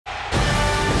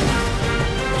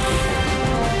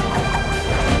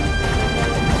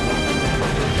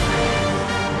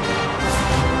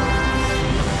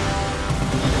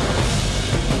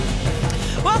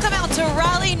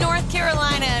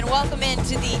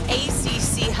to the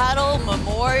ACC Huddle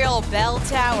Memorial Bell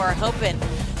Tower. Hoping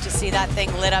to see that thing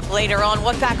lit up later on.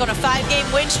 Wolfpack on a 5-game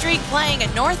win streak, playing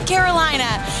in North Carolina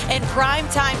in prime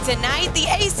time tonight. The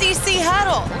ACC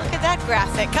Huddle. Look at that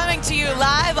graphic coming to you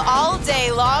live all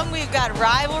day long. We've got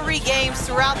rivalry games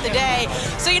throughout the day.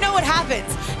 So you know what happens.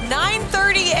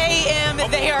 9:30 a.m.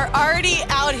 They are already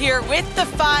out here with the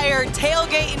fire,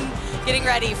 tailgating, getting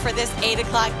ready for this 8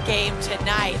 o'clock game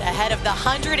tonight ahead of the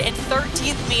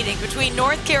 113th meeting between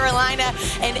North Carolina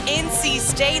and NC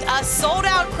State. A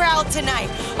sold-out crowd tonight.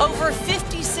 Over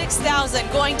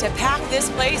 56,000 going to pack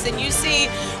this place. And you see,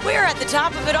 we're at the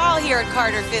top of it all here at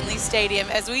Carter-Finley Stadium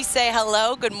as we say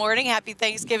hello, good morning, happy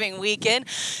Thanksgiving weekend,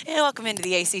 and welcome into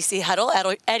the ACC Huddle.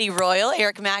 Eddie Royal,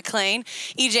 Eric McClain,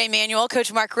 EJ Manuel,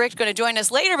 Coach Mark Richt going to join us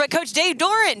later, but Coach Dave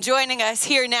Doran joining us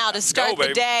here now to start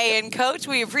the day. And Coach,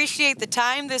 we appreciate the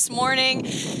time this morning.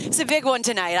 It's a big one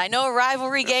tonight. I know a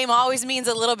rivalry game always means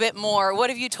a little bit more. What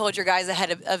have you told your guys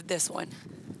ahead of this one?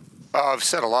 I've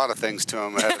said a lot of things to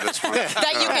them ahead of this one.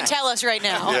 That you can tell us right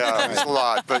now. Yeah, it's a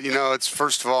lot. But, you know, it's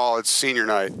first of all, it's senior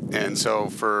night. And so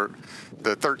for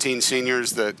the 13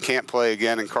 seniors that can't play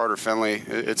again in Carter-Finley,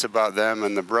 it's about them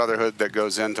and the brotherhood that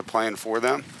goes into playing for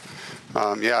them.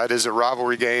 Yeah, it is a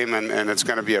rivalry game, and it's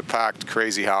going to be a packed,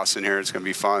 crazy house in here. It's going to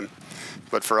be fun.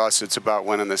 But for us, it's about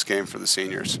winning this game for the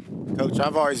seniors. Coach,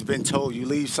 I've always been told you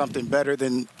leave something better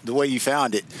than the way you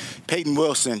found it. Peyton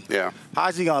Wilson, yeah.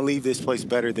 How's he going to leave this place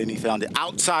better than he found it,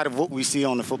 outside of what we see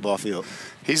on the football field?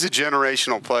 He's a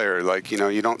generational player. Like, you know,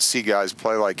 you don't see guys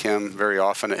play like him very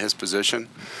often at his position.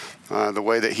 The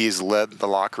way that he's led the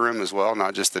locker room as well,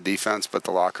 not just the defense, but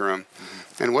the locker room.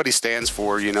 And what he stands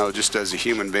for, you know, just as a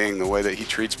human being, the way that he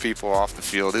treats people off the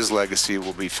field, his legacy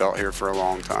will be felt here for a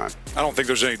long time. I don't think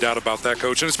there's any doubt about that,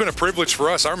 Coach. And it's been a privilege for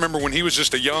us. I remember when he was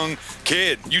just a young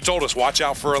kid, you told us, watch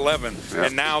out for 11. Yep.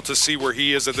 And now to see where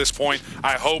he is at this point,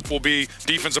 I hope will be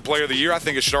Defensive Player of the Year. I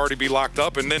think it should already be locked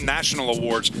up. And then national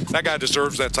awards. That guy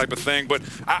deserves that type of thing. But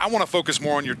I want to focus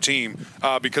more on your team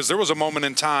because there was a moment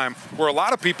in time where a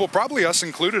lot of people, probably us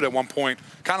included at one point,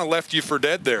 kind of left you for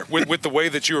dead there with the way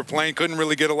that you were playing. Couldn't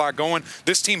really get a lot going.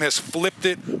 This team has flipped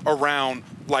it around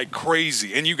like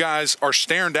crazy, and you guys are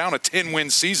staring down a 10-win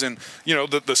season, you know,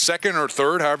 the second or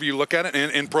third, however you look at it,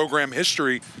 in program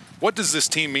history. What does this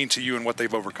team mean to you and what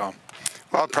they've overcome?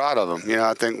 Well, I'm proud of them. You know,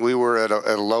 I think we were at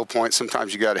a low point.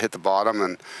 Sometimes you got to hit the bottom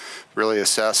and really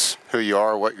assess who you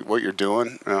are, what you're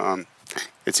doing.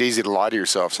 It's easy to lie to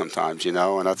yourself sometimes, you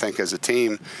know, and I think as a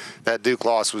team, that Duke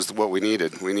loss was what we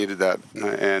needed. We needed that,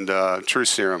 and true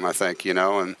serum, I think, you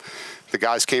know, and the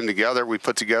guys came together. We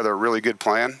put together a really good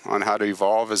plan on how to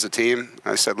evolve as a team.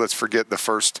 I said, let's forget the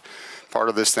first part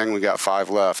of this thing. We got 5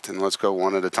 left, and let's go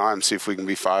one at a time, see if we can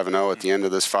be 5-0 at the end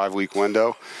of this 5-week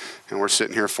window. And we're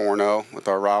sitting here 4-0 with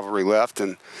our rivalry left,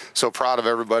 and so proud of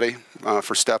everybody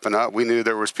for stepping up. We knew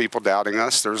there was people doubting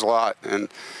us. There's a lot, and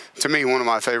to me, one of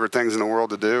my favorite things in the world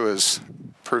to do is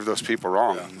prove those people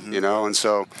wrong, you know, and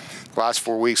so the last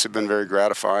 4 weeks have been very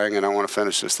gratifying, and I want to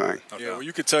finish this thing. Yeah, well,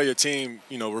 you could tell your team,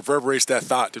 you know, reverberates that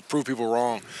thought to prove people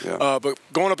wrong. Yeah. But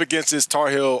going up against this Tar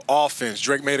Heel offense,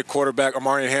 Drake May, the quarterback,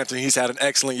 Amari Hampton, he's had an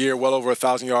excellent year, well over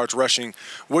 1,000 yards rushing.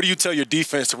 What do you tell your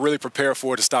defense to really prepare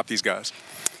for to stop these guys?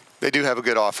 They do have a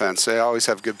good offense. They always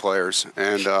have good players,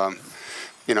 and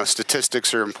you know,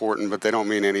 statistics are important, but they don't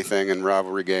mean anything in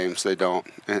rivalry games. They don't.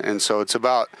 And so it's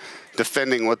about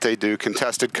defending what they do,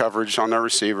 contested coverage on their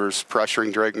receivers,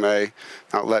 pressuring Drake May,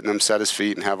 not letting him set his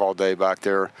feet and have all day back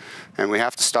there. And we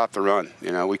have to stop the run.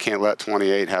 You know, we can't let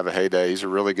 28 have a heyday. He's a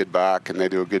really good back, and they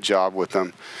do a good job with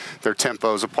them. Their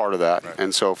tempo is a part of that. Right.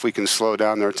 And so if we can slow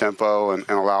down their tempo and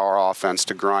allow our offense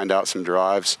to grind out some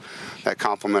drives, that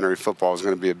complementary football is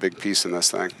going to be a big piece in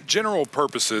this thing. General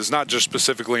purposes, not just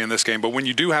specifically in this game, but when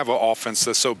you do have an offense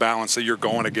that's so balanced that you're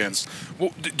going against,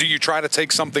 do you try to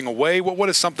take something away? What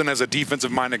is something as a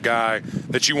defensive-minded guy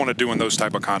that you want to do in those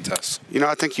type of contests? You know,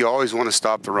 I think you always want to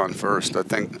stop the run first. I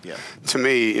think, to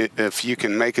me, if you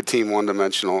can make a team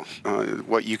one-dimensional,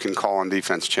 what you can call on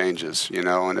defense changes, you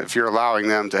know, and if you're allowing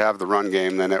them to have the run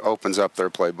game, then it opens up their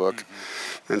playbook.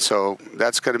 Mm-hmm. And so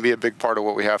that's going to be a big part of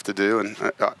what we have to do. And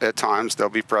at times there'll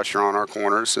be pressure on our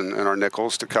corners and our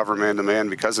nickels to cover man-to-man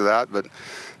because of that. But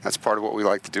that's part of what we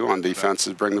like to do on defense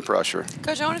is bring the pressure.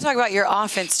 Coach, I want to talk about your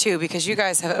offense, too, because you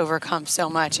guys have overcome so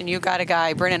much. And you've got a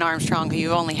guy, Brennan Armstrong, who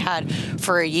you've only had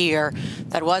for a year,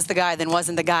 that was the guy, then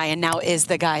wasn't the guy, and now is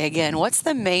the guy again. What's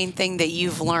the main thing that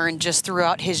you've learned just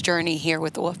throughout his journey here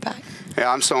with the Wolfpack? Yeah,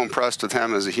 I'm so impressed with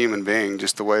him as a human being,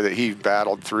 just the way that he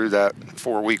battled through that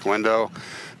 4-week window,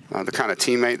 the kind of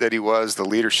teammate that he was, the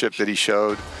leadership that he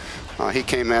showed. He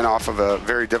came in off of a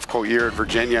very difficult year at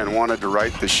Virginia and wanted to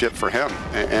right the ship for him.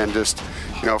 And just,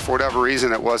 you know, for whatever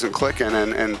reason, it wasn't clicking.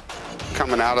 And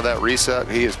coming out of that reset,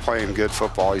 he is playing good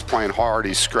football. He's playing hard,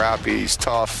 he's scrappy, he's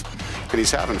tough, and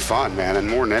he's having fun, man. And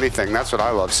more than anything, that's what I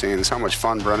love seeing, is how much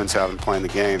fun Brennan's having playing the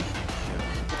game.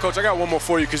 Coach, I got one more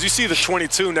for you, because you see the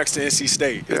 22 next to NC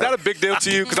State. Is that a big deal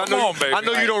to you? Because I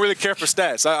know you don't really care for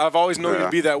stats. I've always known you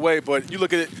to be that way, but you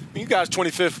look at it, you guys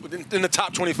 25th in the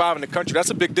top 25 in the country.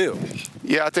 That's a big deal.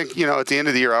 Yeah, I think, you know, at the end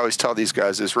of the year, I always tell these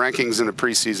guys this: rankings in the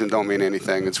preseason don't mean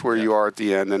anything. It's where you are at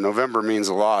the end, and November means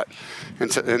a lot.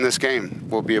 And this game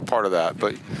will be a part of that.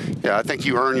 But, yeah, I think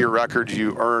you earn your record,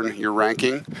 you earn your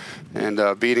ranking, and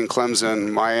beating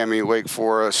Clemson, Miami, Wake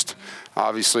Forest,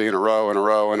 obviously in a row,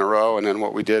 and then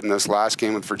what we did in this last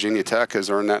game with Virginia Tech has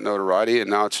earned that notoriety, and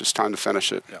now it's just time to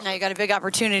finish it. Now you got a big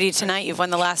opportunity tonight. You've won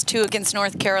the last 2 against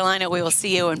North Carolina. We will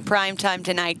see you in prime time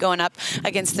tonight going up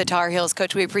against the Tar Heels.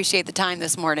 Coach, we appreciate the time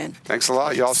this morning. Thanks a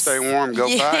lot. Y'all stay warm. Go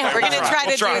back. Yeah, we're going to try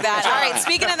to do that. All right,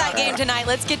 speaking of that game tonight,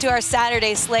 let's get to our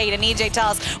Saturday slate. And EJ, tell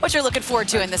us what you're looking forward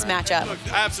to in this matchup. Look,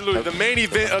 absolutely. The main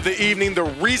event of the evening, the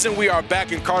reason we are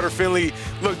back in Carter-Finley.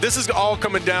 Look, this is all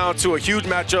coming down to a huge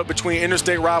matchup between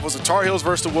interstate rivals, the Tar Heels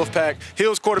versus the Wolfpack.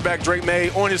 Heels quarterback Drake May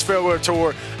on his farewell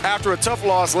tour after a tough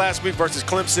loss last week versus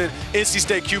Clemson. NC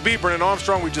State QB Brennan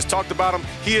Armstrong, we just talked about him.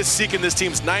 He is seeking this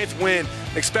team's 9th win.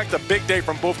 Expect a big day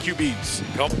from both QBs.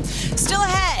 Yep. Still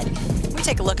ahead, we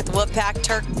take a look at the Wolfpack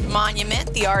Turk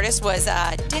Monument. The artist was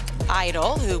Dick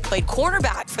Idle, who played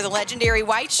cornerback for the legendary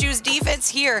White Shoes defense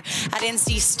here at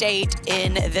NC State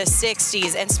in the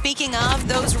 60s. And speaking of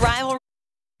those rivalries,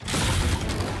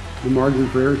 the margin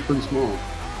for error is pretty small.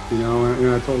 You know, and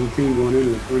I told the team going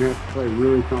into this, we're going to have to play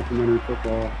really complimentary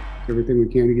football, everything we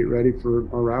can to get ready for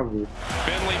our rivalry.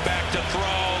 Finley back to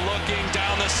throw, looking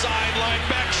down the sideline,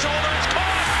 back shoulders,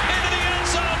 caught into the end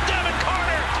zone. Devin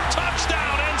Carter,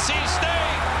 touchdown, NC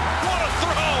State. What a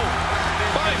throw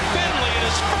by Finley in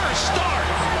his first start.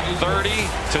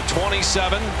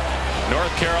 30-27.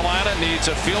 North Carolina needs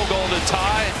a field goal to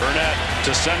tie. Burnett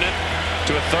to send it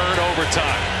to a third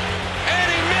overtime.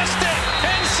 And he missed it.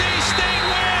 NC State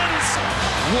wins.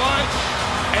 What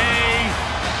a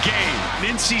game.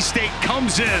 NC State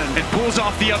comes in and pulls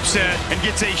off the upset and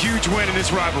gets a huge win in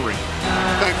this rivalry.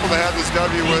 Thankful to have this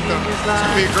W with them. It's going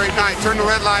to be a great night. Turn the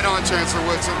red light on, Chancellor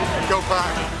Woodson. Go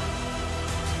Pack.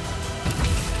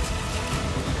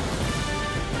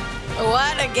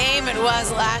 what a game it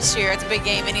was last year. It's a big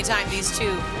game anytime these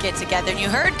two get together. And you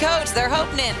heard Coach, they're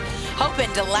hoping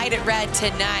to light it red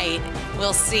tonight.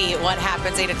 We'll see what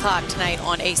happens 8 o'clock tonight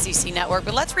on ACC Network.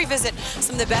 But let's revisit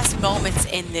some of the best moments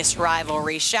in this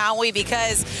rivalry, shall we?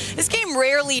 Because this game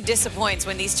rarely disappoints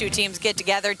when these two teams get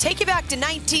together. Take you back to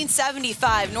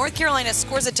 1975. North Carolina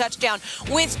scores a touchdown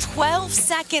with 12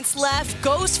 seconds left,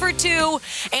 goes for 2,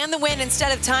 and the win.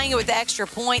 Instead of tying it with the extra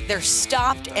point, they're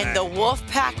stopped, and the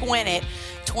Wolfpack win it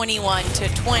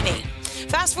 21-20.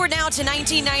 Fast forward now to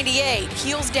 1998.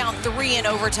 Heels down 3 in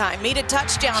overtime. Need a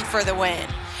touchdown for the win.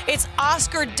 It's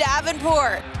Oscar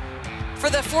Davenport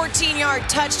for the 14-yard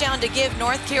touchdown to give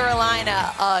North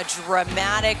Carolina a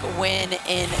dramatic win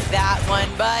in that one.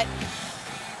 But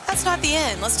that's not the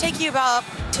end. Let's take you about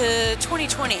to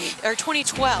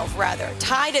 2012 rather.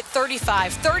 Tied at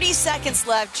 35, 30 seconds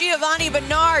left. Giovanni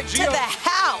Bernard to the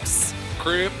house.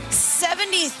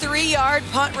 73-yard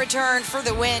punt return for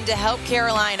the win to help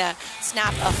Carolina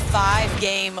snap a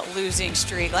 5-game losing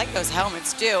streak, like those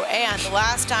helmets do. And the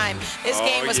last time this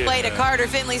game was played at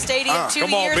Carter-Finley Stadium 2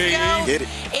 years ago,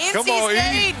 NC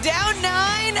State down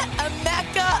 9,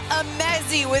 Emeka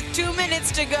Emezi with 2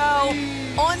 minutes to go.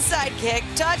 Onside kick,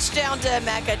 touchdown to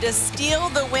Emeka to steal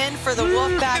the win for the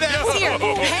Wolfpack. He's here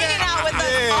hanging out with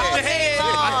us all day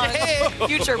long.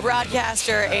 Future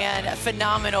broadcaster and a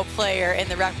phenomenal player in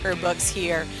the record books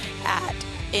here at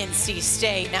NC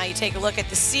State. Now you take a look at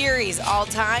the series all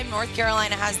time. North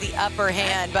Carolina has the upper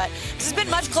hand, but this has been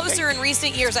much closer in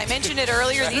recent years. I mentioned it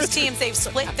earlier. These teams, they've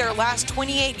split their last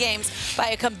 28 games by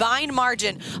a combined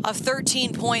margin of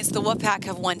 13 points. The Wolfpack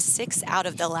have won 6 out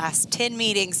of the last 10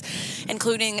 meetings,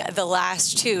 including the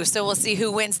last 2. So we'll see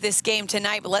who wins this game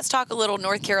tonight. But let's talk a little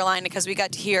North Carolina, because we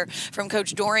got to hear from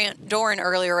Coach Doran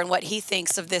earlier and what he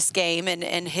thinks of this game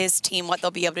and his team, what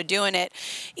they'll be able to do in it.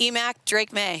 EMAC,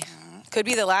 Drake May. Could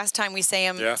be the last time we see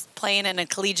him playing in a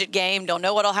collegiate game. Don't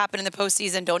know what will happen in the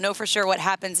postseason. Don't know for sure what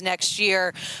happens next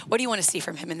year. What do you want to see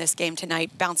from him in this game tonight,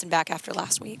 bouncing back after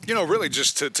last week? You know, really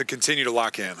just to continue to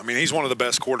lock in. I mean, he's one of the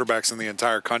best quarterbacks in the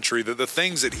entire country. The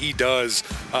things that he does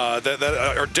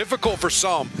that are difficult for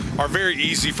some are very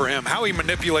easy for him. How he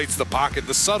manipulates the pocket,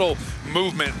 the subtle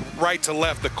movement right to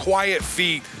left, the quiet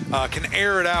feet, can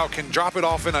air it out, can drop it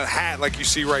off in a hat like you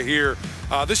see right here.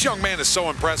 This young man is so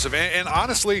impressive. And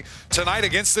honestly, tonight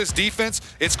against this defense,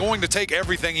 it's going to take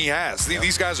everything he has.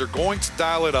 These guys are going to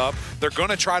dial it up. They're going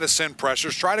to try to send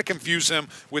pressures, try to confuse him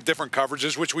with different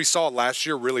coverages, which we saw last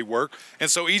year really work. And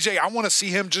so, EJ, I want to see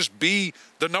him just be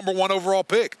the #1 overall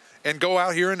pick and go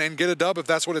out here and get a dub if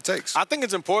that's what it takes. I think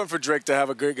it's important for Drake to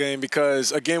have a great game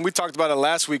because, again, we talked about it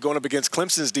last week going up against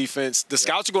Clemson's defense. The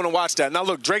scouts are going to watch that. Now,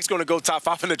 look, Drake's going to go top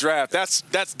 5 in the draft. That's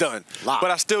done.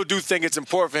 But I still do think it's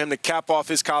important for him to cap off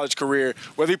his college career.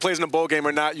 Whether he plays in a bowl game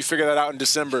or not, you figure that out in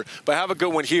December. But have a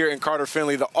good one here in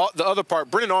Carter-Finley. The other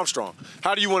part, Brennan Armstrong.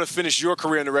 How do you want to finish your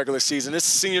career in the regular season? This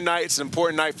is senior night. It's an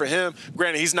important night for him.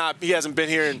 Granted, he hasn't been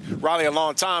here in Raleigh a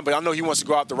long time, but I know he wants to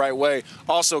go out the right way.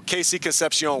 Also, KC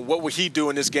Concepcion, what would he do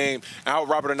in this game, and how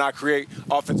Robert and I create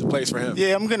offensive plays for him?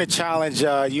 Yeah, I'm going to challenge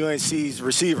UNC's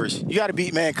receivers. You got to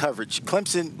beat man coverage.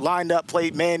 Clemson lined up,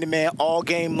 played man-to-man all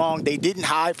game long. They didn't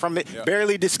hide from it,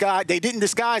 barely disguise. They didn't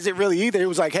disguise it really either. It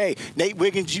was like, hey, Nate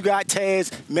Wiggins, you got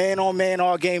Taz, man-on-man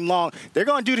all game long. They're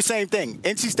going to do the same thing.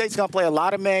 NC State's going to play a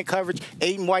lot of man coverage.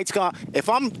 Aiden White's going to – if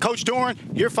I'm Coach Doran,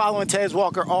 you're following Taz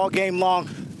Walker all game long.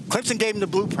 Clemson gave him the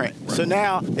blueprint. Right. So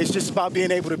now it's just about being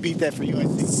able to beat that for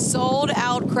UNC. Sold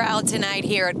out crowd tonight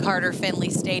here at Carter-Finley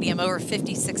Stadium. Over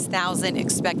 56,000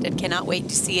 expected. Cannot wait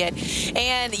to see it.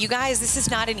 And you guys, this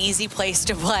is not an easy place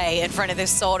to play in front of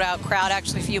this sold out crowd.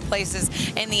 Actually, a few places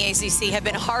in the ACC have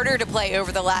been harder to play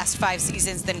over the last 5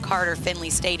 seasons than Carter-Finley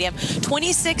Stadium.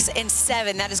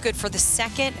 26-7. That is good for the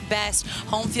second best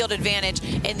home field advantage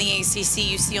in the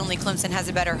ACC. You see only Clemson has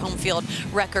a better home field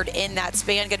record in that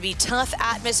span. Going to be tough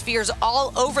atmospheres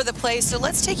all over the place. So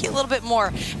let's take you a little bit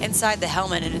more inside the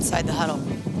helmet and inside the huddle.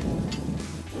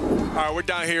 All right, we're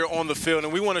down here on the field,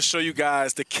 and we want to show you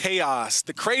guys the chaos,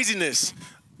 the craziness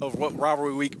of what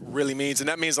rivalry week really means, and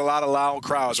that means a lot of loud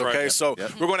crowds, okay? Right. So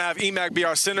we're going to have EMAC be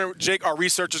our center. Jake, our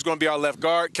researcher, is going to be our left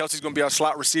guard. Kelsey's going to be our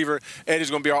slot receiver. Eddie's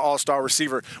going to be our all-star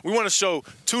receiver. We want to show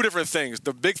 2 different things.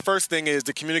 The big first thing is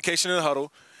the communication in the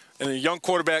huddle. And a young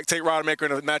quarterback, Tate Rodemaker,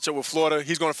 in a matchup with Florida,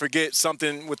 he's going to forget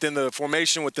something within the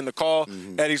formation, within the call,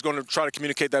 and he's going to try to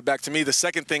communicate that back to me. The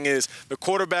second thing is the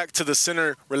quarterback to the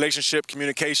center relationship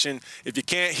communication. If you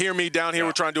can't hear me down here,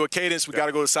 we're trying to do a cadence. We got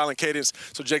to go to silent cadence.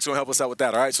 So Jake's going to help us out with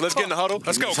that, all right? So let's get in the huddle.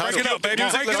 Let's go. Break it up, baby.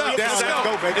 Break it up. Let's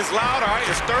go, baby. It's loud, all right?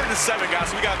 It's 3rd and 7, guys,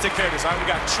 so we got to take care of this, all right? We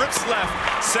got trips left,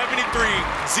 73,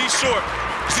 Z short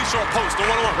post, the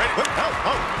 1-on-1. Ready?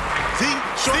 Z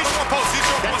short post.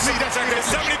 That's me. That's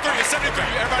 73. It's 73.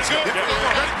 Everybody's good? Yeah.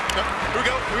 Ready?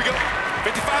 Here we go.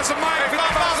 55's the mic.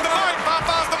 55's the mic.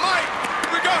 55's the mic.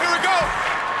 Here we go.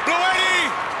 Blue 80.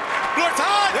 Blue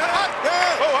Tide. Yeah.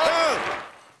 Oh.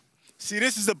 See,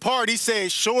 this is the part. He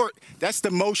said short. That's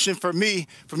the motion for me.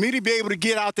 For me to be able to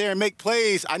get out there and make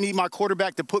plays, I need my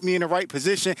quarterback to put me in the right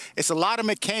position. It's a lot of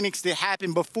mechanics that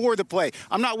happen before the play.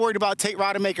 I'm not worried about Tate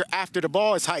Rodemaker after the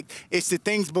ball is hiked. It's the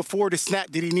things before the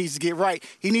snap that he needs to get right.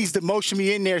 He needs to motion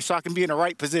me in there so I can be in the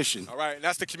right position. All right, and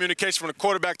that's the communication from the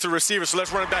quarterback to the receiver. So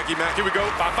let's run it back, E-Mac. Here we go. 5-5.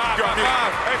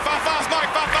 Hey, 5-5's Mike.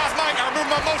 5-5's Mike. I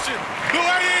remember my motion. Blue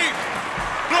 80.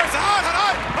 Blue 80.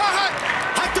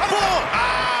 Hike the ball.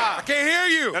 I can't hear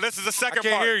you. Now, this is the second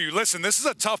part. I can't hear you. Listen, this is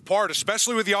a tough part,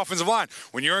 especially with the offensive line.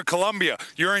 When you're in Columbia,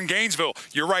 you're in Gainesville,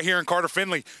 you're right here in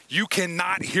Carter-Finley, you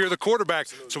cannot hear the quarterback.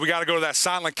 So we got to go to that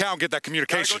silent count, get that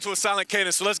communication. Go to a silent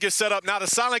cadence. So let's get set up. Now, the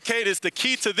silent cadence, the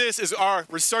key to this is our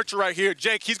researcher right here,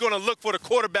 Jake. He's going to look for the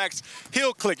quarterback's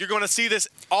heel click. You're going to see this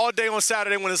all day on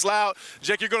Saturday when it's loud.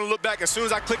 Jake, you're going to look back. As soon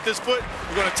as I click this foot,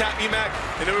 we're going to tap EMAC,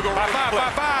 and then we're going to run 5-5. All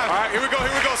right, here we go.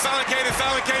 Silent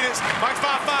cadence. Mike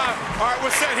 5-5. All right,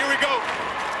 we're set. Here we go.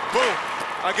 Boom.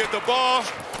 I get the ball.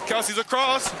 Kelsey's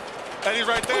across. Eddie's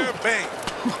right there. Bang.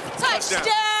 Touchdown.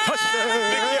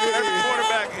 Every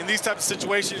quarterback in these types of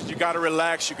situations, you got to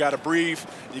relax. You got to breathe.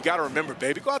 You got to remember,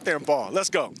 baby. Go out there and ball. Let's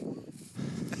go.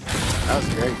 That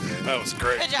was great. That was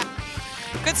great. Good job.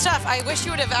 Good stuff. I wish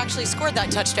you would have actually scored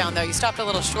that touchdown, though. You stopped a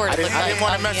little short. I didn't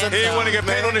want to mess up. He didn't want to get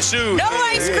paint on his shoes. No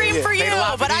ice cream for you,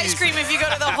 but ice cream if you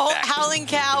go to the Howling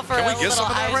Cow for a little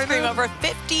ice cream. Over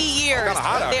 50 years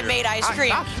they've made ice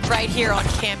cream right here on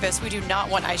campus. We do not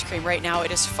want ice cream right now.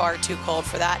 It is far too cold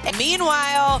for that. And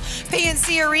meanwhile,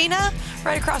 PNC Arena,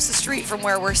 right across the street from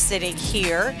where we're sitting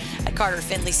here at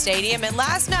Carter-Finley Stadium. And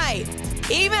last night,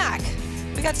 EMAC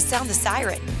we got to sound the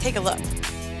siren. Take a look.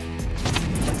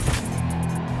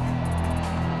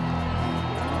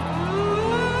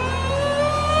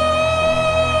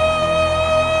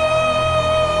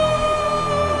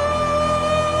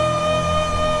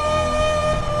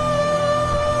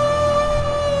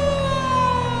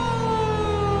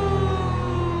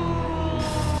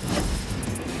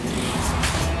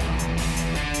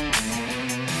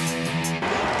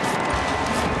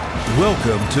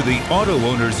 Welcome to the Auto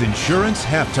Owners Insurance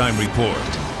Halftime Report.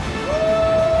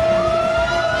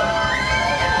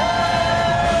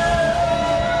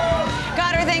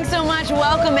 Carter, thanks so much.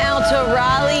 Welcome out to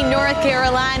Raleigh, North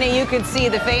Carolina. You can see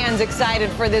the fans excited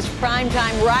for this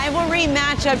primetime rivalry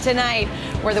matchup tonight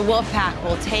where the Wolfpack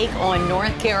will take on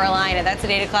North Carolina. That's at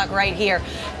 8 o'clock right here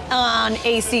on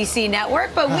ACC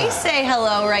Network. But we say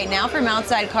hello right now from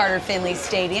outside Carter-Finley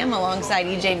Stadium alongside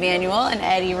EJ Manuel and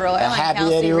Eddie Royal. Happy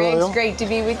Kelsey Eddie Riggs. Royal. Great to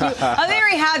be with you. A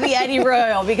very happy Eddie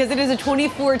Royal because it is a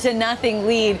 24-0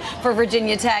 lead for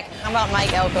Virginia Tech. How about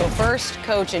Mike Elko, first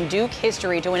coach in Duke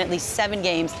history to win at least 7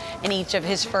 games in each of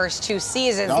his first 2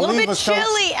 seasons. A little bit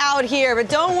chilly out here, but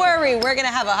don't worry. We're going to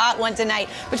have a hot one tonight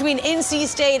between NC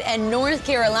State and North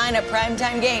Carolina.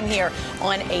 Primetime game here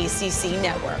on ACC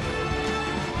Network.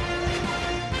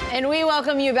 And we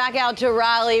welcome you back out to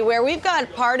Raleigh, where we've got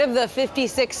part of the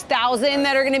 56,000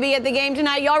 that are going to be at the game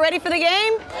tonight. Y'all ready for the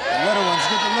game?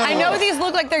 I know these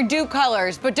look like they're Duke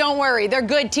colors, but don't worry, they're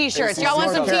good T-shirts. Y'all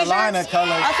want some T-shirts? That's what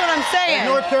I'm saying.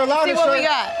 North Carolina. See what we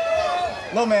got.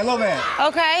 Low man.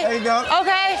 Okay. There you go.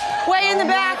 Okay. Way in the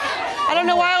back. I don't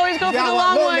know why I always go for the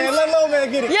long ones. Let low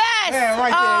man get it. Yes. Yeah,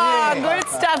 right there. Good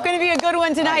stuff. Going to be a good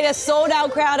one tonight. A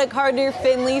sold-out crowd at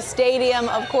Carter-Finley Stadium.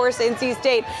 Of course, NC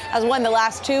State has won the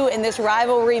last 2 in this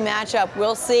rivalry matchup.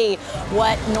 We'll see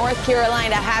what North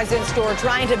Carolina has in store,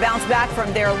 trying to bounce back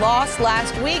from their loss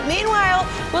last week. Meanwhile,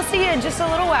 we'll see you in just a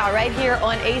little while right here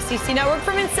on ACC Network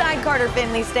from inside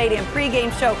Carter-Finley Stadium.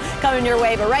 Pre-game show coming your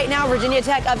way. But right now, Virginia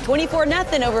Tech up 24-0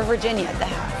 over Virginia at the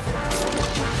half.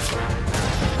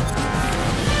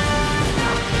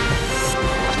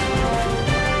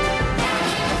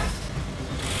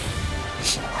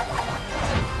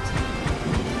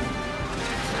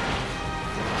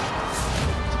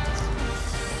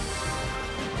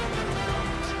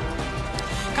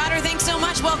 Thanks so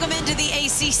much. Welcome into the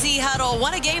ACC Huddle.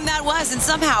 What a game that was, and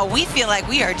somehow we feel like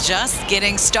we are just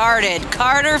getting started.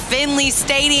 Carter-Finley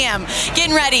Stadium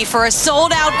getting ready for a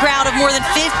sold-out crowd of more than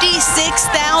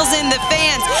 56,000. The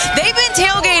fans, they've been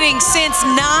tailgating since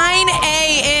 9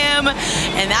 a.m.,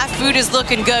 and that food is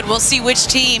looking good. We'll see which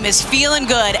team is feeling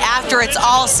good after it's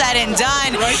all said and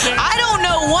done. I don't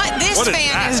know what this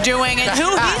fan is doing and who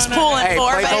he's pulling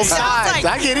for, but it sounds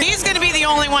like he's going to be the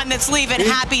only one that's leaving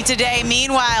happy today.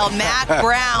 Meanwhile, Mac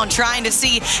Brown trying to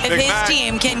see if his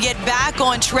team can get back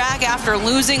on track after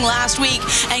losing last week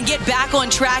and get back on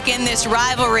track in this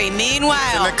rivalry.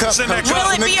 Meanwhile,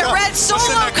 will it be a red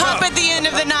solo cup at the end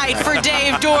of the night for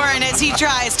Dave Doran as he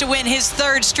tries to win his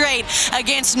 3rd straight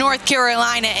against North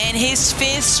Carolina and his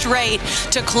 5th straight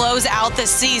to close out the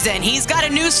season? He's got a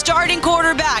new starting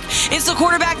quarterback. It's the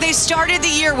quarterback they started the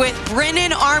year with,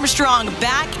 Brennan Armstrong,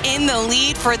 back in the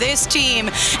lead for this team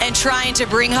and trying to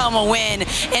bring home a win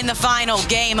in the final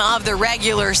game of the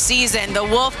regular season. The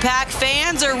Wolfpack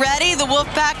fans are ready. The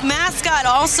Wolfpack mascot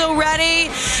also ready.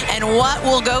 And what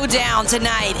will go down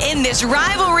tonight in this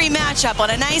rivalry matchup on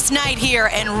a nice night here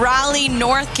in Raleigh,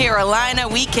 North Carolina?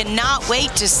 We cannot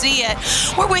wait to see it.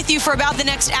 We're with you for about the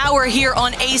next hour here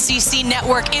on ACC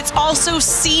Network. It's also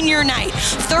senior night.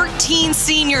 13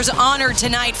 seniors honored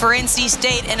tonight for NC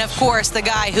State, and of course the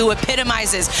guy who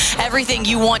epitomizes everything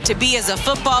you want to be as a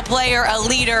football player, a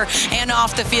leader, and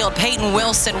off the field, Peyton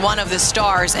Wilson, one of the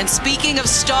stars. And speaking of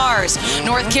stars,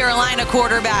 North Carolina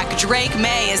quarterback Drake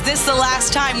May. Is this the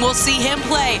last time we'll see him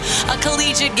play a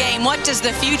collegiate game? What does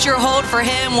the future hold for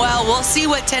him? Well, we'll see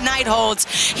what tonight holds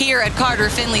here at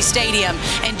Carter-Finley Stadium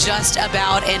in just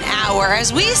about an hour.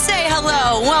 As we say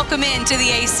hello, welcome into the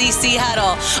ACC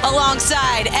Huddle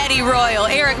alongside Eddie Royal,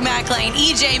 Eric McLean,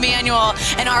 EJ Manuel,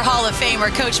 and our Hall of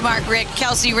Famer, Coach Mark Rick,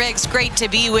 Kelsey Riggs. Great to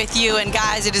be with you. And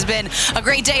guys, it has been a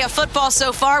great day of football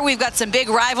so far. We've got some big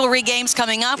rivalry games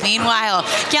coming up. Meanwhile,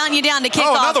 counting you down to kick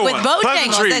off with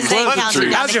Bojangles as they count you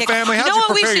down How's to your kick family? off. How'd You know you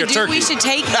what we prepare should your do? We turkey? should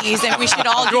take these and we should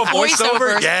all do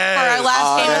voiceovers for our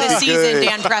last game of the season,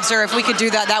 Dan Presser. If we could do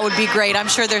that, that would be great. I'm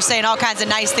sure they're saying all kinds of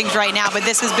nice things right now, but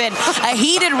this has been A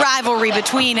heated rivalry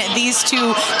between these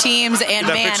two teams, and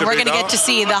man, we're going to get to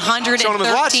see the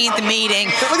 113th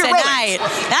meeting tonight.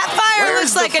 That fire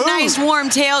looks like a nice warm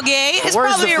tailgate. It's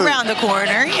probably around the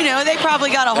corner. You know, they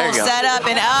probably got a whole setup,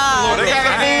 and they got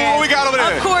a food. What we got over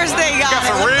there? Of course they got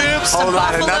some ribs, some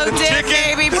buffalo dip,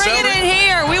 baby. Bring it in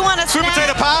here. We want to sweet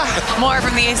potato pie. More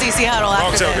from the ACC Huddle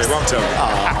after this. Wrong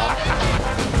tailgate.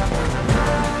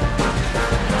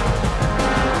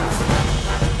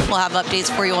 We'll have updates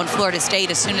for you on Florida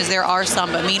State as soon as there are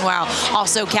some. But meanwhile,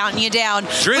 also counting you down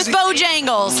with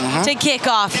Bojangles to kick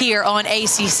off here on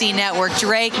ACC Network.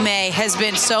 Drake May has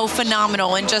been so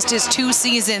phenomenal in just his 2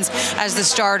 seasons as the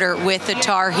starter with the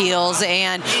Tar Heels.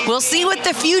 And we'll see what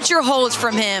the future holds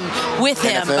from him with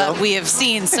him. But we have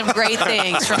seen some great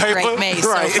things from Drake May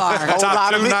so far.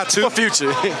 Top 2, not 2.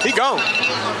 Future. He gone.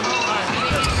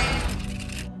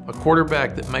 A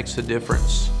quarterback that makes a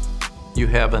difference, you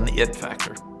have an it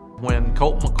factor. When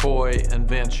Colt McCoy and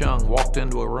Vince Young walked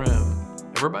into a room,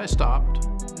 everybody stopped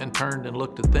and turned and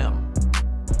looked at them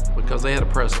because they had a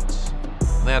presence.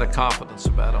 They had a confidence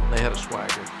about them. They had a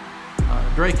swagger.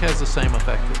 Drake has the same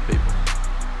effect with people.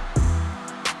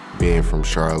 Being from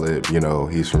Charlotte, you know,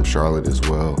 he's from Charlotte as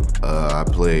well. I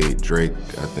played Drake,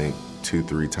 I think,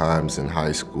 2-3 times in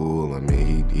high school. I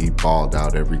mean, he balled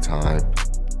out every time.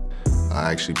 I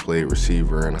actually played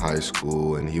receiver in high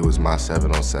school, and he was my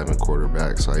 7-on-7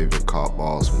 quarterback, so I even caught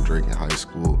balls from Drake in high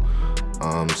school.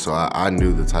 So I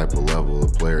knew the type of level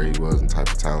of player he was and type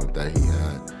of talent that he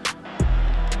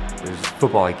had. His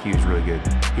football IQ is really good.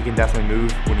 He can definitely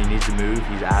move when he needs to move.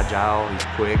 He's agile, he's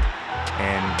quick,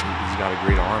 and he's got a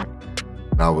great arm.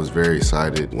 I was very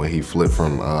excited when he flipped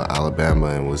from Alabama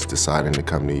and was deciding to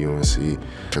come to UNC,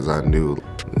 because I knew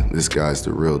this guy's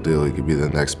the real deal. He could be the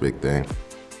next big thing.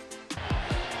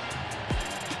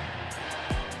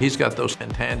 He's got those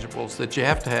intangibles that you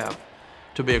have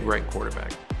to be a great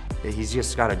quarterback. He's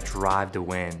just got a drive to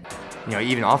win. You know,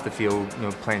 even off the field, you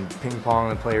know, playing ping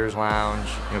pong in the players' lounge,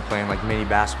 you know, playing like mini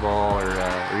basketball or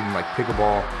even like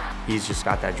pickleball, he's just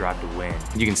got that drive to win.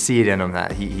 You can see it in him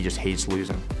that he just hates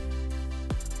losing.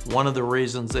 One of the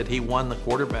reasons that he won the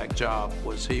quarterback job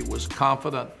was he was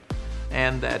confident,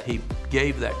 and that he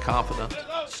gave that confidence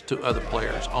to other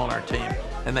players on our team,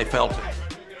 and they felt it.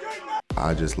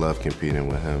 I just love competing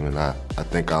with him, and I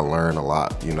think I learned a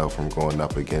lot, you know, from going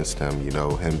up against him. You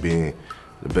know, him being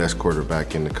the best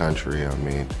quarterback in the country. I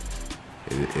mean,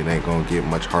 it ain't gonna get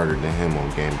much harder than him on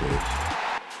game day.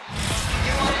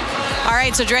 All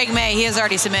right, so Drake May, he has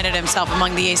already cemented himself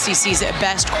among the ACC's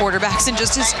best quarterbacks in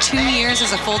just his 2 years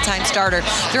as a full-time starter,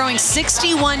 throwing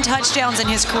 61 touchdowns in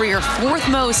his career,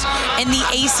 4th most in the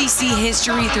ACC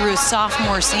history through his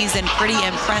sophomore season. Pretty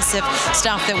impressive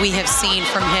stuff that we have seen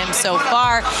from him so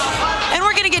far. And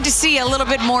we're going to get to see a little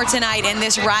bit more tonight in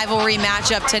this rivalry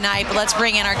matchup tonight. But let's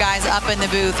bring in our guys up in the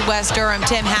booth. Wes Durham,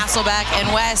 Tim Hasselbeck, and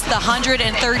Wes, the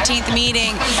 113th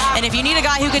meeting. And if you need a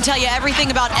guy who can tell you everything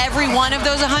about every one of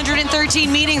those 113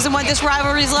 meetings and what this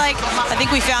rivalry is like, I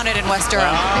think we found it in Wes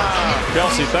Durham.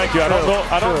 Kelsey, thank you.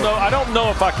 I don't know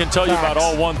if I can tell you about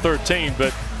all 113,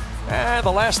 but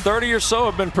the last 30 or so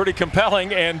have been pretty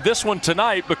compelling, and this one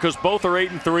tonight, because both are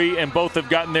 8-3 and both have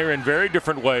gotten there in very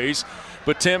different ways.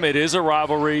 But Tim, it is a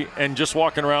rivalry, and just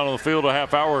walking around on the field a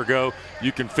half hour ago,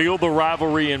 you can feel the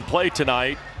rivalry in play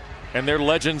tonight. And they're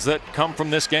legends that come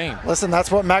from this game. Listen,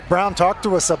 that's what Mac Brown talked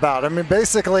to us about. I mean,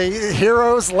 basically,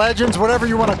 heroes, legends, whatever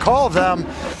you want to call them,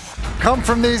 come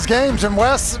from these games. And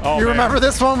Wes, you remember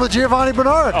this one with Giovanni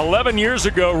Bernard? 11 years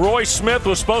ago, Roy Smith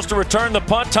was supposed to return the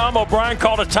punt. Tom O'Brien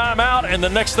called a timeout, and the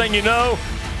next thing you know,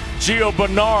 Gio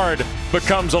Bernard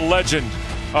becomes a legend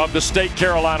of the State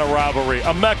Carolina rivalry.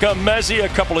 Emeka Mezi a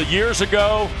couple of years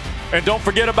ago. And don't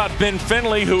forget about Ben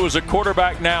Finley, who is a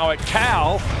quarterback now at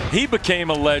Cal. He became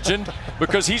a legend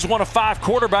because he's one of 5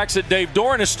 quarterbacks that Dave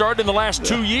Doran has started in the last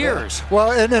 2 years.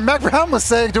 Well, and Mac Brown was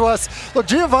saying to us, look,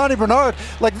 Giovanni Bernard,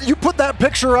 like, you put that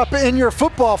picture up in your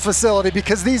football facility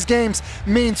because these games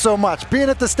mean so much. Being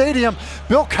at the stadium,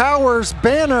 Bill Cowher's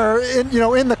banner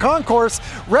in the concourse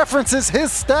references his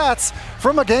stats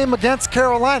from a game against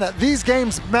Carolina. These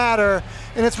games matter,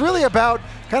 and it's really about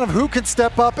kind of who can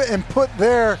step up and put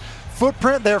their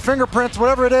footprint, their fingerprints,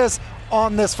 whatever it is,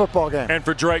 on this football game. And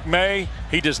for Drake May,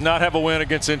 he does not have a win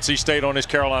against NC State on his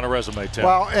Carolina resume, Tim.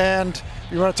 Well, and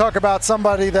you want to talk about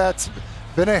somebody that's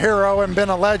been a hero and been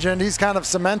a legend. He's kind of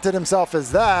cemented himself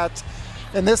as that.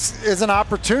 And this is an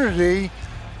opportunity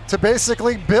to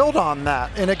basically build on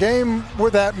that in a game where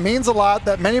that means a lot,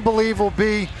 that many believe will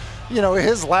be,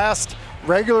 his last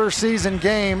regular season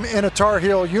game in a Tar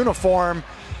Heel uniform.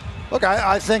 Look,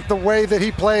 I think the way that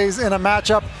he plays in a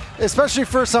matchup, especially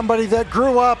for somebody that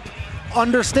grew up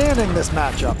understanding this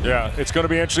matchup. Yeah, it's going to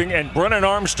be interesting. And Brennan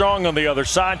Armstrong on the other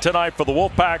side tonight for the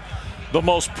Wolfpack, the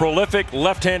most prolific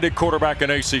left-handed quarterback in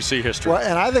ACC history. Well,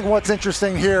 and I think what's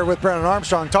interesting here with Brennan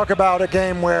Armstrong, talk about a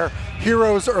game where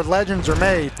heroes or legends are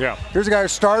made. Yeah. Here's a guy who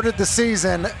started the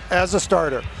season as a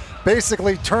starter,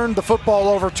 basically turned the football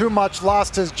over too much,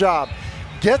 lost his job,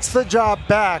 gets the job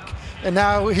back, and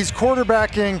now he's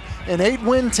quarterbacking an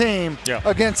 8-win team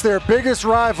against their biggest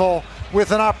rival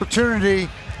with an opportunity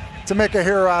to make a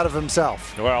hero out of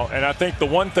himself. Well, and I think the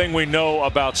one thing we know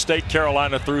about State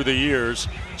Carolina through the years,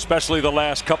 especially the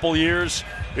last couple years,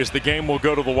 is the game will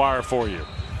go to the wire for you.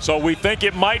 So we think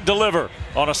it might deliver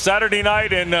on a Saturday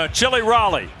night in chilly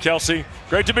Raleigh. Kelsey,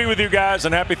 great to be with you guys,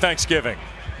 and happy Thanksgiving.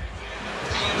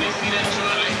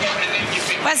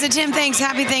 Wes and Tim, thanks.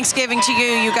 Happy Thanksgiving to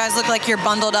you. You guys look like you're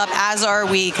bundled up, as are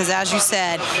we, because as you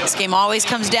said, this game always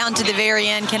comes down to the very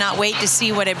end. Cannot wait to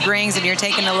see what it brings, and you're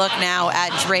taking a look now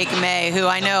at Drake May, who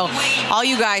I know all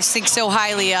you guys think so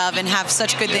highly of and have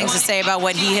such good things to say about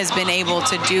what he has been able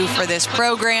to do for this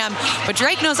program. But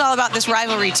Drake knows all about this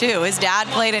rivalry, too. His dad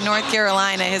played in North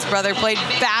Carolina. His brother played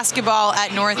basketball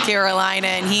at North Carolina,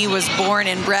 and he was born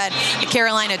and bred at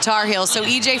Carolina Tar Heels. So,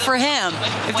 EJ, for him,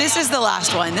 if this is the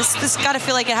last one, this got to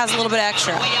feel like it has a little bit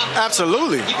extra.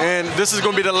 Absolutely. And this is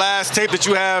going to be the last tape that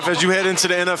you have as you head into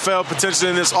the NFL, potentially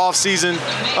in this offseason.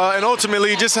 And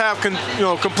ultimately, just have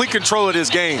complete control of this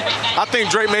game. I think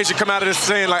Drake May should come out of this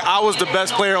saying, like, I was the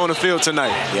best player on the field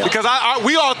tonight. Yeah. Because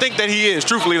we all think that he is,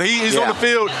 truthfully. He's on the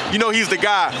field, you know he's the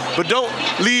guy. But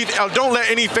don't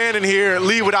let any fan in here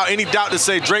leave without any doubt to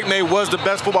say Drake May was the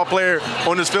best football player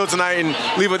on this field tonight, and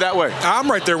leave it that way.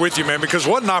 I'm right there with you, man, because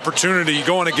what an opportunity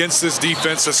going against this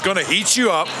defense that's going to heat you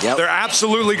up. Yep. They're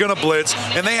absolutely going to blitz,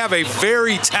 and they have a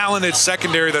very talented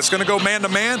secondary that's going to go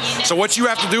man-to-man. So what you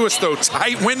have to do is throw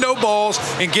tight window balls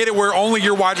and get it where only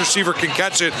your wide receiver can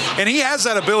catch it. And he has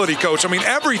that ability, Coach. I mean,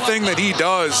 everything that he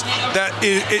does that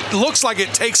it looks like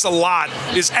it takes a lot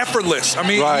is effortless. I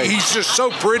mean, he's just so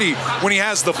pretty when he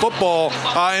has the football.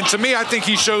 And to me, I think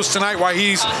he shows tonight why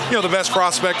he's the best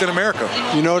prospect in America.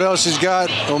 You know what else he's got?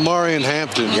 Omarion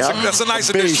Hampton. Yep. That's a nice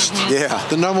addition. Yeah.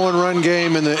 The #1 run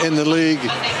game in the league.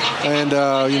 And,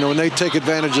 when they take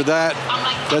advantage of that,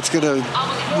 that's going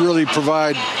to really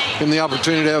provide him the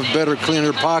opportunity to have better,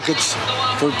 cleaner pockets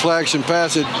for play action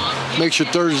pass. It makes your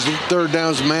third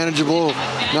downs manageable,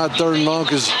 not third and long,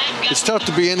 because it's tough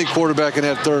to be any quarterback and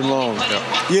have third and long.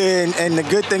 Yeah, and the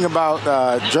good thing about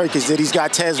Drake is that he's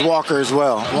got Tez Walker as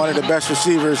well, one of the best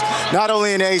receivers, not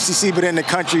only in the ACC but in the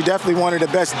country. Definitely one of the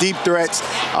best deep threats.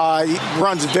 He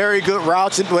runs very good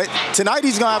routes. But tonight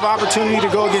he's going to have an opportunity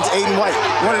to go against Aiden White,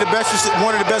 one of the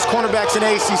best cornerbacks in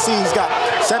the ACC. He's got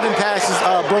 7 passes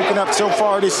broken up so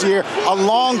far this year. A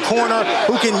long corner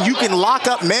who you can lock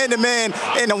up man-to-man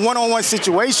in a one-on-one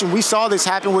situation. We saw this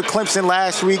happen with Clemson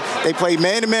last week. They played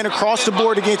man-to-man across the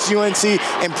board against UNC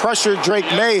and pressured Drake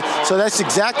May. So that's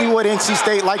exactly what NC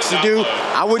State likes to do.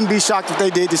 I wouldn't be shocked if they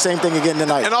did the same thing again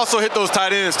tonight. And also hit those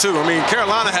tight ends, too. I mean,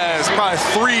 Carolina has probably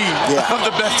 3 of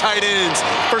the best tight ends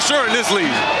for sure in this league.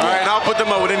 All right, and I'll put them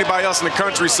up with anybody else in the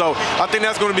country. So I think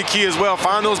that's going to be key as well.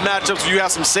 Find those matchups where you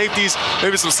have some safeties,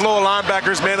 maybe some slower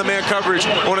linebackers, man-to-man coverage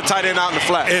on a tight end out in the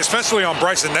flat. Especially on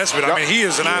Bryson Nesbitt. I mean, he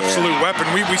is an absolute weapon.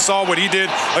 We saw what he did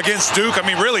against Duke. I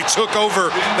mean, really took over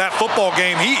that football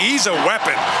game. He's a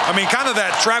weapon. I mean, kind of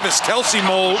that Travis Kelce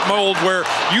mold where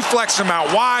you flex him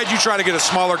out wide, you try to get a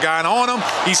smaller guy on him.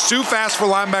 He's too fast for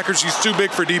linebackers. He's too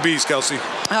big for DBs, Kelsey.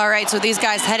 All right, so these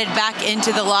guys headed back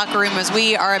into the locker room as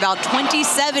we are about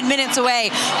 27 minutes away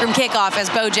from kickoff as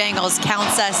Bojangles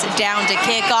counts us down to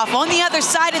kickoff. On the other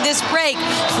side of this break,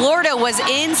 Florida was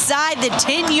inside the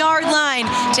 10-yard line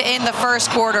to end the first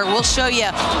quarter. We'll show you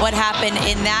what happened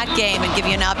in that game and give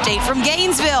you an update from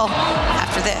Gainesville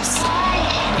after this.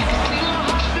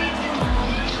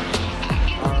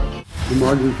 The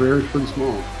margin for error is pretty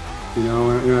small,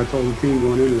 and I told the team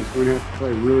going into this, we're going to have to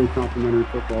play really complimentary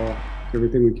football,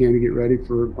 everything we can to get ready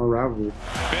for our rivalry.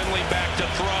 Finley back to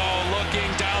throw, looking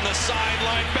down the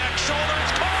sideline, back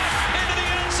shoulders, caught into the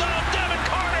end zone. Devin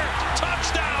Carter,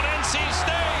 touchdown, NC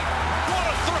State. What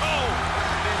a throw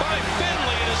by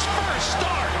Finley in his first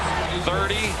start.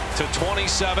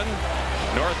 30-27.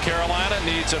 North Carolina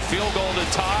needs a field goal to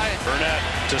tie. Burnett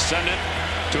to send it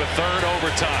to a third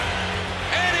overtime.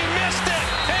 And he missed it.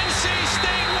 NC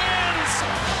State wins.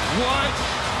 What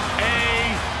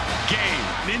a game.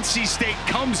 NC State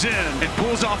comes in and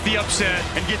pulls off the upset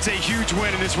and gets a huge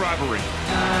win in this rivalry.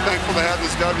 Thankful to have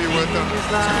this W with them. It's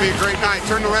going to be a great night.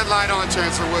 Turn the red light on,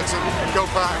 Chancellor Woodson. Go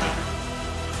Pack.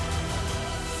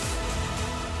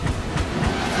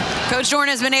 Coach Dorn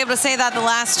has been able to say that the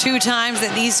last 2 times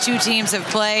that these 2 teams have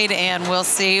played, and we'll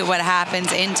see what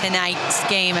happens in tonight's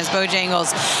game as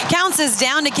Bojangles counts us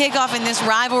down to kickoff in this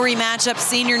rivalry matchup,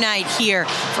 senior night here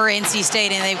for NC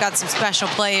State, and they've got some special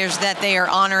players that they are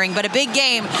honoring, but a big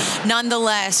game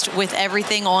nonetheless with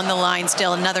everything on the line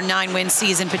still. Another 9-win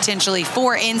season potentially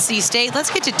for NC State.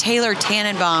 Let's get to Taylor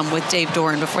Tannenbaum with Dave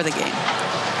Doran before the game.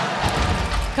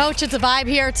 Coach, it's a vibe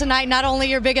here tonight. Not only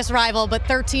your biggest rival, but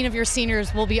 13 of your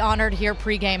seniors will be honored here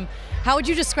pregame. How would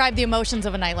you describe the emotions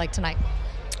of a night like tonight?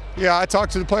 Yeah, I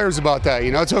talked to the players about that.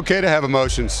 You know, it's okay to have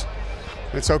emotions.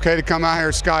 It's okay to come out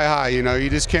here sky high. You know, you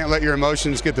just can't let your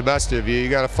emotions get the best of you. You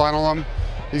got to funnel them.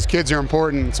 These kids are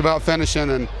important. It's about finishing,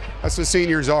 and that's what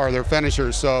seniors are. They're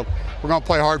finishers. So we're going to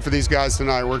play hard for these guys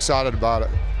tonight. We're excited about it.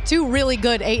 2 really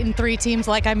good 8-3 teams,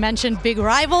 like I mentioned, big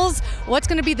rivals. What's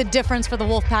going to be the difference for the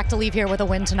Wolfpack to leave here with a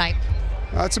win tonight?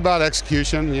 It's about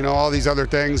execution, you know, all these other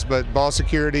things, but ball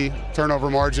security,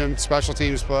 turnover margin, special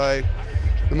teams play,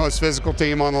 the most physical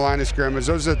team on the line of scrimmage.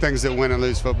 Those are the things that win and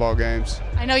lose football games.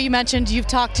 I know you mentioned you've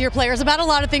talked to your players about a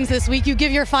lot of things this week. You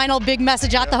give your final big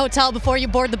message at the hotel before you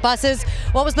board the buses.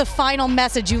 What was the final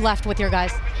message you left with your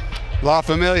guys? La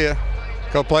Familia.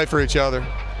 Go play for each other.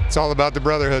 It's all about the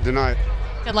brotherhood tonight.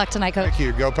 Good luck tonight, Coach. Thank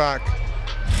you. Go Pack.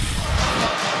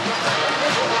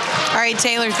 All right,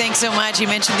 Taylor, thanks so much. You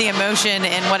mentioned the emotion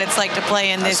and what it's like to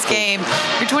play in this game.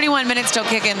 You're 21 minutes till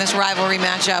kick in this rivalry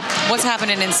matchup. What's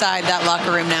happening inside that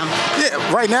locker room now?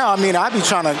 Yeah, right now, I mean, I be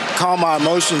trying to calm my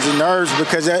emotions and nerves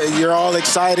because you're all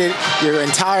excited. Your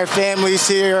entire family's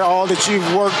here, all that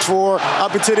you've worked for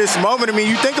up until this moment. I mean,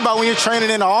 you think about when you're training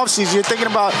in the offseason, you're thinking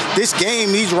about this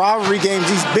game, these rivalry games,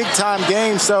 these big-time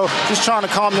games. So just trying to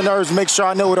calm the nerves, make sure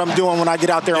I know what I'm doing when I get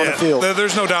out there on the field.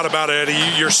 There's no doubt about it,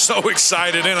 Eddie. You're so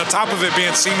excited, and on top of it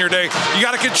being senior day, you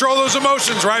got to control those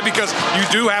emotions, right? Because you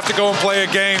do have to go and play a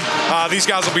game. These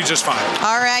guys will be just fine.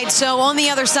 All right, so on the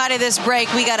other side of this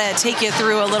break, we got to take you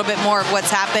through a little bit more of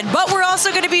what's happened, but we're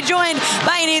also going to be joined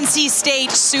by an NC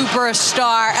State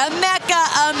superstar, Emeka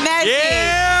Emezi.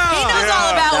 Yeah! He knows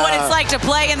all about what it's like to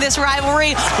play in this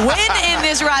rivalry, win in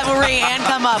this rivalry, and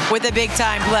come up with a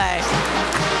big-time play.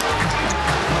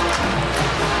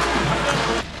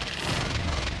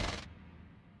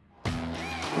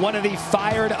 One of the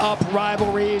fired-up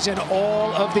rivalries in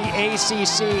all of the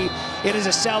ACC. It is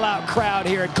a sellout crowd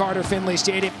here at Carter-Finley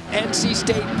Stadium. NC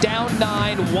State down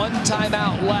 9, 1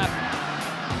 timeout left.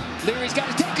 Leary's got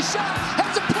to take a shot,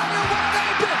 has a player wide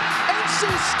open.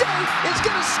 NC State is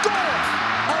going to score.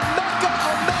 Emeka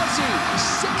Emezi,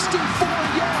 64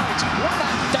 yards. We're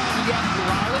not done yet,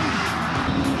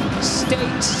 Raleigh.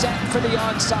 State set for the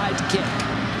onside kick.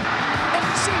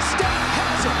 NC State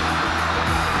has it.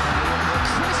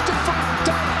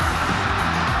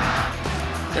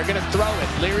 They're going to throw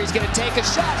it. Leary's going to take a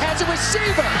shot. Has a receiver.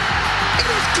 It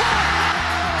is caught.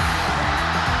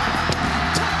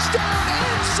 Touchdown,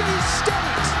 NC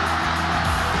State.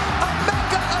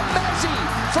 Emeka Emezi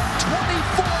from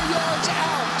 24 yards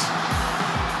out.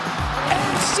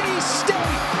 NC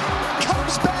State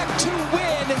comes back to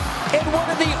win in one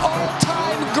of the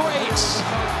all-time greats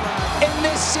in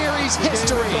this series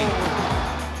history.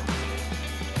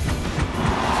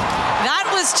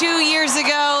 2 years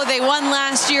ago. They won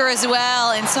last year as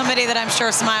well, and somebody that I'm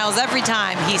sure smiles every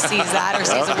time he sees that or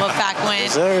sees a Wolfpack win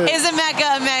is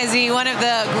Emeka Emezi, one of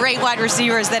the great wide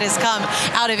receivers that has come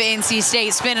out of NC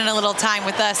State, spending a little time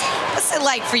with us. What's it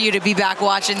like for you to be back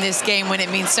watching this game when it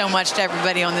means so much to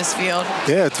everybody on this field?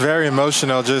 Yeah, it's very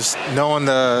emotional just knowing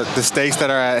the stakes that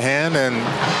are at hand, and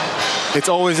it's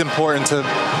always important to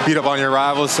beat up on your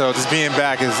rivals, so just being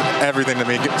back is everything to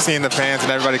me. Seeing the fans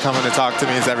and everybody coming to talk to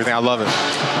me is everything. I love it.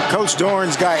 Coach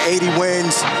Dorn's got 80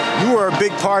 wins. You were a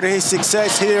big part of his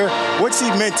success here. What's he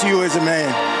meant to you as a man?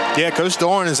 Yeah, Coach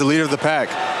Dorn is the leader of the pack.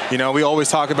 You know, we always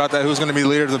talk about that, who's going to be the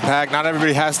leader of the pack. Not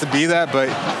everybody has to be that, but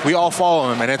we all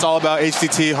follow him, and it's all about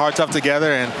HTT, Heart Tough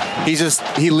Together, and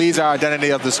he leads our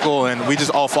identity of the school, and we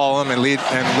just all follow him and lead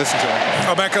and listen to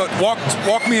him. Emeka,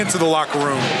 walk me into the locker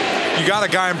room. You got a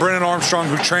guy in Brennan Armstrong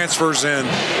who transfers in.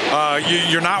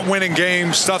 You're not winning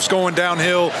games. Stuff's going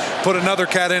downhill. Put another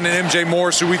cat in, and MJ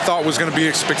Morris, who we thought was going to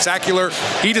be spectacular.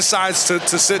 He decides to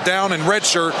sit down and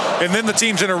redshirt, and then the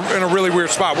team's in a really weird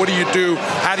spot. What do you do?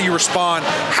 How do you respond?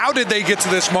 How did they get to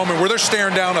this moment where they're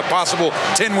staring down a possible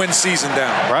 10-win season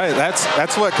down? Right.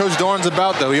 That's what Coach Dorn's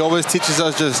about, though. He always teaches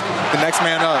us just the next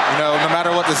man up. You know, no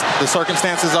matter what the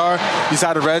circumstances are, you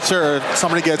decide to redshirt or if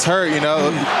somebody gets hurt, you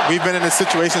know. We've been in this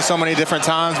situation so many different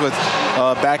times with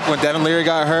back when Devin Leary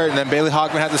got hurt. hurt, and then Bailey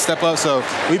Hockman had to step up. So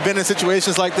we've been in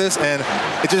situations like this, and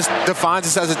it just defines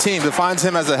us as a team, defines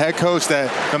him as a head coach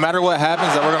that no matter what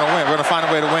happens, that we're going to win. We're going to find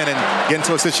a way to win and get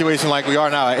into a situation like we are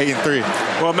now at 8-3.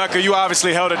 Well, Mecca, you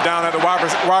obviously held it down at the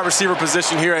wide receiver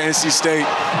position here at NC State,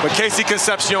 but Casey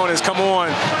Concepcion has come on,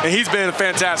 and he's been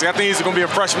fantastic. I think he's going to be a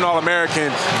freshman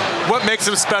All-American. What makes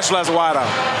him special as a wideout?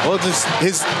 Well, just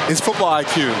his football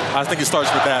IQ. I think it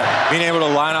starts with that. Being able to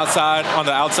line outside on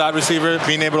the outside receiver,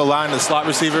 being able to line the slot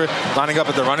receiver, lining up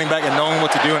at the running back, and knowing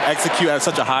what to do and execute at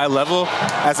such a high level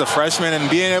as a freshman, and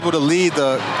being able to lead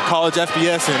the college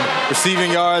FBS and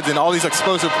receiving yards and all these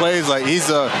explosive plays. Like, he's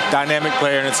a dynamic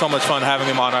player, and it's so much fun having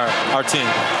him on our team.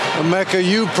 Mecca,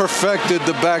 you perfected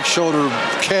the back shoulder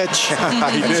catch,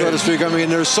 so to speak. I mean,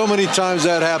 there's so many times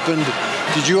that happened.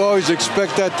 Did you always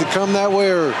expect that to come that way,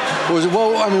 or was it?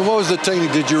 Well, I mean, what was the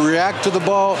technique? Did you react to the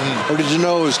ball, or did you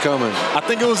know it was coming? I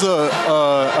think it was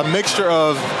a mixture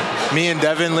of me and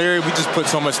Devin Leary. We just put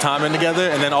so much time in together,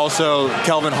 and then also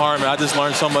Kelvin Harmon. I just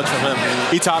learned so much from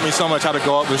him. He taught me so much how to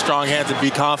go up with strong hands and be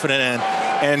confident.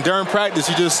 And during practice,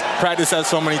 you just practice that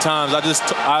so many times.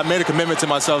 I made a commitment to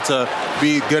myself to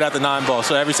be good at the 9-ball.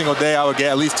 So every single day I would get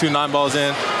at least 2 9-balls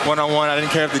in, one-on-one. I didn't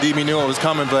care if the DB knew what was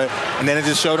coming, and then it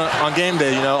just showed on game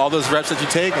day, you know, all those reps that you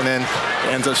take, and then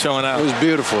it ends up showing out. It was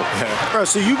beautiful. Yeah. Bro,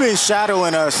 so you've been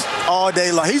shadowing us all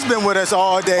day long. He's been with us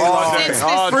all day long.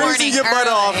 Freezing your butt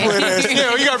off with us.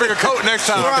 Yeah, you got to bring a coat next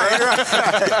time.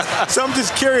 Right. So I'm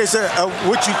just curious,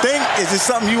 what you think? Is this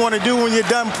something you want to do when you're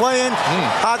done playing?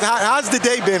 How's the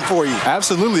day been for you?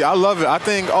 Absolutely. I love it. I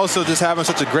think also just having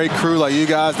such a great crew like you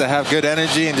guys that have good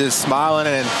energy and just smiling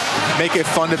and make it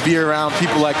fun to be around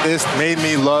people like this made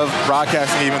me love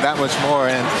broadcasting even that much more.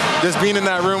 And just being in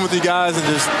that room with you guys and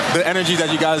just the energy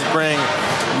that you guys bring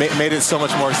made it so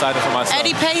much more exciting for myself.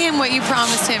 Eddie, pay him what you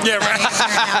promised him. Yeah, right.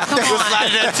 Come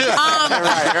on.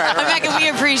 Rebecca,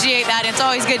 we appreciate that. It's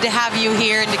always good to have you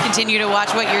here and to continue to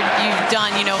watch what you've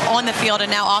done, you know, on the field and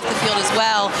now off the field as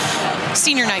well.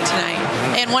 Senior night tonight.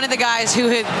 And one of the guys who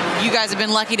you guys have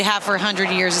been lucky to have for 100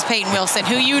 years is Peyton Wilson,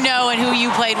 who you know and who you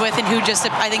played with and who just,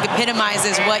 I think,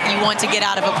 epitomizes what you want to get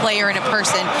out of a player and a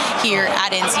person here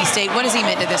at NC State. What has he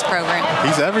meant to this program?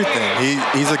 He's everything.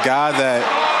 He's a guy that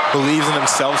believes in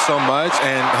himself so much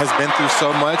and has been through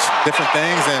so much different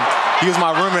things. And he was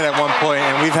my roommate at one point,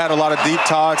 and we've had a lot of deep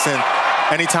talks. And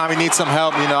anytime he needs some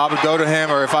help, you know, I would go to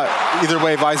him, or either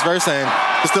way, vice versa. And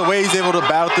just the way he's able to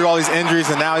battle through all these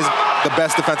injuries, and now he's the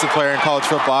best defensive player in college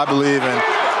football, I believe. And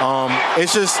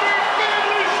it's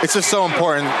just so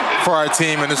important for our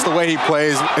team, and it's the way he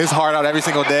plays his heart out every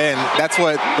single day, and that's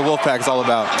what the Wolfpack is all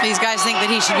about. These guys think that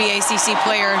he should be ACC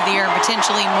Player of the Year,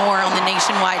 potentially more on the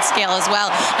nationwide scale as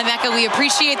well. Emeka, we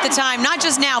appreciate the time, not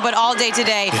just now, but all day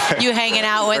today, you hanging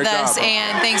out with us,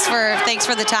 and thanks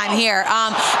for the time here.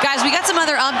 Guys, we got some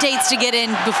other updates to get in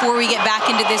before we get back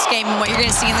into this game and what you're going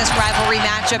to see in this rivalry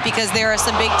matchup, because there are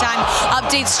some big-time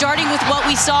updates, starting with what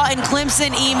we saw in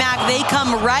Clemson. EMAC, they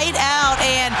come right out,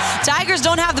 and Tigers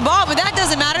don't have the ball, but that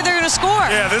doesn't matter. They're going to score.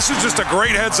 Yeah, this is just a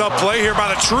great heads-up play here by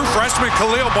the true freshman,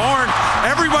 Khalil Barn.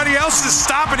 Everybody else is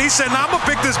stopping. He said, no, I'm going to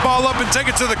pick this ball up and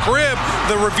take it to the crib.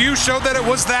 The review showed that it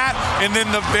was that, and then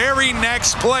the very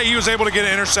next play, he was able to get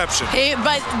an interception.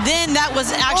 But then that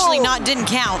was actually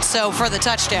didn't count, so for the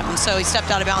touchdown. So he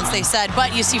stepped out of bounds, they said.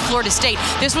 But you see Florida State,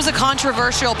 this was a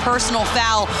controversial personal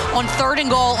foul on 3rd and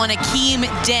goal on Akeem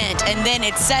Dent, and then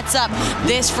it sets up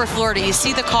this for Florida. You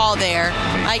see the call there.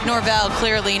 Mike Norvell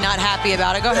clearly not happy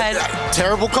about it. Go ahead.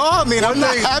 Terrible call. I mean, I'm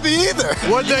not happy either.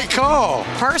 What'd they call?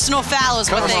 Personal foul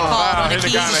is what they called on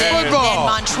Akeem Dent. And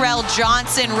Montrell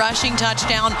Johnson rushing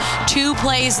touchdown 2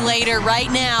 plays later.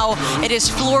 Right now, it is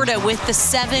Florida with the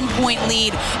 7-point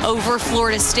lead over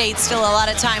Florida State. Still a lot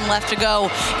of time left to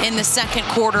go in the second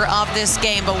quarter of this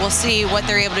game, but we'll see what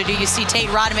they're able to do. You see Tate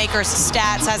Rodemaker's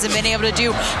stats hasn't been able to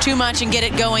do too much and get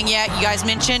it going yet. You guys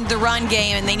mentioned the run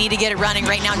game, and they need to get it running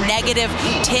right now.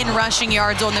 -10 rushing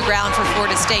yards on the ground for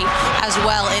Florida State as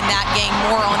well in that game.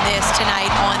 More on this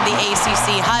tonight on the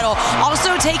ACC Huddle.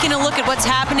 Also taking a look at what's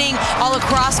happening all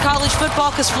across college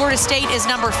football, because Florida State is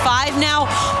number 5 now.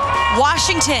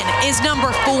 Washington is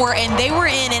number 4, and they were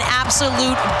in an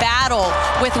absolute battle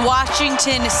with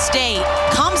Washington State.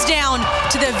 Comes down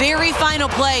to the very final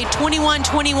play,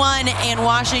 21-21, and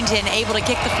Washington able to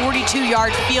kick the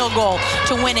 42-yard field goal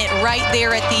to win it right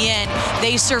there at the end.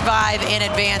 They survive and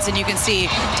advance, and you can see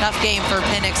tough game for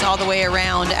Penix all the way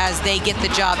around. ground as they get the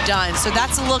job done. So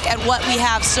that's a look at what we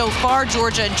have so far.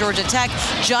 Georgia and Georgia Tech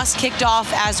just kicked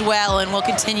off as well, and we'll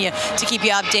continue to keep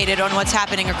you updated on what's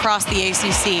happening across the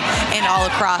ACC and all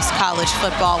across college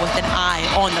football with an eye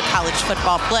on the college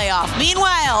football playoff.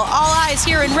 Meanwhile, all eyes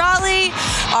here in Raleigh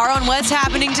are on what's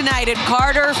happening tonight at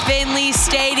Carter-Finley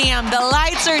Stadium. The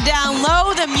lights are down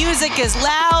low, the music is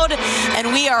loud,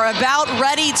 and we are about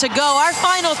ready to go. Our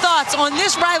final thoughts on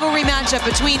this rivalry matchup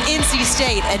between NC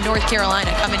State and North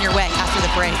Carolina coming your way after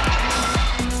the break.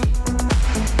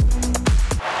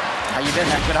 How you been?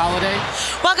 Had a good holiday?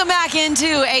 Welcome back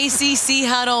into ACC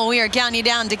Huddle. We are counting you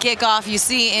down to kickoff. You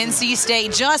see NC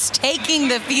State just taking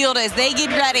the field as they get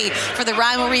ready for the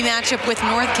rivalry matchup with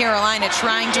North Carolina,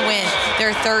 trying to win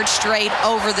their third straight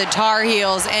over the Tar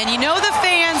Heels. And you know the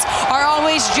fans are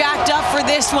always jacked up for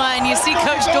this one. You see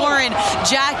Coach Doran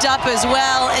jacked up as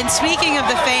well. And speaking of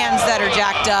the fans that are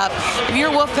jacked up, if you're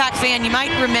a Wolfpack fan, you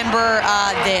might remember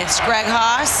this. Greg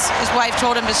Haas, his wife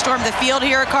told him to storm the field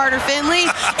here at Carter-Finley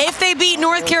if they beat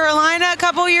North Carolina a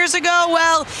couple years ago.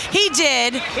 Well, he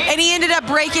did, and he ended up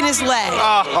breaking his leg.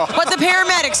 But the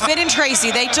paramedics, Ben and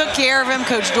Tracy, they took care of him.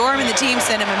 Coach Dorham and the team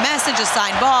sent him a message, a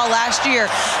signed ball. Last year,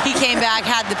 he came back,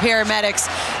 had the paramedics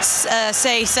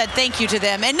said thank you to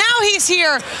them. And now he's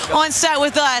here on set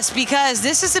with us because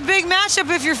this is a big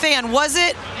matchup if you're a fan. Was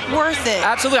it worth it?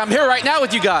 Absolutely. I'm here right now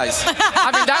with you guys.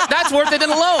 I mean, that's worth it in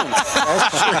alone.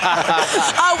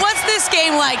 What's this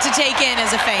game like to take in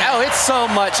as a fan? Oh, it's so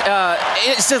much.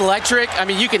 It's electric. I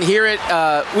mean, you can hear it.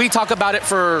 We talk about it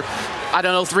for, I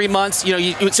don't know, 3 months. You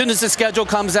know, as soon as the schedule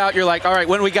comes out, you're like, all right,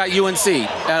 when we got UNC?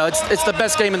 It's the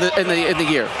best game in the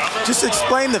year. Just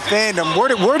explain the fandom.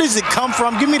 Where does it come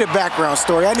from? Give me the background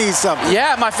story. I need something.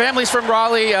 Yeah, my family's from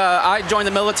Raleigh. I joined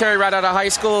the military right out of high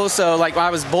school. So, like, when I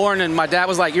was born, and my dad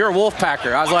was like, "You're a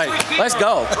Wolfpacker." I was like, "Let's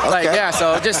go!" Like, yeah.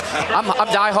 So I'm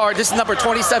diehard. This is number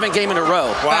 27 game in a row.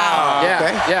 Wow. Yeah.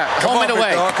 Okay. Yeah. Home and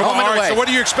away. Home and away. So what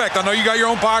do you expect? I know you got your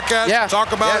own podcast. Yeah.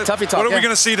 Talk about it. Tuffy Talk. What are we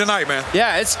going to see tonight, man?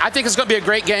 Yeah. I think it's going to be a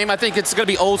great game. I think it's going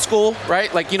to be old school,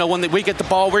 right? Like, you know, when we get the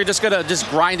ball, we're just going to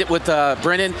grind it with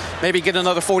Brennan. Maybe get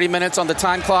another 40 minutes on the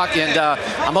time clock, and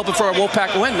I'm hoping for a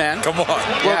Wolfpack win, man. Come on.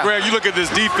 Well, Greg, you look at this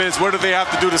defense. What do they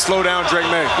have to do to slow down Drake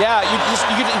May? Yeah,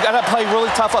 you got to play really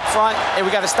tough up front, and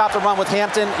we got to stop the run with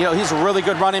Hampton. You know, he's a really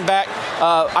good running back.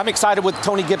 I'm excited what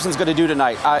Tony Gibson's going to do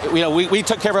tonight. You know, we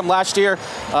took care of him last year.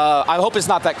 I hope it's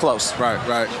not that close. Right.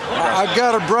 I've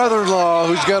got a brother-in-law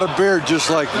who's got a beard just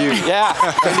like you. Yeah.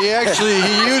 And he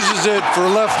uses it for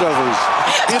leftovers.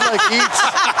 He like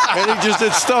eats,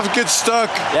 and stuff gets stuck.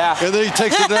 Yeah. And then he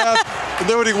takes a nap, and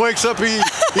then when he wakes up, he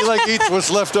like eats what's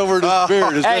left over in his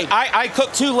beard. Hey, I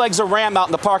cooked 2 legs of ram out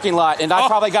in the parking lot, and I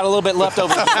probably got a little bit left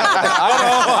over.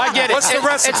 I get it. What's the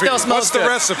recipe? It still smells What's the good.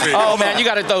 recipe? Oh man, you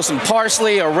got to throw some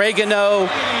parsley, oregano,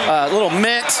 little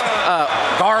mint,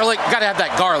 garlic. Got to have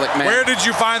that garlic, man. Where did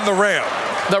you find the ram?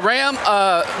 The ram,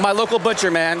 my local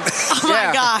butcher, man. Oh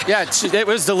my God. Yeah, it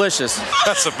was delicious.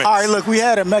 That's amazing. All right, look, we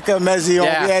had Emeka Emezi on.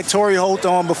 Yeah. We had Torrey Holt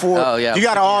on before. Oh, yeah. You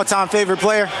got an all-time favorite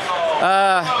player?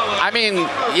 I mean,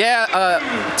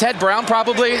 Ted Brown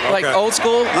probably, like old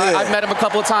school. Yeah. I've met him a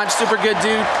couple of times. Super good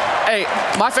dude. Hey,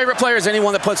 my favorite player is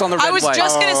anyone that puts on the red I was white.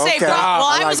 just going to say, okay.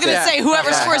 I was going to that. say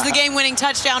whoever scores the game-winning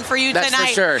touchdown for you That's for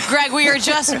tonight. sure. Greg, we are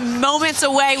just moments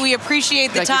away. We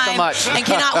appreciate the Thank you so time much. and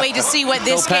cannot wait to see what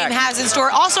this Go game Pack. has in store.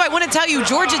 Also, I want to tell you,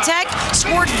 Georgia Tech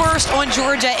scored first on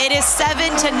Georgia. It is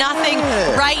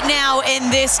 7-0 right now in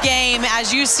this game.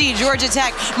 As you see, Georgia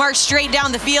Tech march straight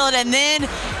down the field, and then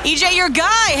EJ, your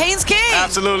guy, Haynes King.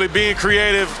 Absolutely, being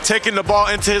creative, taking the ball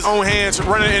into his own hands,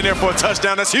 running in there for a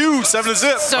touchdown. That's huge,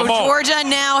 7-0. So Georgia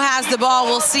now has the ball.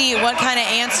 We'll see what kind of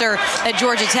answer that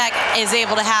Georgia Tech is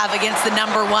able to have against the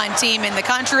 #1 team in the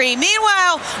country.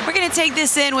 Meanwhile, we're going to take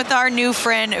this in with our new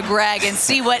friend Greg and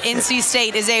see what NC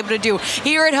State is able to do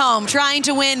here at home, trying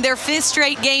to win their 5th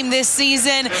straight game this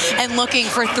season and looking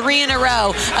for 3 in a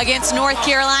row against North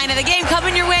Carolina. The game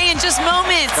coming your way in just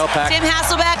moments. Go Pack. Tim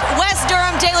Hasselbeck, Wes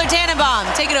Durham, Taylor Tannenbaum.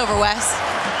 Take it over, Wes.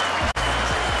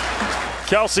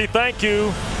 Kelsey, thank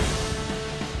you.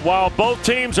 While both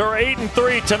teams are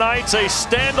 8-3, tonight's a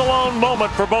standalone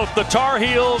moment for both the Tar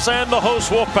Heels and the host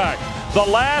Wolfpack. The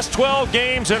last 12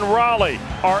 games in Raleigh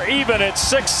are even at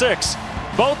 6-6.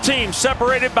 Both teams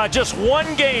separated by just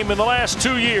 1 game in the last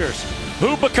 2 years.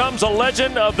 Who becomes a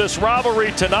legend of this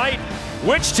rivalry tonight?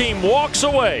 Which team walks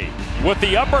away with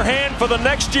the upper hand for the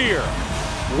next year?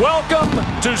 Welcome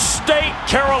to State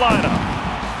Carolina.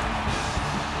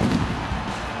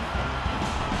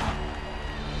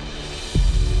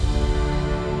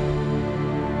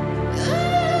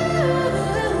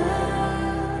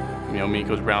 You know, me,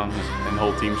 Coach Brown, and the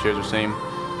whole team shares the same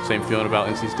feeling about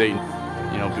NC State.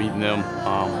 beating them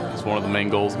is one of the main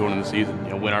goals going into the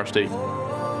season. Win our state.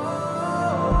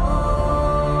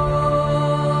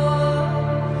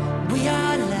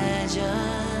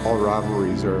 All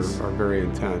rivalries are very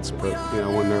intense, but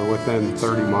when they're within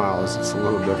 30 miles, it's a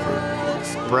little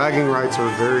different. Bragging rights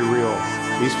are very real.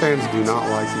 These fans do not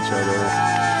like each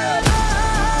other.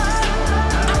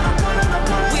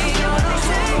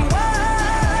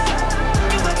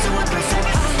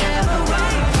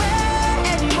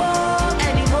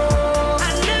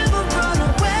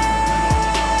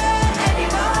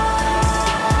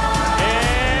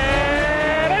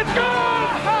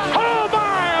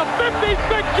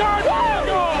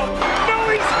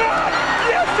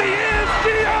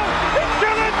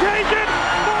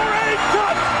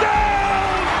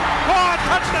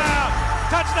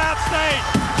 Touchdown State!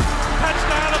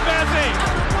 Touchdown to Bessie!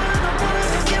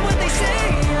 Get what they say.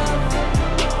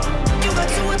 You got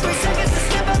 2 or 3 seconds to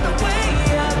step out the way.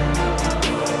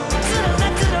 To the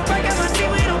left, to the right, got my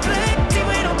team, we don't play. Team,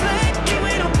 we don't play. Team,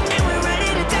 we don't play. And we're ready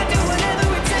to do whatever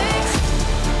it takes.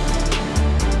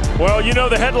 Well,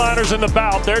 the headliners in the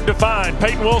bout, they're defined.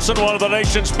 Peyton Wilson, one of the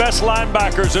nation's best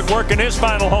linebackers, at work in his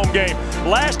final home game.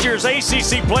 Last year's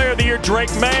ACC Player of the Year,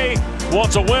 Drake May,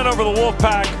 wants a win over the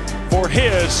Wolfpack for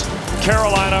his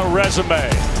Carolina resume.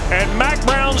 And Mac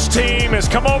Brown's team has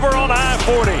come over on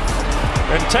I-40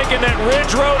 and taken that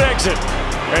Ridge Road exit.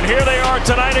 And here they are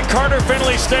tonight at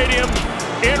Carter-Finley Stadium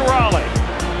in Raleigh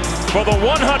for the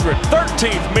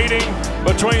 113th meeting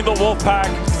between the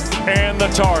Wolfpack and the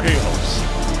Tar Heels.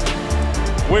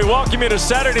 We welcome you to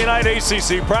Saturday night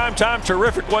ACC primetime.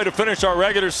 Terrific way to finish our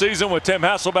regular season with Tim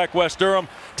Hasselbeck, West Durham,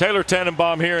 Taylor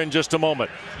Tannenbaum here in just a moment.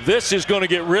 This is going to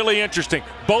get really interesting.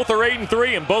 Both are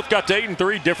 8-3 and both got to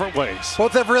 8-3 different ways.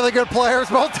 Both have really good players.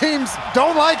 Both teams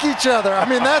don't like each other. I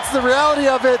mean, that's the reality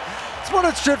of it. It's what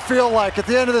it should feel like at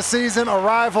the end of the season. A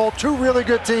rival, 2 really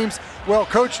good teams,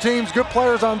 well-coached teams, good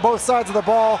players on both sides of the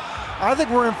ball. I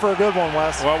think we're in for a good one,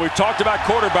 Wes. Well, we've talked about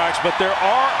quarterbacks, but there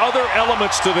are other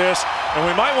elements to this, and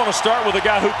we might want to start with a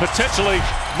guy who potentially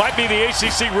might be the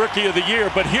ACC Rookie of the Year.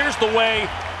 But here's the way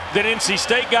that NC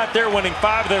State got there, winning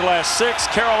 5 of their last 6.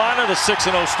 Carolina, the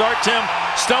 6-0 start, Tim,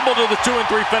 stumbled to the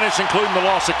 2-3 finish, including the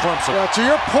loss at Clemson. Yeah, to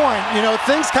your point,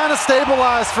 things kind of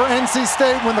stabilized for NC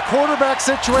State when the quarterback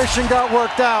situation got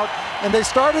worked out, and they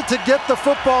started to get the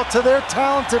football to their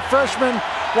talented freshman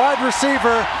wide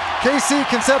receiver, KC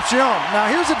Concepcion. Now,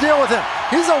 here's the deal with him.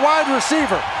 He's a wide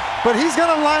receiver, but he's going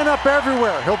to line up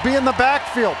everywhere. He'll be in the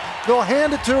backfield. They'll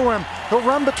hand it to him. He'll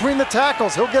run between the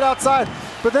tackles. He'll get outside,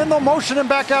 but then they'll motion him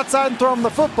back outside and throw him the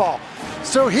football.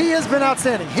 So he has been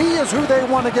outstanding. He is who they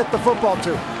want to get the football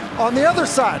to. On the other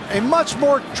side, a much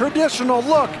more traditional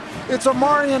look. It's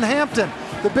Omarion Hampton,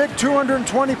 the big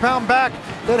 220-pound back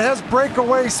that has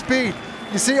breakaway speed.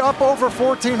 You see, up over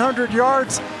 1,400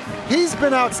 yards. He's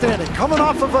been outstanding. Coming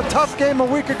off of a tough game a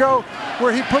week ago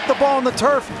where he put the ball on the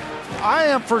turf, I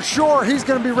am for sure he's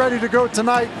going to be ready to go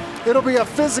tonight. It'll be a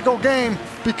physical game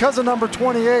because of number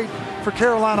 28 for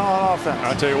Carolina on offense.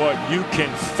 I'll tell you what, you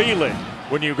can feel it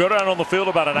when you go down on the field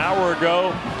about an hour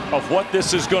ago of what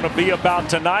this is going to be about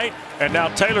tonight. And now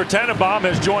Taylor Tannenbaum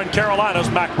has joined Carolina's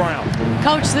Mac Brown.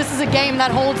 Coach, this is a game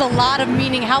that holds a lot of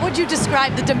meaning. How would you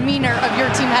describe the demeanor of your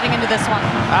team heading into this one?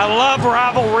 I love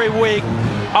rivalry week.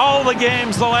 All the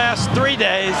games the last 3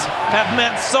 days have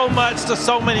meant so much to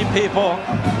so many people.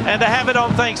 And to have it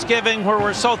on Thanksgiving where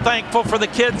we're so thankful for the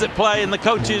kids that play and the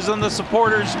coaches and the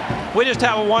supporters, we just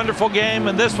have a wonderful game,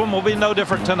 and this one will be no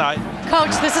different tonight.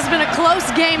 Coach, this has been a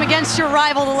close game against your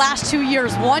rival the last 2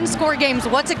 years. 1-score games.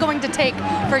 What's it going to take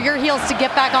for your Heels to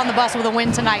get back on the bus with a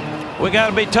win tonight? We got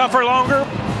to be tougher longer.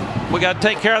 We got to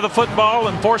take care of the football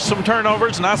and force some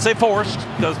turnovers, and I say forced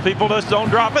because people just don't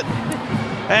drop it.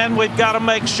 And we've got to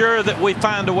make sure that we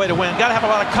find a way to win. Got to have a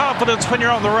lot of confidence when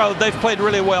you're on the road. They've played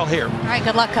really well here. All right,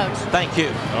 good luck, Coach. Thank you.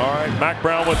 All right, Mac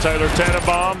Brown with Taylor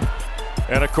Tannenbaum.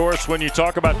 And, of course, when you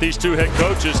talk about these 2 head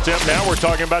coaches, Tim, now we're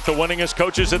talking about the winningest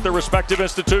coaches at their respective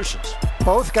institutions.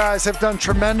 Both guys have done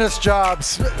tremendous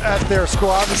jobs at their school.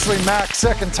 Obviously, Mac,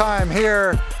 second time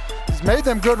here, he's made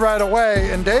them good right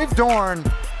away. And Dave Dorn,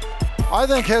 I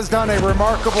think, has done a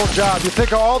remarkable job. You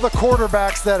think of all the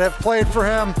quarterbacks that have played for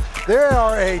him. They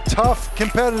are a tough,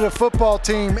 competitive football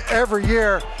team every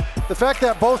year. The fact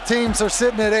that both teams are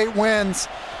sitting at 8 wins,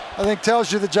 I think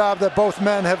tells you the job that both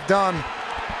men have done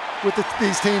with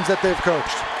these teams that they've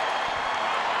coached.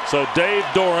 So Dave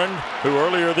Doran, who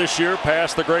earlier this year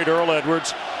passed the great Earl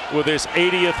Edwards with his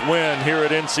 80th win here at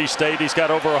NC State. He's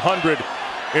got over 100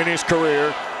 in his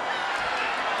career.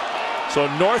 So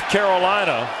North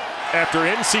Carolina, after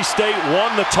NC State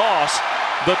won the toss,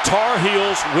 the Tar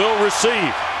Heels will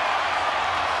receive.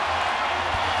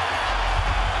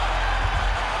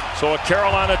 So a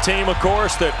Carolina team, of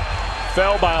course, that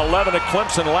fell by 11 at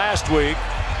Clemson last week.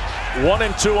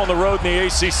 1-2 on the road in the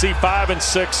ACC, 5-6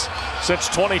 since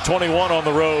 2021 on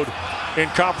the road in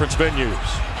conference venues.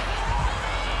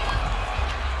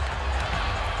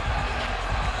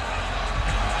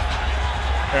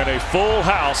 And a full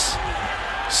house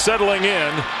settling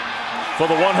in for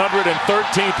the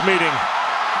 113th meeting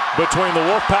between the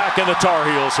Wolfpack and the Tar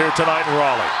Heels here tonight in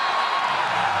Raleigh.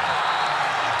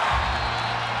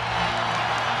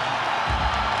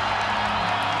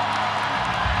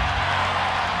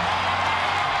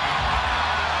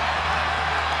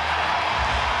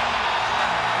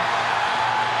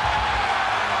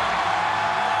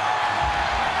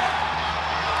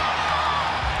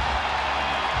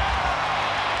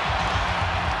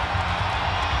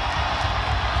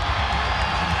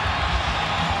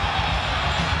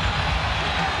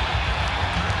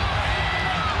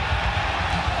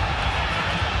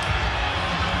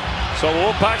 So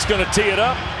Wolfpack's going to tee it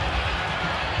up.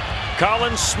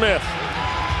 Colin Smith,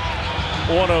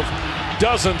 one of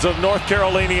dozens of North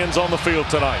Carolinians on the field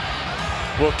tonight,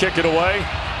 will kick it away.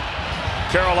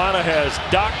 Carolina has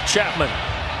Doc Chapman,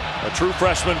 a true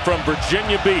freshman from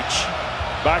Virginia Beach,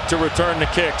 back to return the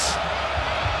kicks.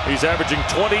 He's averaging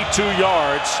 22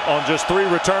 yards on just 3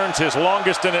 returns, his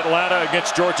longest in Atlanta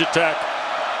against Georgia Tech.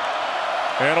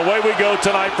 And away we go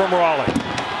tonight from Raleigh.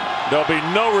 There'll be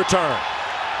no return.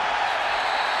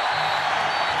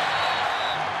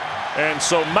 And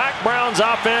so Mack Brown's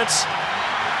offense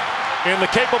in the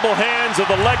capable hands of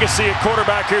the legacy at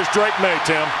quarterback. Here's Drake May,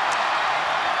 Tim.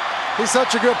 He's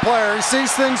such a good player. He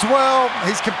sees things well.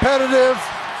 He's competitive.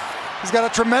 He's got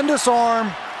a tremendous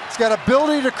arm. He's got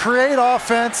ability to create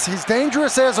offense. He's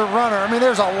dangerous as a runner. I mean,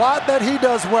 there's a lot that he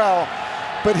does well,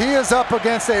 but he is up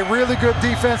against a really good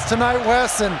defense tonight,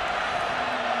 Wes, and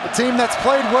the team that's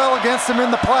played well against him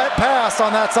in the pass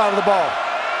on that side of the ball.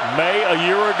 May a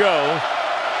year ago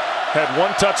had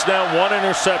 1 touchdown, 1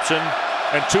 interception,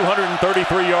 and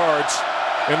 233 yards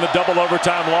in the double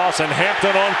overtime loss. And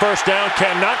Hampton on first down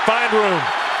cannot find room.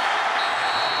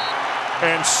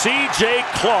 And C.J.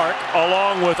 Clark,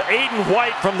 along with Aiden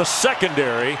White from the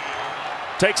secondary,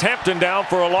 takes Hampton down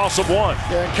for a loss of 1.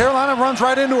 Yeah, and Carolina runs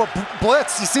right into a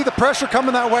blitz. You see the pressure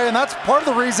coming that way, and that's part of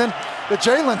the reason that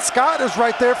Jalen Scott is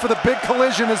right there for the big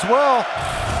collision as well.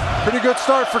 Pretty good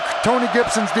start for Tony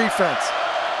Gibson's defense.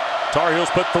 Tar Heels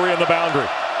put 3 in the boundary.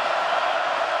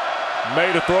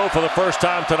 May to throw for the first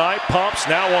time tonight. Pumps,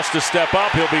 now wants to step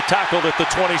up. He'll be tackled at the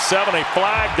 27. A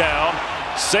flag down.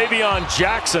 Savion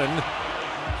Jackson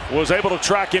was able to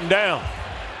track him down.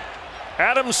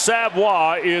 Adam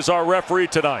Savoy is our referee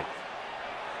tonight.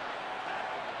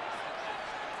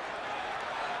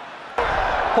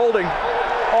 Holding,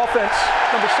 offense,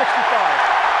 number 65.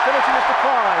 Penalty is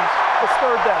declined. It's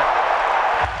 3rd down.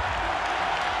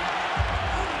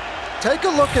 Take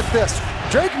a look at this.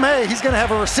 Drake May, he's going to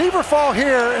have a receiver fall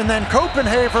here, and then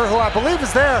Copenhaver, who I believe is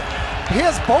there, he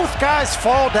has both guys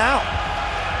fall down.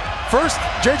 First,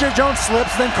 J.J. Jones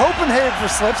slips, then Copenhaver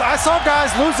slips. I saw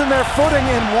guys losing their footing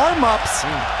in warm-ups.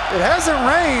 It hasn't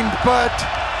rained, but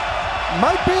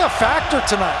might be a factor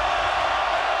tonight.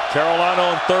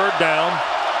 Carolina on 3rd down.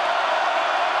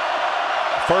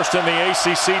 First in the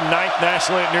ACC, 9th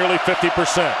nationally at nearly 50%.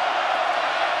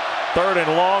 3rd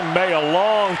and long, May, a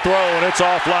long throw, and it's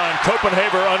offline.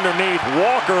 Copenhaver underneath.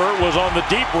 Walker was on the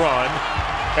deep run,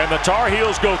 and the Tar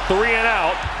Heels go 3 and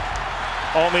out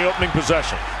on the opening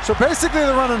possession. So basically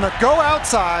they're running a go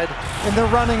outside, and they're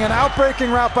running an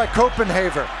outbreaking route by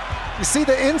Copenhaver. You see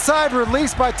the inside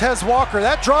release by Tez Walker.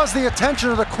 That draws the attention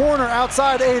of the corner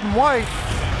outside Aiden White.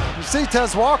 You see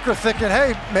Tez Walker thinking,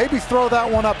 hey, maybe throw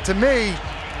that one up to me.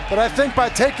 But I think by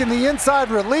taking the inside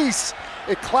release,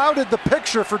 it clouded the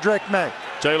picture for Drake May.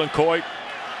 Jalen Coit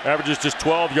averages just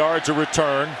 12 yards a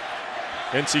return.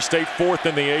 NC State 4th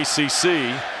in the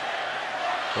ACC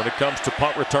when it comes to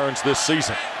punt returns this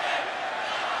season.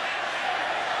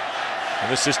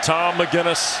 And this is Tom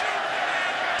McGinnis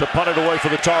to punt it away for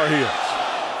the Tar Heels.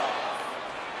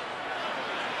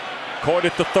 Coit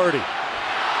at the 30.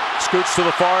 Scoots to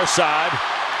the far side.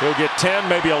 He'll get 10,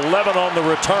 maybe 11 on the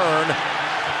return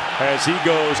as he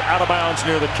goes out of bounds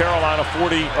near the Carolina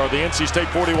 40 or the NC State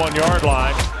 41-yard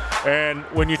line. And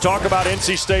when you talk about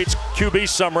NC State's QB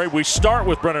summary, we start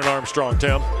with Brennan Armstrong,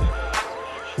 Tim.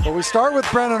 Well, we start with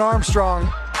Brennan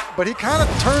Armstrong, but he kind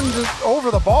of turned over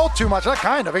the ball too much. Not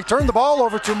kind of, he turned the ball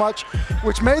over too much,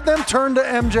 which made them turn to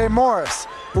MJ Morris,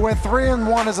 who went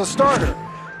 3-1 as a starter.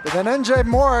 But then MJ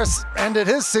Morris ended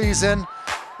his season,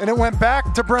 and it went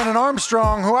back to Brennan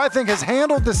Armstrong, who I think has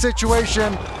handled the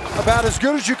situation about as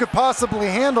good as you could possibly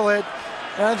handle it.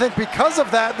 And I think because of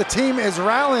that, the team is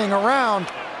rallying around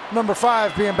number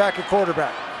 5 being back at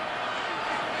quarterback.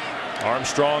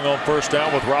 Armstrong on first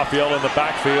down with Raphael in the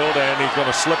backfield, and he's going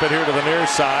to slip it here to the near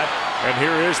side. And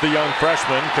here is the young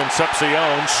freshman,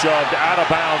 Concepcion, shoved out of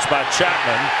bounds by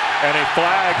Chapman, and a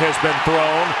flag has been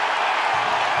thrown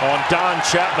on Don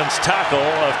Chapman's tackle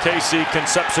of KC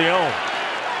Concepcion.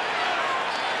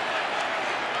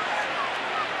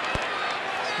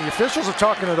 The officials are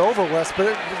talking it over, Wes,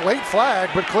 but late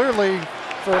flag, but clearly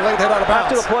for a late hit out of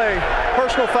bounds. After the play,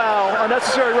 personal foul,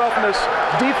 unnecessary roughness,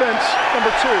 defense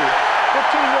number 2,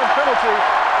 15-yard penalty,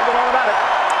 and an automatic.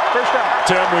 First down.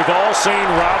 Tim, we've all seen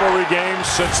rivalry games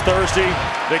since Thursday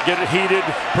that get it heated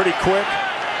pretty quick.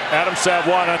 Adam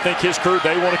Savoy and I think his crew,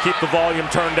 they want to keep the volume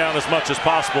turned down as much as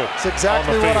possible. It's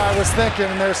exactly what I was thinking,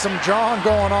 and there's some jawing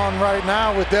going on right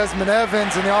now with Desmond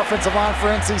Evans and the offensive line for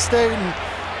NC State. And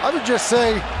I would just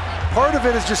say part of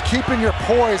it is just keeping your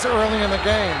poise early in the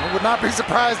game. I would not be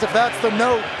surprised if that's the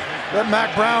note that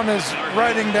Mac Brown is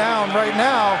writing down right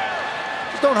now.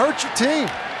 Just don't hurt your team.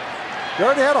 You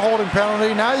already had a holding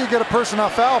penalty. Now you get a personnel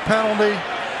foul penalty,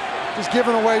 just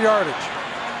giving away yardage.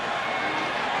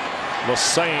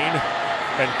 Lassane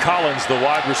and Collins, the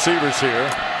wide receivers here.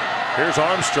 Here's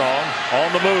Armstrong on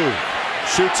the move.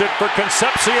 Shoots it for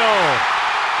Concepcion.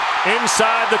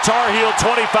 Inside the Tar Heel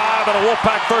 25 and a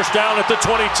Wolfpack first down at the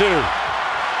 22.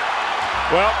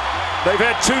 Well, they've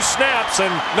had 2 snaps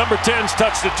and number 10's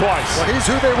touched it twice. Well, he's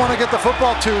who they want to get the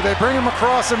football to. They bring him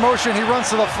across in motion. He runs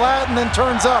to the flat and then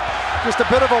turns up. Just a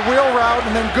bit of a wheel route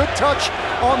and then good touch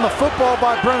on the football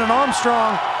by Brennan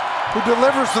Armstrong, who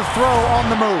delivers the throw on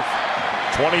the move.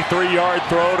 23-yard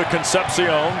throw to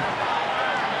Concepcion.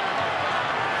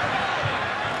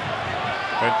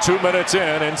 And 2 minutes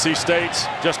in, NC State's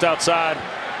just outside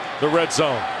the red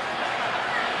zone.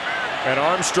 And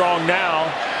Armstrong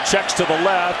now checks to the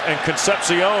left, and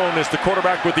Concepcion is the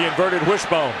quarterback with the inverted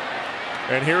wishbone.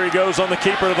 And here he goes on the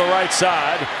keeper to the right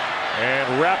side,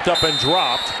 and wrapped up and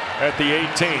dropped at the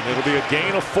 18. It'll be a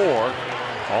gain of 4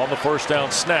 on the first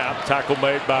down snap. Tackle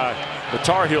made by the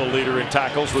Tar Heel leader in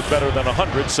tackles with better than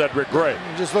 100, Cedric Gray.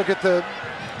 Just look at the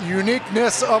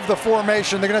uniqueness of the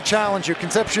formation. They're going to challenge you.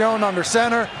 Concepcion under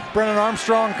center, Brennan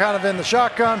Armstrong kind of in the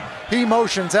shotgun. He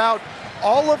motions out.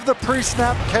 All of the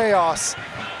pre-snap chaos,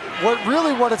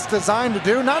 what it's designed to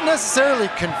do, not necessarily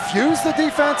confuse the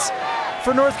defense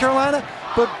for North Carolina,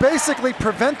 but basically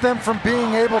prevent them from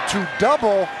being able to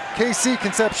double KC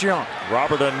Concepcion.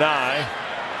 Robert Anai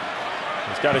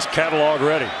has got his catalog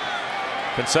ready.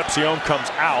 Concepcion comes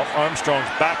out. Armstrong's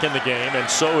back in the game, and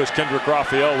so is Kendrick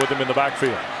Raphael with him in the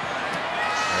backfield.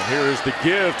 And here is the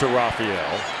give to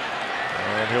Raphael,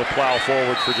 and he'll plow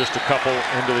forward for just a couple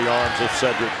into the arms of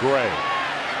Cedric Gray.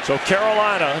 So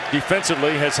Carolina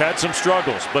defensively has had some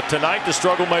struggles, but tonight the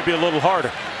struggle may be a little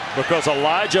harder because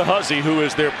Elijah Huzzy, who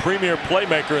is their premier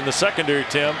playmaker in the secondary,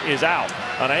 Tim, is out.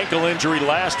 An ankle injury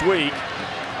last week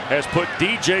has put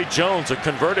DJ Jones, a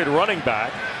converted running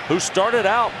back, who started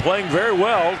out playing very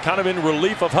well, kind of in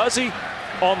relief of Huzzy,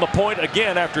 on the point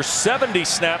again after 70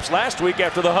 snaps last week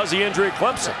after the Huzzy injury at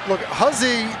Clemson. Look,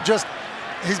 Huzzy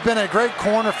he's been a great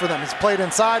corner for them. He's played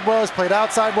inside well, he's played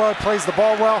outside well, plays the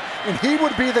ball well, and he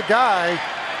would be the guy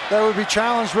that would be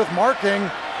challenged with marking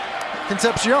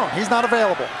Concepcion. He's not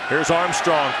available. Here's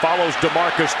Armstrong, follows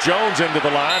DeMarcus Jones into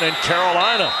the line, and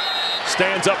Carolina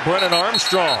stands up Brennan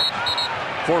Armstrong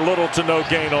for little to no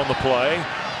gain on the play.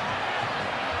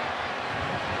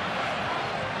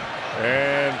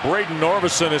 And Braden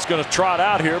Norvison is going to trot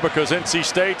out here because NC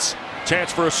State's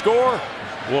chance for a score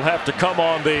will have to come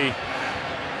on the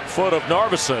foot of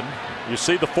Narveson. You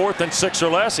see the 4th and 6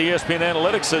 or less. ESPN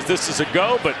Analytics says this is a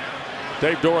go, but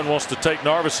Dave Doran wants to take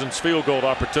Narveson's field goal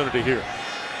opportunity here.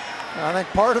 I think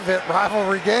part of it,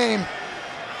 rivalry game,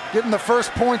 getting the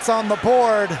first points on the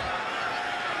board,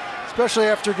 especially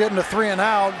after getting a 3 and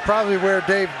out, probably where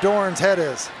Dave Doran's head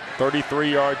is.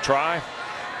 33-yard try.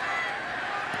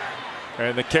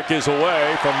 And the kick is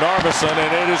away from Narveson,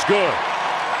 and it is good.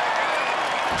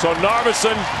 So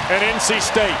Narveson and NC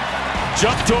State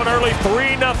jump to an early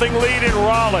 3-0 lead in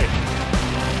Raleigh.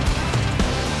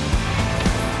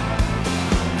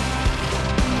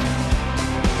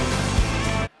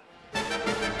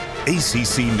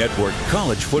 ACC Network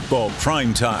College Football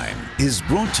Primetime is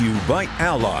brought to you by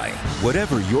Ally.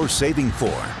 Whatever you're saving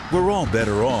for, we're all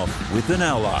better off with an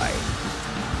Ally.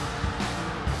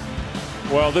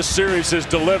 Well, this series is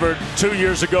delivered. 2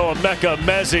 years ago, Emeka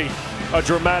Mezi, a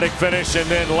dramatic finish, and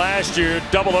then last year,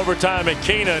 double overtime at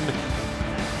Keenan.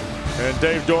 And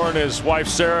Dave Doran and his wife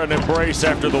Sarah an embrace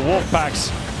after the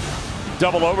Wolfpack's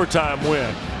double overtime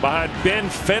win behind Ben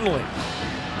Finley.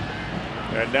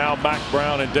 And now Mac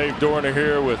Brown and Dave Doran are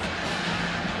here with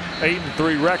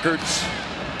 8-3 records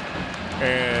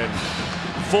and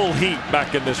full heat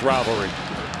back in this rivalry.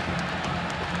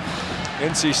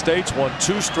 NC State's won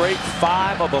 2 straight,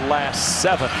 5 of the last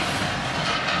 7.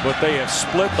 But they have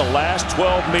split the last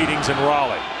 12 meetings in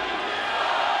Raleigh.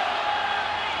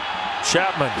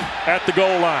 Chapman at the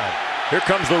goal line. Here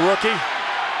comes the rookie.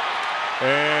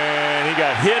 And he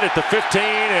got hit at the 15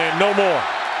 and no more.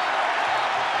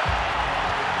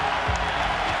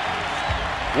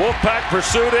 Wolfpack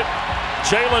pursued it.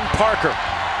 Jalen Parker.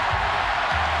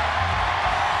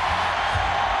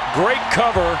 Great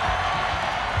cover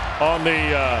on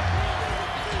the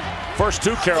first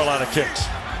 2 Carolina kicks.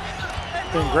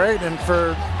 Been great, and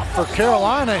for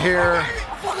Carolina here,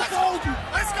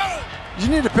 you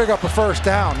need to pick up a first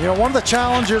down. You know, one of the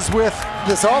challenges with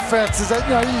this offense is that,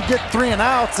 you know, you get 3 and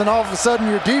outs, and all of a sudden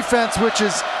your defense, which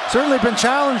has certainly been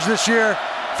challenged this year,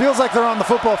 feels like they're on the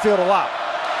football field a lot.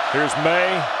 Here's May,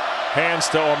 hands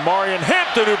to Omarion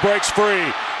Hampton, who breaks free.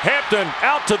 Hampton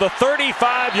out to the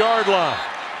 35-yard line.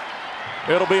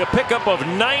 It'll be a pickup of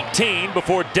 19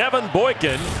 before Devin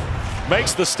Boykin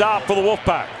makes the stop for the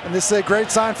Wolfpack. And this is a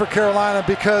great sign for Carolina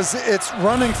because it's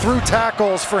running through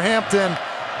tackles for Hampton.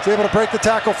 He's able to break the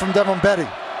tackle from Devin Betty.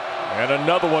 And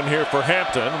another one here for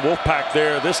Hampton. Wolfpack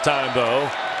there this time, though.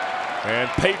 And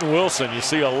Peyton Wilson, you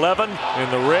see 11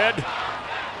 in the red.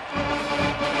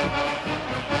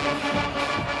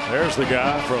 There's the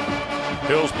guy from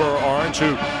Hillsborough Orange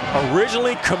who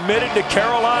originally committed to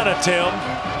Carolina, Tim,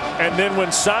 and then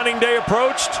when signing day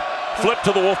approached, flipped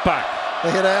to the Wolfpack.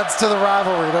 It adds to the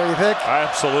rivalry, don't you think?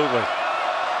 Absolutely.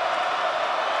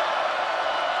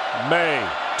 May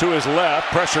to his left,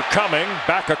 pressure coming,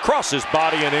 back across his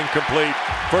body and incomplete.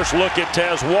 First look at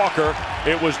Tez Walker.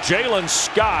 It was Jalen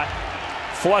Scott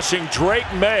flushing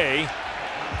Drake May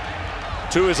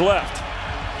to his left.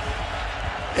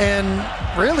 And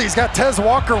really, he's got Tez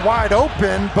Walker wide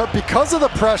open, but because of the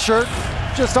pressure,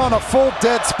 just on a full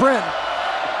dead sprint.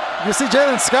 You see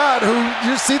Jalen Scott, who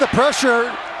you see the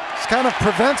pressure, just kind of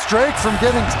prevents Drake from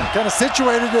getting kind of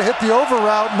situated to hit the over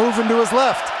route, moving to his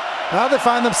left. Now they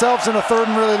find themselves in a 3rd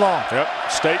and really long. Yep,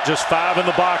 State just 5 in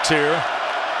the box here.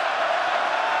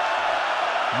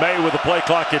 May with the play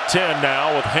clock at 10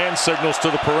 now with hand signals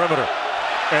to the perimeter.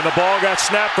 And the ball got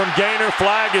snapped from Gaynor.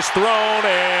 Flag is thrown,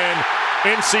 and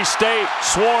NC State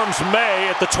swarms May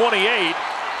at the 28.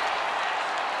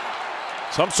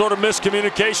 Some sort of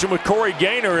miscommunication with Corey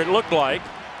Gaynor, it looked like.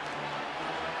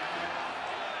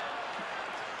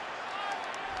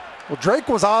 Well, Drake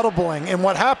was audibling, and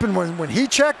what happened when he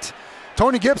checked,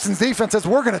 Tony Gibson's defense says,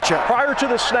 we're going to check. Prior to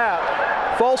the snap,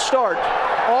 false start,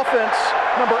 offense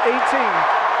number 18,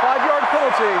 5-yard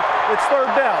penalty, it's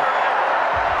 3rd down.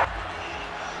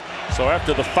 So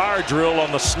after the fire drill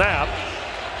on the snap,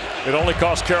 it only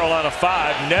cost Carolina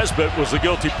 5. Nesbitt was the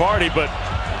guilty party, but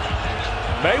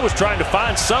May was trying to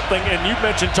find something, and you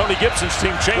mentioned Tony Gibson's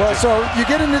team changing. Well, so you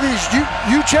get into these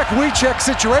you check, we check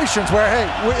situations where, hey,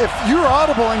 if you're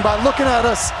audibling by looking at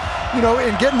us, you know,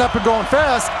 and getting up and going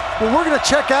fast, well, we're going to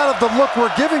check out of the look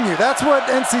we're giving you. That's what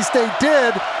NC State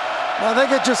did. And I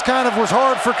think it just kind of was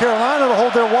hard for Carolina to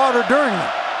hold their water during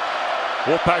that.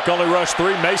 Wolfpack only rushed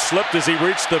 3. May slipped as he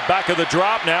reached the back of the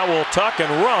drop. Now will tuck and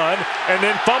run, and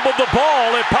then fumbled the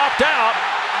ball. It popped out,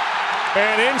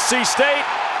 and NC State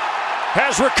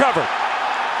has recovered.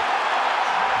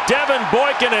 Devin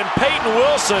Boykin and Peyton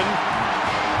Wilson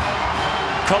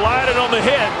collided on the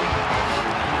hit.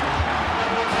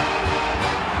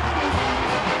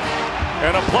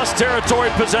 And a plus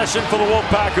territory possession for the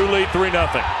Wolfpack, who lead 3-0.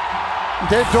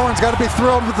 Dave Doran's got to be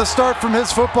thrilled with the start from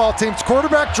his football team's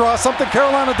quarterback draw, something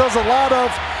Carolina does a lot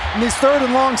of in these 3rd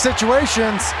and long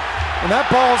situations, and that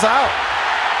ball's out.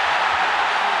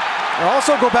 And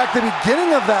also go back to the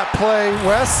beginning of that play,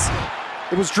 Wes.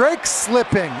 It was Drake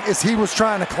slipping as he was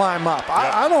trying to climb up.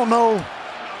 I don't know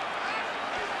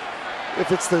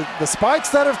if it's the spikes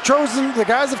that the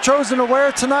guys have chosen to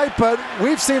wear tonight, but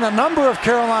we've seen a number of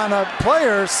Carolina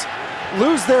players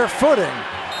lose their footing.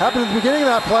 Happened at the beginning of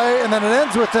that play, and then it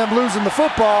ends with them losing the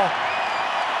football.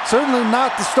 Certainly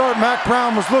not the start Mac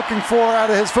Brown was looking for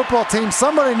out of his football team.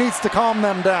 Somebody needs to calm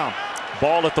them down.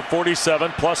 Ball at the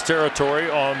 47, plus territory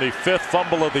on the 5th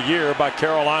fumble of the year by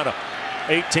Carolina.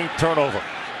 18th turnover.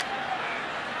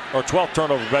 Or 12th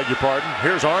turnover, beg your pardon.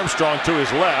 Here's Armstrong to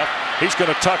his left. He's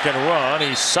going to tuck and run.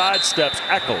 He sidesteps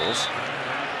Eccles.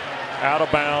 Out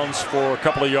of bounds for a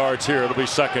couple of yards here. It'll be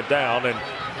 2nd down. And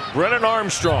Brennan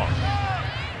Armstrong,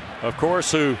 of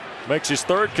course, who makes his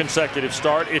 3rd consecutive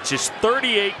start. It's his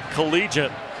 38th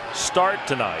collegiate start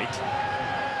tonight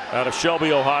out of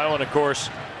Shelby, Ohio. And, of course,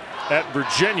 at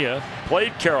Virginia,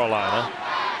 played Carolina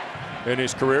in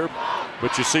his career,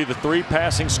 but you see the 3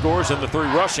 passing scores and the 3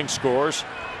 rushing scores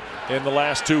in the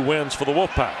last 2 wins for the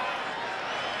Wolfpack.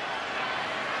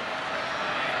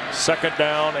 2nd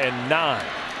down and 9.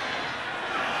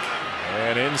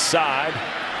 And inside,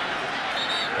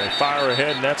 they fire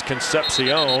ahead, and that's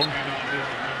Concepcion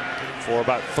for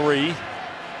about 3.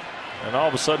 And all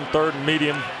of a sudden, 3rd and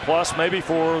medium plus maybe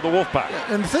for the Wolfpack.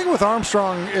 And the thing with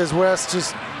Armstrong is, Wes,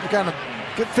 just kind of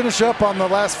finish up on the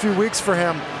last few weeks for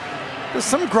him. There's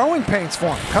some growing pains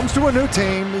for him. Comes to a new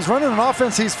team. He's running an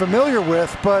offense he's familiar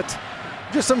with, but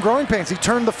just some growing pains. He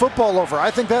turned the football over.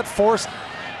 I think that forced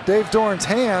Dave Doran's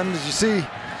hand. As you see,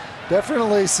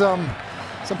 definitely some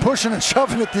pushing and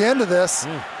shoving at the end of this.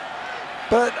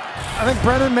 But I think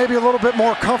Brennan may be a little bit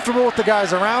more comfortable with the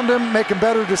guys around him, making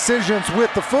better decisions with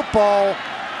the football,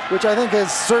 which I think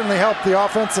has certainly helped the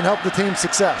offense and helped the team's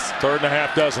success. 3rd and a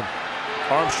half dozen.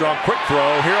 Armstrong, quick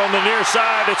throw here on the near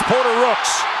side. It's Porter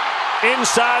Rooks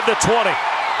inside the 20.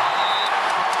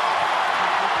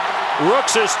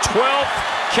 Rooks' 12th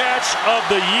catch of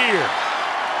the year.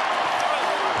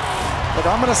 Look,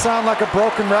 I'm going to sound like a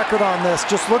broken record on this.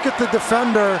 Just look at the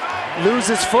defender lose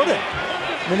his footing.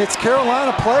 I mean, it's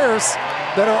Carolina players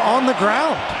that are on the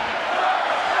ground.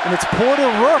 And it's Porter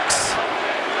Rooks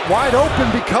wide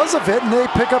open because of it, and they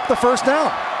pick up the 1st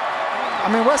down.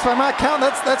 I mean, Wes, by my count,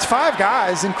 that's 5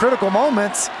 guys in critical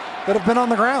moments that have been on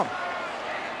the ground.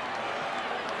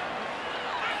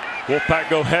 Wolfpack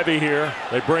go heavy here.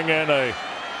 They bring in a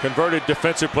converted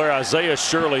defensive player, Isaiah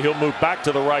Shirley. He'll move back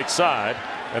to the right side,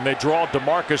 and they draw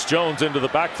DeMarcus Jones into the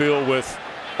backfield with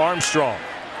Armstrong.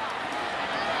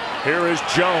 Here is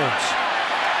Jones.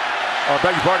 Or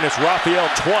beg your pardon, it's Raphael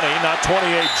 20, not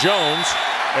 28 Jones.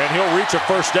 And he'll reach a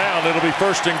 1st down. It'll be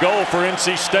 1st and goal for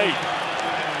NC State.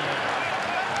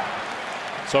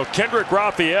 So Kendrick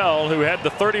Raphael, who had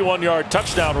the 31-yard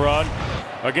touchdown run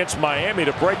against Miami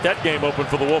to break that game open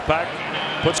for the Wolfpack,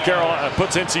 puts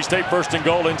NC State 1st and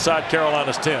goal inside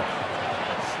Carolina's 10.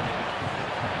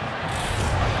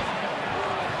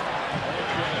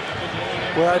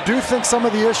 Well, I do think some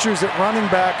of the issues at running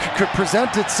back could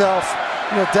present itself,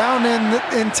 down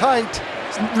in tight.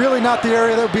 It's really not the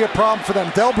area that would be a problem for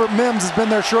them. Delbert Mims has been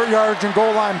their short yardage and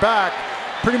goal line back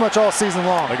pretty much all season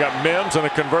long. They got Mims and a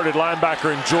converted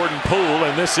linebacker in Jordan Poole,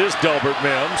 and this is Delbert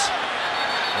Mims.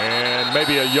 And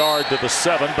maybe a yard to the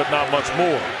 7, but not much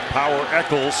more. Power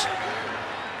Eccles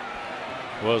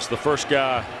was the first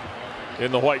guy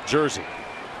in the white jersey.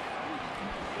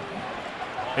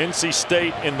 NC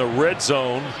State in the red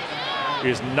zone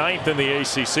is 9th in the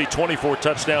ACC, 24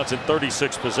 touchdowns in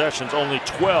 36 possessions, only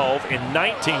 12 in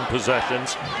 19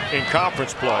 possessions in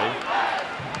conference play.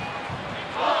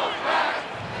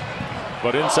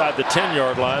 But inside the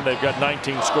 10-yard line, they've got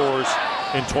 19 scores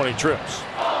in 20 trips.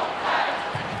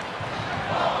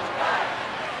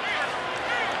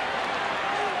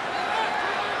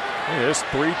 There's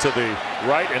 3 to the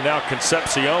right, and now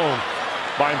Concepcion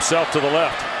by himself to the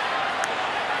left.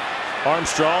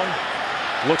 Armstrong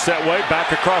looks that way,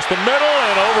 back across the middle,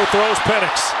 and overthrows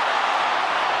Penix.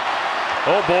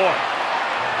 Oh boy.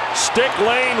 Stick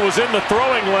lane was in the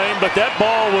throwing lane, but that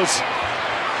ball was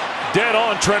dead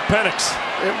on Trent Penix.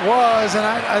 It was, and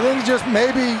I think just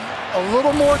maybe a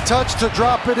little more touch to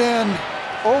drop it in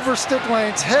over Stick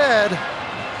lane's head.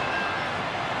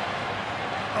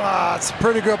 It's a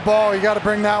pretty good ball. You got to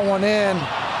bring that one in.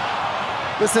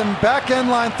 Listen, back end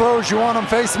line throws, you want them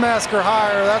face mask or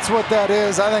higher. That's what that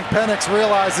is. I think Penix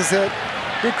realizes it.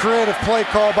 Good creative play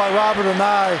call by Robert and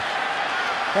I.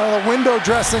 Kind of the window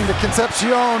dressing to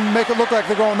Concepcion, make it look like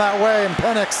they're going that way, and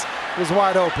Penix was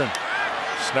wide open.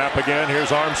 Snap again.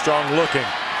 Here's Armstrong looking.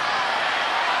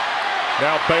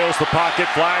 Now bails the pocket.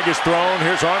 Flag is thrown.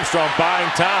 Here's Armstrong buying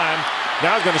time.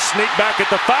 Now he's going to sneak back at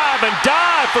the 5 and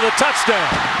dive for the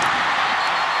touchdown.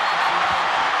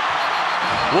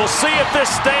 We'll see if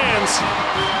this stands.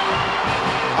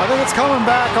 I think it's coming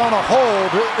back on a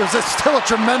hold. It was still a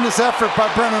tremendous effort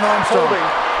by Brennan Armstrong. Holding.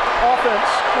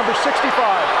 Offense, number 65.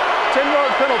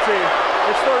 10-yard penalty.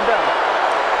 It's 3rd down.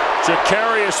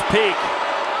 Jacarius Peak,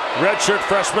 redshirt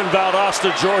freshman,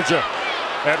 Valdosta, Georgia,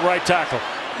 at right tackle.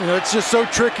 It's just so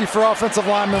tricky for offensive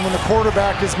linemen when the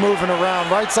quarterback is moving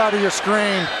around. Right side of your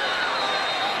screen.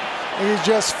 He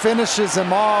just finishes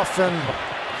him off, and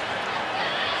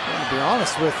to be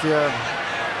honest with you,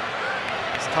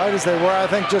 as tight as they were, I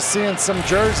think just seeing some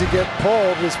jersey get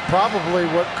pulled is probably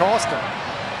what cost him.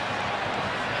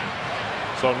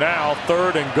 So now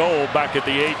 3rd and goal back at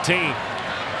the 18.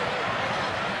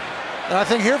 And I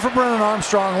think here for Brennan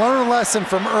Armstrong, learn a lesson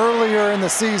from earlier in the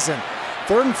season.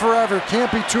 3rd and forever,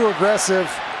 can't be too aggressive.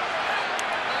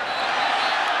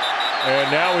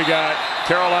 And now we got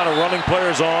Carolina running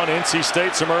players on. NC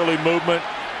State, some early movement.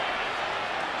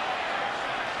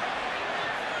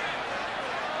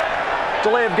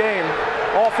 Delay of game.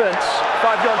 Offense.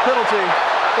 5-yard penalty.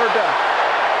 3rd down.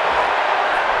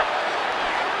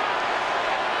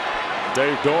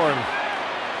 Dave Doran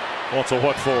wants a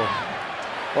what for?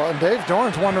 Well, and Dave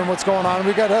Doran's wondering what's going on.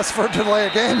 We got us for a delay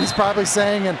of game, he's probably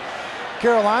saying. And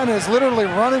Carolina is literally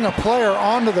running a player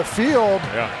onto the field,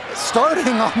 starting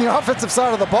on the offensive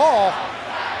side of the ball.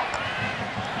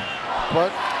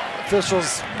 But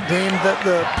officials deemed that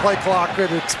the play clock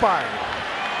had expired.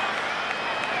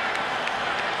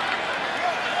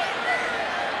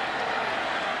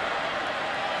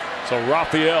 So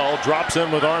Raphael drops in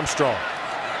with Armstrong.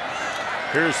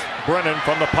 Here's Brennan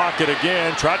from the pocket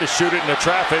again, tried to shoot it into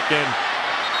traffic, and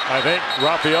I think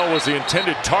Raphael was the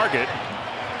intended target.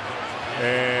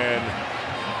 And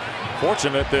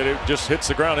fortunate that it just hits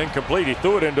the ground incomplete. He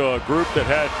threw it into a group that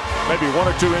had maybe 1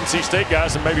 or 2 NC State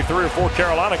guys and maybe 3 or 4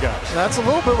 Carolina guys. That's a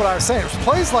little bit what I was saying. It was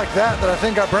plays like that I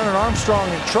think got Brennan Armstrong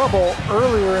in trouble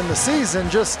earlier in the season.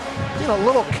 Just, you know, a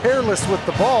little careless with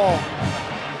the ball.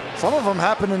 Some of them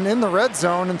happening in the red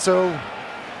zone, and so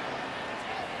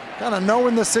kind of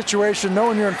knowing the situation,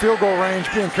 knowing you're in field goal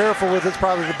range, being careful with it's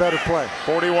probably the better play.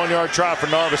 41-yard try for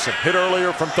Narveson. Hit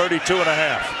earlier from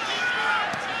 32.5.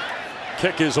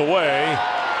 Kick is away,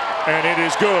 and it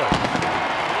is good.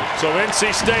 So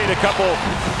NC State, a couple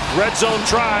red zone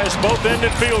tries, both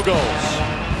ended field goals.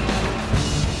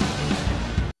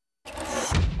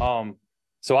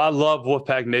 So I love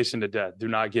Wolfpack Nation to death. Do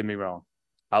not get me wrong.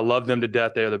 I love them to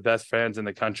death. They are the best fans in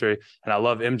the country, and I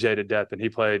love MJ to death. And he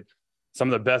played some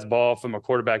of the best ball from a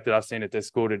quarterback that I've seen at this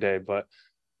school today. But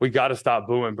we got to stop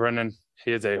booing Brennan.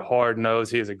 He is a hard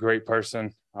nose. He is a great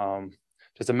person.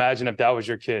 Just imagine if that was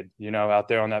your kid, you know, out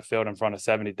there on that field in front of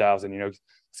 70,000. You know,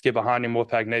 let's get behind him,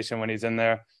 Wolfpack Nation, when he's in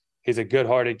there. He's a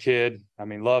good-hearted kid. I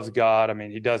mean, loves God. I mean,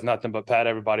 he does nothing but pat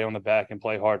everybody on the back and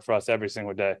play hard for us every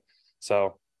single day.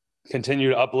 So continue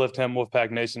to uplift him,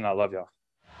 Wolfpack Nation. I love y'all.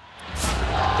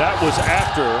 That was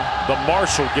after the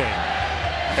Marshall game.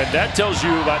 And that tells you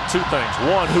about 2 things.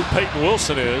 1, who Peyton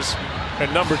Wilson is,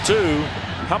 and number 2,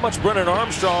 how much Brennan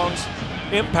Armstrong's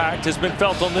impact has been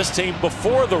felt on this team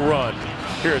before the run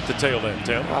here at the tail end,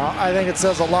 Tim. I think it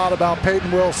says a lot about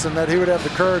Peyton Wilson that he would have the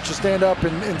courage to stand up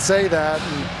and say that.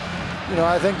 And, you know,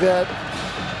 I think that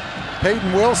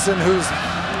Peyton Wilson, who's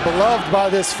beloved by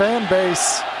this fan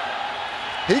base,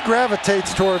 he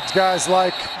gravitates towards guys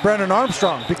like Brennan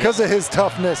Armstrong because of his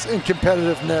toughness and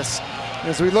competitiveness.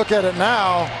 As we look at it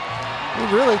now,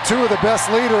 really 2 of the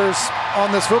best leaders on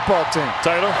this football team.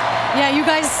 Taylor? Yeah, you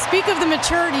guys speak of the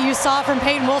maturity you saw from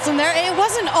Peyton Wilson there. It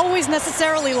wasn't always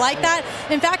necessarily like that.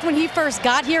 In fact, when he first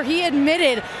got here, he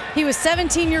admitted he was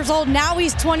 17 years old. Now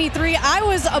he's 23. I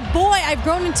was a boy. I've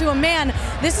grown into a man.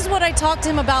 This is what I talked to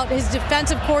him about his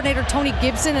defensive coordinator, Tony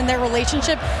Gibson, and their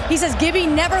relationship. He says, Gibby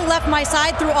never left my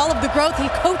side through all of the growth. He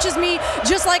coaches me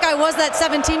just like I was that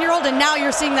 17-year-old, and now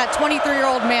you're seeing that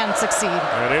 23-year-old man succeed.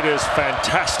 And it is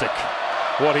fantastic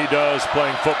what he does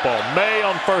playing football. May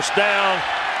on first down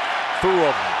threw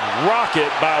a rocket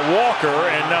by Walker,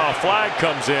 and now a flag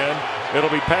comes in.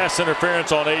 It'll be pass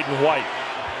interference on Aiden White.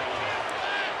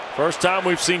 First time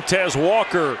we've seen Tez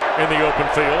Walker in the open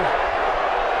field.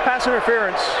 Pass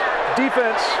interference.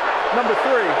 Defense, number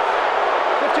 3.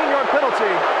 15-yard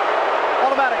penalty.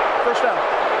 Automatic. First down.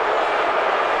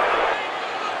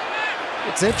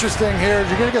 It's interesting here.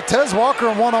 You're going to get Tez Walker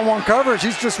in one-on-one coverage.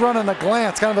 He's just running a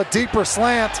glance, kind of a deeper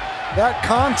slant. That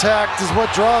contact is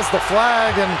what draws the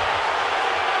flag, and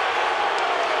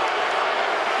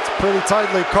it's pretty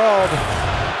tightly called.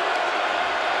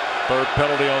 Third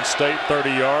penalty on State, 30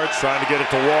 yards. Trying to get it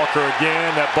to Walker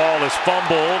again. That ball is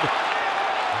fumbled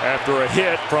after a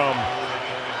hit from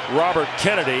Robert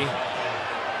Kennedy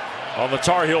on the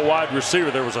Tar Heel wide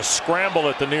receiver. There was a scramble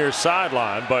at the near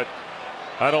sideline, but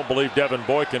I don't believe Devin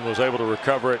Boykin was able to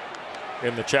recover it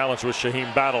in the challenge with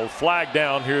Shaheem Battle. Flag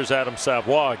down. Here's Adam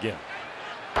Savoy again.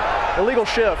 Illegal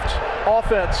shift.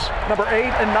 Offense, number 8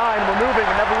 and 9 were moving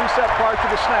and never reset prior to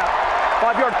the snap.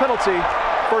 5-yard penalty.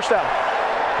 First down.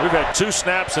 We've had 2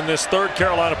 snaps in this third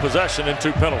Carolina possession and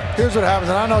 2 penalties. Here's what happens,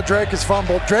 and I know Drake has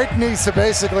fumbled. Drake needs to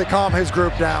basically calm his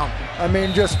group down. I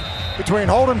mean, just between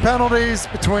holding penalties,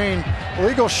 between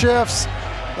illegal shifts,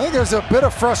 I think there's a bit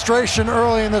of frustration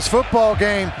early in this football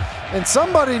game, and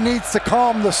somebody needs to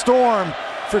calm the storm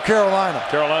for Carolina.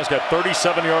 Carolina's got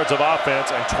 37 yards of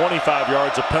offense and 25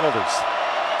 yards of penalties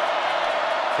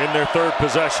in their third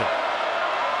possession.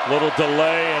 Little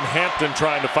delay, and Hampton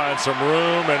trying to find some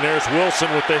room, and there's Wilson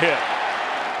with the hit.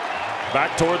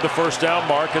 Back toward the first down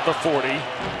mark at the 40.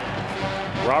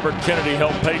 Robert Kennedy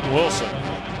helped Peyton Wilson.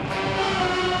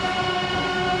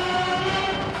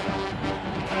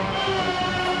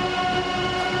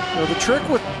 The trick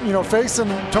with facing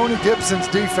Tony Gibson's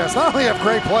defense, not only have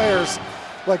great players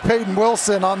like Peyton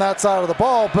Wilson on that side of the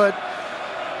ball, but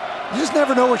you just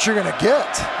never know what you're going to get.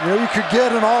 You could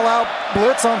get an all-out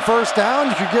blitz on first down,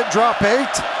 you could get drop 8,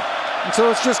 and so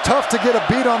it's just tough to get a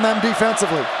beat on them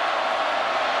defensively.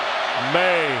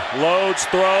 May loads,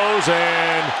 throws,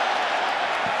 and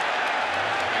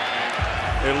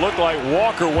it looked like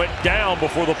Walker went down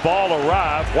before the ball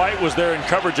arrived. White was there in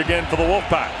coverage again for the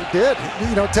Wolfpack. He did.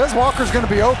 Tez Walker's going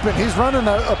to be open. He's running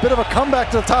a bit of a comeback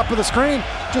to the top of the screen.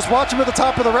 Just watch him at the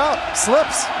top of the route.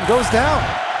 Slips and goes down.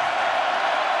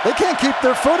 They can't keep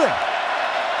their footing.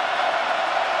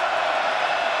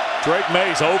 Drake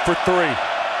Mays 0 for 3.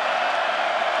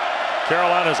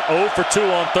 Carolina's 0 for 2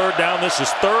 on third down. This is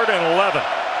 3rd and 11.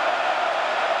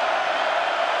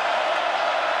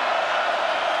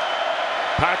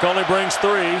 Pack only brings 3.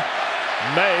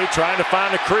 May trying to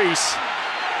find a crease.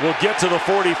 Will get to the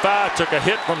 45. Took a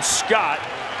hit from Scott.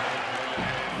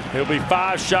 He'll be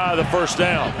 5 shy of the first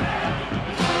down.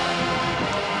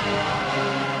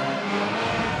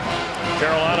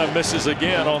 Carolina misses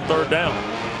again on third down.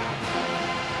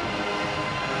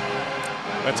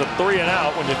 That's a 3 and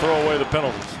out when you throw away the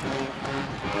penalties.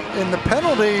 And the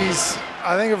penalties,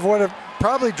 I think, of what have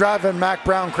probably driving Mac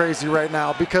Brown crazy right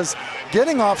now, because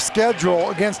getting off schedule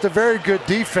against a very good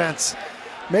defense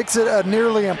makes it a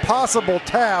nearly impossible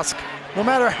task, no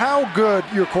matter how good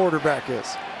your quarterback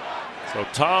is. So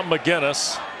Tom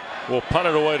McGinnis will punt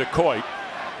it away to Coit.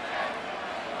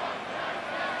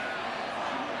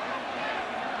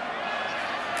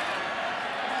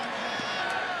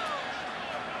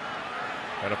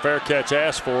 And a fair catch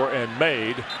asked for and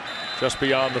made just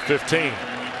beyond the 15.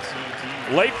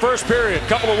 Late first period,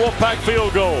 couple of Wolfpack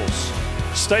field goals.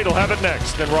 State will have it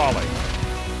next in Raleigh.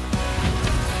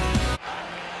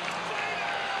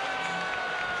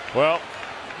 Well,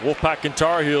 Wolfpack and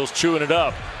Tar Heels chewing it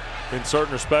up. In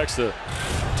certain respects, the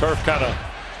turf kind of,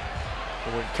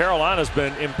 when Carolina's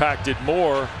been impacted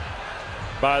more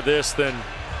by this than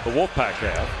the Wolfpack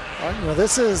have. Well,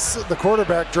 this is the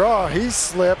quarterback draw. He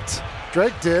slipped,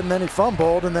 Drake did, and then he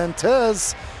fumbled, and then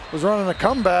Tez was running a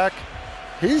comeback.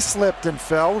 He slipped and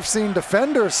fell. We've seen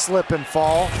defenders slip and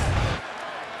fall.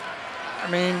 I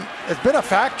mean, it's been a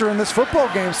factor in this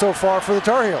football game so far for the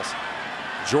Tar Heels.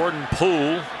 Jordan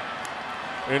Poole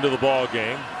into the ball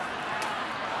game.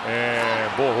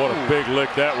 And boy, what a big lick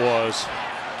that was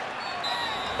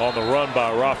on the run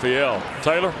by Raphael.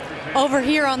 Taylor? Over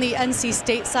here on the NC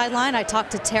State sideline, I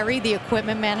talked to Terry, the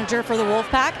equipment manager for the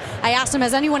Wolfpack. I asked him,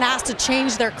 has anyone asked to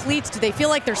change their cleats? Do they feel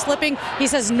like they're slipping? He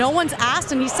says no one's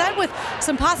asked, and he said with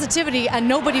some positivity, and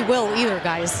nobody will either,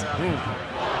 guys.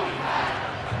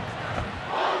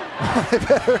 They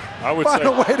better find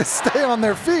a way to stay on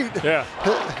their feet. Yeah.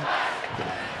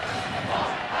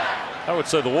 I would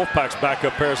say the Wolfpack's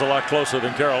backup pair is a lot closer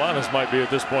than Carolina's might be at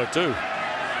this point, too.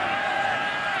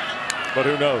 But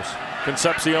who knows?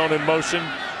 Concepcion in motion.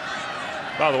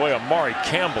 By the way, Amari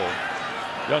Campbell,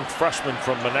 young freshman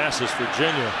from Manassas,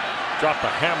 Virginia, dropped a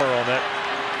hammer on that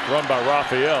run by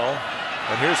Raphael.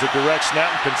 And here's a direct snap.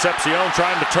 Concepcion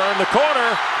trying to turn the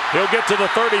corner. He'll get to the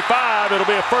 35. It'll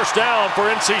be a first down for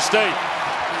NC State.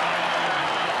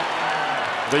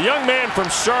 The young man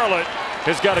from Charlotte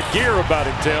has got a gear about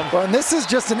him, Tim. Well, and this is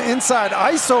just an inside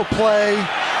ISO play.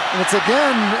 And it's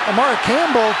again Amari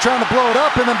Campbell trying to blow it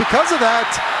up. And then because of that,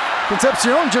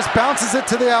 Concepcion just bounces it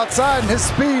to the outside, and his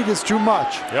speed is too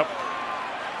much. Yep.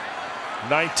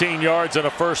 19 yards and a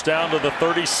first down to the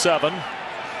 37.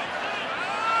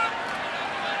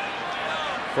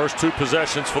 First 2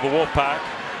 possessions for the Wolfpack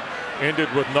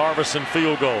ended with Narveson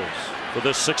field goals for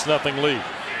this 6-0 lead.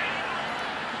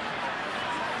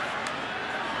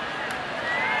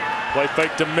 Play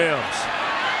fake to Mims.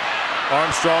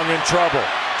 Armstrong in trouble.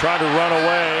 Trying to run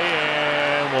away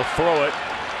and will throw it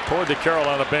toward the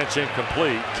Carolina bench,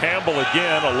 incomplete. Campbell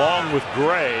again along with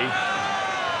Gray.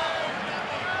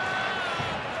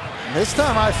 And this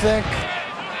time I think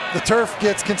the turf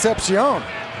gets Concepcion.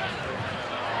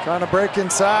 Trying to break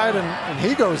inside and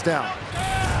he goes down.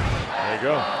 There you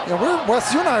go.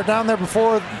 Wes, you and I are down there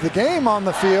before the game on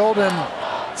the field and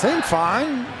seemed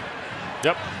fine.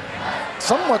 Yep.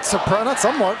 Somewhat surprised, not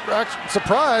somewhat,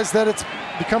 surprised that it's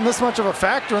become this much of a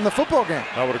factor in the football game.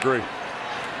 I would agree.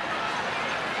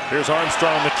 Here's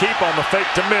Armstrong to keep on the fake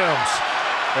to Mims.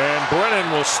 And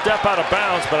Brennan will step out of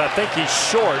bounds, but I think he's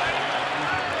short.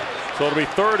 So it'll be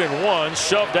 3rd and 1,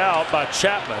 shoved out by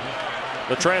Chapman,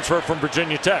 the transfer from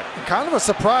Virginia Tech. Kind of a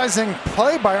surprising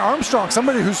play by Armstrong,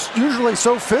 somebody who's usually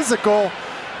so physical,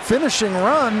 finishing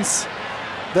runs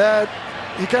that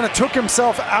he kind of took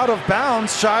himself out of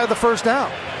bounds shy of the first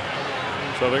down.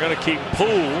 So they're going to keep Poole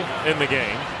in the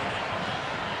game,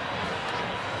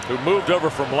 who moved over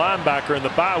from linebacker in the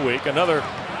bye week. Another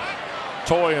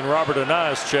toy in Robert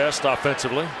Anaya's chest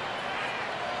offensively.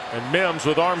 And Mims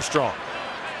with Armstrong.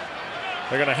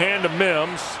 They're going to hand to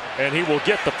Mims, and he will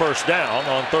get the first down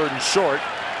on 3rd and short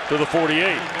to the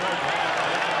 48.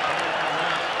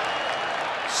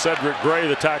 Cedric Gray,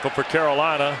 the tackle for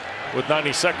Carolina, with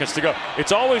 90 seconds to go.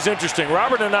 It's always interesting.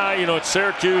 Robert Anaya, you know, at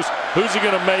Syracuse, who's he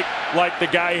going to make like the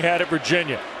guy he had at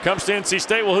Virginia? Comes to NC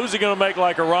State, well, who's he going to make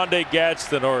like a Rondé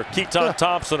Gadsden or Keaton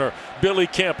Thompson or Billy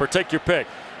Kemp, or take your pick?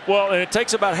 Well, and it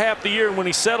takes about half the year, and when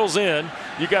he settles in,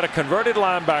 you got a converted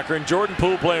linebacker and Jordan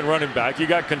Poole playing running back. You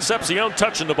got Concepcion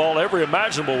touching the ball every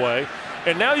imaginable way,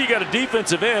 and now you got a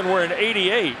defensive end wearing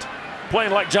 88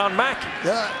 playing like John Mackey.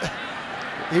 Yeah.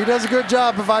 He does a good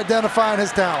job of identifying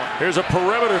his talent. Here's a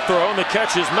perimeter throw, and the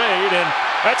catch is made, and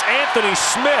that's Anthony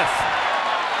Smith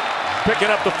picking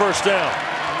up the first down.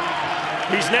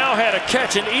 He's now had a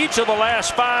catch in each of the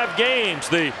last 5 games,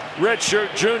 the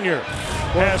redshirt junior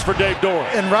has for Dave Doeren.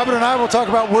 And Robert and I will talk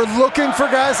about, we're looking for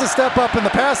guys to step up in the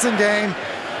passing game,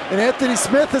 and Anthony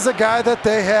Smith is a guy that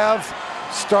they have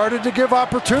started to give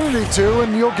opportunity to,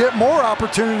 and you'll get more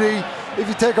opportunity if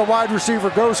you take a wide receiver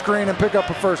go screen and pick up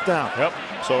a first down. Yep.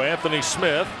 So Anthony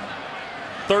Smith,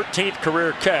 13th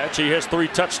career catch. He has 3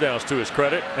 touchdowns to his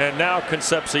credit. And now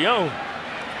Concepcion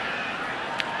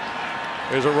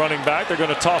is a running back. They're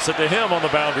going to toss it to him on the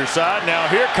boundary side. Now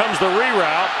here comes the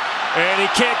reroute, and he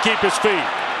can't keep his feet.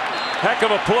 Heck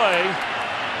of a play.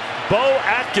 Bo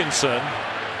Atkinson,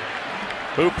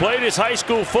 who played his high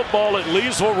school football at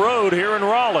Leesville Road here in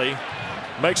Raleigh,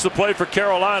 makes the play for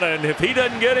Carolina, and if he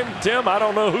doesn't get him, Tim, I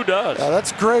don't know who does.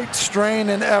 That's great strain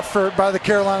and effort by the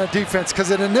Carolina defense, because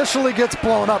it initially gets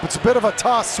blown up. It's a bit of a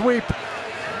toss sweep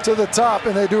to the top,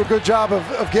 and they do a good job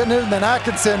of getting it, and then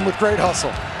Atkinson with great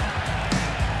hustle.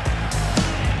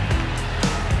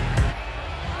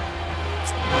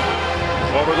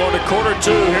 Well, we're going to quarter 2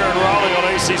 here in Raleigh on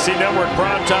ACC Network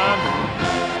primetime,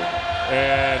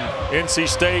 and NC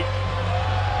State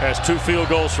has 2 field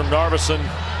goals from Narveson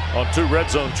on 2 red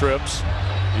zone trips.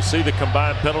 You see the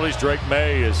combined penalties. Drake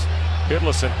May is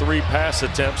hitless in 3 pass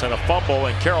attempts and a fumble,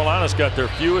 and Carolina's got their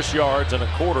fewest yards in a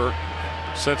quarter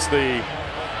since the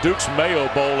Duke's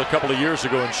Mayo Bowl a couple of years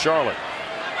ago in Charlotte.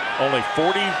 Only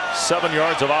 47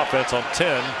 yards of offense on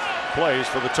 10 plays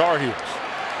for the Tar Heels.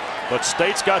 But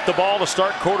State's got the ball to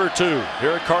start quarter 2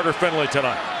 here at Carter-Finley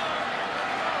tonight.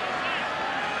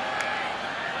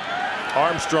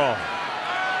 Armstrong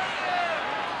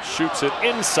shoots it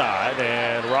inside,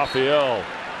 and Raphael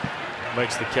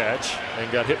makes the catch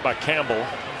and got hit by Campbell.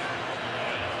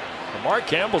 Mark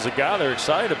Campbell's a guy they're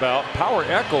excited about. Power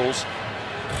Echols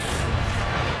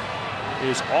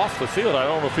is off the field. I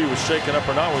don't know if he was shaken up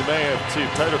or not. We may have to see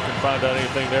if Taylor can find out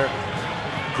anything there.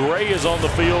 Gray is on the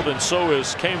field, and so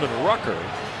is Kamen Rucker.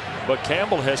 But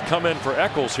Campbell has come in for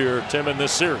Echols here, Tim, in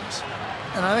this series.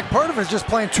 And I think part of it is just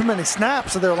playing too many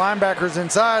snaps of their linebackers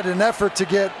inside in an effort to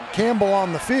get Campbell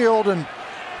on the field, and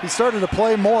he started to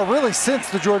play more really since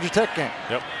the Georgia Tech game.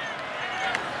 Yep.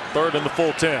 3rd and the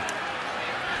full 10.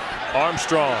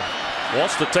 Armstrong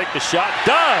wants to take the shot.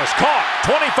 Does. Caught.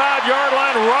 25-yard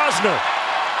line. Rosner.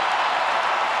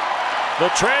 The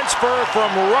transfer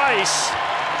from Rice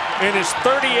in his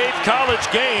 38th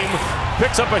college game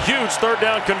picks up a huge 3rd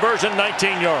down conversion,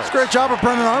 19 yards. It's a great job of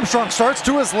Brennan Armstrong. Starts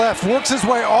to his left, works his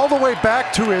way all the way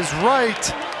back to his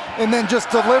right, and then just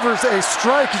delivers a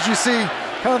strike. As you see,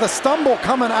 kind of the stumble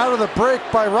coming out of the break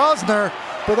by Rosner,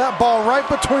 but that ball right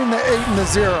between the 8 and the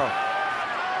 0.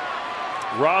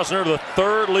 Rosner, the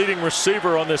 3rd leading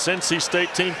receiver on this NC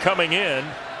State team coming in.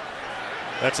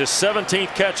 That's his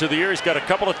 17th catch of the year. He's got a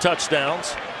couple of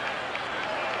touchdowns.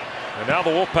 And now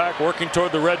the Wolfpack working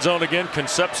toward the red zone again.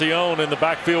 Concepcion in the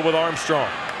backfield with Armstrong.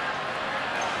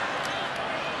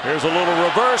 Here's a little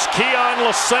reverse. Keon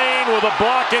Lassane with a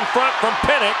block in front from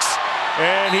Penix.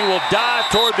 And he will dive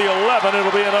toward the 11.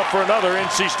 It'll be enough for another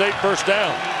NC State first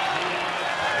down.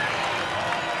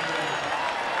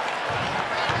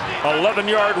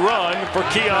 11-yard run for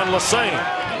Keon Lassane.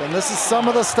 And this is some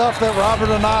of the stuff that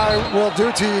Robert and I will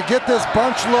do to you. You get this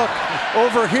bunch look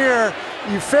over here.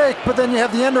 You fake, but then you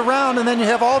have the end around, and then you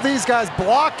have all these guys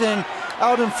blocking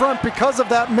out in front because of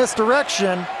that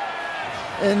misdirection.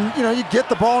 And, you know, you get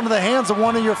the ball into the hands of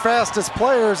one of your fastest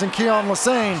players in Keon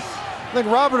Lassane. I think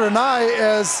Robert and I,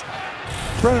 as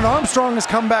Brennan Armstrong has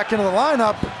come back into the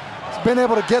lineup, has been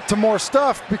able to get to more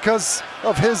stuff because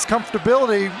of his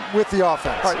comfortability with the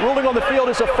offense. All right, ruling on the field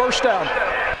is a first down.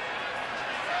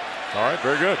 All right,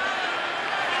 very good.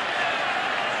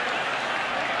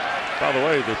 By the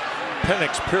way, the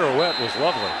Penix pirouette was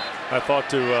lovely. I thought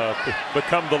to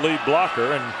become the lead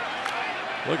blocker, and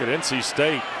look at NC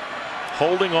State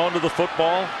holding on to the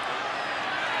football.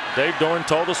 Dave Doeren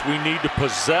told us we need to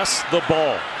possess the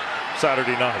ball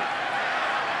Saturday night.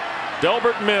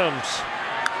 Delbert Mims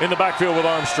in the backfield with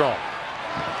Armstrong.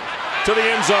 To the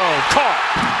end zone. Caught.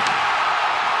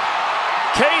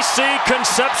 KC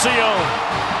Concepcion.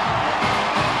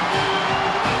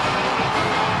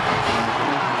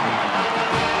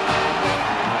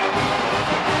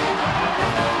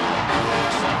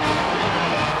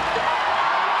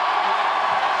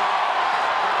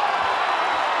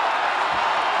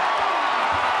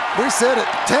 We said it.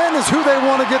 10 is who they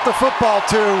want to get the football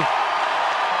to.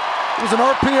 It was an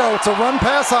RPO. It's a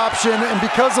run-pass option, and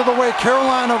because of the way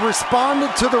Carolina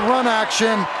responded to the run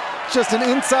action, just an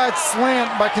inside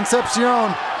slant by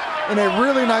Concepcion, and a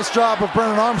really nice job of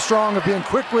Brennan Armstrong of being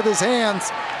quick with his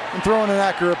hands and throwing an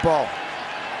accurate ball.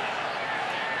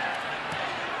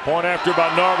 Point after by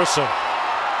Narveson.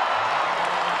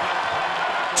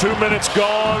 2 minutes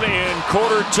gone in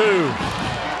quarter 2.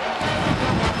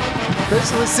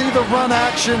 Basically see the run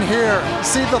action here.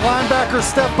 See the linebacker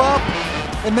step up,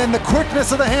 and then the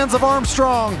quickness of the hands of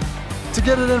Armstrong to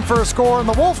get it in for a score, and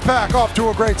the Wolfpack off to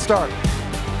a great start.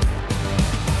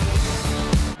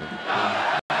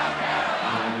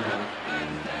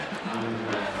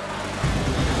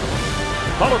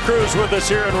 Huddle Crew's with us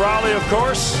here in Raleigh, of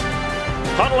course.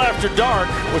 Huddle After Dark,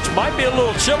 which might be a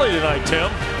little chilly tonight, Tim.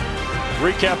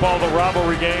 Recap all the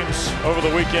rivalry games over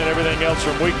the weekend, everything else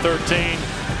from week 13.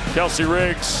 Kelsey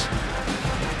Riggs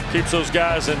keeps those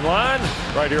guys in line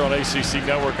right here on ACC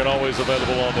Network and always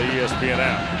available on the ESPN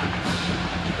app.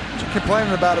 You're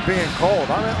complaining about it being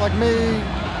cold. I mean, like me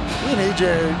and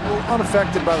EJ, we're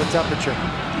unaffected by the temperature.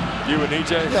 You and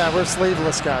EJ? Yeah, we're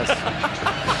sleeveless guys.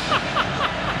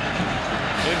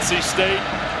 NC State,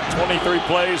 23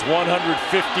 plays,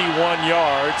 151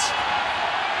 yards.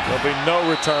 There'll be no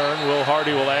return. Will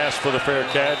Hardy will ask for the fair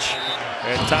catch.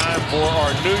 And time for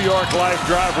our New York Life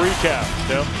Drive recap.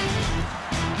 Tim?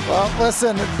 Well,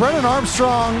 listen, Brennan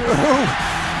Armstrong, who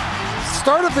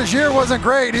start of his year wasn't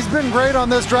great. He's been great on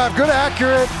this drive. Good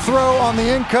accurate throw on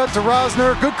the in cut to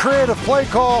Rosner. Good creative play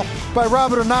call by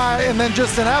Robert Anai. And then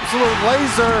just an absolute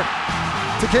laser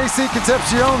to KC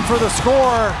Concepcion for the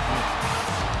score.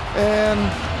 And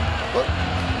look,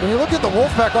 when you look at the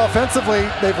Wolfpack offensively,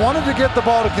 they've wanted to get the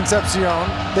ball to Concepcion.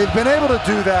 They've been able to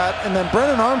do that. And then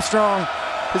Brennan Armstrong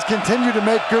has continued to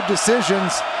make good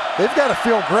decisions. They've got to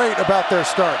feel great about their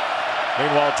start.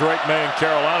 Meanwhile, Drake May and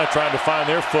Carolina trying to find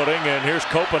their footing. And here's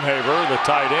Copenhaver, the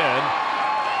tight end.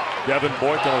 Devin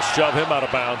Boykin will shove him out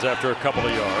of bounds after a couple of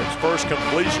yards. First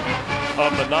completion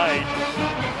of the night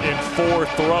in 4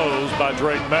 throws by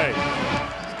Drake May.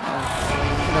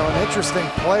 You know, an interesting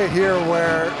play here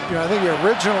where, you know, I think he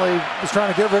originally was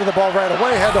trying to get rid of the ball right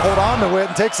away, had to hold on to it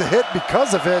and takes a hit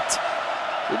because of it.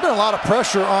 There's been a lot of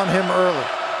pressure on him early.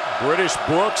 British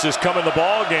Brooks is coming the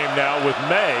ball game now with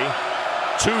May.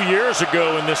 2 years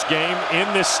ago in this game, in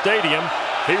this stadium,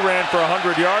 he ran for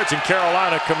 100 yards and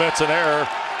Carolina commits an error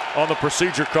on the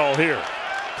procedure call here.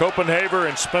 Copenhaver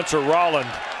and Spencer Rolland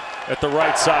at the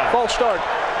right side. False start.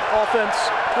 Offense,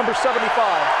 number 75.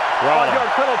 Rolland.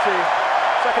 5-yard penalty.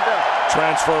 Second down.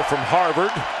 Transfer from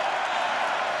Harvard.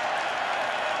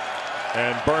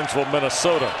 And Burnsville,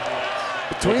 Minnesota.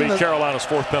 Will be Carolina's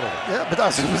 4th penalty. Yeah, but I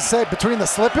was going to say, between the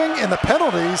slipping and the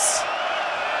penalties,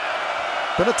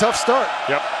 been a tough start.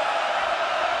 Yep.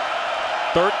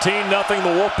 13-0, the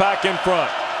Wolfpack in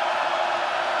front.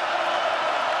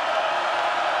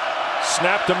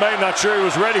 Snap to May, not sure he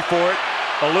was ready for it.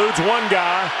 Eludes one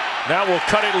guy. Now will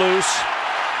cut it loose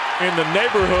in the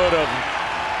neighborhood of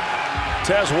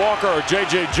Tez Walker or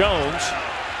J.J. Jones.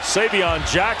 Savion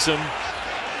Jackson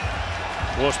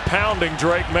was pounding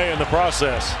Drake May in the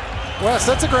process. Wes,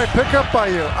 that's a great pickup by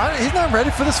you. He's not ready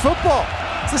for this football.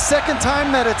 It's the second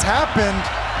time that it's happened.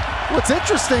 What's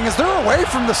interesting is they're away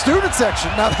from the student section.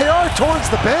 Now, they are towards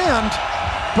the band,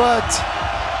 but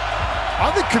I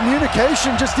think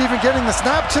communication, just even getting the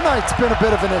snap tonight's been a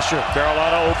bit of an issue.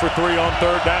 Carolina 0 for 3 on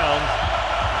 3rd down.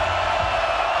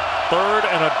 3rd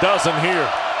and a dozen here.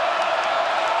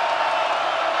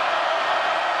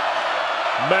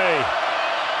 May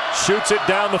shoots it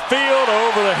down the field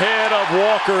over the head of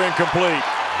Walker, incomplete.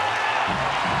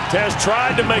 Tez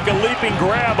tried to make a leaping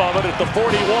grab of it at the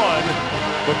 41,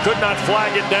 but could not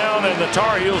flag it down, and the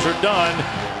Tar Heels are done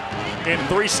in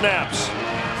 3 snaps.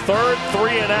 3rd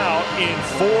 3 and out in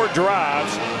 4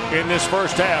 drives in this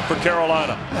first half for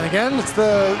Carolina. And again, it's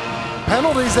the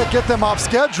penalties that get them off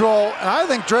schedule, and I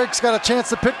think Drake's got a chance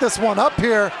to pick this one up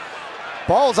here.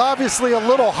 Ball's obviously a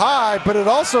little high, but it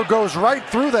also goes right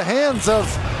through the hands of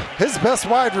his best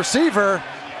wide receiver,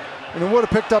 and it would have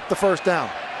picked up the first down.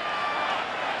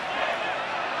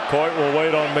 Coit will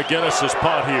wait on McGinnis's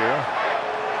punt here.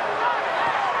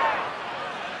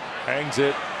 Hangs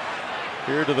it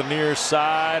here to the near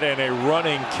side, and a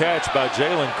running catch by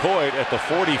Jalen Coit at the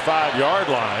 45-yard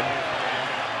line.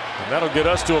 And that'll get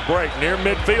us to a break near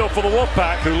midfield for the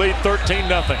Wolfpack, who lead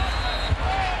 13-0.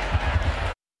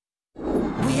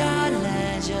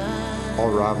 All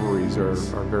rivalries are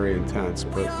very intense,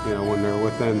 but you know, when they're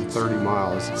within 30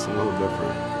 miles, it's a little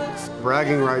different.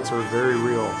 Bragging rights are very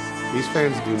real. These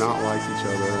fans do not like each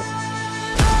other.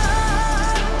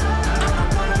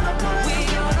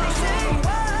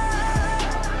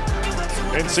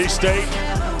 NC State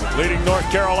leading North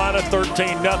Carolina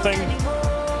 13-0.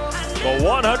 The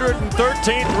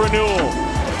 113th renewal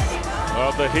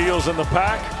of the Heels in the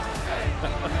Pack.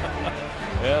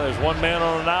 Yeah, there's one man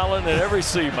on an island in every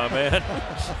sea, my man.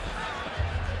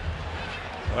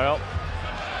 Well,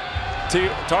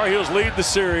 Tar Heels lead the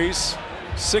series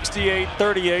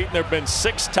 68-38, and there have been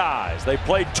 6 ties. They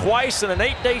played twice in an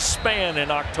 8-day span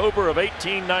in October of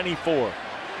 1894.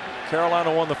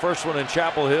 Carolina won the first one in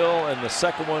Chapel Hill and the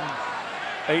second one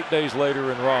 8 days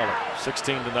later in Raleigh,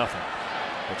 16-0.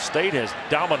 But State has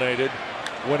dominated,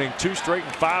 winning 2 straight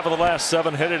and 5 of the last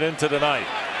 7 headed into tonight.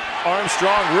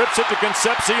 Armstrong rips it to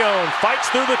Concepcion, fights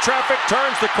through the traffic,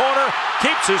 turns the corner,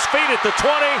 keeps his feet at the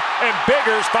 20, and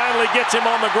Biggers finally gets him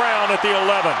on the ground at the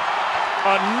 11.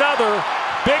 Another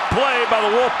big play by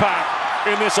the Wolfpack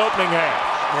in this opening half.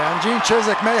 Yeah, and Gene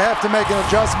Chizik may have to make an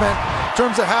adjustment in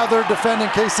terms of how they're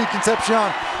defending KC Concepcion.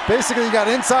 Basically, you got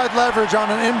inside leverage on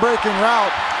an in-breaking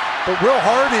route, but Will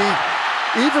Hardy,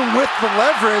 even with the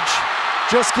leverage,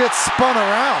 just gets spun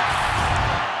around.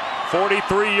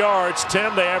 43 yards,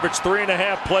 Tim. They average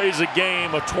 3.5 plays a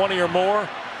game of 20 or more.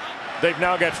 They've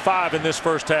now got 5 in this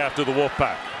first half to the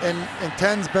Wolfpack. And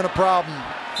 10's been a problem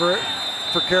for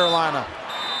Carolina.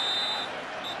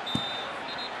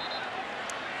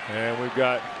 And we've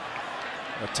got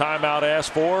a timeout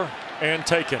asked for and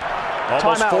taken.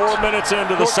 Almost Timeout. 4 minutes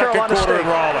into the North second Carolina quarter State. in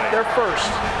Raleigh. They're first.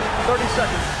 30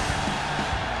 seconds.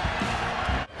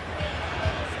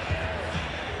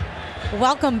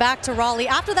 Welcome back to Raleigh.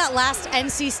 After that last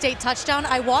NC State touchdown,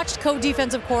 I watched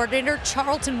co-defensive coordinator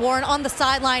Charlton Warren on the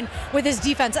sideline with his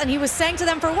defense, and he was saying to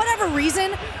them, for whatever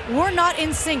reason, we're not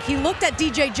in sync. He looked at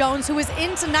DJ Jones, who is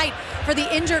in tonight for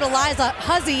the injured Eliza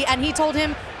Huzzy, and he told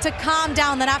him to calm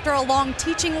down. Then after a long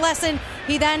teaching lesson,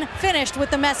 he then finished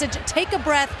with the message, take a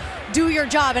breath, do your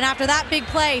job. And after that big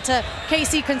play to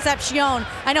KC Concepcion,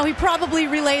 I know he probably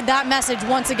relayed that message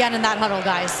once again in that huddle,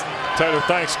 guys. Taylor,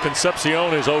 thanks.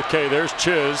 Concepcion is okay. There's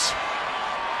Chiz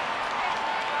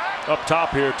up top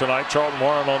here tonight. Charlton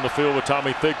Warren on the field with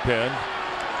Tommy Thigpen.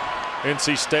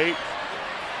 NC State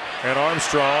and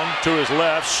Armstrong to his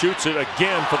left shoots it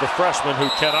again for the freshman who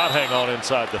cannot hang on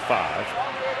inside the 5.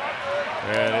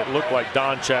 And it looked like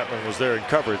Don Chapman was there in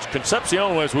coverage.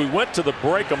 Concepcion, as we went to the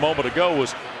break a moment ago,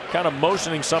 was kind of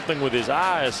motioning something with his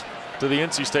eyes to the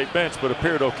NC State bench, but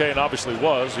appeared okay, and obviously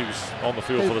was. He was on the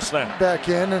field for the snap. Back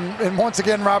in, and once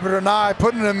again, Robert and I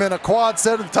putting him in a quad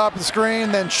set at the top of the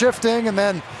screen, then shifting, and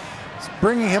then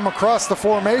bringing him across the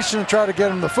formation and try to get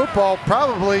him the football,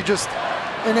 probably just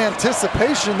in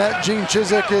anticipation that Gene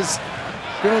Chizik is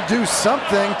going to do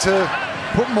something to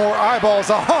put more eyeballs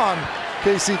on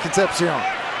KC Concepcion.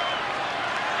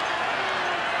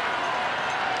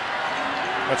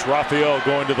 That's Raphael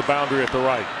going to the boundary at the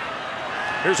right.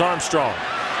 Here's Armstrong.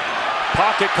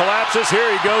 Pocket collapses. Here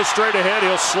he goes straight ahead.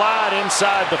 He'll slide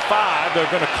inside the 5.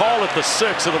 They're going to call it the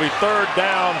 6. It'll be 3rd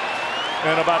down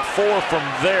and about 4 from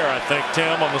there, I think,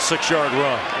 Tim, on the 6-yard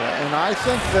run. Yeah, and I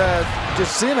think that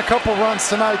just seeing a couple runs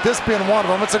tonight, this being one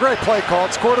of them, it's a great play call.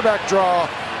 It's quarterback draw.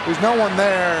 There's no one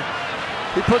there.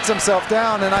 He puts himself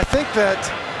down, and I think that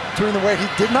between the way he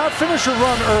did not finish a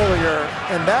run earlier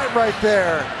and that right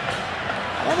there,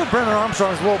 I think Brennan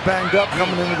Armstrong's a little banged up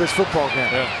coming into this football game.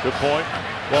 Yeah, good point.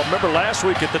 Well, remember last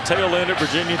week at the tail end at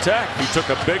Virginia Tech, he took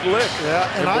a big lick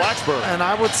in Blacksburg. And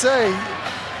I would say,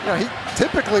 you know, he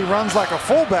typically runs like a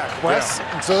fullback, Wes.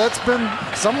 Yeah. And so that's been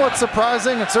somewhat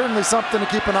surprising and certainly something to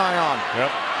keep an eye on.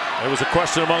 Yep. There was a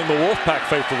question among the Wolfpack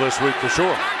faithful this week for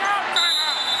sure.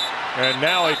 And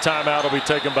now a timeout will be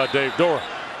taken by Dave Dora.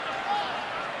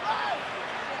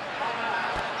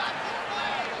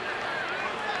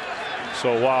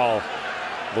 So while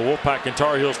the Wolfpack and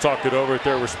Tar Heels talk it over at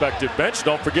their respective bench,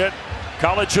 don't forget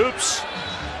college hoops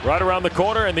right around the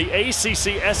corner, and the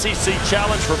ACC-SEC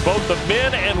Challenge for both the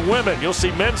men and women. You'll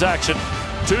see men's action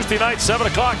Tuesday night, 7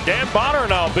 o'clock. Dan Bonner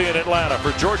and I will be in Atlanta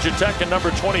for Georgia Tech and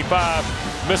number 25,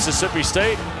 Mississippi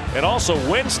State. And also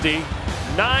Wednesday,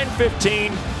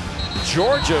 9:15,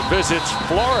 Georgia visits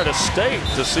Florida State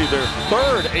to see their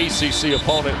third ACC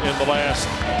opponent in the last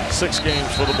 6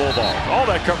 games for the Bulldogs. All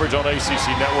that coverage on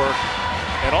ACC Network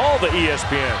and all the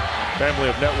ESPN family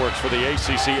of networks for the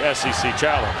ACC-SEC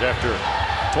Challenge. After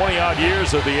 20-odd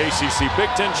years of the ACC Big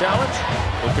Ten Challenge,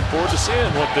 looking forward to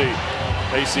seeing what the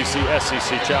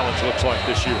ACC-SEC Challenge looks like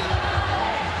this year.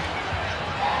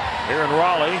 Here in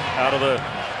Raleigh, out of the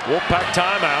Wolfpack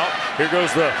timeout. Here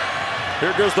goes the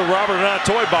Robert and I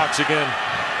toy box again.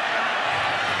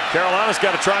 Carolina's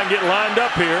got to try and get lined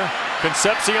up here.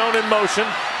 Concepcion in motion,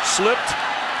 slipped.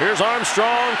 Here's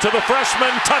Armstrong to the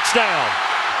freshman, touchdown.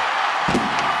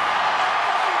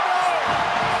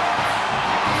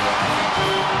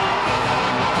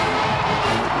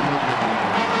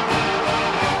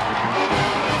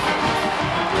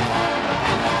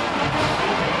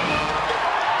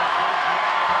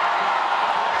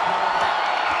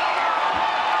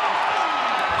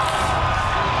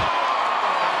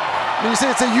 You see,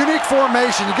 it's a unique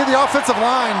formation. You get the offensive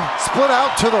line split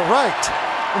out to the right.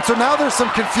 And so now there's some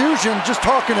confusion just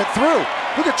talking it through.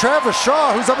 Look at Travis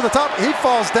Shaw, who's up at the top. He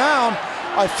falls down,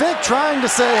 I think, trying to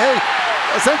say, hey,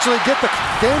 essentially get the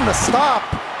game to stop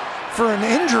for an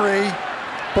injury.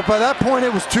 But by that point,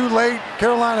 it was too late.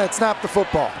 Carolina had snapped the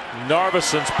football.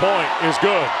 Narvison's point is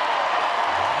good.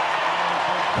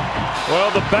 Well,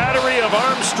 the battery of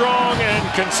Armstrong and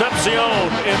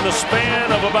Concepcion in the span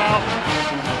of about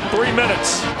 3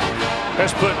 minutes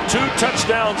has put 2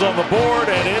 touchdowns on the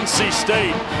board, and NC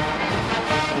State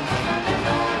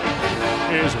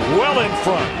is well in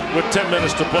front with 10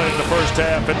 minutes to play in the first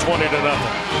half at 20-0.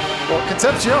 Well,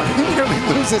 Concepcion, he nearly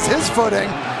loses his footing,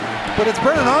 but it's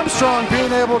Brennan Armstrong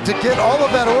being able to get all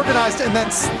of that organized and then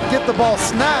get the ball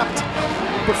snapped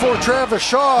before Travis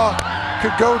Shaw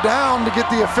could go down to get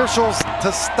the officials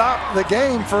to stop the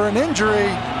game for an injury.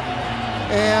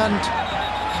 And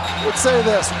let's say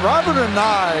this, Robert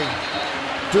Anae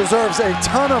deserves a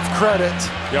ton of credit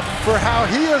for how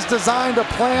he has designed a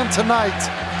plan tonight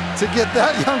to get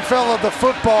that young fella the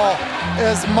football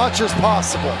as much as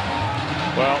possible.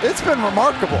 Well, it's been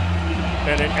remarkable.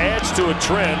 And it adds to a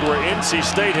trend where NC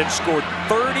State had scored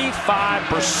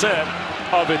 35%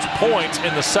 of its points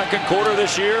in the second quarter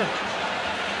this year.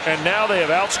 And now they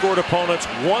have outscored opponents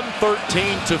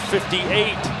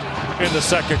 113-58 in the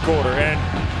second quarter. And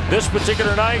this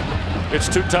particular night, it's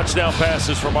 2 touchdown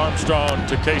passes from Armstrong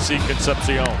to Casey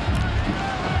Concepcion.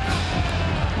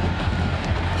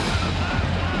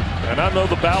 And I know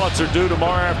the ballots are due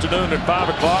tomorrow afternoon at 5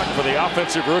 o'clock for the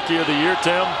Offensive Rookie of the Year,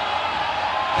 Tim.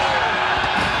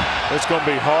 It's going to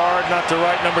be hard not to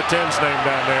write number 10's name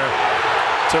down there.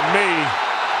 To me,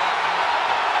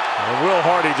 and Will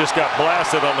Hardy just got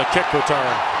blasted on the kick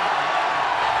return.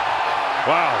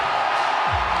 Wow.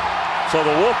 So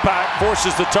the Wolfpack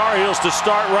forces the Tar Heels to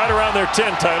start right around their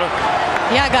 10, Taylor.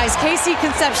 Yeah, guys, Casey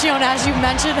Concepcion, as you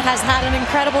mentioned, has had an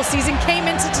incredible season. Came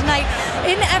into tonight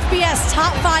in FBS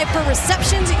top 5 for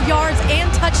receptions, yards,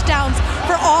 and touchdowns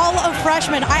for all of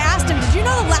freshmen. I asked him, did you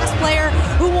know the last player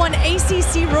who won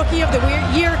ACC Rookie of the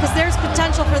Year? Because there's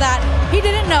potential for that. He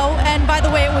didn't know, and by the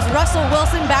way, it was Russell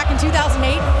Wilson back in 2008.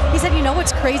 He said, you know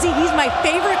what's crazy? He's my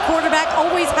favorite quarterback,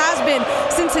 always has been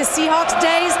since his Seahawks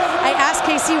days. I asked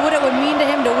Casey what it would mean to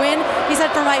him to win. He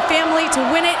said, for my family to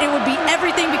win it, it would be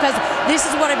everything, because this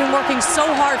is what I've been working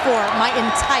so hard for my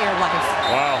entire life.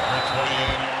 Wow.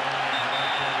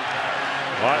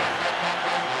 What?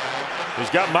 He's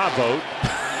got my vote.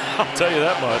 I'll tell you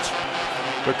that much,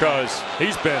 because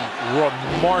he's been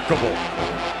remarkable.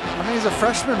 I mean, he's a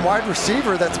freshman wide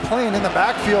receiver that's playing in the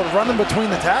backfield, running between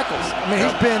the tackles. I mean,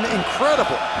 he's been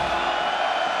incredible.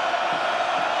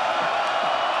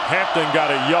 Hampton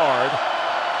got a yard.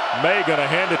 May going to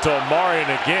hand it to Omarion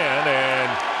again, and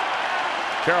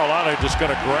Carolina just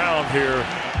going to ground here.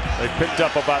 They picked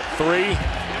up about 3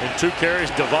 in 2 carries.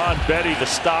 Devon Betty to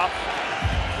stop.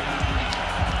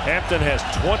 Hampton has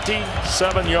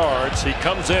 27 yards. He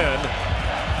comes in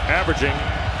averaging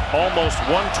almost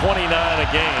 129 a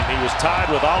game. He was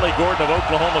tied with Ollie Gordon of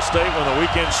Oklahoma State when the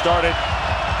weekend started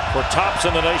for tops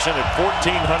in the nation at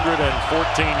 1,414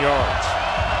 yards.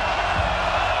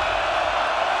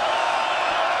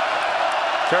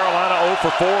 Carolina 0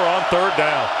 for 4 on 3rd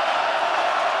down.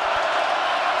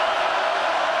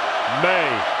 May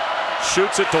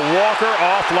shoots it to Walker,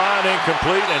 offline,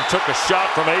 incomplete, and took a shot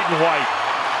from Aiden White.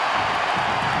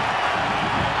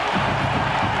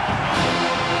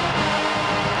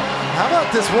 How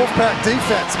about this Wolfpack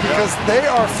defense? Because they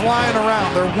are flying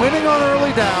around. They're winning on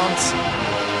early downs.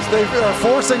 They are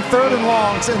forcing 3rd and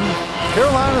longs, and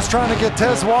Carolina's trying to get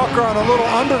Tez Walker on a little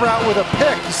under route with a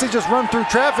pick. You see just run through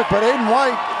traffic, but Aiden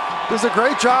White does a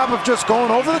great job of just going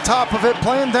over the top of it,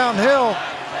 playing downhill.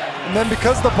 And then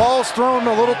because the ball's thrown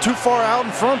a little too far out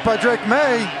in front by Drake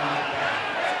May,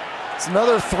 it's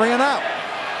another 3 and out.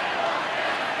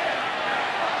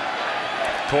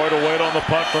 Toy to wait on the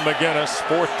punt from McGinnis.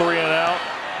 4th 3 and out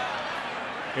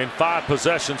in 5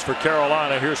 possessions for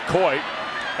Carolina. Here's Coit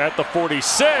at the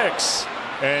 46,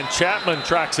 and Chapman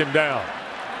tracks him down.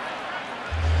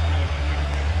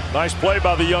 Nice play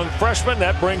by the young freshman.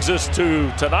 That brings us to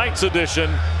tonight's edition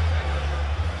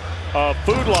of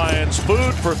Food Lions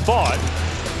Food for Thought.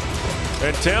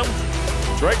 And Tim,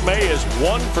 Drake May is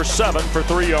 1 for 7 for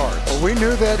 3 yards. Well, we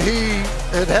knew that he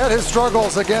had his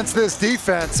struggles against this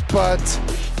defense, but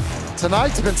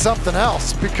tonight's been something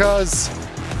else because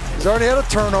he's already had a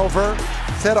turnover.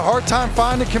 He's had a hard time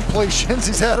finding completions.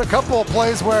 He's had a couple of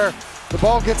plays where the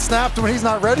ball gets snapped when he's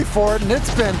not ready for it, and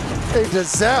it's been a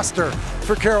disaster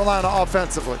for Carolina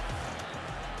offensively.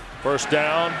 First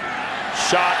down,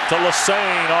 shot to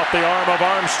Lassane off the arm of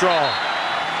Armstrong.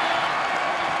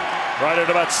 Right at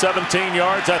about 17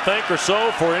 yards, I think, or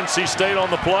so for NC State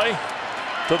on the play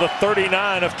to the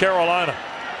 39 of Carolina.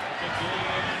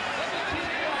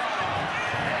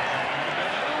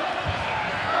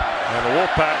 And the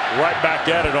Wolfpack right back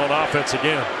at it on offense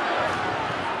again.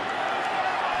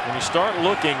 When you start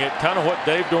looking at kind of what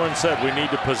Dave Doran said, we need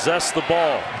to possess the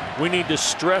ball. We need to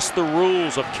stress the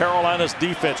rules of Carolina's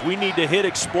defense. We need to hit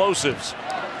explosives.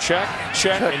 Check,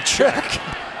 check, and check.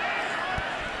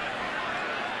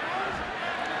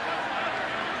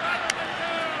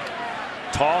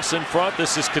 Toss in front.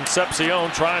 This is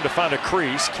Concepcion trying to find a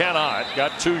crease. Cannot.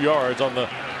 Got 2 yards on the.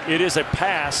 It is a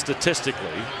pass statistically,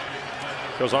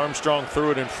 because Armstrong threw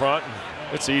it in front.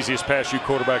 It's the easiest pass you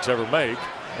quarterbacks ever make.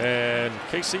 And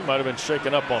KC might have been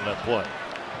shaken up on that play.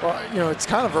 Well, you know, it's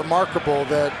kind of remarkable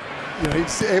that, you know,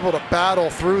 he's able to battle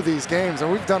through these games.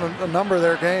 And we've done a number of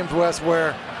their games, Wes,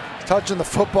 where he's touching the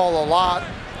football a lot.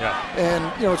 Yeah.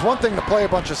 And, you know, it's one thing to play a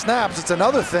bunch of snaps. It's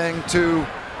another thing to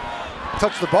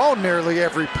touch the ball nearly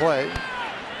every play.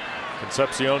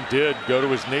 Concepcion did go to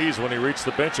his knees when he reached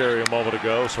the bench area a moment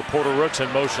ago. So Porter Rooks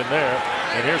in motion there.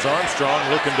 And here's Armstrong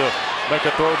looking to make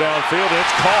a throw downfield, and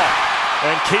it's caught.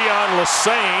 And Keon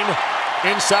Lassane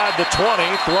inside the 20,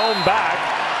 thrown back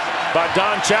by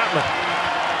Don Chapman.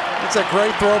 It's a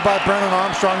great throw by Brennan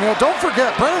Armstrong. You know, don't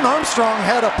forget, Brennan Armstrong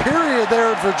had a period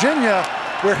there at Virginia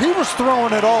where he was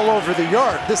throwing it all over the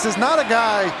yard. This is not a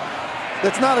guy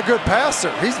that's not a good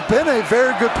passer. He's been a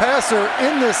very good passer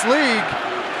in this league.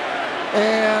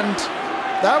 And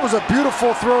that was a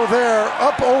beautiful throw there.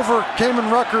 Up over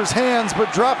Kamen Rucker's hands,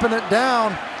 but dropping it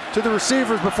down to the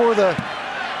receivers before the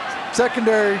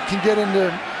secondary can get into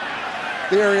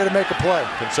the area to make a play.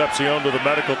 Concepcion to the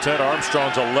medical tent.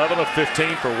 Armstrong's 11 of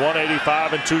 15 for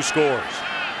 185 and 2 scores.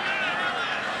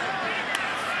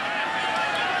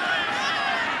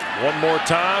 One more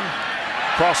time.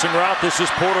 Crossing route. This is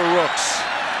Porter Rooks.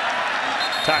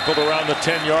 Tackled around the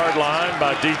 10-yard line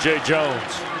by DJ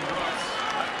Jones.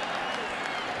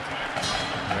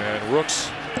 And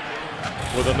Rooks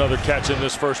with another catch in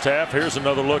this first half. Here's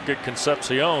another look at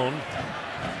Concepcion.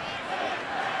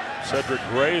 Cedric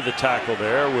Gray, the tackle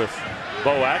there with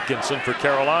Bo Atkinson for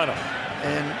Carolina.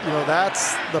 And, you know,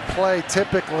 that's the play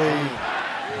typically.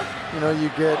 You know, you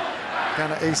get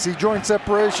kind of AC joint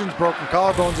separations, broken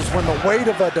collarbones. Is when the weight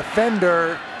of a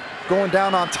defender going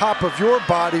down on top of your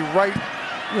body, right,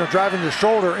 you know, driving your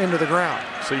shoulder into the ground.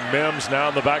 See Mims now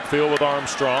in the backfield with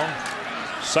Armstrong.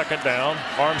 Second down.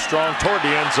 Armstrong toward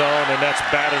the end zone, and that's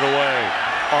batted away.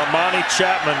 Armani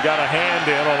Chapman got a hand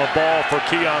in on a ball for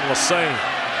Keon Lassane.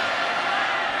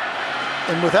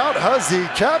 And without Huzzy,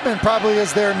 Chapman probably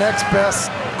is their next best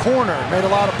corner. Made a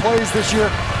lot of plays this year,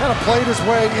 kind of played his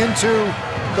way into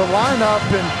the lineup,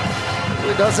 and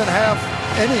really doesn't have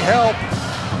any help.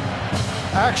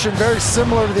 Action very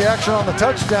similar to the action on the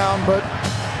touchdown, but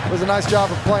was a nice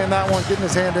job of playing that one, getting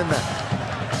his hand in there.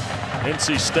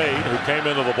 NC State, who came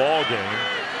into the ball game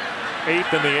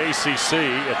 8th in the ACC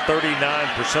at 39%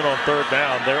 on third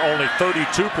down. They're only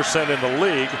 32% in the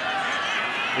league.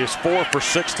 Is 4 for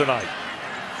 6 tonight.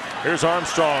 Here's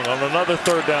Armstrong on another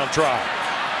third down try.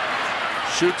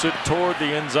 Shoots it toward the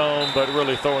end zone, but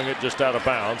really throwing it just out of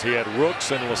bounds. He had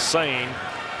Rooks and Lassane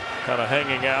kind of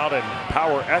hanging out, and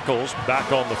Power Eccles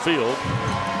back on the field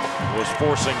was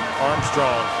forcing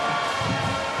Armstrong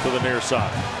to the near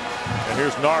side. And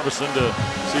here's Narveson to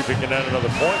see if he can add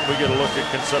another point. We get a look at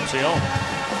Concepcion,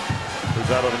 who's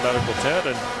out of the medical tent,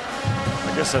 and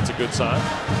I guess that's a good sign.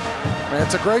 Man,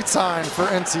 it's a great sign for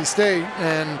NC State,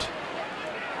 and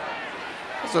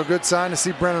it's a good sign to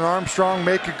see Brennan Armstrong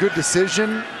make a good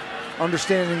decision,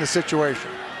 understanding the situation.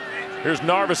 Here's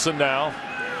Narveson now,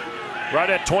 right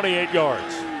at 28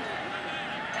 yards.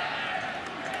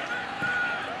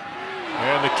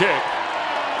 And the kick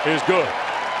is good.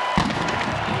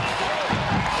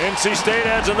 NC State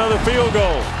adds another field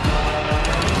goal.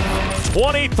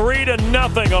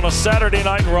 23-0 on a Saturday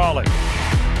night in Raleigh.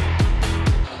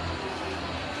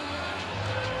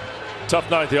 Tough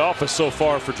night at the office so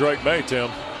far for Drake May, Tim.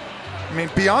 I mean,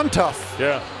 beyond tough.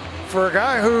 Yeah. For a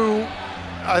guy who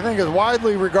I think is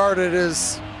widely regarded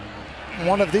as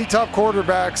one of the top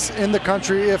quarterbacks in the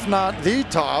country, if not the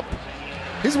top,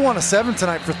 he's 1 of 7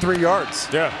 tonight for 3 yards.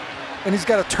 Yeah. And he's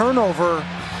got a turnover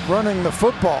running the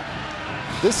football.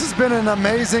 This has been an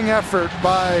amazing effort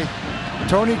by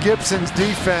Tony Gibson's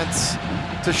defense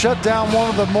to shut down one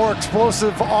of the more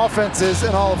explosive offenses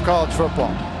in all of college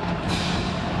football.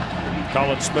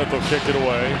 Colin Smith will kick it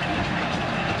away.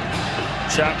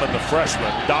 Chapman, the freshman,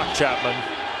 Doc Chapman,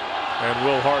 and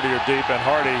Will Hardy are deep, and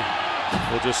Hardy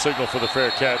will just signal for the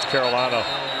fair catch. Carolina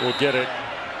will get it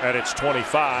at its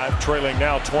 25, trailing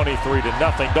now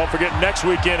 23-0. Don't forget, next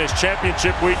weekend is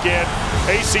championship weekend.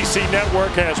 ACC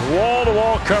Network has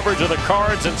wall-to-wall coverage of the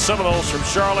Cards and Seminoles from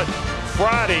Charlotte.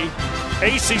 Friday,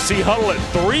 ACC Huddle at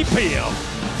 3 p.m.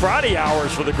 Friday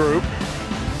hours for the group.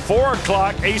 4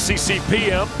 o'clock ACC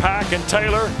PM, Pack and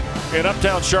Taylor in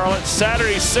Uptown Charlotte.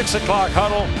 Saturday, 6 o'clock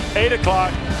Huddle, 8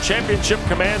 o'clock Championship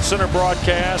Command Center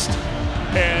broadcast.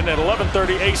 And at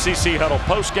 11:30 ACC Huddle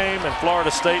postgame, and Florida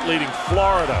State leading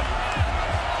Florida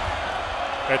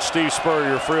at Steve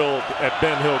Spurrier Field at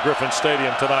Ben Hill Griffin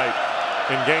Stadium tonight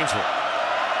in Gainesville.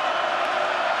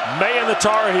 May and the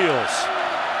Tar Heels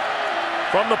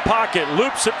from the pocket,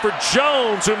 loops it for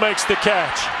Jones, who makes the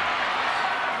catch.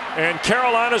 And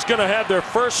Carolina's going to have their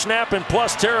first snap in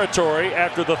plus territory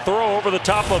after the throw over the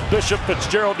top of Bishop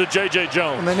Fitzgerald to J.J.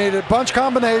 Jones. And they need a bunch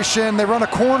combination. They run a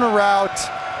corner route.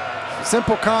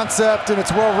 Simple concept, and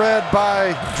it's well read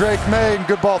by Drake May, and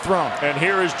good ball thrown. And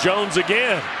here is Jones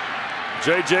again.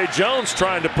 J.J. Jones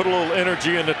trying to put a little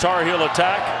energy in the Tar Heel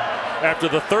attack after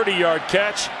the 30-yard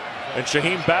catch, and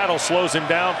Shaheem Battle slows him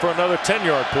down for another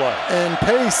 10-yard play. And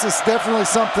pace is definitely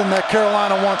something that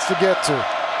Carolina wants to get to.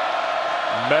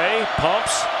 May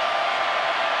pumps,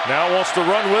 now wants to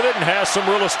run with it and has some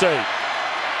real estate.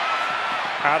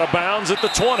 Out of bounds at the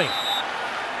 20.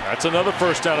 That's another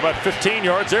first down, about 15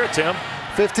 yards there, Tim.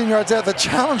 15 yards there. The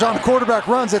challenge on quarterback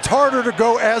runs, it's harder to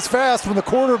go as fast when the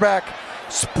quarterback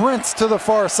sprints to the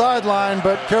far sideline,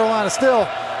 but Carolina still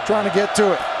trying to get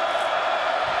to it.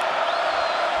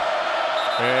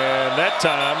 And that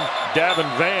time,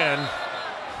 Davin Vann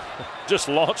just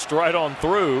launched right on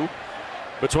through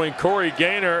between Corey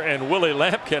Gaynor and Willie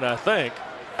Lampkin, I think.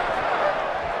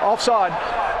 Offside.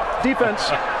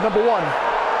 Defense, number 1.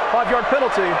 5-yard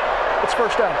penalty. It's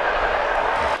first down.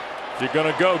 If you're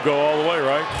going to go all the way,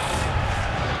 right?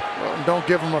 Well, don't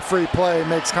give him a free play.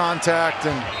 Makes contact,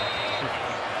 and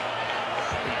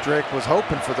Drake was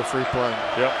hoping for the free play.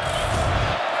 Yep.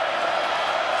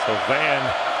 So Vann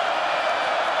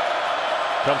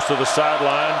comes to the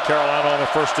sideline. Carolina on a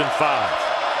 1st and 5.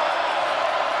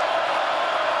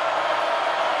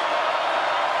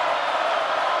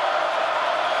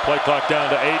 Play clock down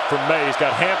to 8 for May. He's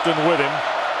got Hampton with him.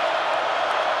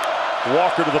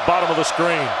 Walker to the bottom of the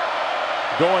screen.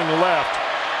 Going left.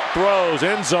 Throws.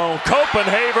 End zone.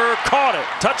 Copenhaver caught it.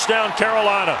 Touchdown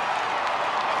Carolina.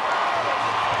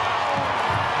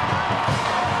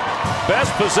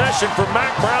 Best possession for Mac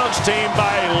Brown's team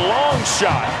by a long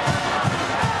shot.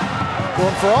 Well,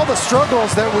 for all the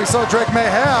struggles that we saw Drake May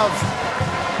have,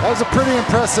 that was a pretty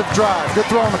impressive drive. Good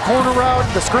throw on the corner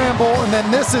route, the scramble, and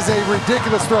then this is a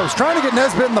ridiculous throw. He's trying to get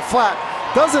Nesbitt in the flat.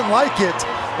 Doesn't like it.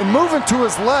 And moving to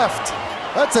his left,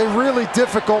 that's a really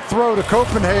difficult throw to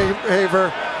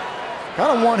Copenhaver.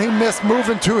 Kind of one he missed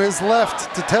moving to his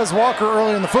left to Tez Walker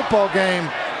early in the football game.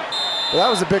 But that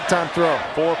was a big-time throw.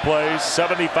 4 plays,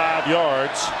 75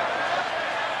 yards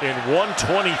in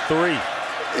 123.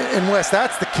 And Wes,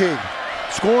 that's the key.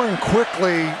 Scoring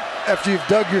quickly after you've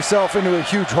dug yourself into a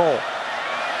huge hole.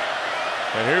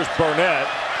 And here's Burnett,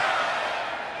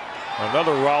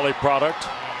 another Raleigh product,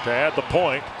 to add the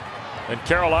point. And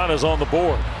Carolina's on the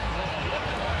board.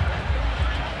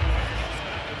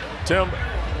 Tim,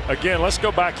 again, let's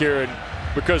go back here,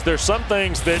 because there's some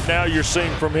things that now you're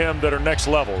seeing from him that are next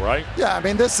level, right? Yeah, I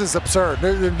mean, this is absurd.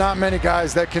 There are not many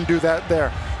guys that can do that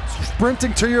there.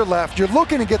 Sprinting to your left, you're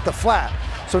looking to get the flat.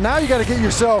 So now you got to get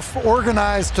yourself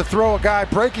organized to throw a guy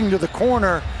breaking to the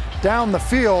corner down the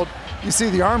field. you see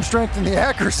the arm strength and the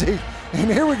accuracy. And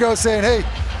here we go saying, hey,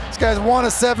 this guy's 1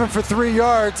 of 7 for 3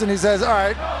 yards, and he says, all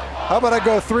right, how about I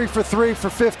go 3 for 3 for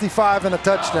 55 and a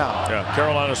touchdown? Yeah,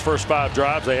 Carolina's first 5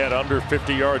 drives, they had under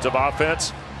 50 yards of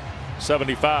offense,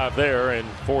 75 there in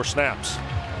 4 snaps.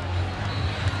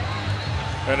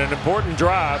 And an important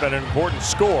drive and an important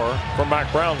score for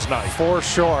Mac Brown's night. For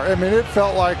sure. I mean, it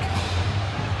felt like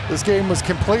this game was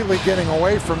completely getting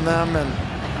away from them,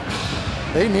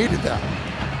 and they needed that.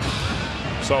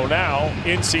 So now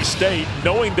NC State,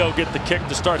 knowing they'll get the kick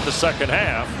to start the second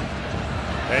half,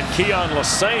 and Keon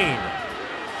Lassane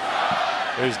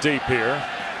is deep here.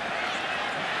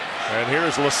 And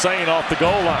here's Lassane off the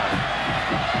goal line.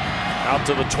 Out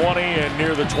to the 20 and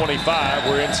near the 25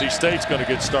 where NC State's going to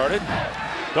get started.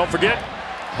 Don't forget,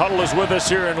 Huddle is with us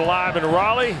here live in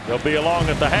Raleigh. They'll be along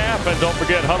at the half. And don't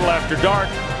forget, Huddle After Dark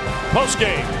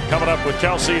post-game coming up with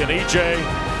Kelsey and EJ,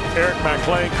 Eric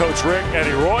McClain, Coach Rick,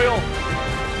 Eddie Royal.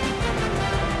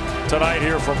 Tonight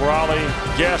here from Raleigh,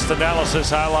 guest analysis,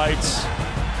 highlights,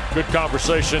 good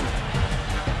conversation,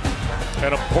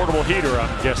 and a portable heater,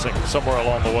 I'm guessing, somewhere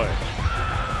along the way.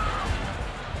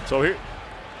 So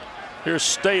here's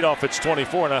State off its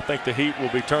 24, and I think the heat will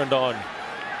be turned on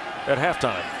at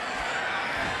halftime.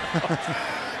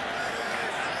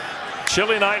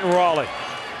 Chilly night in Raleigh.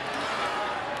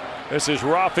 This is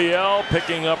Raphael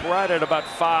picking up right at about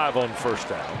 5 on first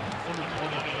down.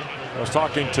 I was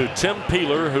talking to Tim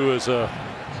Peeler, who is a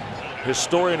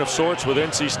historian of sorts with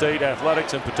NC State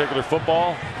athletics, in particular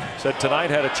football. Said tonight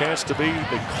had a chance to be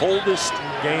the coldest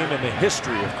game in the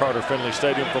history of Carter-Finley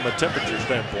Stadium from a temperature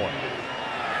standpoint.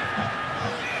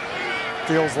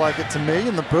 Feels like it to me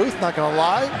in the booth, not going to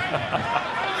lie.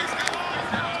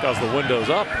 Because the window's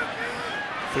up.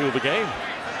 Feel the game.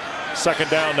 Second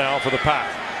down now for the Pack.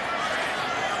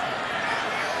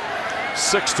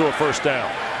 6 to a first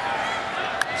down.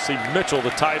 See Mitchell,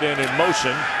 the tight end, in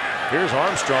motion. Here's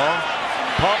Armstrong.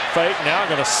 Pump fake, now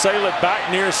going to sail it back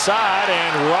near side,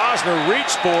 and Rosner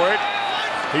reached for it.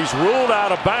 He's ruled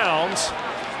out of bounds.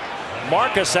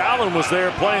 Marcus Allen was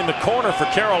there playing the corner for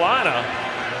Carolina.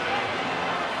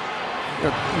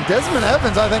 Desmond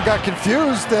Evans, I think, got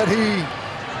confused that he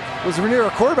was near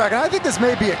a quarterback, and I think this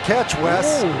may be a catch,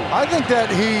 Wes. Ooh. I think that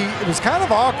it was kind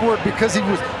of awkward because he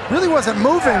really wasn't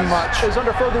moving much. Is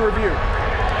under further review.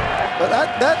 But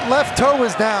that left toe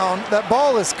is down. That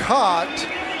ball is caught.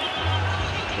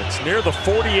 It's near the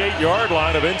 48-yard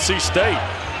line of NC State.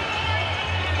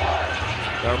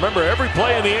 Now remember, every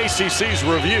play in the ACC is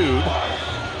reviewed.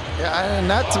 Yeah, and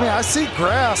that, to me, I see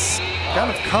grass kind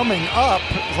of coming up.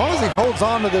 As long as he holds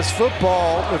on to this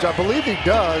football, which I believe he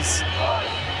does.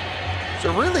 It's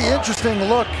a really interesting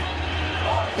look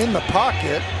in the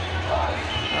pocket.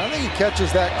 I think he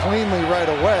catches that cleanly right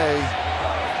away.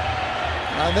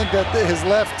 I think that his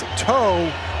left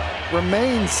toe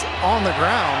remains on the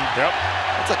ground. Yep.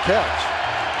 That's a catch.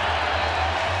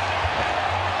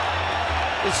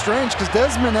 It's strange because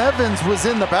Desmond Evans was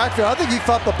in the backfield. I think he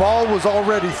thought the ball was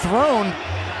already thrown,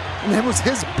 and it was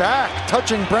his back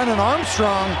touching Brennan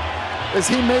Armstrong as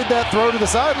he made that throw to the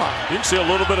sideline. You can see a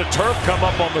little bit of turf come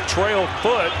up on the trail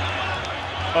foot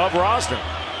of Rosner.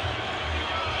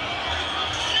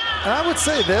 And I would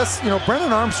say this,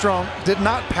 Brennan Armstrong did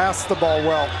not pass the ball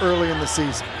well early in the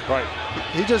season. Right.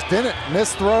 He just didn't.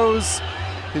 Missed throws.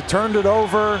 He turned it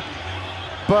over.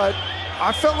 But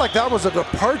I felt like that was a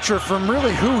departure from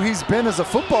really who he's been as a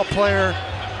football player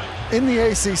in the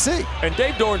ACC. And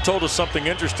Dave Dorn told us something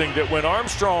interesting, that when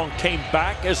Armstrong came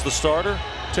back as the starter,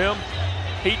 Tim,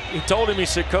 he told him, he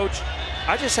said, Coach,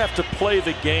 I just have to play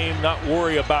the game, not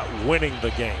worry about winning the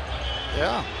game.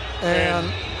 Yeah.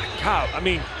 And God, I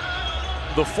mean,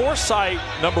 the foresight,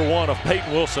 number one, of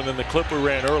Peyton Wilson in the clip we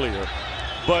ran earlier.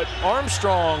 But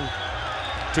Armstrong,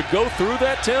 to go through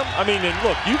that, Tim, I mean, and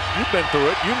look, you've been through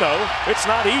it. You know, it's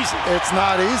not easy. It's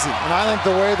not easy. And I think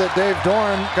the way that Dave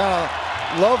Dorn kind of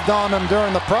loved on him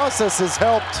during the process has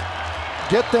helped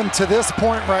get them to this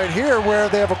point right here where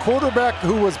they have a quarterback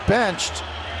who was benched,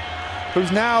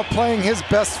 who's now playing his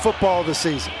best football of the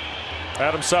season.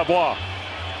 Adam Savoie.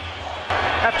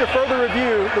 After further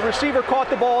review, the receiver caught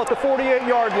the ball at the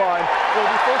 48-yard line. It will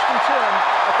be 1st and 10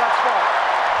 at that spot.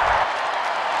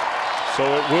 So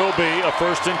it will be a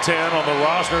 1st and 10 on the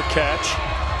Rosner catch.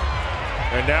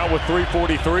 And now with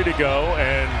 3:43 to go,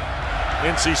 and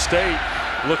NC State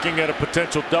looking at a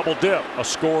potential double dip, a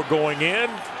score going in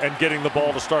and getting the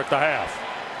ball to start the half.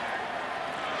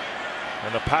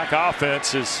 And the Pack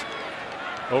offense is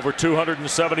over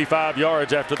 275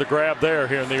 yards after the grab there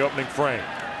here in the opening frame.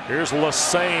 Here's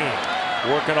Lassane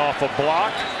working off a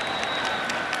block.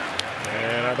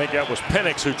 And I think that was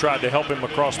Penix who tried to help him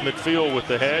across midfield with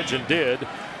the hedge and did.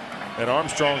 And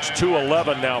Armstrong's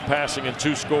 2-11 now, passing in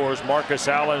 2 scores. Marcus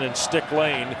Allen and Stick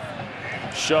Lane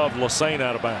shoved Lassane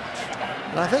out of bounds.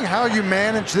 And I think how you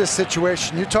manage this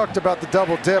situation, you talked about the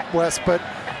double dip, Wes, but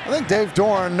I think Dave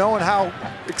Doeren, knowing how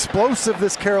explosive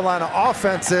this Carolina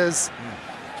offense is,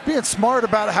 being smart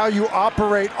about how you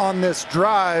operate on this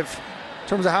drive in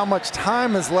terms of how much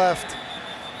time is left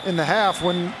in the half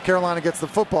when Carolina gets the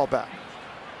football back.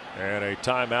 And a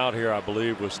timeout here, I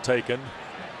believe, was taken.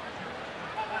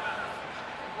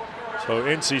 So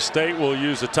NC State will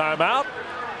use a timeout.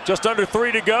 Just under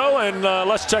 3 to go, and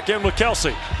let's check in with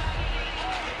Kelsey.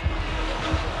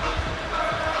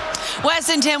 Wes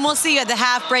and Tim, we'll see you at the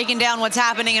half breaking down what's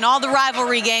happening in all the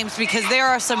rivalry games, because there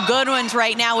are some good ones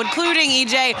right now, including,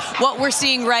 EJ, what we're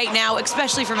seeing right now,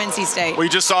 especially from NC State. We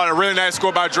just saw a really nice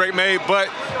score by Drake May, but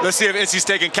let's see if NC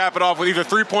State can cap it off with either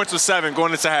 3 points or 7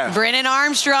 going into half. Brennan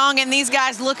Armstrong and these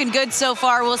guys looking good so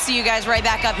far. We'll see you guys right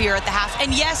back up here at the half.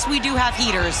 And yes, we do have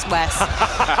heaters, Wes.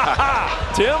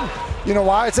 Tim? You know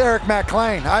why? It's Eric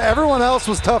McClain. Everyone else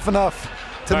was tough enough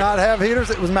to not have heaters.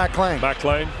 It was McClain.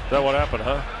 McClain? Is that what happened,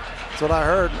 huh? That's what I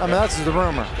heard. I mean, that's the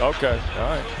rumor. Okay, all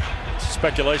right.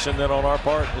 Speculation then on our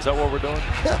part? Is that what we're doing?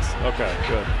 Yes. Okay,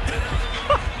 good.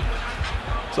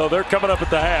 So they're coming up at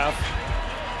the half.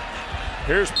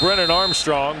 Here's Brennan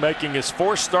Armstrong making his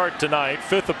 4th start tonight,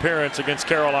 5th appearance against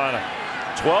Carolina.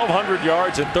 1,200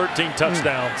 yards and 13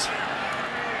 touchdowns.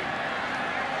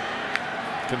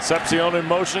 Concepcion in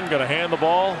motion, going to hand the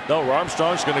ball. No,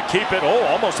 Armstrong's going to keep it. Oh,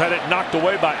 almost had it knocked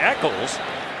away by Eccles.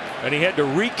 And he had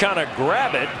to kind of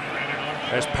grab it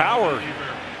as Power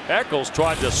Eccles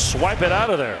tried to swipe it out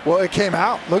of there. Well, it came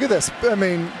out. Look at this. I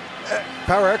mean,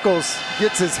 Power Eccles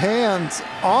gets his hands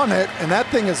on it, and that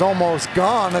thing is almost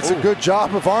gone. That's a good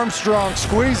job of Armstrong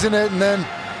squeezing it and then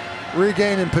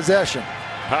regaining possession.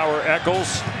 Power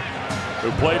Eccles,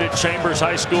 who played at Chambers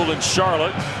High School in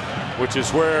Charlotte, which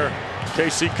is where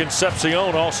Casey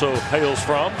Concepcion also hails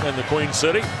from, in the Queen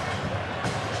City.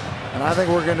 And I think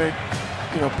we're going to,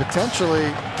 potentially,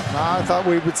 I thought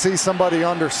we would see somebody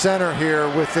under center here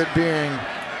with it being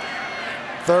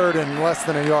 3rd and less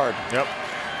than a yard. Yep.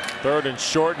 3rd and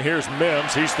short, and here's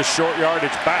Mims. He's the short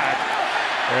yardage back,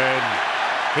 and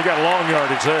he got long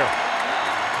yardage there.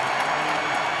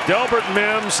 Delbert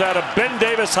Mims out of Ben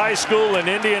Davis High School in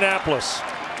Indianapolis.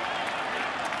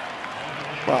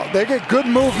 Well, they get good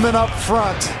movement up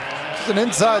front. It's an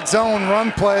inside zone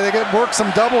run play. They work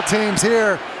some double teams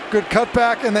here. Good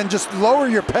cutback, and then just lower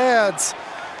your pads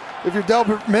if you're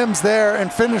Delbert Mims there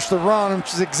and finish the run,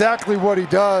 which is exactly what he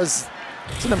does.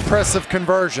 It's an impressive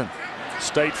conversion.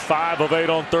 State 5 of 8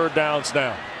 on 3rd downs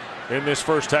now in this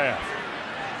first half.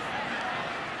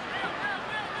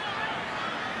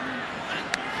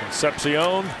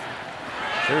 Concepcion.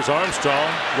 Here's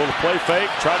Armstrong. Little play fake.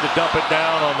 Tried to dump it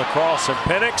down on the cross and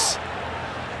Penix.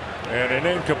 And an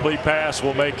incomplete pass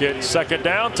will make it 2nd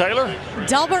down. Taylor?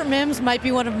 Delbert Mims might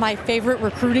be one of my favorite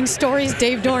recruiting stories.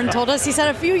 Dave Doeren told us. He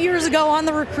said a few years ago on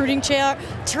the recruiting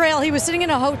trail, he was sitting in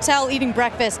a hotel eating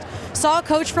breakfast, saw a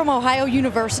coach from Ohio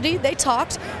University. They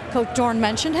talked. Coach Doeren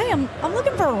mentioned, hey, I'm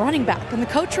looking for a running back. And the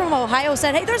coach from Ohio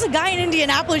said, hey, there's a guy in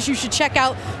Indianapolis you should check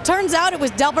out. Turns out it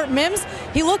was Delbert Mims.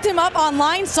 He looked him up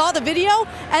online, saw the video,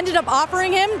 ended up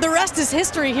offering him. The rest is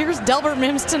history. Here's Delbert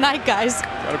Mims tonight, guys.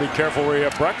 Got to be careful where you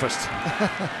have breakfast.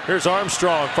 Here's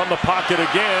Armstrong from the pocket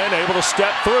again, able to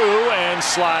step through and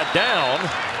slide down.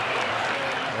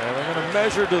 And they're going to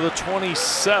measure to the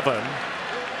 27.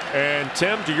 And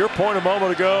Tim, to your point a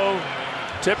moment ago,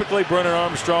 typically Brennan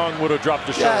Armstrong would have dropped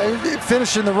a shot. Yeah,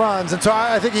 finishing the runs. And so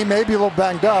I think he may be a little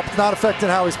banged up. It's not affecting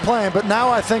how he's playing. But now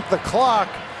I think the clock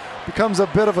becomes a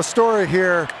bit of a story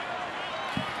here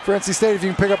for NC State if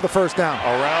you can pick up the 1st down.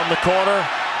 Around the corner,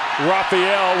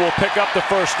 Raphael will pick up the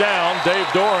 1st down. Dave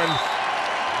Doeren,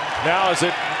 now as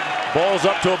it balls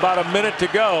up to about a minute to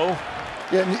go.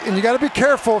 Yeah, and you got to be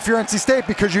careful if you're NC State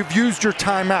because you've used your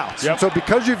timeouts. Yep. So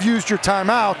because you've used your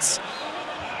timeouts,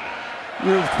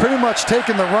 you've pretty much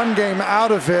taken the run game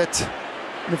out of it.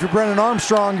 And if you're Brennan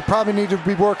Armstrong, you probably need to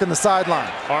be working the sideline.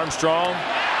 Armstrong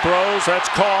throws, that's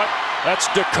caught. That's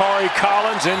Dakari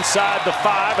Collins inside the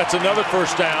 5. That's another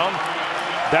 1st down.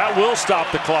 That will stop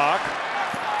the clock.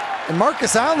 And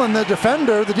Marcus Allen, the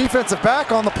defender, the defensive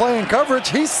back on the play in coverage,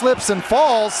 he slips and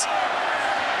falls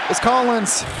as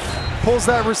Collins pulls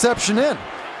that reception in.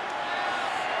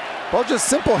 Well, just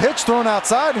simple hitch thrown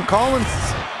outside, and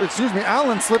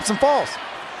Allen slips and falls.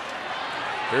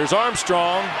 Here's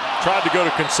Armstrong. Tried to go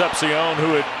to Concepcion,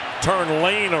 who had turned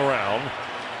Lane around.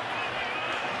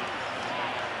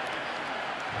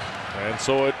 And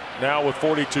so it now with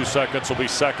 42 seconds will be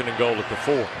 2nd and goal at the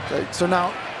 4. Okay, so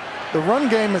now the run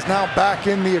game is now back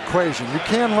in the equation. You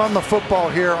can run the football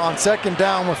here on 2nd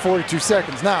down with 42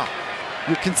 seconds. Now,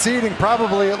 you're conceding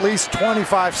probably at least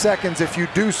 25 seconds if you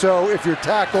do so, if you're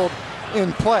tackled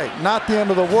in play. Not the end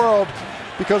of the world,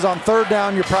 because on 3rd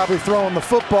down, you're probably throwing the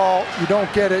football. You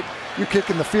don't get it, you're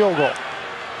kicking the field goal.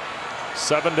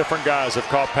 7 different guys have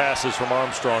caught passes from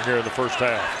Armstrong here in the first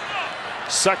half.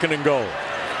 2nd and goal.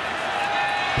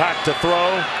 Pack to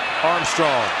throw.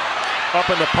 Armstrong up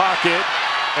in the pocket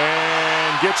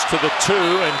and gets to the 2,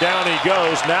 and down he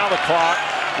goes. Now the clock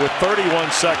with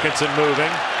 31 seconds and moving.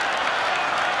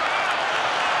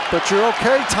 But you're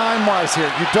okay time-wise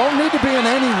here. You don't need to be in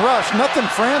any rush, nothing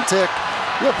frantic.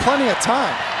 You have plenty of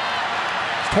time.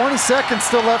 20 seconds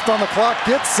still left on the clock.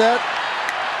 Get set.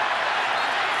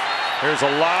 Here's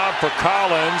a lob for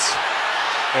Collins,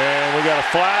 and we got a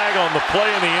flag on the play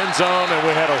in the end zone, and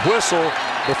we had a whistle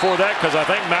before that because I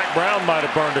think Mac Brown might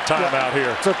have burned a timeout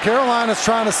here. So Carolina's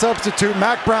trying to substitute.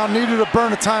 Mac Brown needed to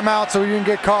burn a timeout so he didn't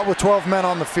get caught with 12 men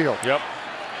on the field. Yep.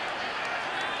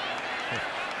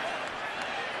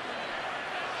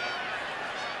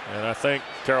 And I think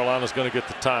Carolina's going to get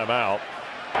the timeout.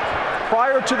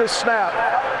 Prior to the snap,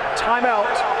 timeout,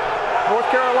 North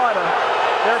Carolina,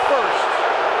 their first,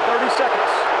 30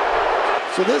 seconds.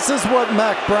 So this is what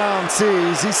Mac Brown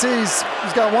sees. He sees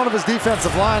he's got one of his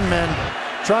defensive linemen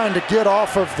trying to get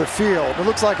off of the field. It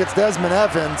looks like it's Desmond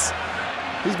Evans.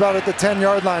 He's about at the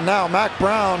 10-yard line now. Mac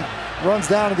Brown runs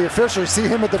down to the official. You see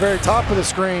him at the very top of the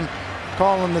screen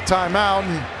calling the timeout,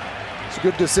 and it's a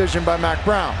good decision by Mac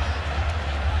Brown.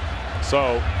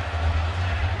 So,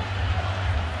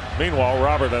 meanwhile,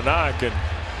 Robert and I can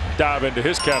dive into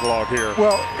his catalog here.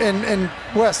 Well, and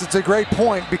Wes, it's a great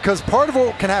point, because part of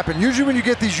what can happen, usually when you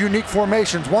get these unique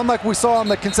formations, one like we saw on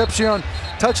the Concepcion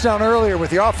touchdown earlier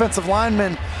with the offensive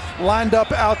linemen lined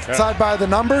up outside by the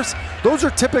numbers, those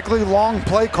are typically long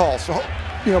play calls. So,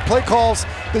 you know, play calls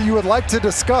that you would like to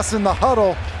discuss in the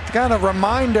huddle to kind of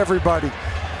remind everybody.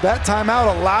 That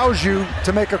timeout allows you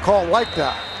to make a call like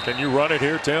that. Can you run it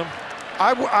here, Tim?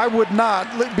 I would not,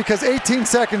 because 18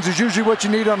 seconds is usually what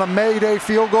you need on a Mayday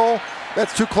field goal.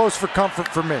 That's too close for comfort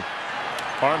for me.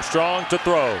 Armstrong to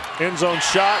throw. End zone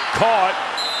shot, caught.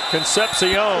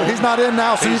 Concepcion. He's not in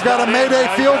now, so you've got a Mayday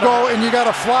field goal, and you got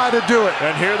to fly to do it.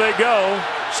 And here they go.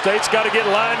 State's got to get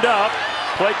lined up.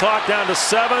 Play clock down to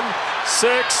 7,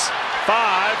 6,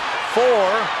 5, 4,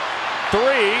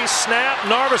 3. Snap,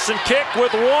 Narveson kick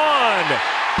with 1.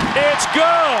 It's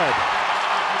good.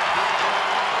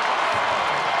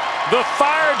 The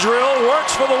fire drill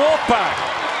works for the Wolfpack.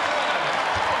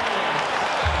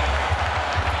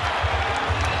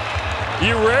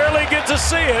 You rarely get to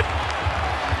see it,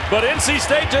 but NC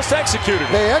State just executed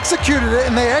it. They executed it,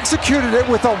 and they executed it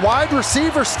with a wide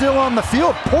receiver still on the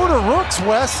field. Porter Rooks,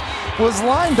 Wes, was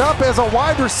lined up as a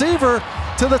wide receiver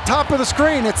to the top of the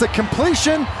screen. It's a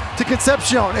completion to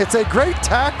Concepcion. It's a great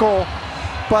tackle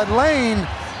by Lane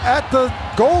at the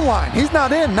goal line. He's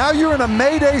not in. Now you're in a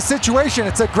Mayday situation.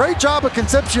 It's a great job of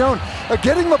Concepcion of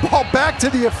getting the ball back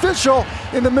to the official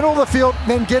in the middle of the field,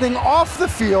 then getting off the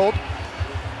field,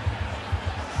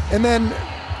 and then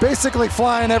basically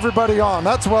flying everybody on.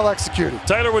 That's well executed.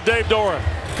 Taylor with Dave Doran.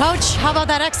 Coach, how about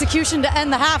that execution to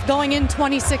end the half, going in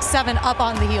 26-7 up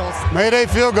on the heels? Mayday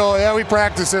field goal, yeah, we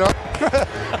practice it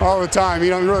all the time. You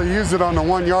don't really use it on the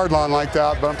 1-yard line like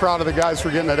that, but I'm proud of the guys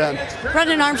for getting it in.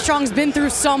 Brendan Armstrong's been through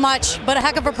so much, but a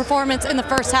heck of a performance in the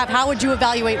first half. How would you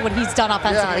evaluate what he's done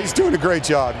offensively? Yeah, he's doing a great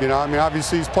job. You know, I mean,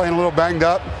 obviously he's playing a little banged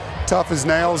up, tough as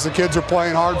nails. The kids are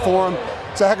playing hard for him.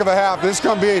 It's a heck of a half. This is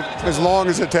going to be as long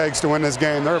as it takes to win this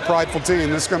game. They're a prideful team.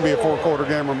 This is going to be a 4-quarter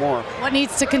game or more. What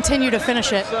needs to continue to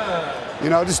finish it? You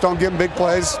know, just don't give them big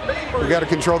plays. We got to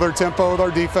control their tempo with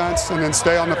our defense, and then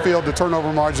stay on the field. The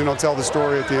turnover margin will tell the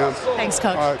story at the end. Thanks,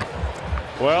 Coach. All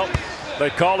right. Well, they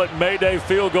call it Mayday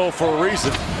field goal for a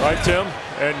reason, right, Tim?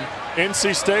 And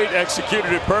NC State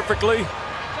executed it perfectly.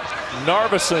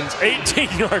 Narveson's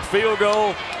 18-yard field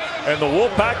goal, and the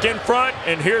Wolfpack in front,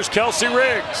 and here's Kelsey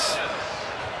Riggs.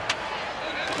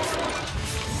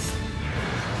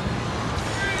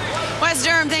 Wes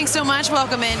Durham, thanks so much.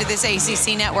 Welcome into this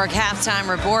ACC Network halftime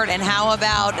report. And how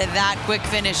about that quick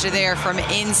finish there from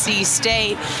NC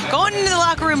State? Going into the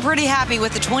locker room pretty happy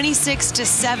with the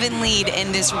 26-7 lead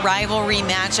in this rivalry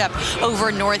matchup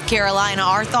over North Carolina.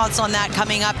 Our thoughts on that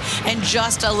coming up in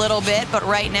just a little bit. But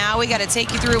right now, we got to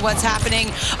take you through what's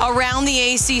happening around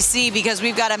the ACC, because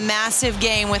we've got a massive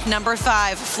game with number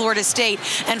 5, Florida State,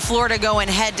 and Florida going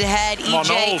head-to-head.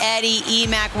 EJ, Eddie,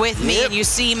 EMAC with me. And you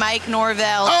see Mike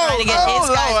Norvell trying to get his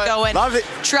guys going. Love it.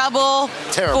 Trouble.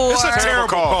 Terrible. This is a terrible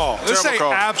call. This is Terrible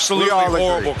an call. absolutely We all agree.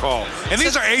 horrible call. And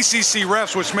these are ACC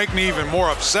refs, which make me even more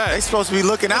upset. They're supposed to be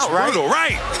looking out, right? Brutal,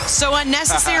 right? So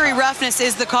unnecessary roughness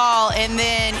is the call, and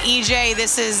then EJ,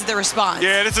 this is the response.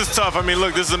 Yeah, this is tough. I mean,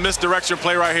 look, this is a misdirection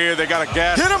play right here. They got a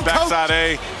gas backside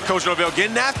A. Coach Norvell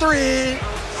getting after it.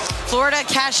 Florida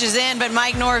cashes in, but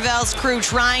Mike Norvell's crew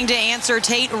trying to answer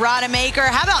Tate Rodemaker.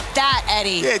 How about that,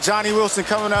 Eddie? Yeah, Johnny Wilson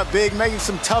coming up big, making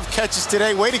some tough catches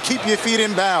today. Way to keep your feet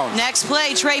in bounds. Next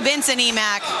play, Trey Benson,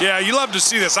 EMAC. Yeah, you love to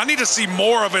see this. I need to see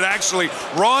more of it, actually.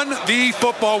 Run the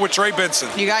football with Trey Benson.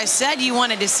 You guys said you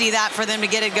wanted to see that for them to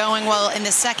get it going. Well, in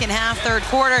the second half, third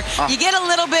quarter, you get a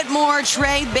little bit more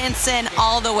Trey Benson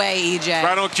all the way, EJ.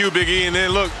 Right on cue, Big E. And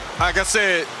then, look, like I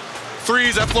said,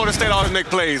 threes at Florida State always make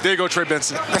plays. There you go, Trey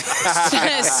Benson.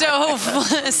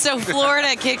 So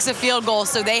Florida kicks a field goal,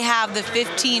 so they have the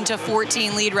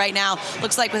 15-14 lead right now.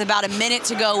 Looks like with about a minute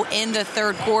to go in the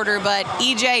third quarter. But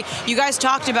EJ, you guys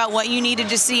talked about what you needed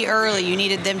to see early. You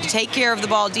needed them to take care of the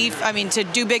ball, to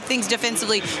do big things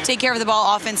defensively, take care of the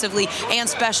ball offensively, and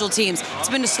special teams. It's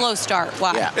been a slow start.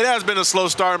 Why? Yeah. It has been a slow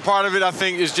start, and part of it, I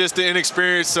think, is just the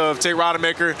inexperience of Tate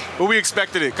Rodemaker. But we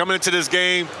expected it coming into this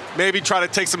game. Maybe try to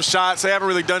take some shots. They haven't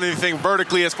really done anything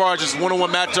vertically as far as just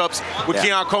one-on-one matchups with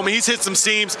Keon Coleman. He's hit some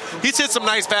seams. He's hit some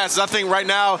nice passes. I think right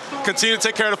now, continue to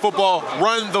take care of the football,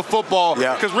 run the football.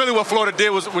 Because really what Florida did,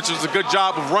 which was a good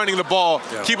job of running the ball,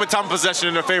 keeping time of possession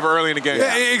in their favor early in the game.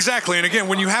 Yeah, exactly. And again,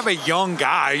 when you have a young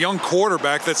guy, a young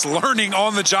quarterback that's learning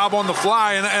on the job on the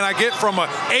fly, and I get from an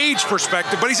age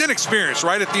perspective, but he's inexperienced,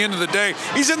 right? At the end of the day,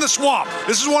 he's in the swamp.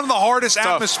 This is one of the hardest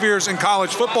atmospheres in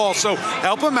college football. So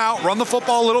help him out, run the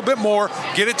football a little bit more,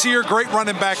 get it to your great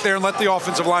running back there, and let the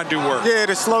offensive line do work. Yeah,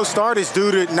 the slow start is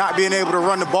due to not being able to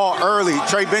run the ball early.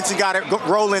 Trey Benson got it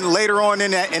rolling later on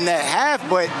in that half,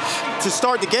 but to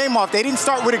start the game off, they didn't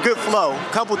start with a good flow. A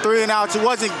couple 3-and-outs. It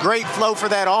wasn't great flow for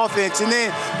that offense, and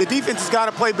then the defense has got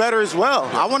to play better as well.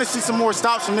 I want to see some more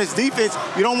stops from this defense.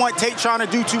 You don't want Tate trying to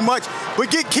do too much, but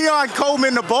get Keon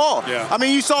Coleman the ball. I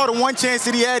mean, you saw the one chance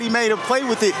that he had, he made a play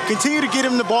with it. Continue to get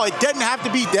him the ball. It doesn't have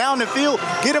to be down the field.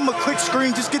 Get him a quick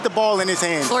screen. Just get the ball in his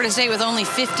hands. Florida State with only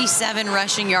 57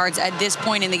 rushing yards at this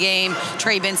point in the game.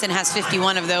 Trey Benson has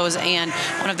 51 of those, and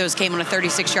one of those came on a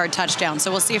 36-yard touchdown.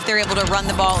 So we'll see if they're able to run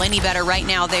the ball any better. Right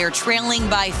now, they are trailing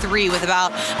by 3 with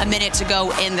about a minute to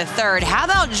go in the third. How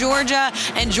about Georgia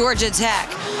and Georgia Tech?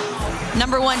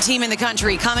 #1 team in the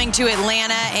country coming to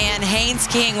Atlanta, and Haynes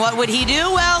King, what would he do?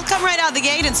 Well, come right out the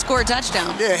gate and score a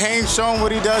touchdown. Yeah, Haynes showing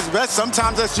what he does best.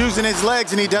 Sometimes that's using his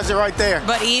legs, and he does it right there.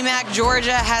 But EMAC,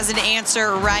 Georgia has an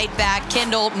answer right back,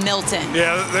 Kendall Milton.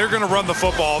 Yeah, they're going to run the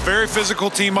football. Very physical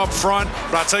team up front,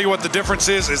 but I'll tell you what the difference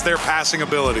is their passing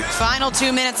ability. Final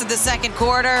 2 minutes of the second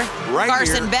quarter.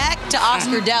 Carson Beck to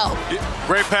Oscar Delp.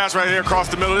 Great pass right here across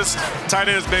the middle. This tight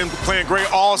end has been playing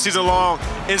great all season long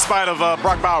in spite of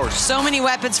Brock Bowers. So many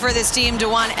weapons for this team.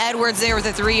 DeJuan Edwards there with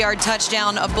a 3-yard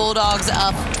touchdown. Bulldogs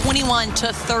up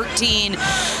 21-13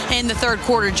 in the third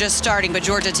quarter just starting, but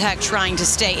Georgia Tech trying to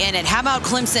stay in it. How about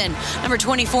Clemson,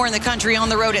 #24 in the country, on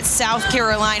the road at South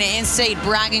Carolina. In-state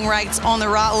bragging rights on the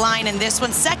line in this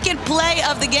one. Second play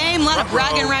of the game. A lot of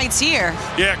bragging rights here.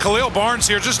 Yeah, Khalil Barnes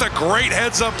here. Just a great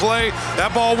heads-up play.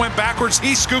 That ball went backwards.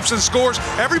 He scoops and scores.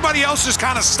 Everybody else just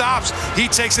kind of stops. He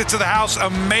takes it to the house.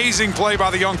 Amazing play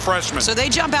by the young freshman. So they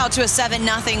jump out to a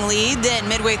 7-0 lead. Then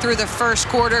midway through the first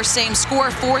quarter, same score,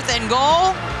 4th and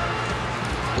goal.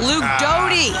 Luke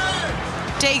Doty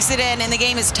takes it in, and the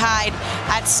game is tied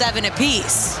at 7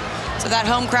 apiece. So that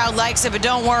home crowd likes it, but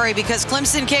don't worry, because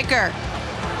Clemson kicker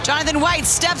Jonathan White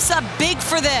steps up big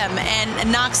for them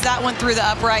and knocks that one through the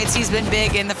uprights. He's been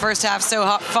big in the first half so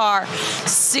far.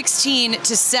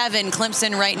 16-7,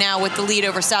 Clemson right now with the lead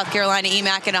over South Carolina.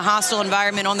 EMAC in a hostile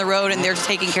environment on the road, and they're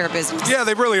taking care of business. Yeah,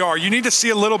 they really are. You need to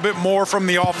see a little bit more from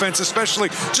the offense, especially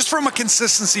just from a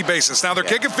consistency basis. Now, they're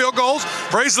kicking field goals.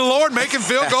 Praise the Lord, making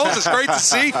field goals. It's great to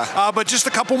see. But just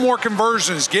a couple more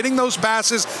conversions, getting those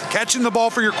passes, catching the ball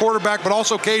for your quarterback, but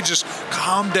also, Cade, just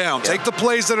calm down. Take the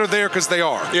plays that are there because they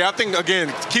are. Yeah, I think,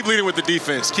 again, keep leading with the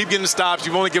defense. Keep getting stops.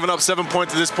 You've only given up 7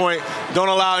 points at this point. Don't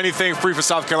allow anything free for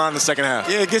South Carolina in the second half.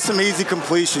 Yeah, get some easy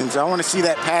completions. I want to see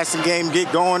that passing game get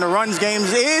going. The runs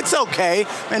games, it's okay.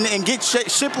 And get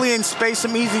Shipley in space,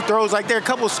 some easy throws. Like there are a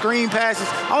couple screen passes.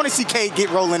 I want to see Cade get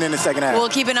rolling in the second half. We'll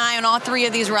keep an eye on all 3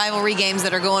 of these rivalry games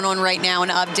that are going on right now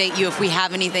and update you if we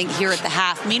have anything here at the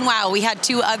half. Meanwhile, we had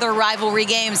 2 other rivalry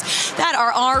games that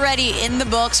are already in the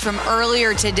books from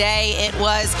earlier today. It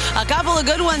was a couple of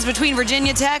good good ones between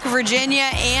Virginia Tech, Virginia,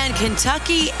 and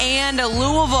Kentucky and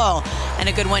Louisville. And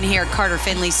a good one here at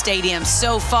Carter-Finley Stadium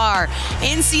so far.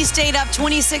 NC State up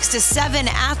 26-7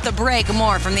 at the break.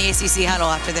 More from the ACC Huddle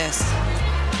after this.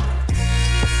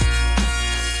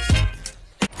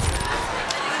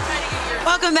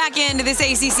 Welcome back into this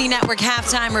ACC Network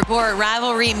halftime report.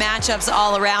 Rivalry matchups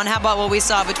all around. How about what we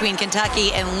saw between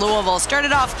Kentucky and Louisville?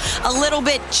 Started off a little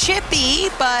bit chippy,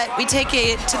 but we take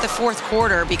it to the fourth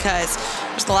quarter because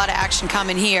there's a lot of action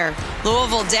coming here.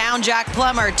 Louisville down Jack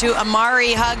Plummer to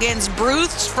Amari Huggins.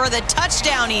 Bruce for the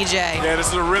touchdown, EJ. Yeah, this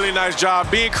is a really nice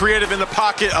job. Being creative in the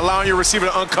pocket, allowing your receiver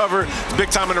to uncover. It's big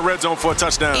time in the red zone for a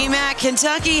touchdown. EMAC,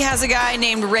 Kentucky has a guy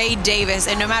named Ray Davis,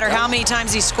 and no matter how many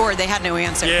times he scored, they had no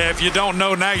answer. Yeah, if you don't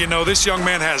know, now you know. This young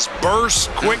man has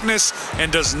burst, quickness,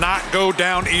 and does not go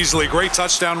down easily. Great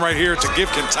touchdown right here to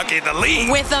give Kentucky the lead.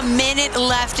 With a minute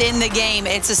left in the game,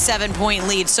 it's a 7-point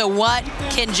lead. So what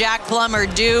can Jack Plummer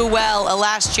do? Well, a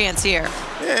last chance here.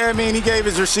 Yeah, I mean, he gave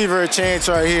his receiver a chance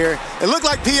right here. It looked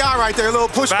like PI right there, a little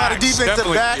push by the defensive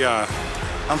back. Yeah.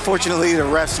 Unfortunately, the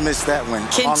refs missed that one.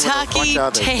 Kentucky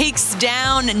takes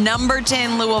down number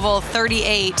 10 Louisville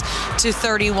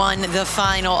 38-31 the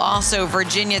final. Also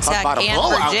Virginia Tech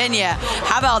and Virginia.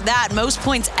 How about that? Most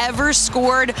points ever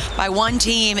scored by one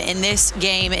team in this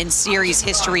game in series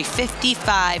history,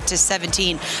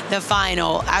 55-17 the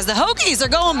final. As the Hokies are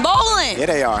going bowling. Yeah,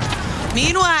 they are.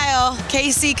 Meanwhile,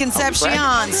 KC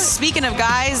Concepcion, speaking of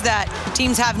guys that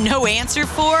teams have no answer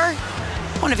for,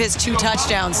 one of his 2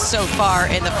 touchdowns so far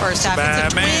in the first half.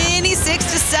 It's a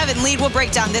 26-7 lead. We'll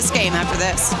break down this game after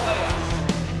this.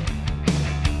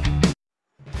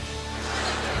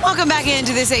 Welcome back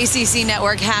into this ACC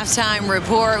Network halftime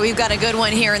report. We've got a good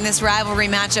one here in this rivalry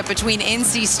matchup between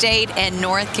NC State and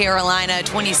North Carolina.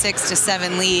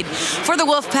 26-7 lead for the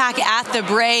Wolfpack at the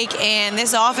break. And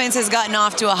this offense has gotten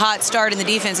off to a hot start, and the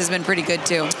defense has been pretty good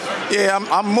too. Yeah,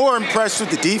 I'm more impressed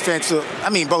with the defense. I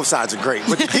mean, both sides are great,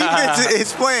 but the defense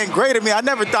is playing great. I mean, I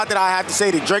never thought that I have to say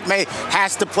that Drake May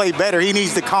has to play better. He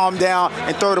needs to calm down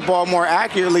and throw the ball more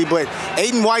accurately. But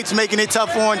Aiden White's making it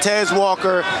tough on Tez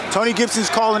Walker. Tony Gibson's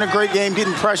calling a great game,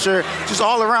 getting pressure. Just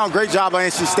all around, great job by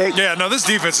NC State. Yeah, no, this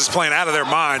defense is playing out of their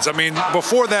minds. I mean,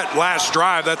 before that last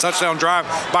drive, that touchdown drive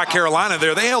by Carolina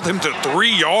there, they held him to 3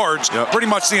 yards pretty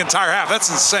much the entire half. That's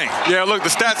insane. Yeah, look, the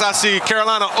stats I see,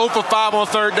 Carolina 0 for 5 on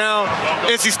third down,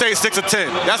 NC State 6 of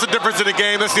 10. That's the difference in the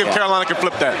game. Let's see if Carolina can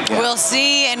flip that. We'll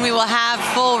see, and we will have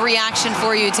full reaction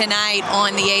for you tonight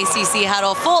on the ACC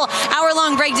Huddle. Full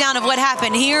hour-long breakdown of what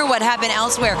happened here, what happened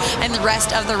elsewhere, and the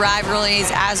rest of the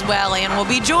rivalries as well. And we'll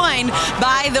be joined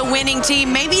by the winning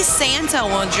team. Maybe Santa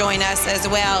will join us as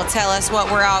well, tell us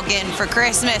what we're all getting for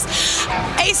Christmas.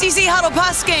 ACC Huddle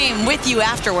Bus Game with you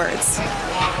afterwards.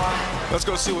 Let's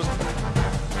go see what's...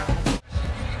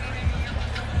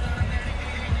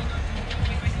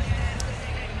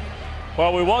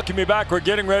 Well, we welcome you back. We're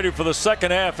getting ready for the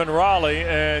second half in Raleigh.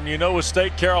 And you know with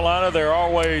State Carolina, there are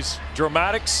always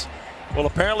dramatics. Well,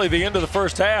 apparently the end of the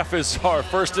first half is our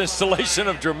first installation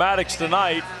of dramatics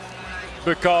tonight,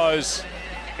 because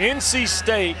NC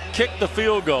State kicked the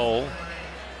field goal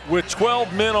with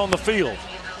 12 men on the field.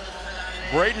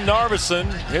 Braden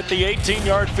Narveson hit the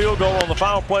 18-yard field goal on the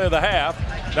final play of the half.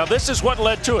 Now this is what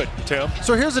led to it, Tim.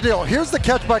 So here's the deal. Here's the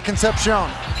catch by Concepcion.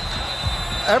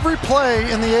 Every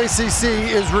play in the ACC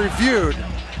is reviewed,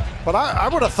 but I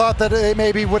would have thought that they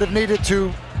maybe would have needed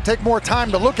to take more time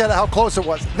to look at how close it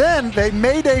was. Then they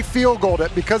made a field goal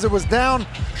because it was down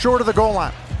short of the goal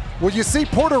line. Well, you see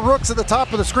Porter Rooks at the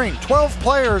top of the screen, 12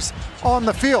 players on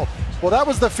the field. Well, that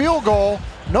was the field goal,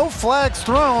 no flags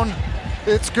thrown.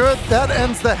 It's good, that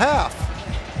ends the half,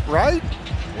 right?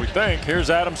 We think.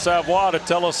 Here's Adam Savoy to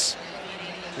tell us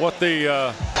what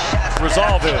the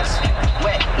resolve is.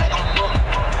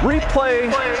 Replay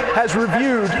has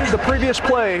reviewed the previous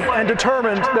play and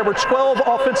determined there were 12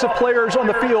 offensive players on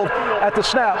the field at the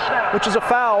snap, which is a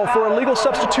foul for illegal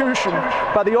substitution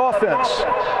by the offense.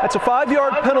 That's a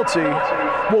 5-yard penalty.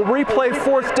 We'll replay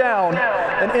fourth down,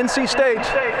 and NC State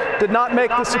did not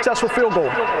make the successful field goal.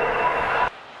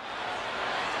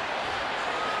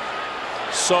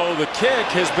 So the kick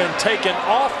has been taken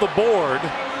off the board.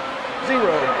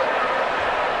 0.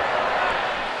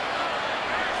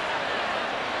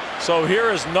 So here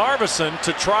is Narveson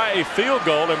to try a field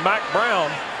goal, and Mac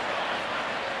Brown.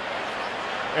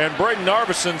 And Braden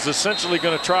Narveson's essentially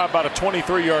going to try about a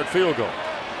 23-yard field goal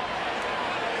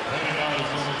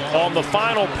on the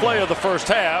final play of the first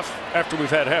half after we've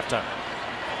had halftime.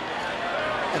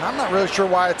 And I'm not really sure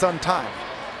why it's untimed.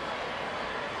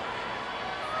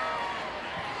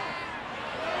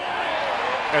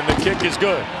 And the kick is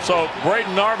good. So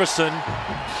Braden Narveson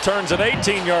turns an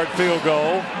 18-yard field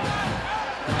goal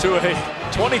to a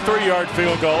 23-yard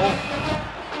field goal.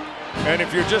 And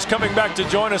if you're just coming back to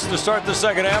join us to start the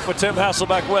second half with Tim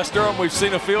Hasselbeck, West Durham, we've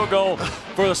seen a field goal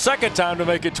for the second time to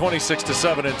make it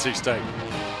 26-7 NC State.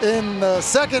 In the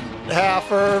second half,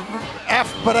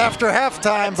 but after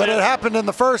halftime, but it happened in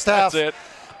the first half. That's it.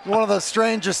 One of the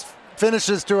strangest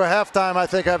finishes to a halftime I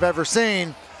think I've ever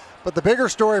seen. But the bigger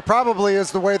story probably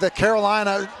is the way that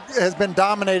Carolina has been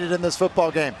dominated in this football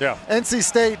game. Yeah. NC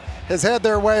State has had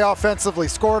their way offensively,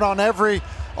 scored on every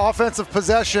offensive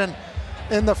possession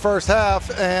in the first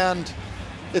half, and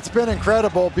it's been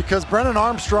incredible because Brennan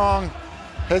Armstrong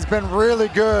has been really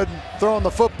good throwing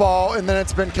the football, and then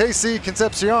it's been KC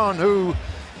Concepcion who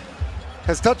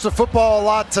has touched the football a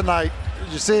lot tonight.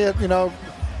 You see it,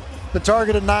 been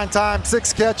targeted 9 times,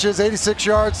 6 catches, 86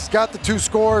 yards, he's got the 2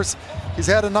 scores. He's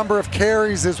had a number of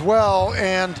carries as well,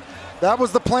 and that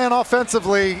was the plan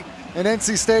offensively, and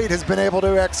NC State has been able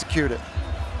to execute it.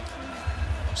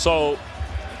 So,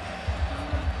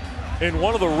 in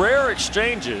one of the rare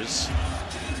exchanges,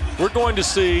 we're going to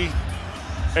see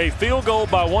a field goal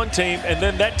by one team, and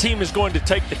then that team is going to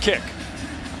take the kick.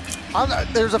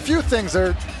 There's a few things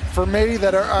there for me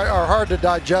that are hard to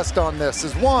digest on this.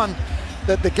 Is one,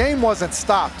 that the game wasn't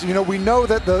stopped. We know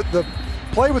that the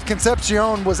play with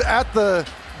Concepcion was at the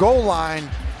goal line,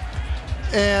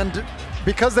 and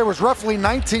because there was roughly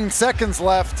 19 seconds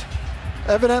left,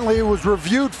 evidently it was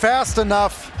reviewed fast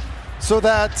enough so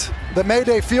that the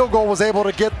Mayday field goal was able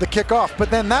to get the kickoff.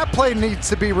 But then that play needs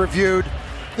to be reviewed.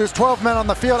 There's 12 men on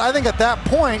the field. I think at that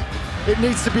point it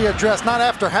needs to be addressed, not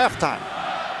after halftime.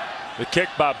 The kick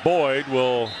by Boyd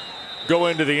will go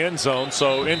into the end zone,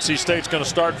 so NC State's going to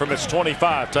start from its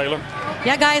 25, Taylor.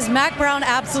 Yeah, guys, Mac Brown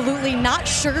absolutely not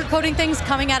sugarcoating things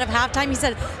coming out of halftime. He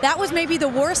said that was maybe the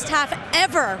worst half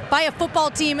ever by a football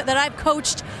team that I've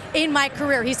coached in my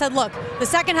career. He said, look, the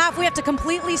second half we have to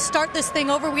completely start this thing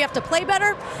over. We have to play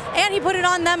better, and he put it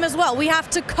on them as well. We have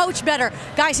to coach better.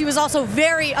 Guys, he was also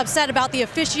very upset about the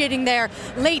officiating there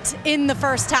late in the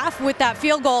first half with that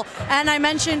field goal. And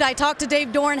I talked to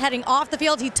Dave Dorn heading off the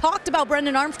field. He talked about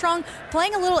Brendan Armstrong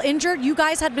playing a little injured. You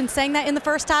guys had been saying that in the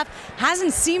first half.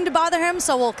 Hasn't seemed to bother him,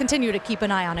 so we'll continue to keep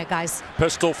an eye on it, guys.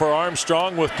 Pistol for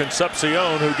Armstrong with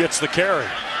Concepcion, who gets the carry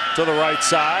to the right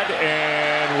side,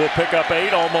 and will pick up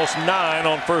 8, almost 9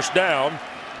 on first down.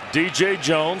 DJ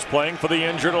Jones, playing for the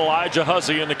injured Elijah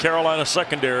Hussey in the Carolina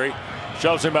secondary,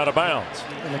 shoves him out of bounds.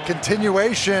 And a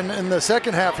continuation in the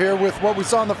second half here with what we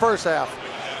saw in the first half.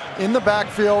 In the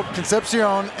backfield,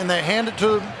 Concepcion, and they hand it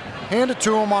to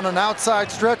him on an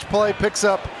outside stretch play, picks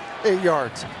up 8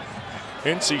 yards.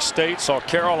 NC State saw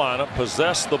Carolina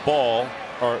possess the ball,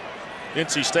 or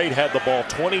NC State had the ball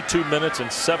 22 minutes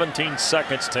and 17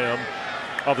 seconds, Tim,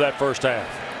 of that first half.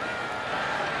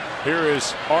 Here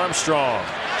is Armstrong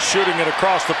shooting it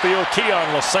across the field.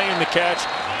 Keon Lassane the catch.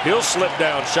 He'll slip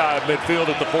down shy of midfield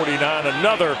at the 49.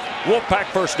 Another Wolfpack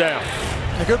first down.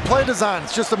 A good play design.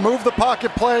 It's just a move the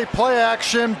pocket play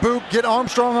action, boot, get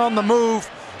Armstrong on the move.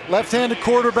 Left-handed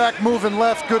quarterback moving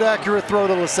left, good accurate throw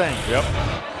to Lassane. Yep.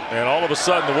 And all of a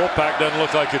sudden the Wolfpack doesn't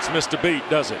look like it's missed a beat,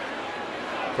 does it?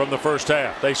 From the first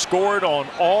half. They scored on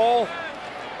all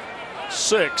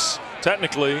 6,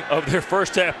 technically, of their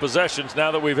first half possessions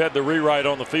now that we've had the rewrite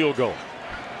on the field goal.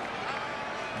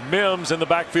 Mims in the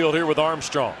backfield here with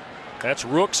Armstrong. That's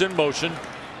Rooks in motion.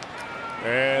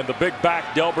 And the big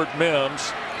back, Delbert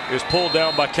Mims, is pulled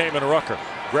down by Kamen Rucker.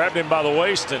 Grabbed him by the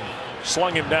waist and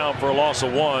slung him down for a loss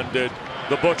of 1, did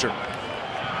the Butcher.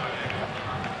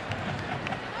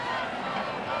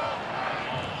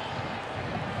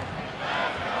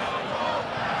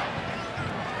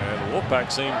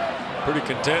 Wolfpack seemed pretty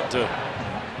content to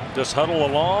just huddle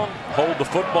along, hold the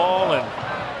football,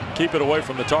 and keep it away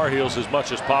from the Tar Heels as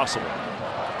much as possible.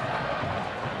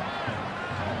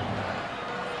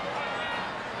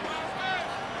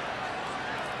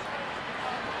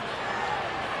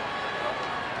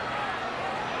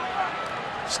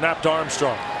 Snap to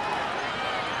Armstrong.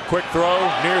 Quick throw,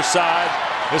 near side.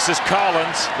 This is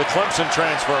Collins, the Clemson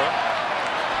transfer.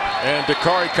 And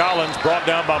Dakari Collins brought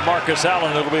down by Marcus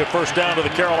Allen. It'll be a first down to the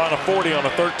Carolina 40 on a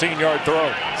 13-yard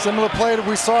throw. Similar play that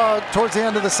we saw towards the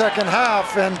end of the second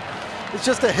half, and it's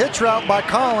just a hitch route by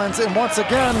Collins, and once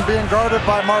again being guarded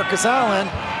by Marcus Allen.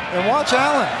 And watch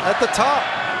Allen at the top.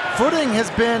 Footing has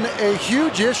been a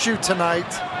huge issue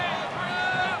tonight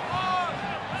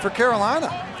for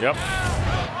Carolina. Yep.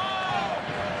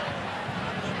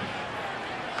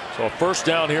 So a first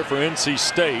down here for NC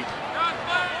State.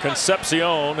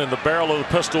 Concepcion in the barrel of the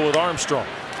pistol with Armstrong.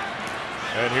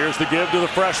 And here's the give to the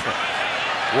freshman.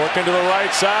 Working to the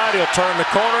right side. He'll turn the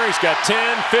corner. He's got 10,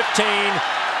 15,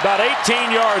 About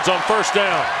 18 yards on first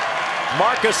down.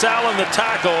 Marcus Allen, the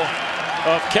tackle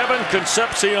of Kevin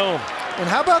Concepcion. And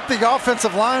how about the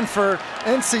offensive line for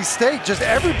NC State? Just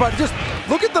everybody, just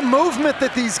look at the movement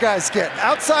that these guys get.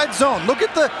 Outside zone. Look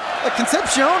at the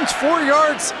Concepcion's 4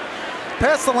 yards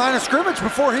past the line of scrimmage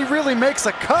before he really makes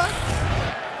a cut.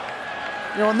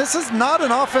 You know, and this is not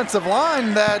an offensive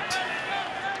line that,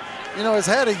 you know, has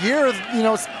had a year, you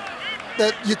know,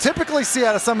 that you typically see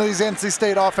out of some of these NC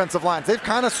State offensive lines. They've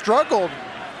kind of struggled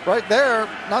right there,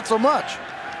 not so much.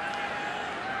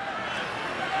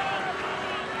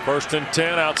 1st and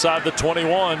 10 outside the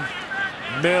 21.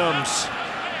 Mims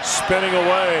spinning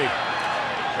away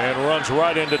and runs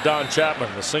right into Don Chapman,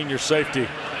 the senior safety,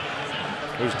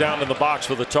 who's down in the box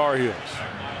for the Tar Heels.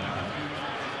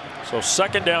 So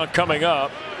 2nd down coming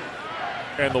up,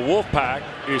 and the Wolfpack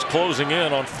is closing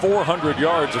in on 400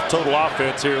 yards of total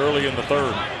offense here early in the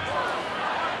 3rd.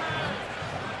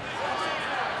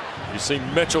 You see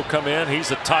Mitchell come in. He's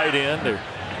a tight end. They're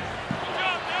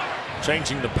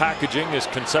changing the packaging as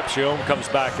Concepcion comes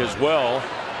back as well,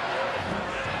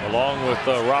 along with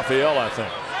Raphael, I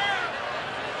think.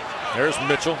 There's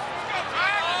Mitchell,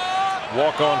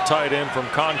 walk-on tight end from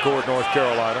Concord, North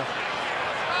Carolina.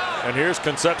 And here's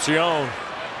Concepcion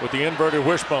with the inverted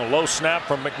wishbone. Low snap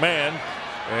from McMahon,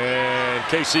 and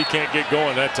KC can't get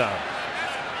going that time.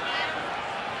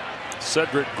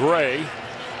 Cedric Gray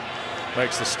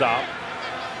makes the stop.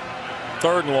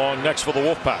 3rd and long next for the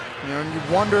Wolfpack. You know, and you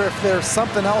wonder if there's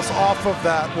something else off of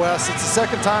that, Wes. It's the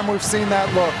 2nd time we've seen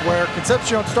that look where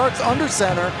Concepcion starts under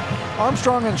center,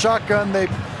 Armstrong in shotgun. They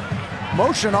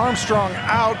motion Armstrong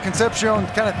out. Concepcion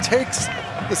kind of takes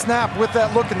the snap with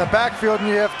that look in the backfield, and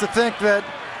you have to think that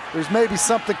there's maybe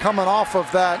something coming off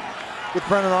of that with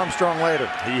Brennan Armstrong later.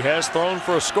 He has thrown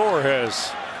for a score,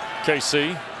 has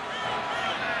KC.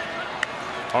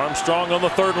 Armstrong on the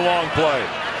 3rd and long play.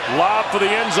 Lob for the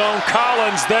end zone.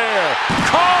 Collins there.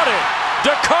 Caught it.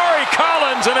 Dakari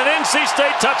Collins and an NC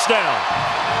State touchdown.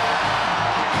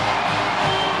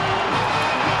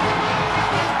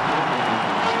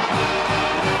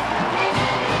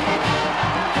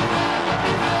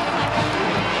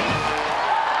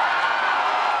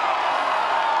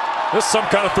 This is some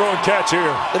kind of throw and catch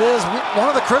here. It is. One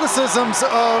of the criticisms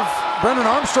of Brennan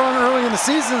Armstrong early in the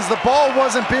season is the ball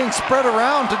wasn't being spread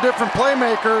around to different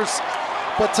playmakers.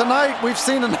 But tonight we've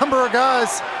seen a number of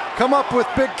guys come up with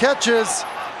big catches.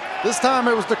 This time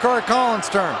it was Dakari Collins'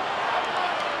 turn.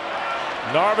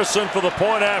 Narveson for the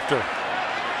point after.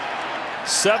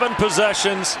 7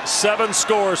 possessions, 7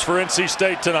 scores for NC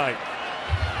State tonight.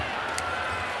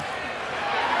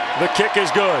 The kick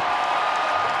is good.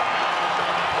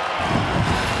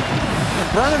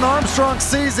 And Brennan Armstrong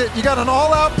sees it. You got an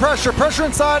all-out pressure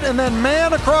inside, and then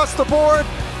man across the board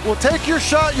will take your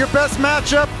shot, your best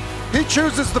matchup. He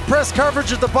chooses the press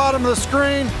coverage at the bottom of the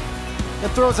screen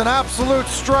and throws an absolute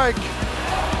strike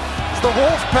as the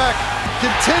Wolfpack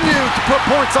continue to put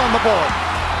points on the board.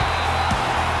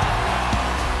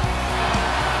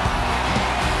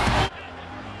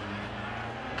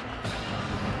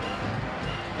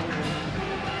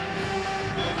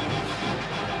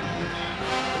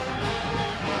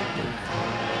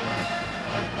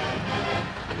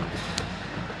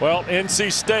 Well,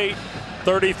 NC State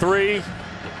 33.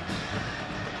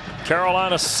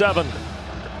 Carolina 7.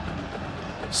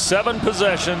 7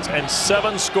 possessions and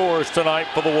 7 scores tonight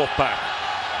for the Wolfpack.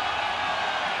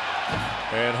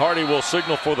 And Hardy will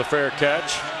signal for the fair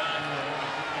catch.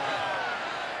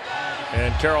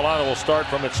 And Carolina will start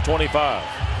from its 25.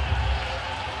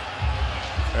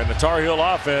 And the Tar Heel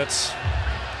offense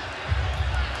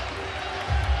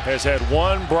has had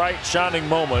one bright shining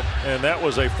moment, and that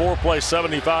was a 4-play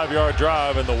 75-yard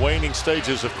drive in the waning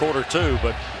stages of quarter 2.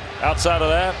 But outside of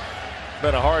that,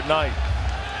 been a hard night.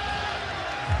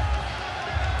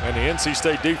 And the NC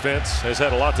State defense has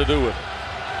had a lot to do with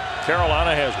it.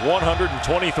 Carolina has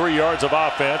 123 yards of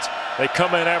offense. They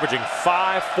come in averaging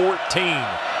 514.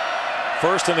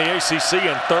 1st in the ACC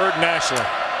and 3rd nationally.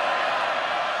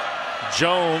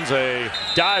 Jones, a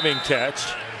diving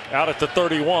catch out at the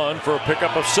 31 for a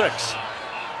pickup of 6.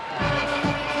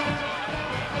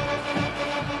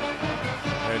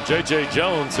 And J.J.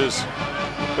 Jones has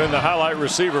been the highlight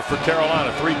receiver for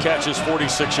Carolina. 3 catches,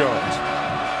 46 yards.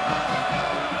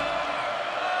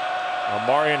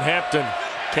 Amarian Hampton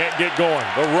can't get going.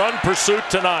 The run pursuit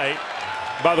tonight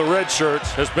by the red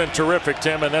shirts has been terrific,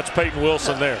 Tim, and that's Peyton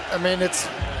Wilson there. I mean, they just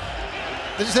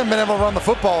haven't been able to run the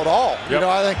football at all. Yep. You know,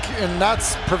 I think, and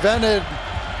that's prevented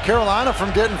Carolina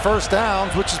from getting first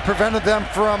downs, which has prevented them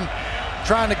from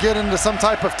trying to get into some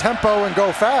type of tempo and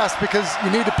go fast because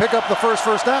you need to pick up the first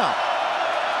down.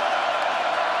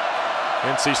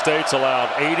 NC State's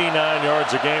allowed 89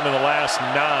 yards a game in the last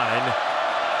 9.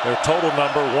 Their total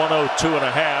number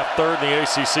 102.5, third in the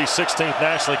ACC, 16th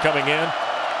nationally coming in.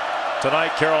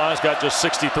 Tonight, Carolina's got just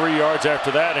 63 yards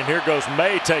after that, and here goes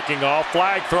May taking off.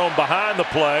 Flag thrown behind the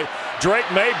play. Drake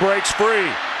May breaks free.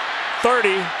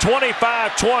 30,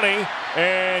 25, 20,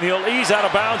 and he'll ease out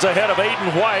of bounds ahead of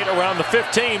Aiden White around the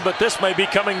 15, but this may be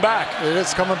coming back. It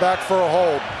is coming back for a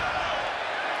hold.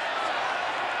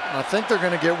 I think they're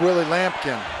going to get Willie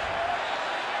Lampkin.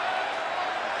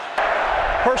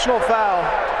 Personal foul.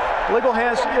 Legal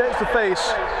hands to the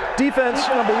face. Defense,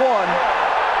 number 1.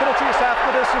 Penalty is half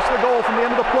the distance to the goal from the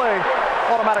end of the play.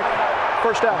 Automatic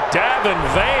first down. Davin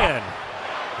Vann.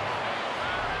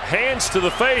 Hands to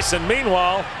the face, and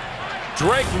meanwhile,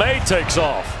 Drake May takes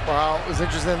off. Wow, it was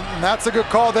interesting. And that's a good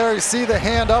call there. You see the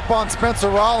hand up on Spencer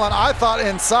Rollin. I thought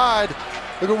inside.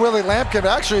 Look at Willie Lampkin. It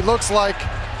actually looks like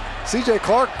C.J.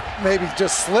 Clark maybe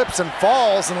just slips and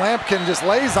falls, and Lampkin just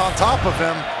lays on top of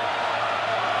him.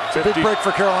 It's a big break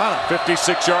for Carolina.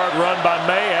 56-yard run by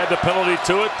May. Add the penalty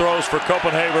to it. Throws for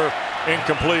Copenhagen.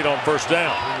 Incomplete on first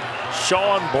down.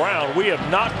 Sean Brown. We have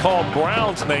not called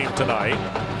Brown's name tonight.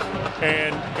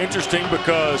 And interesting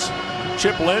because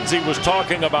Chip Lindsey was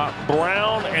talking about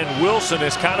Brown and Wilson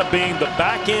as kind of being the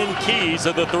back-end keys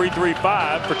of the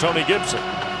 3-3-5 for Tony Gibson.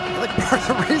 I think part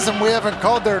of the reason we haven't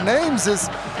called their names is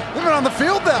they've been on the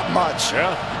field that much.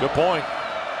 Yeah, good point.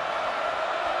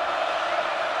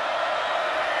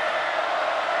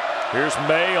 Here's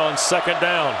May on second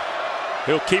down.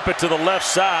 He'll keep it to the left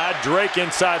side. Drake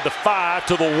inside the 5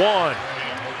 to the 1.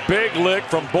 Big lick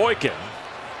from Boykin.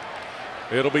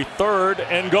 It'll be 3rd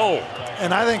and goal.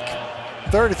 And I think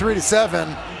 33-7,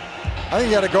 I think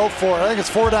you got to go for it. I think it's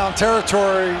 4-down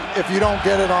territory if you don't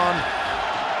get it on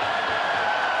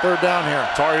 3rd down here.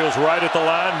 Tar Heels right at the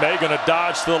line. May going to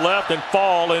dodge to the left and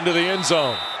fall into the end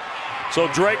zone. So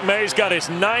Drake May's got his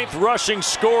 9th rushing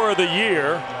score of the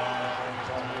year.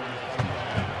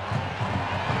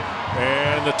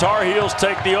 And the Tar Heels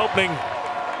take the opening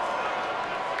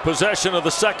possession of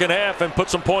the second half and put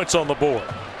some points on the board.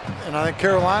 And I think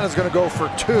Carolina's going to go for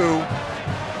 2.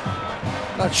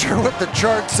 Not sure what the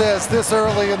chart says this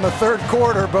early in the 3rd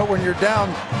quarter, but when you're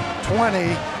down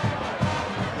 20,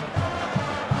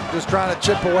 just trying to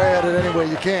chip away at it any way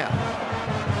you can.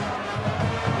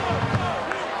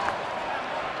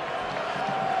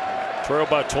 Trail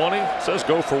by 20. Says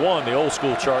go for 1, the old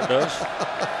school chart does.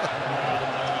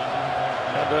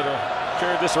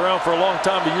 Carried this around for a long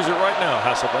time to use it right now,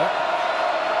 Hasselbeck.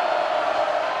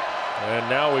 And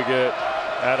now we get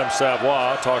Adam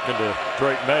Savoy talking to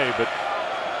Drake May, but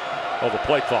the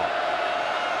play clock.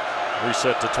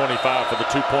 Reset to 25 for the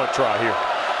 2-point try here.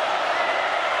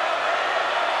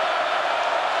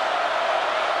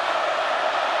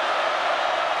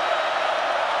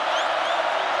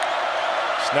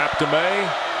 Snap to May.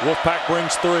 Wolfpack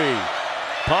brings 3.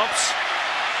 Pumps.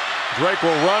 Drake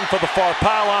will run for the far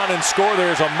pylon and score.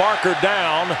 There's a marker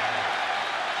down.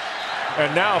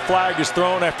 And now a flag is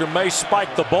thrown after May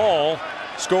spiked the ball,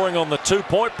 scoring on the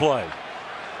 2-point play.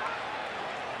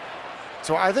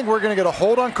 So I think we're going to get a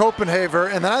hold on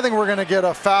Copenhagen, and then I think we're going to get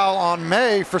a foul on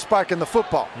May for spiking the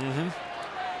football.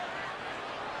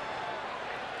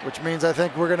 Which means I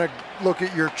think we're going to look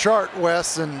at your chart,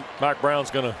 Wes, and Mac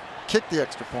Brown's going to kick the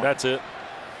extra point. That's it.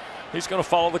 He's going to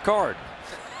follow the card.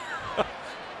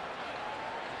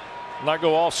 Not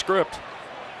go off script.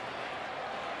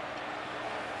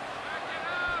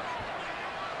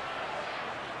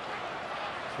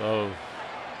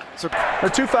 So there are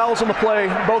 2 fouls on the play,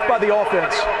 both by the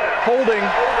offense. Holding,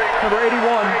 number 81,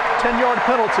 10-yard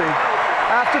penalty.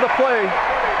 After the play,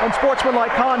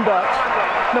 unsportsmanlike conduct,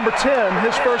 number 10,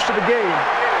 his first of the game.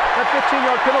 That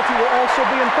 15-yard penalty will also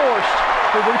be enforced.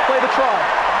 We'll replay the try.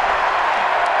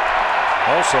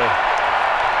 Also,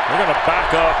 we're going to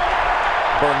back up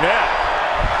Burnett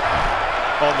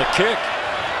on the kick.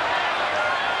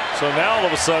 So now all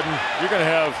of a sudden you're going to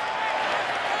have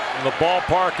in the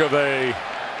ballpark of a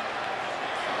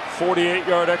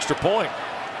 48-yard extra point.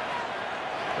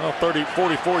 Well,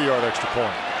 44-yard extra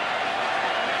point.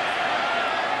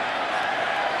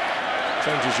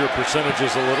 Changes your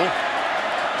percentages a little.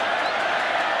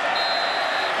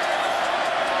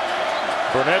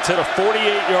 Burnett's hit a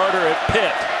 48-yarder at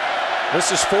Pitt.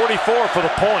 This is 44 for the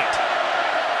point.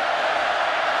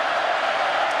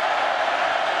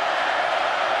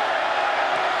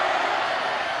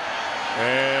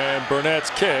 And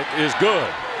Burnett's kick is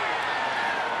good.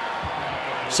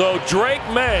 So Drake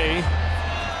May,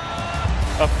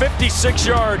 a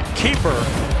 56-yard keeper,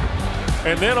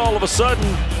 and then all of a sudden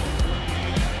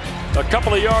a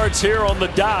couple of yards here on the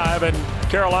dive, and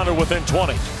Carolina within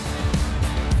 20.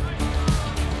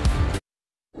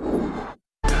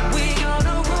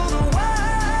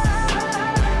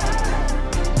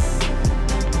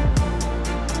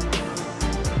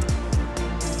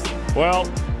 Well,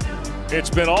 it's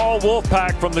been all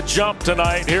Wolfpack from the jump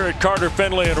tonight here at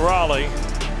Carter-Finley in Raleigh.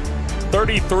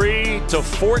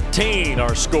 33-14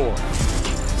 our score.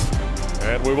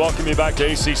 And we welcome you back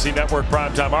to ACC Network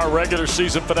Primetime. Our regular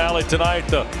season finale tonight,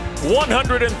 the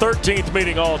 113th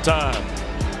meeting all time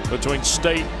between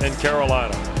State and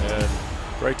Carolina. And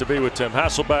great to be with Tim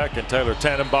Hasselbeck and Taylor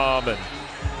Tannenbaum, and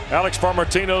Alex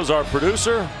Farmartino's our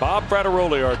producer, Bob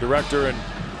Frattaroli our director, and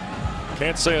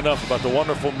can't say enough about the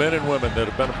wonderful men and women that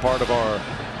have been a part of our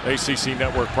ACC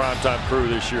Network Primetime crew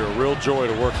this year. A real joy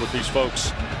to work with these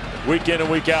folks week in and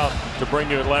week out to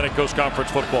bring you Atlantic Coast Conference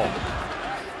football.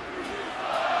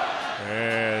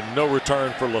 And no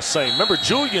return for Lassane. Remember,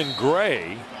 Julian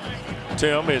Gray,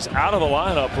 Tim, is out of the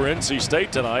lineup for NC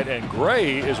State tonight, and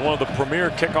Gray is one of the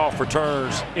premier kickoff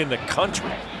returners in the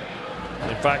country.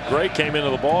 In fact, Gray came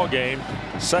into the ball game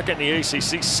second in the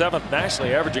ACC, 7th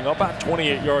nationally, averaging about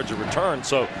 28 yards a return.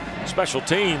 So special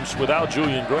teams without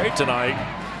Julian Gray tonight,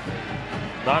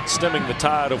 not stemming the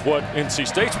tide of what NC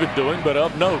State's been doing, but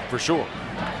of note for sure.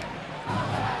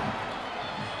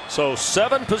 So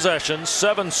 7 possessions,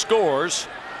 7 scores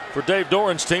for Dave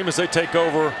Doran's team as they take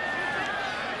over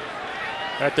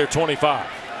at their 25.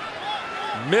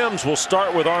 Mims will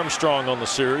start with Armstrong on the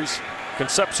series.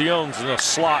 Concepcion's in a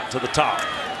slot to the top.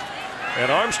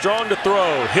 And Armstrong to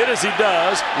throw. Hit as he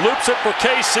does. Loops it for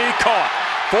KC. Caught.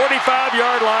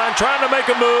 45-yard line. Trying to make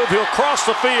a move. He'll cross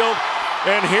the field.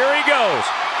 And here he goes.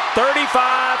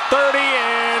 35, 30,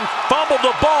 and fumbled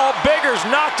the ball. Biggers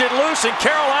knocked it loose, and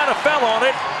Carolina fell on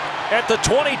it at the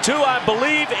 22, I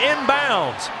believe,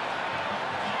 inbounds.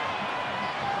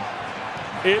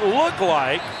 It looked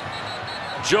like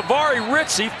Javari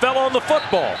Ritzie fell on the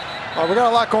football. We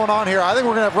got a lot going on here. I think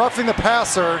we're going to have roughing the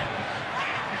passer,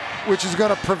 which is going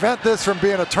to prevent this from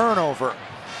being a turnover.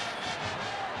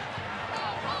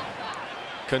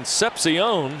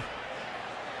 Concepcion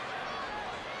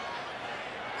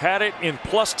had it in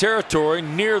plus territory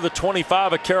near the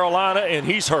 25 of Carolina, and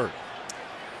he's hurt.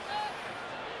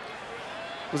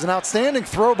 It was an outstanding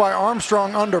throw by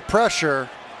Armstrong under pressure.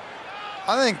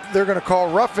 I think they're going to call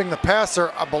roughing the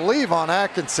passer, I believe, on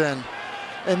Atkinson.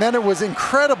 And then it was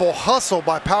incredible hustle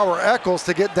by Power Eccles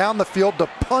to get down the field to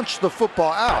punch the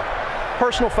football out.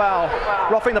 Personal foul,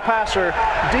 roughing the passer,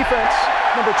 defense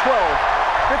number 12.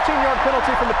 15-yard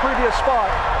penalty from the previous spot.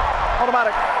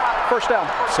 Automatic first down.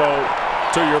 So,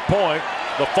 to your point,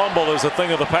 the fumble is a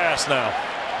thing of the past now.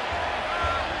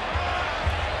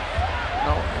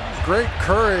 Great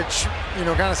courage,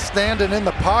 kind of standing in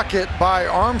the pocket by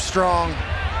Armstrong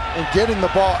and getting the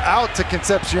ball out to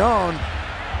Concepcion.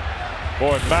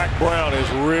 Boy, Mac Brown is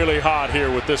really hot here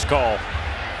with this call.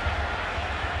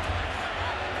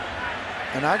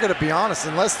 And I got to be honest,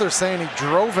 unless they're saying he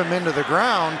drove him into the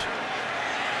ground,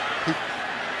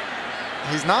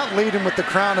 he's not leading with the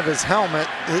crown of his helmet.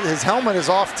 His helmet is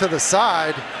off to the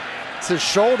side. It's his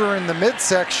shoulder in the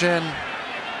midsection.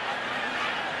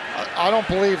 I don't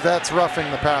believe that's roughing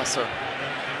the passer.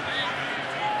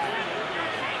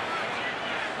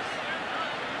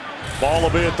 Ball will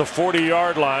be at the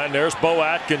 40-yard line. There's Bo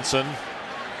Atkinson.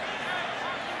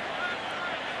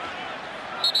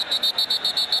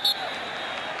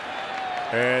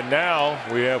 And now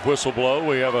we have whistle blow.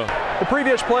 We have The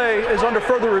previous play is under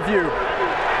further review.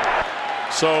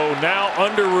 So now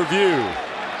under review.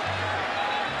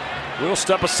 We'll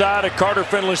step aside at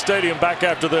Carter-Finley Stadium back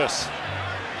after this.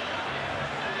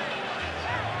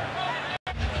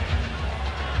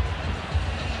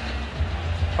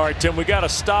 All right, Tim, we got a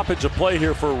stoppage of play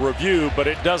here for review, but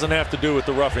it doesn't have to do with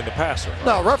the roughing the passer. Right?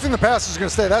 No, roughing the passer is going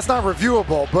to stay. That's not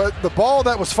reviewable, but the ball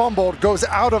that was fumbled goes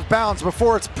out of bounds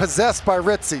before it's possessed by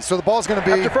Ritzie. So the ball's going to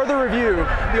be... After further review,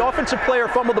 the offensive player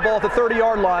fumbled the ball at the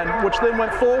 30-yard line, which then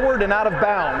went forward and out of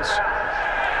bounds.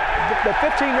 The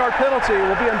 15-yard penalty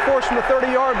will be enforced from the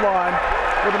 30-yard line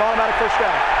with an automatic first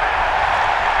down.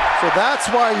 So that's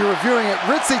why you're reviewing it.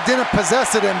 Ritzie didn't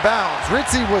possess it in bounds.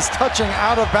 Ritzie was touching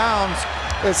out of bounds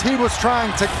as he was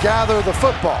trying to gather the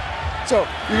football. So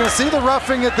you're going to see the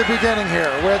roughing at the beginning here,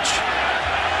 which,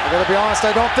 I got to be honest, I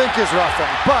don't think is roughing.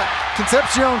 But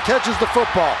Concepcion catches the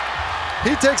football.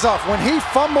 He takes off. When he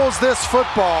fumbles this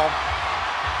football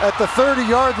at the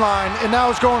 30-yard line and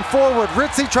now is going forward,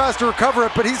 Ritzie tries to recover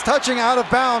it, but he's touching out of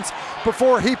bounds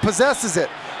before he possesses it.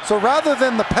 So rather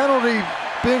than the penalty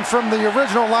being from the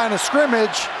original line of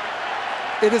scrimmage,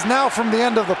 it is now from the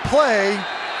end of the play,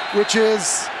 which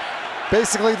is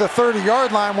basically the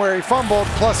 30-yard line where he fumbled,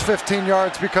 plus 15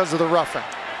 yards because of the roughing.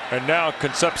 And now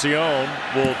Concepcion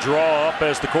will draw up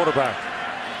as the quarterback.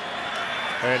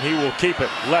 And he will keep it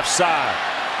left side.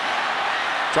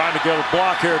 Trying to get a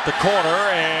block here at the corner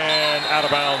and out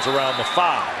of bounds around the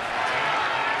 5.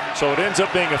 So it ends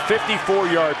up being a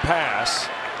 54-yard pass,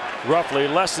 roughly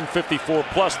less than 54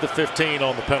 plus the 15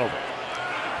 on the penalty.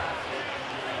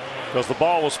 Because the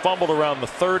ball was fumbled around the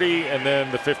 30 and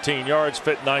then the 15 yards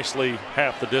fit nicely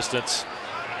half the distance.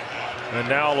 And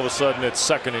now all of a sudden it's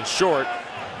second and short.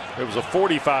 It was a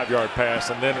 45-yard pass,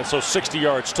 and then so 60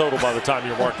 yards total by the time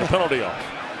you mark the penalty off.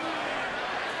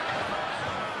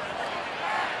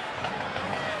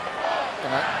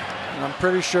 And I'm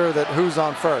pretty sure that who's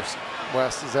on first?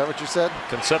 Wes, is that what you said?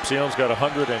 Concepcion's got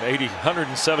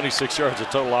 176 yards of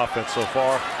total offense so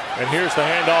far. And here's the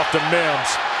handoff to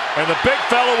Mims. And the big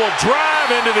fella will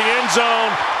drive into the end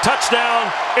zone.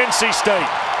 Touchdown, NC State.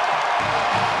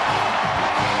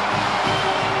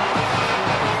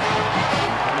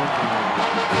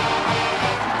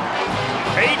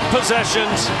 Eight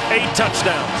possessions, 8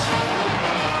 touchdowns.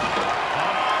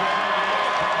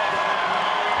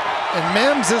 And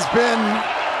Mims has been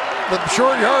the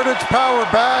short yardage power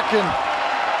back, and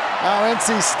now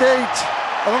NC State,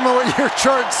 I don't know what your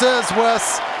chart says,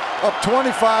 Wes, up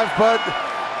 25, but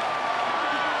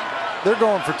they're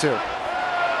going for 2.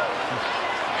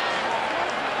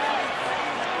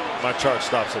 My chart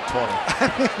stops at 20.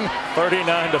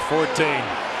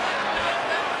 39-14.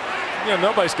 You know,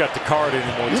 nobody's got the card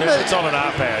anymore. It's on an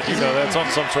iPad. You know, that's on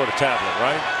some sort of tablet,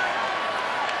 right?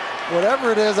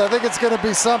 Whatever it is, I think it's going to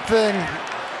be something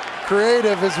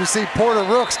creative as we see Porter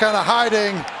Rooks kind of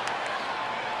hiding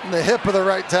in the hip of the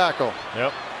right tackle.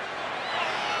 Yep.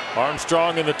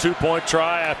 Armstrong in the 2-point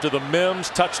try after the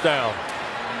Mims touchdown.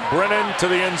 Brennan to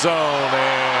the end zone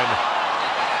and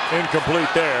incomplete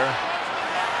there.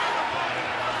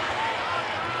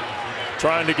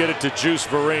 Trying to get it to Juice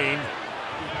Vereen.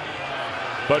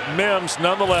 But Mims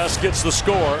nonetheless gets the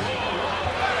score.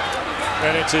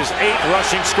 And it's his 8th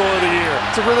rushing score of the year.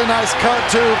 It's a really nice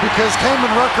cut, too, because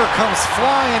Kamen Rucker comes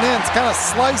flying in. It's kind of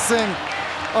slicing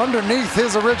underneath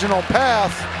his original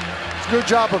path. It's a good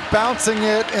job of bouncing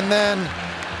it, and then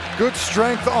good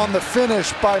strength on the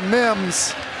finish by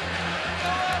Mims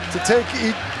to take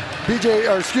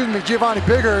Giovanni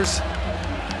Biggers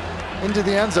into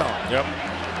the end zone. Yep.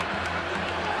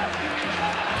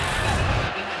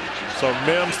 So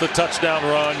Mims, the touchdown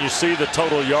run. You see the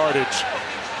total yardage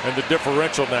and the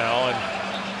differential now, and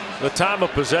the time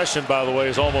of possession, by the way,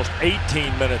 is almost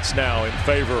 18 minutes now in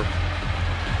favor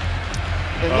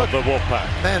of the Wolfpack.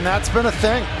 Man, that's been a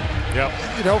thing. Yep.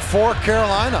 You know, for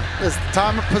Carolina is the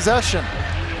time of possession.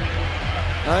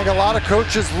 I think a lot of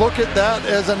coaches look at that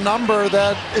as a number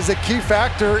that is a key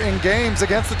factor in games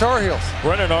against the Tar Heels.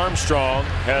 Brennan Armstrong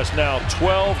has now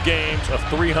 12 games of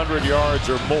 300 yards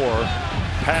or more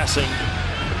passing,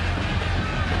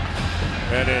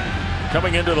 and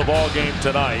coming into the ball game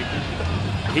tonight,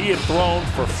 he had thrown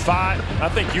for 5. I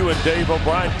think you and Dave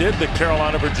O'Brien did the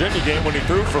Carolina-Virginia game when he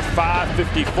threw for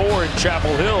 554 in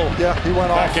Chapel Hill. Yeah, he went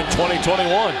back in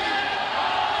 2021.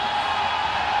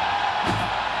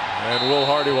 And Will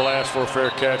Hardy will ask for a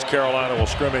fair catch. Carolina will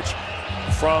scrimmage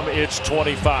from its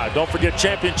 25. Don't forget,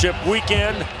 championship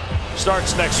weekend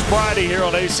starts next Friday here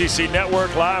on ACC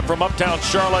Network, live from Uptown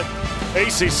Charlotte.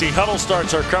 ACC Huddle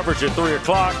starts our coverage at 3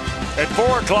 o'clock. At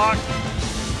 4 o'clock,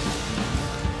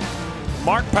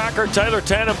 Mark Packer, Taylor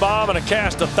Tannenbaum, and a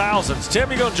cast of thousands.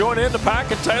 Tim, you going to join in the Pack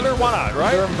and Taylor? Why not,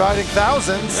 right? They're inviting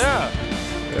thousands. Yeah.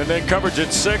 And then coverage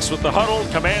at 6 with the Huddle.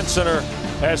 Command Center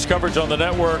has coverage on the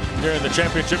network during the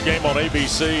championship game on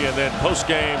ABC, and then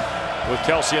post-game with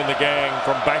Kelsey and the gang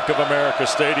from Bank of America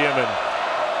Stadium.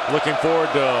 And looking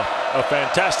forward to a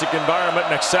fantastic environment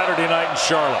next Saturday night in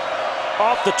Charlotte.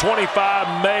 Off the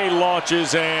 25, May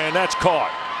launches, and that's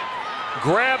caught.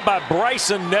 Grabbed by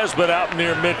Bryson Nesbitt out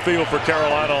near midfield for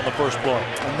Carolina on the first play.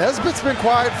 And Nesbitt's been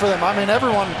quiet for them. I mean,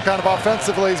 everyone kind of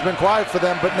offensively has been quiet for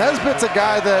them, but Nesbitt's a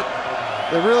guy that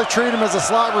they really treat him as a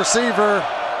slot receiver.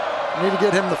 You need to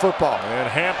get him the football. And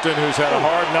Hampton, who's had a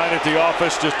hard night at the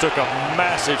office, just took a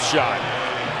massive shot.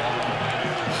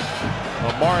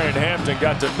 Amarian Hampton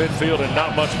got to midfield and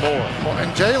not much more. Well,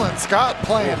 and Jalen Scott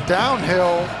playing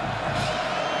downhill.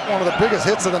 One of the biggest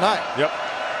hits of the night. Yep.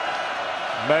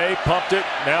 May pumped it,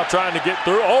 now trying to get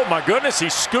through. Oh my goodness, he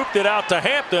scooped it out to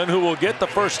Hampton, who will get the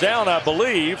first down, I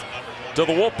believe, to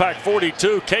the Wolfpack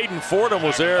 42. Caden Fordham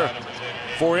was there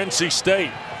for NC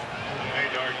State.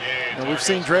 And we've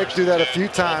seen Drake do that a few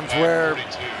times where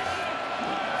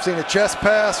we've seen a chest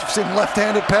pass, we've seen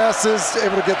left-handed passes,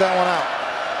 able to get that one out.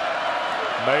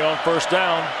 May on first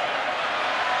down.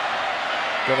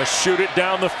 Going to shoot it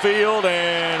down the field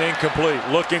and incomplete.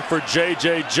 Looking for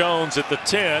J.J. Jones at the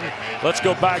 10. Let's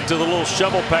go back to the little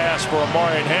shovel pass for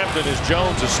Amarian Hampton as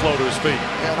Jones is slow to his feet.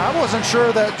 And I wasn't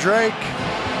sure that Drake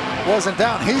wasn't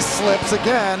down. He slips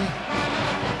again.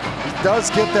 does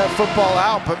get that football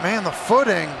out, but man, the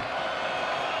footing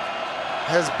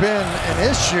has been an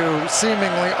issue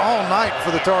seemingly all night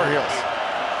for the Tar Heels.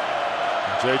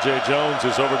 J.J. Jones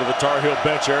is over to the Tar Heel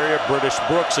bench area. British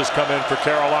Brooks has come in for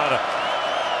Carolina.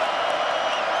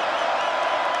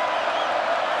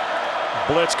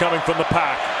 Blitz coming from the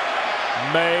pack.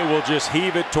 May will just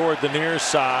heave it toward the near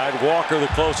side. Walker, the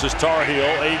closest Tar Heel.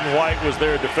 Aiden White was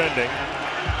there defending.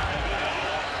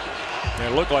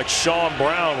 And it looked like Sean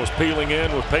Brown was peeling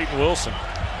in with Peyton Wilson.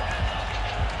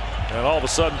 And all of a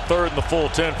sudden, third and the full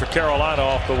 10 for Carolina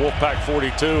off the Wolfpack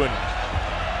 42. And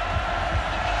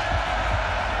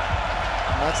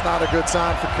that's not a good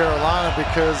sign for Carolina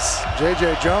because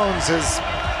J.J. Jones has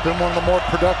been one of the more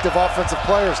productive offensive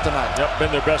players tonight. Yep,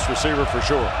 been their best receiver for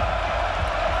sure.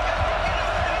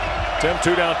 Tim,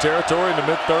 2-down territory in the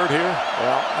mid-third here.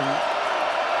 Yeah.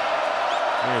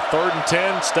 Third and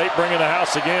 10, State bringing the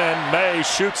house again. May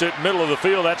shoots it middle of the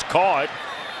field. That's caught.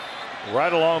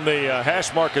 Right along the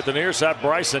hash mark at the near side.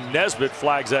 Bryson Nesbitt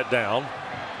flags that down.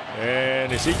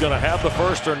 And is he going to have the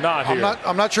first or not here?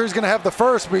 I'm not sure he's going to have the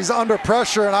first, but he's under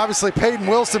pressure, and obviously Peyton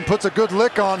Wilson puts a good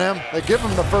lick on him. They give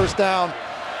him the first down.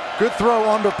 Good throw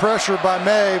under pressure by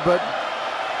May, but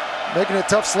making it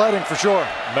tough sledding for sure.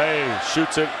 May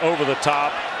shoots it over the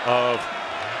top of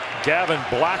Gavin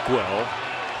Blackwell,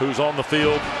 who's on the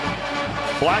field.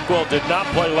 Blackwell did not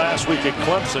play last week at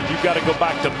Clemson. You've got to go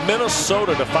back to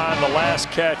Minnesota to find the last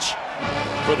catch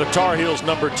for the Tar Heels,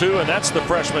 number 2, and that's the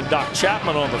freshman Doc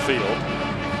Chapman on the field,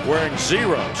 wearing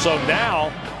 0. So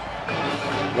now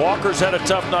Walker's had a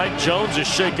tough night. Jones is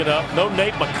shaken up. No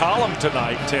Nate McCollum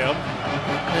tonight, Tim.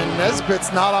 And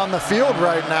Nesbitt's not on the field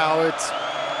right now. It's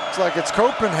like it's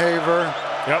Copenhaver.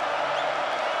 Yep.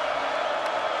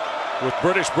 With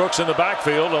British Brooks in the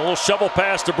backfield, a little shovel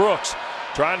pass to Brooks.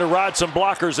 Trying to ride some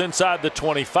blockers inside the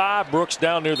 25. Brooks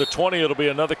down near the 20. It'll be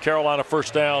another Carolina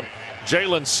first down.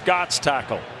 Jalen Scott's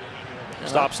tackle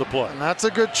stops the play. And that's a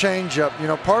good changeup. You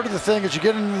know, part of the thing is you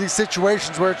get into these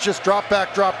situations where it's just drop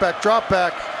back, drop back, drop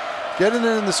back. Getting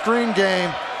it in the screen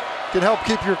game can help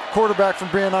keep your quarterback from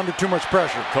being under too much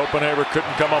pressure. Copenhaver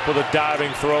couldn't come up with a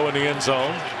diving throw in the end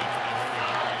zone.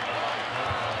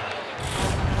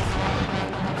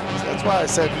 That's why I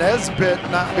said Nesbitt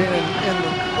not being in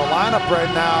the lineup right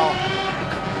now.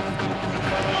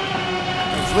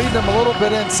 He's leading them a little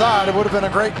bit inside. It would have been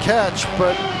a great catch,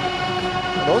 but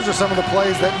those are some of the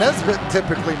plays that Nesbitt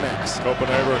typically makes.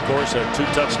 Copenhaver, of course, had 2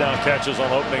 touchdown catches on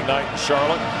opening night in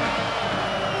Charlotte.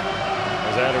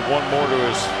 Has added 1 more to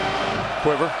his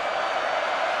quiver.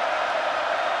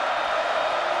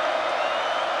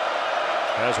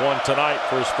 Has one tonight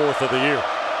for his 4th of the year.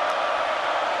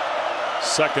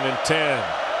 2nd and 10.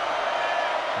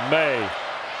 May.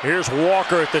 Here's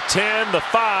Walker at the 10, the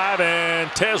 5, and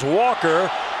Tez Walker.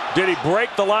 Did he break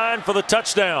the line for the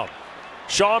touchdown?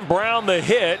 Sean Brown the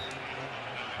hit,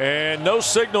 and no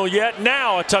signal yet.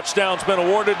 Now a touchdown's been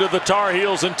awarded to the Tar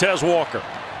Heels and Tez Walker.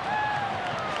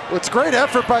 Well, it's great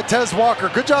effort by Tez Walker.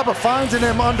 Good job of finding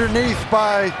him underneath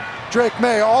by Drake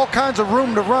May. All kinds of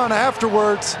room to run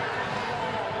afterwards.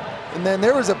 And then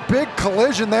there was a big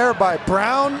collision there by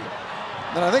Brown.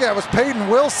 And I think that was Peyton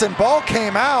Wilson. Ball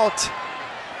came out,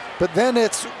 but then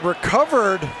it's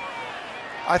recovered,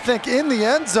 I think, in the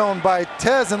end zone by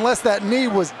Tez, unless that knee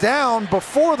was down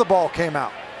before the ball came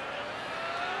out.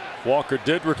 Walker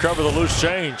did recover the loose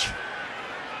change.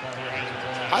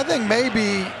 I think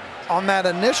maybe on that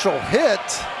initial hit,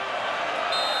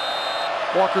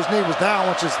 Walker's knee was down,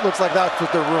 which looks like that's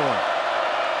what they're ruling.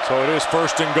 So it is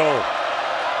 1st and goal.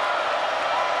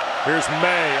 Here's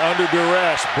May under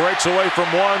duress, breaks away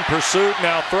from one, pursuit,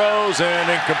 now throws, and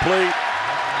incomplete.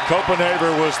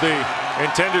 Copenhaver was the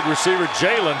intended receiver.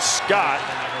 Jalen Scott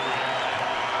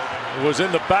was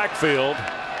in the backfield,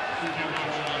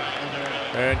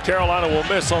 and Carolina will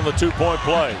miss on the 2-point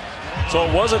play. So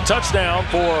it was a touchdown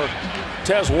for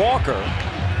Tez Walker,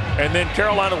 and then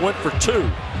Carolina went for 2.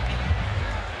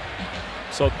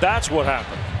 So that's what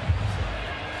happened.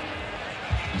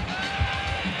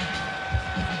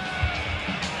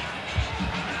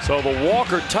 So the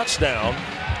Walker touchdown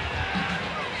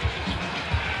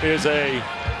is a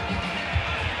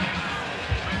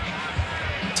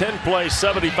 10-play,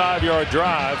 75-yard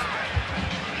drive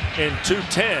in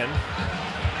 2:10.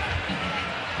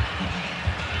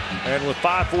 And with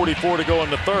 5:44 to go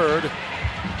in the 3rd,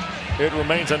 it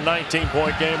remains a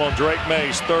 19-point game on Drake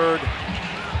May's 3rd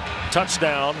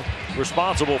touchdown,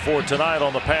 responsible for tonight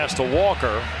on the pass to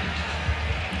Walker.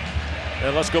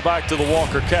 And let's go back to the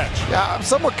Walker catch. Yeah, I'm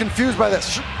somewhat confused by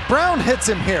this. Brown hits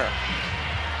him here.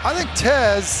 I think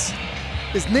Tez,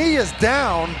 his knee is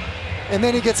down, and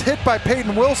then he gets hit by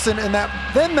Peyton Wilson, and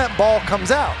then that ball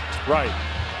comes out. Right.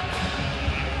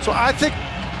 So I think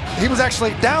he was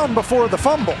actually down before the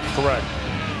fumble. Correct.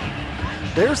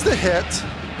 There's the hit,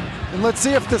 and let's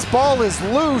see if this ball is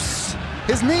loose.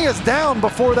 His knee is down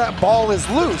before that ball is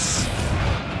loose.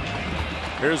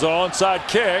 Here's an onside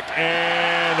kick,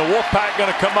 and the Wolfpack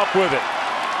going to come up with it.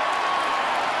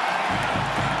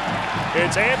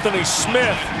 It's Anthony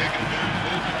Smith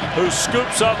who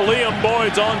scoops up Liam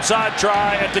Boyd's onside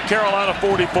try at the Carolina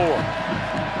 44.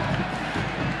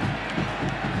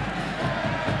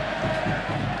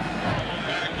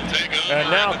 And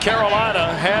now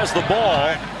Carolina has the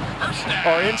ball,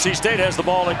 or NC State has the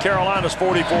ball at Carolina's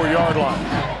 44-yard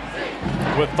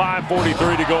line with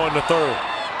 5:43 to go in the third.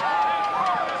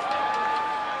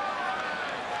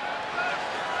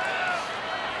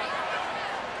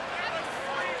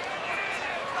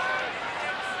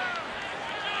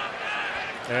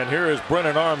 And here is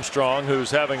Brennan Armstrong, who's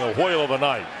having a whale of a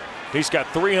night. He's got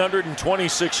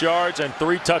 326 yards and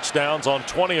 3 touchdowns on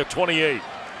 20 of 28.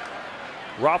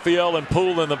 Raphael and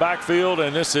Poole in the backfield,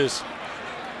 and this is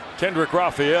Kendrick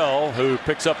Raphael, who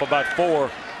picks up about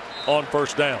 4 on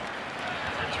first down.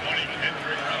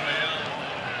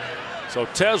 So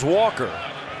Tez Walker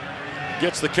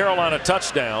gets the Carolina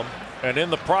touchdown, and in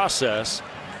the process,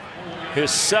 his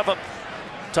 7th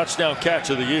touchdown catch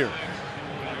of the year,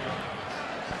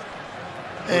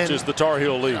 which is the Tar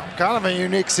Heel lead. Kind of a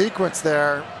unique sequence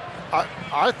there.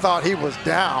 I thought he was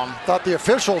down. Thought the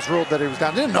officials ruled that he was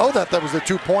down. Didn't know that was a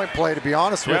 2-point play, to be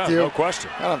honest with you. No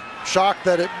question. Kind of shocked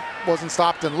that it wasn't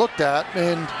stopped and looked at.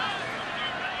 And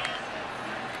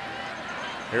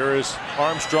here is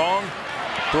Armstrong.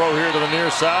 Throw here to the near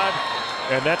side,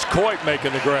 and that's Coit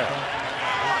making the grab.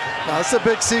 Now this is a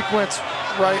big sequence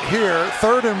right here.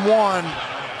 3rd and 1.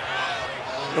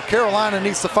 Well, Carolina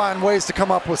needs to find ways to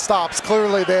come up with stops.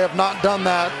 Clearly they have not done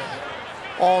that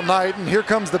all night, and here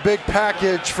comes the big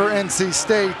package for NC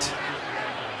State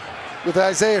with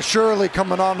Isaiah Shirley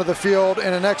coming onto the field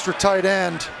and an extra tight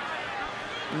end,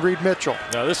 Reed Mitchell.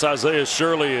 Now this Isaiah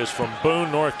Shirley is from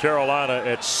Boone, North Carolina,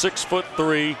 at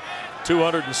 6'3",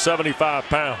 275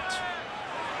 pounds.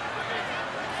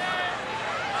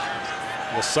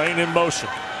 Lassane in motion.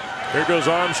 Here goes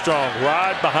Armstrong,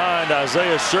 right behind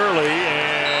Isaiah Shirley,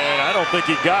 and I don't think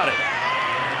he got it.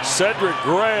 Cedric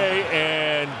Gray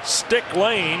and Stick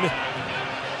Lane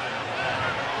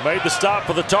made the stop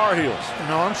for the Tar Heels.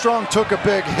 And Armstrong took a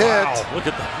big hit. Wow, look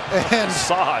at the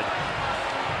side.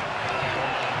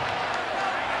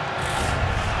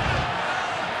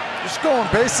 Just going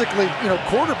basically,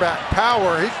 quarterback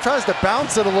power. He tries to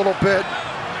bounce it a little bit.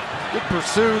 Good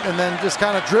pursuit, and then just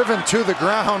kind of driven to the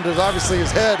ground as obviously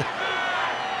his head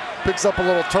picks up a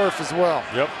little turf as well.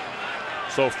 Yep.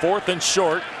 So 4th and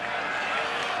short.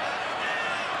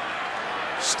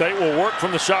 State will work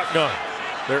from the shotgun.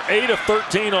 They're 8 of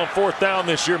 13 on 4th down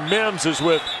this year. Mims is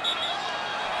with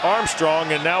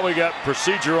Armstrong, and now we got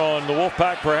procedure on the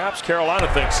Wolfpack, perhaps. Carolina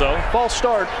thinks so. False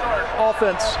start,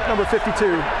 offense, number 52.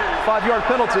 5-yard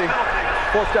penalty,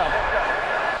 4th down.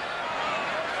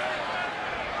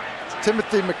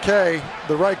 Timothy McKay,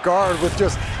 the right guard, with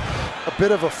just a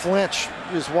bit of a flinch.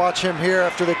 Just watch him here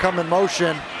after they come in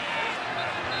motion.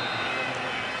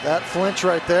 That flinch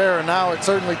right there, and now it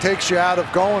certainly takes you out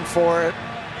of going for it.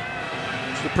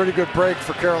 It's a pretty good break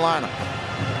for Carolina.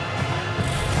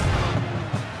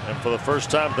 And for the first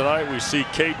time tonight, we see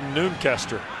Caden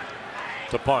Noonkester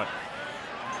to punt.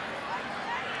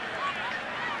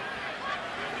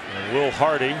 And Will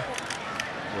Hardy,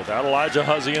 without Elijah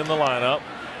Huzzy in the lineup,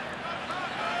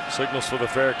 signals for the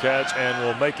fair catch and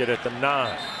will make it at the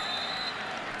 9.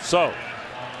 So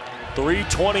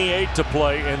 3:28 to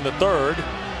play in the third,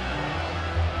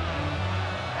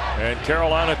 and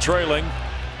Carolina trailing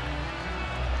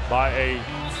by a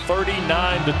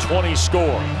 39-20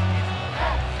 score.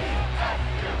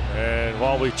 And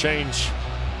while we change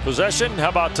possession, how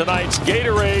about tonight's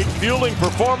Gatorade fueling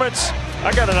performance?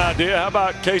 I got an idea. How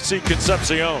about KC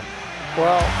Concepcion?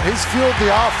 Well, he's fueled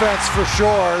the offense for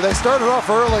sure. They started off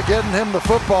early getting him the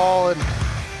football and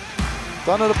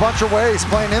done it a bunch of ways,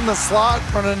 playing in the slot,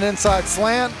 running an inside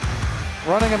slant,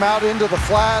 running him out into the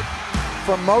flat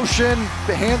from motion,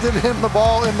 handed him the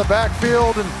ball in the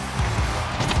backfield. And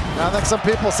I think some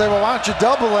people say, well, why don't you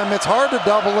double him? It's hard to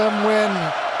double him when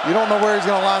you don't know where he's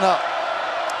going to line up.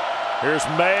 Here's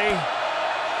May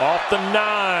off the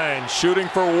 9, shooting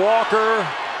for Walker.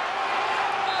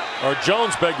 Or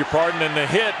Jones, beg your pardon, and the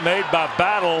hit made by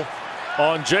Battle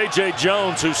on J.J.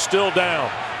 Jones, who's still down.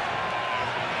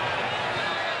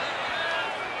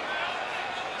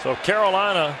 So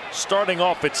Carolina starting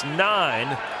off its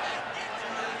 9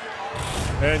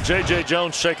 And J.J.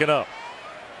 Jones shaken up.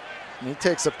 And he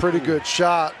takes a pretty good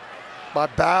shot by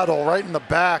Battle right in the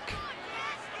back.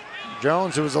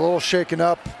 Jones, who was a little shaken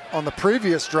up on the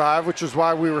previous drive, which is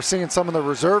why we were seeing some of the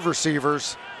reserve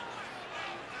receivers.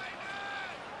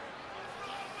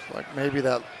 Like maybe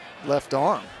that left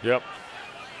arm. Yep.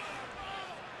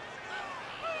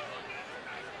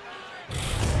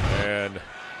 And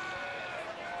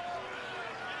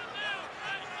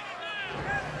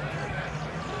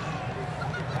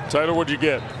Taylor, what'd you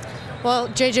get? Well,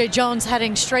 J.J. Jones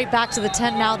heading straight back to the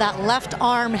tent now, that left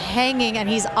arm hanging, and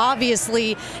he's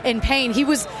obviously in pain. He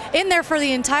was in there for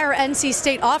the entire NC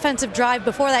State offensive drive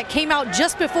before that, came out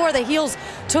just before the Heels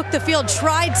took the field,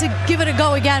 tried to give it a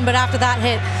go again, but after that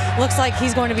hit, looks like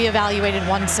he's going to be evaluated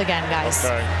once again, guys.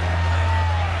 Okay.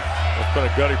 It's been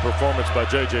a gutty performance by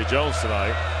J.J. Jones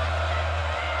tonight.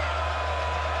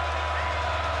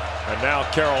 And now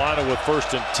Carolina with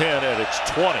 1st and 10 at its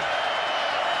 20.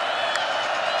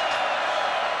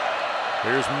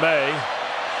 Here's May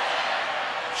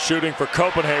shooting for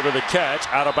Copenhagen, the catch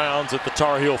out of bounds at the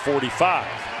Tar Heel 45.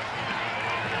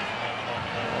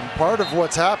 And part of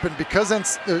what's happened,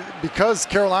 because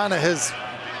Carolina has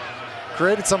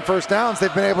created some first downs,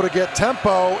 they've been able to get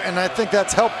tempo, and I think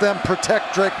that's helped them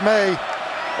protect Drake May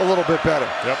a little bit better.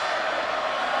 Yep.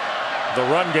 The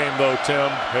run game, though, Tim,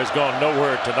 has gone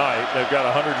nowhere tonight. They've got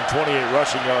 128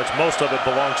 rushing yards. Most of it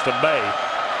belongs to May.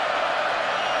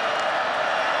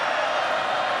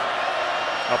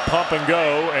 A pump and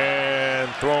go and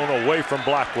thrown away from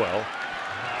Blackwell.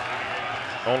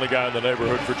 Only guy in the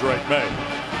neighborhood for Drake May,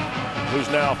 who's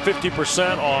now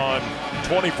 50% on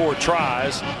 24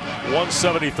 tries,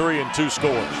 173 and 2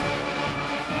 scores.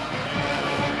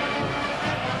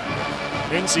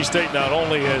 NC State not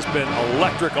only has been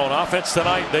electric on offense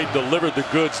tonight, they delivered the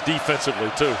goods defensively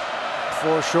too.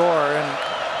 For sure, and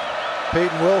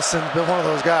Peyton Wilson's been one of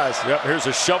those guys. Yep, here's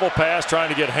a shovel pass trying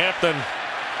to get Hampton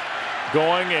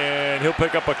going, and he'll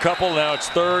pick up a couple. Now it's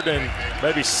 3rd and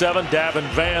maybe 7. Davin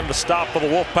Van, the stop for the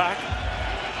Wolfpack.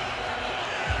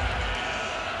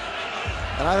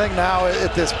 And I think now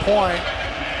at this point,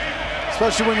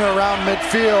 especially when you're around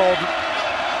midfield,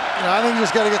 I think you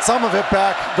just got to get some of it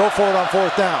back, go for it on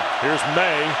 4th down. Here's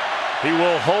May. He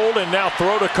will hold and now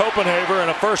throw to Copenhagen, and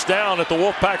a 1st down at the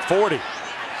Wolfpack 40.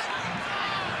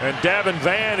 And Davin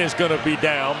Van is going to be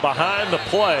down behind the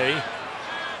play.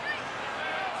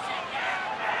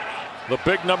 The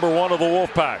big number 1 of the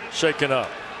Wolfpack shaken up.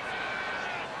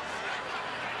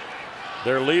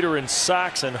 Their leader in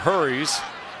sacks and hurries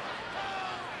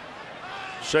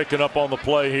shaken up on the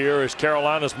play here as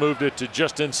Carolina's moved it to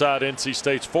just inside NC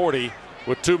State's 40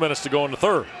 with 2 minutes to go in the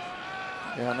 3rd.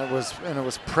 Yeah, and it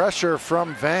was pressure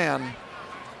from Van.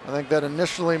 I think that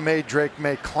initially made Drake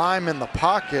May climb in the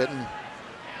pocket and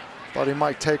thought he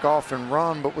might take off and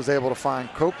run, but was able to find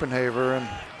Copenhagen.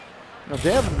 And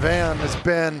Davin Van has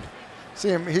been, see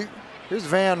him, here's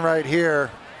Van right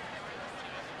here.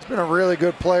 He's been a really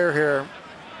good player here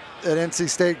at NC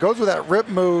State. Goes with that rip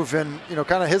move, and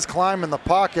kind of his climb in the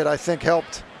pocket I think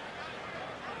helped.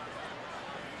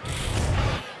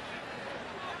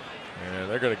 And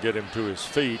they're going to get him to his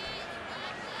feet.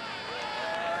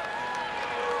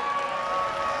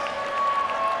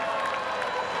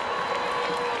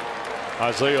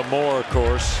 Isaiah Moore, of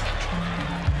course,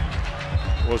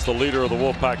 was the leader of the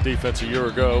Wolfpack defense a year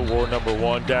ago, wore number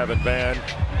 1. Davin Van,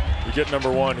 you get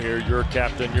number 1 here, you're a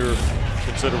captain, you're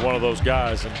considered one of those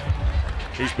guys, and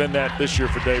he's been that this year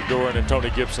for Dave Doran and Tony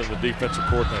Gibson, the defensive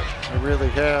coordinator. He really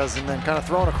has, and then kind of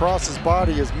thrown across his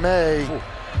body is May.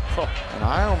 And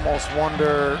I almost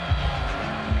wonder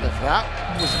if that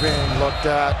was being looked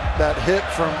at, that hit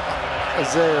from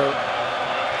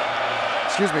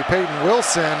Peyton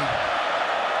Wilson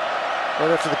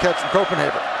right after the catch from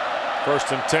Copenhagen.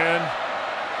 1st and 10.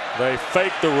 They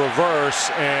fake the reverse,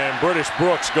 and British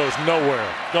Brooks goes nowhere.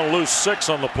 Going to lose 6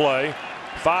 on the play,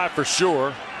 5 for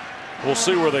sure. We'll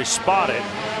see where they spot it.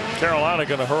 Carolina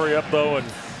going to hurry up, though, and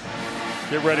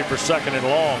get ready for 2nd and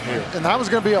long here. And that was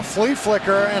going to be a flea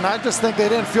flicker, and I just think they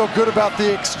didn't feel good about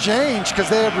the exchange because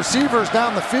they had receivers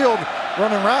down the field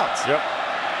running routes. Yep.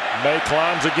 May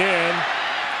climbs again.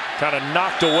 Kind of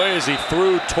knocked away as he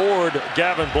threw toward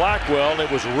Gavin Blackwell, and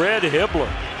it was Red Hibbler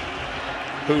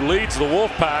who leads the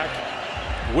Wolfpack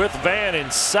with Van in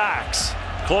sacks,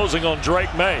 closing on Drake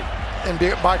May. And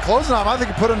by closing on him, I think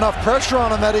he put enough pressure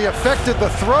on him that he affected the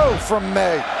throw from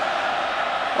May.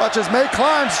 Watch as May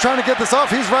climbs, trying to get this off.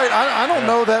 He's right. I don't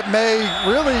know that May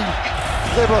really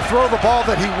was able to throw the ball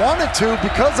that he wanted to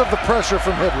because of the pressure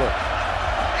from Hibbler.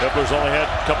 Hibbler's only had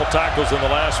a couple tackles in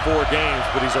the last 4 games,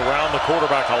 but he's around the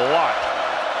quarterback a lot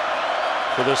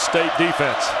for this State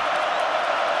defense.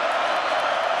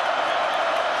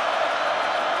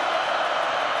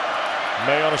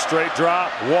 May on a straight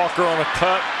drop. Walker on a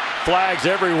cut. Flags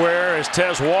everywhere as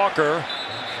Tez Walker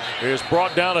is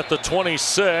brought down at the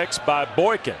 26 by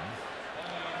Boykin.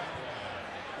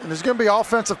 And there's going to be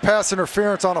offensive pass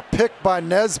interference on a pick by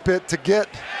Nesbitt to get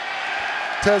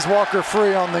Tez Walker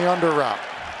free on the under route.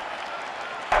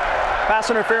 Pass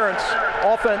interference,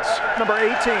 offense, number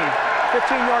 18,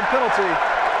 15-yard penalty.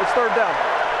 It's third down.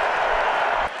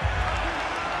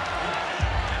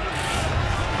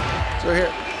 So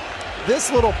here,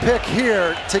 this little pick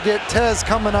here to get Tez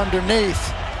coming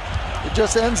underneath, it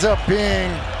just ends up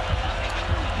being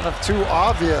kind of too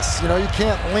obvious. You know, you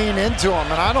can't lean into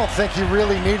him, and I don't think he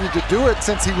really needed to do it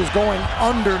since he was going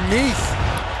underneath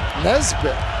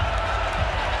Nesbitt.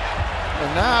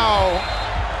 And now,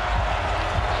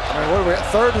 I mean, what are we at?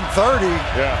 3rd and 30.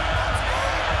 Yeah.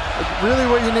 Really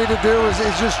what you need to do is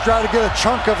just try to get a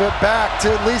chunk of it back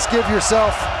to at least give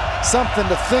yourself something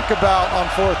to think about on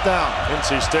 4th down.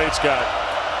 NC State's got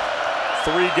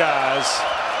 3 guys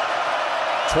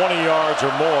 20 yards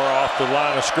or more off the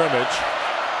line of scrimmage.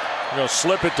 You know,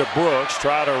 slip it to Brooks,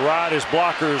 try to ride his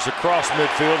blockers across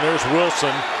midfield. And there's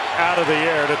Wilson out of the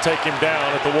air to take him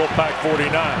down at the Wolfpack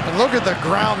 49. And look at the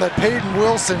ground that Peyton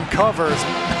Wilson covers.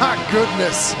 My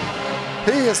goodness.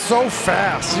 He is so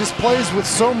fast. He just plays with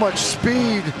so much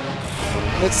speed.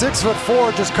 And at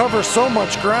 6'4", just covers so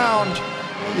much ground.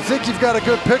 You think you've got a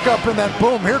good pickup, and then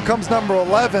boom, here comes number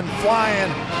 11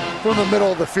 flying from the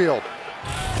middle of the field.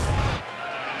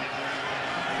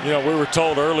 You know, we were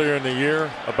told earlier in the year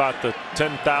about the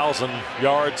 10,000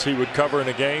 yards he would cover in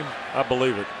a game. I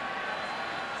believe it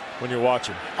when you watch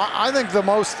him. I think the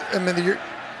most, I mean,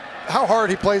 how hard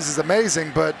he plays is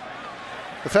amazing, but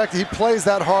the fact that he plays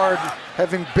that hard,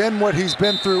 having been what he's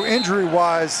been through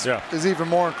injury-wise, is even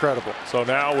more incredible. So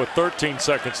now with 13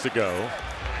 seconds to go,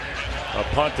 a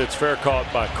punt that's fair caught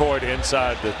by Coit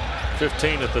inside the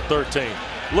 15 at the 13.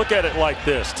 Look at it like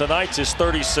this. Tonight's his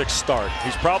 36th start.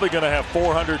 He's probably going to have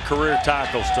 400 career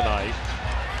tackles tonight.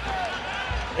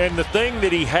 And the thing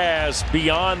that he has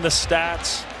beyond the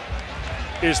stats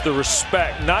is the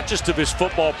respect, not just of his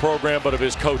football program, but of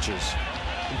his coaches.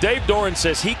 Dave Doran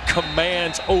says he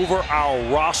commands over our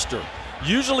roster.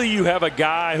 Usually you have a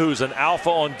guy who's an alpha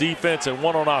on defense and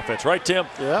one on offense, right, Tim?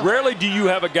 Yeah. Rarely do you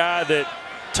have a guy that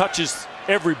touches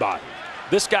everybody.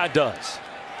 This guy does.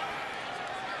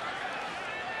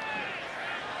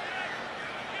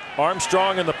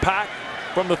 Armstrong in the pack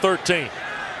from the 13.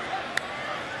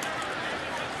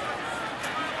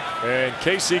 And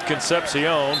Casey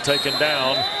Concepcion taken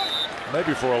down,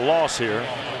 maybe for a loss here.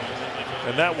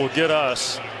 And that will get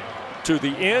us to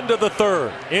the end of the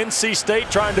 3rd. NC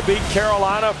State trying to beat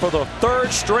Carolina for the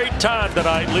 3rd straight time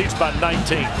tonight, leads by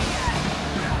 19.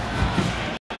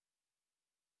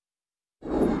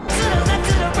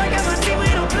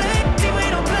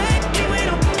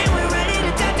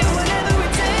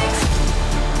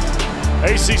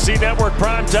 ACC Network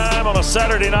primetime on a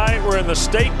Saturday night. We're in the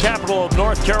state capital of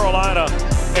North Carolina,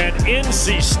 and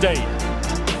NC State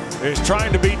is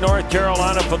trying to beat North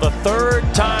Carolina for the 3rd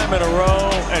time in a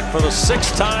row and for the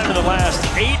 6th time in the last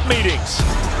 8 meetings.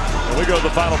 And we go to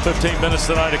the final 15 minutes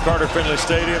tonight at Carter-Finley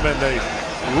Stadium, and the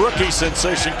rookie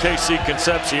sensation Casey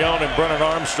Concepcion and Brennan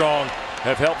Armstrong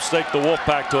have helped stake the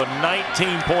Wolfpack to a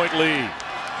 19-point lead.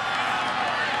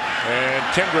 And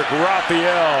Kendrick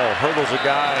Raphael hurdles a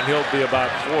guy, and he'll be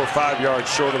about 4 or 5 yards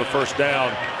short of the 1st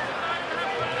down.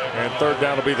 And 3rd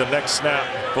down will be the next snap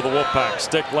for the Wolfpack.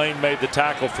 Stick Lane made the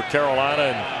tackle for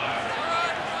Carolina,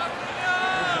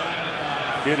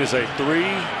 and it is a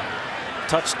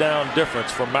 3-touchdown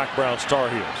difference for Mack Brown's Tar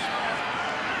Heels.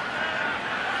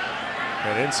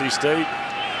 And NC State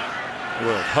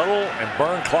will huddle and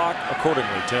burn clock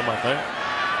accordingly, Tim, I think.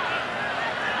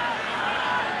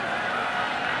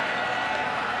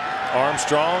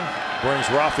 Armstrong brings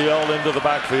Raphael into the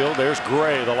backfield. There's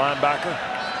Gray, the linebacker.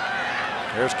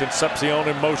 There's Concepcion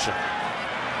in motion.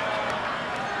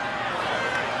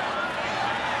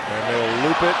 And they'll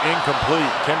loop it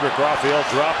incomplete. Kendrick Raphael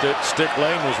dropped it. Stick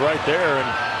Lane was right there, and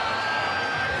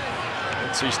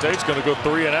NC State's going to go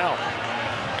 3 and out.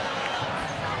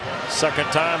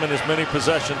 2nd time in as many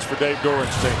possessions for Dave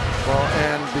Doran's team. Well,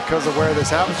 and because of where this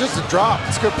happens, just a drop.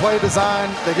 It's good play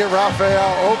design. They get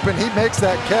Raphael open. He makes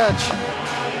that catch.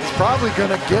 He's probably going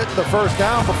to get the 1st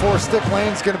down before Stick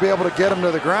Lane's going to be able to get him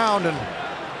to the ground. And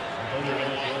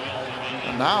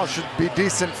now should be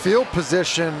decent field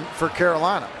position for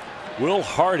Carolina. Will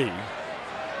Hardy,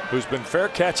 who's been fair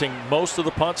catching most of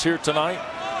the punts here tonight.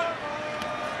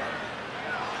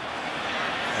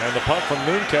 And the punt from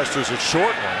Moonkester is a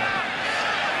short one.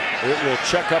 It will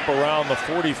check up around the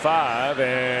 45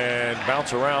 and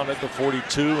bounce around at the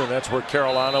 42, and that's where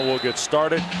Carolina will get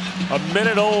started. A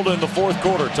minute old in the fourth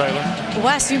quarter, Taylor.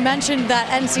 Wes, you mentioned that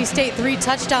NC State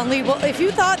 3-touchdown lead. Well, if you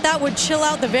thought that would chill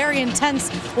out the very intense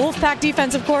Wolfpack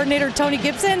defensive coordinator Tony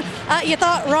Gibson, you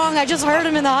thought wrong. I just heard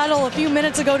him in the huddle a few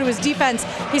minutes ago to his defense.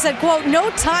 He said, quote,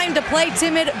 "No time to play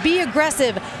timid, be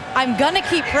aggressive. I'm gonna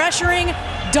keep pressuring.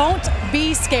 Don't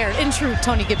be scared," in true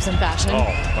Tony Gibson fashion.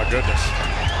 Oh, my goodness.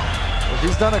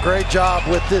 He's done a great job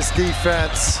with this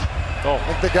defense. I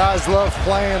think the guys love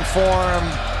playing for him.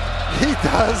 He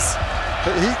does.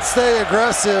 He'd stay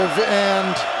aggressive,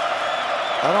 and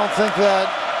I don't think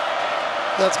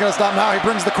that's going to stop. Now he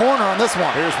brings the corner on this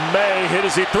one. Here's May, hit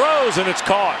as he throws, and it's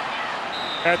caught.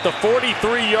 At the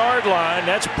 43-yard line,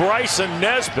 that's Bryson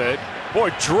Nesbitt.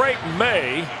 Boy, Drake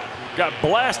May got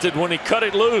blasted when he cut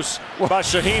it loose by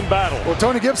Shaheem Battle. Well,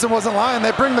 Tony Gibson wasn't lying.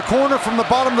 They bring the corner from the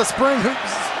bottom of the screen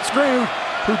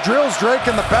who drills Drake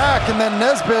in the back, and then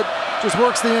Nesbitt just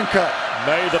works the in cut.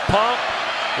 May the pump,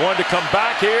 wanted to come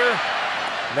back here.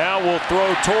 Now we'll throw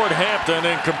toward Hampton,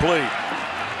 incomplete.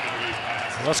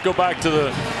 Let's go back to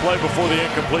the play before the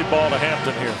incomplete ball to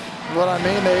Hampton here. What I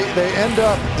mean, they end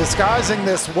up disguising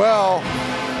this well,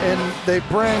 and they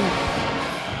bring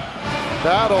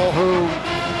Battle, who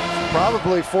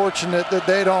probably fortunate that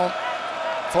they don't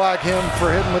flag him for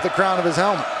hitting with the crown of his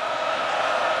helmet.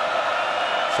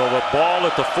 So the ball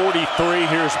at the 43.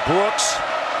 Here's Brooks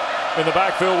in the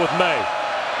backfield with May.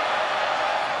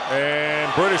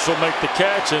 And British will make the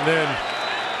catch, and then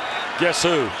guess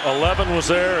who? 11 was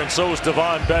there, and so was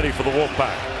Devon Betty for the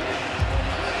Wolfpack.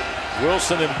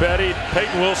 Wilson and Betty.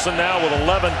 Peyton Wilson now with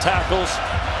 11 tackles.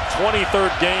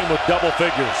 23rd game with double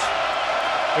figures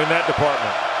in that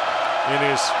department in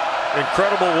his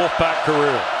incredible Wolfpack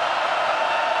career.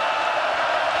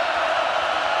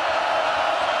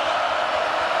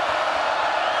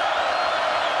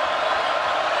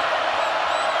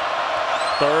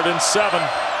 Third and 7.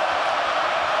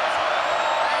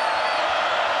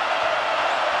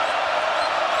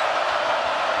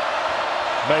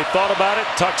 May thought about it,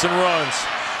 tucks and runs.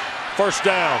 First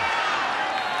down.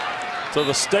 So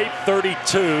the State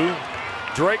 32.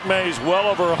 Drake May's well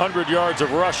over 100 yards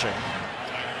of rushing.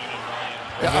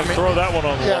 Yeah, throw that one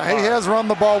on the Yeah, he has run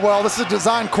the ball well. This is a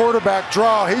designed quarterback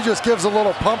draw. He just gives a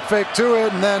little pump fake to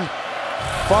it and then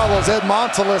follows Ed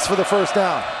Montelis for the first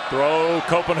down. Throw,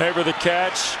 Copenhagen the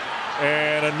catch,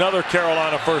 and another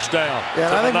Carolina first down to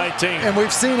the 19. And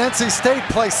we've seen NC State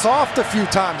play soft a few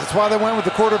times. That's why they went with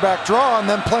the quarterback draw, and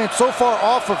then playing so far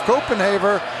off of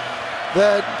Copenhagen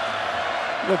that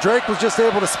Drake was just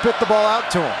able to spit the ball out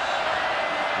to him.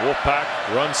 Wolfpack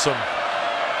runs some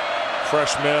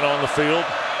freshmen on the field.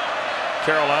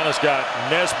 Carolina's got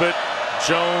Nesbitt,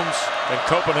 Jones, and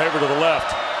Copenhagen to the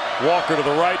left. Walker to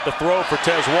the right, the throw for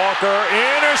Tez Walker.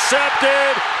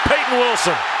 Intercepted, Peyton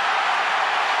Wilson.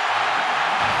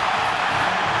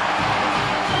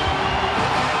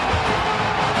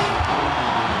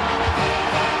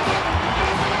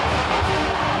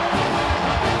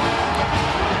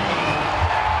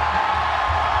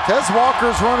 Tez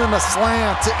Walker's running a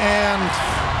slant and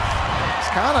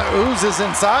kind of oozes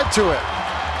inside to it.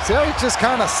 See how he just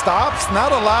kind of stops, and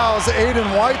that allows Aiden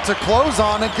White to close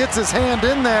on it, gets his hand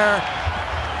in there.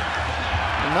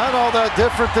 And not all that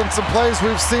different than some plays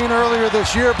we've seen earlier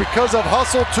this year because of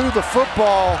hustle to the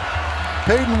football.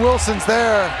 Peyton Wilson's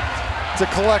there to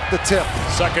collect the tip.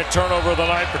 Second turnover of the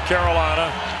night for Carolina.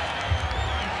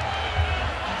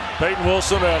 Peyton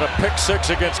Wilson had a pick six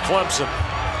against Clemson.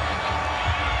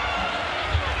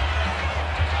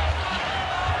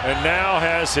 And now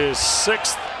has his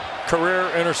 6th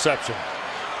career interception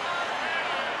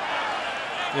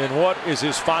in what is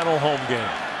his final home game.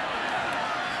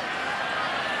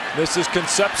 This is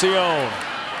Concepcion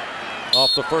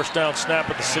off the first down snap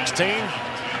at the 16,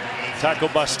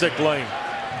 tackled by Stick Lane.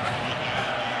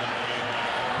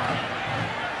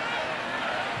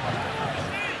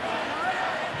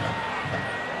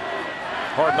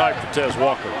 Hard night for Tez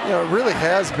Walker. Yeah, it really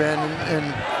has been,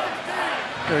 and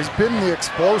he's been the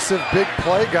explosive big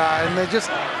play guy, and they just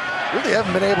really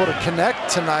haven't been able to connect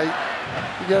tonight.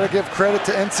 You got to give credit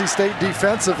to NC State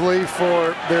defensively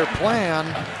for their plan.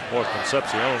 Boy,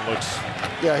 Concepcion looks...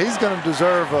 Yeah, he's going to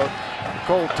deserve a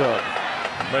cold tub.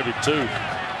 Maybe 2,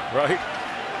 right?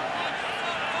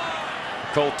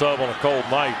 Cold tub on a cold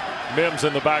night. Mims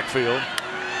in the backfield.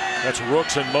 That's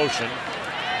Rooks in motion.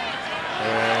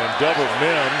 And double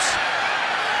Mims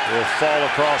will fall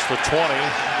across the 20.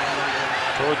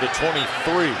 Toward the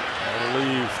 23. That'll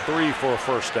leave 3 for a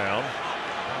first down.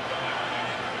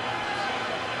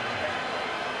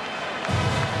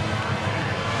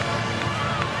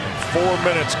 4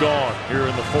 minutes gone here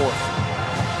in the fourth.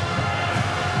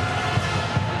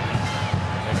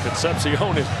 And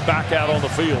Concepcion is back out on the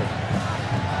field.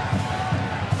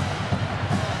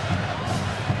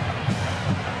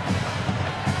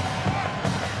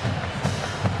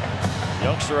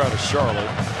 Youngster out of Charlotte.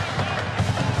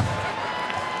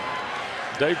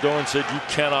 Dave Doran said you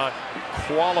cannot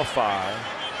qualify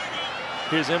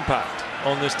his impact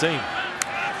on this team.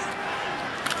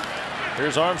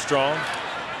 Here's Armstrong,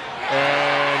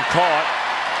 and caught,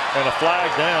 and a flag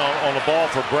down on the ball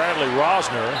for Bradley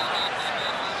Rosner.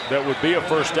 That would be a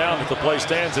first down if the play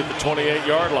stands at the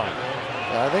 28-yard line.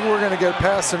 I think we're going to get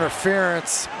pass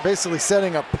interference, basically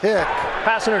setting a pick.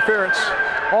 Pass interference,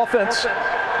 offense,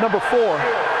 number 4.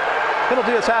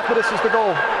 Penalty is half, but this is the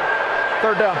goal.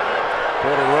 Third down.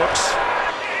 Porter Rooks.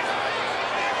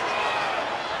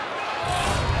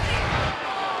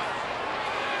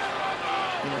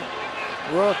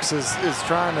 Rooks is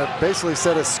trying to basically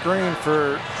set a screen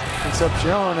for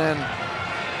Concepcion and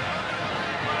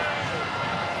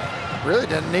really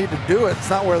didn't need to do it. It's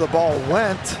not where the ball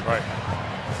went. Right.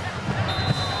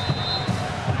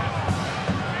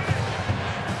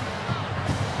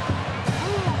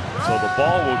 So the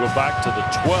ball will go back to the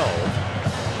 12.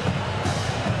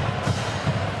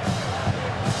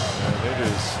 And it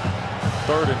is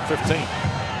 3rd and 15.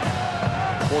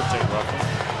 14 roughly.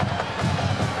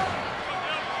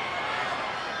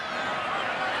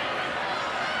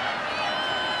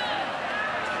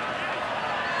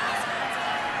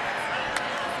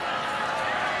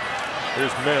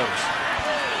 Here's Mims,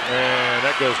 and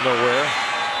that goes nowhere.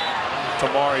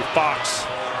 Tamari Fox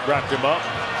wrapped him up.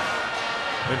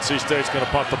 NC State's going to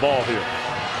punt the ball here.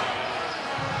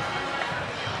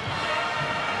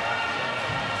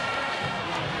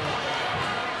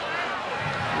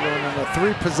 In a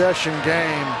 3-possession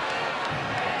game,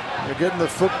 you're getting the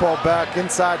football back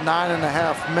inside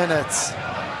 9.5 minutes.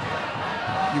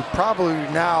 You probably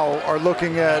now are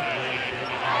looking at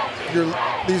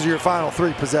these are your final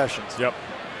 3 possessions. Yep.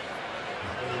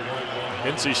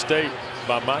 NC State,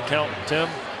 by my count, Tim,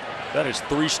 that is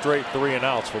 3 straight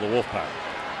 3-and-outs for the Wolfpack.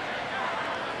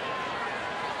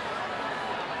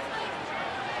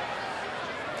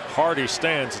 Hardy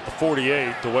stands at the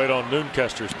 48 to wait on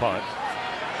Noonkester's punt.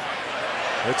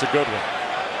 It's a good one.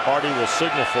 Hardy will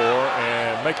signal for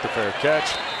and make the fair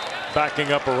catch,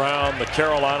 backing up around the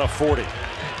Carolina 40.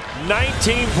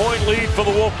 19-point lead for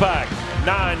the Wolfpack.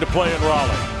 9 to play in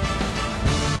Raleigh.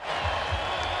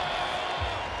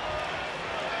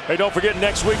 Hey, don't forget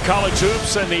next week college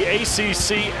hoops and the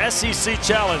ACC SEC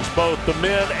Challenge. Both the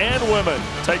men and women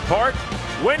take part.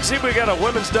 Wednesday we got a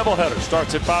women's doubleheader.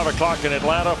 Starts at 5 o'clock in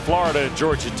Atlanta, Florida and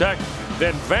Georgia Tech.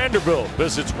 Then Vanderbilt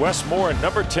visits Westmore and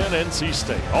number 10 NC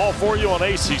State. All for you on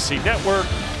ACC Network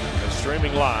and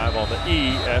streaming live on the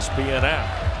ESPN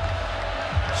app.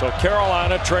 So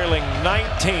Carolina trailing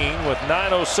 19 with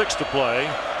 9:06 to play.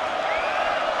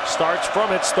 Starts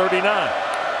from its 39.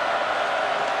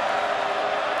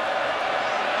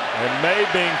 And May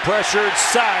being pressured,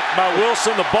 sacked by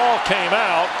Wilson. The ball came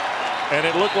out, and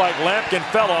it looked like Lampkin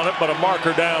fell on it, but a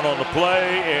marker down on the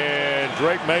play, and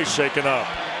Drake May shaken up.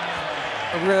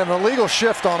 We're going to have an illegal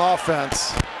shift on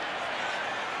offense.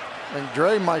 And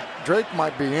Drake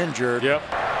might be injured. Yep.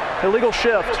 Illegal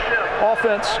shift.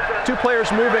 Offense, 2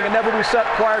 players moving and never reset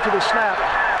prior to the snap.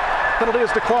 Penalty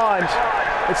is declined.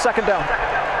 It's 2nd down.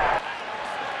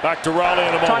 Back to Raleigh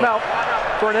in a moment.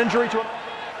 Timeout for an injury to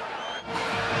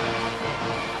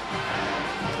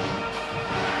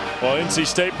Well, NC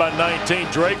State by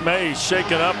 19. Drake May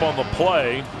shaken up on the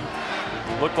play.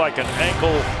 Looked like an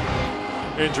ankle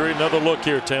injury. Another look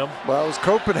here, Tim. Well, it was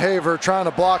Copenhaver trying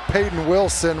to block Peyton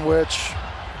Wilson, which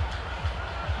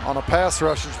on a pass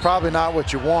rush is probably not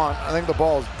what you want. I think the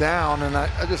ball's down, and I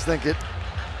just think it,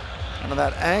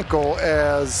 that ankle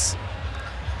as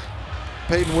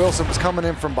Peyton Wilson was coming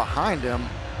in from behind him.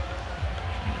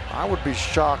 I would be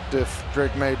shocked if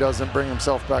Drake May doesn't bring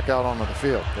himself back out onto the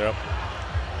field. Yep.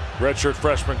 Redshirt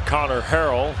freshman Connor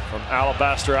Harrell from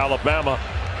Alabaster, Alabama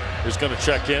is going to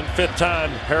check in. 5th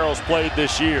time Harrell's played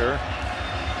this year.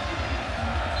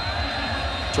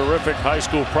 Terrific high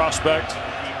school prospect.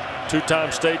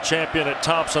 2-time state champion at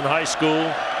Thompson High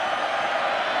School.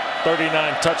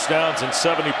 39 touchdowns and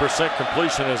 70%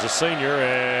 completion as a senior.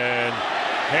 And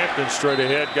Hampton straight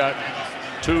ahead got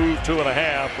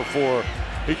 2.5 before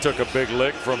he took a big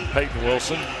lick from Peyton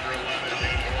Wilson.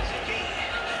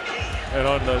 And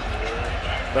on the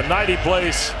night he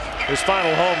plays his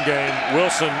final home game,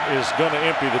 Wilson is going to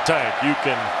empty the tank. You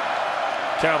can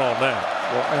count on that.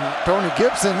 Well, and Tony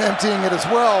Gibson emptying it as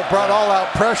well, brought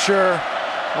all-out pressure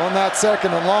on that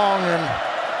 2nd and long, and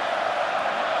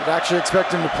I'd actually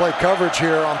expect him to play coverage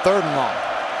here on 3rd and long.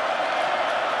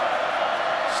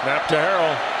 Snap to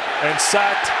Harrell, and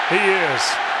sacked he is.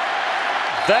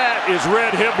 That is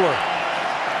Red Hibbler.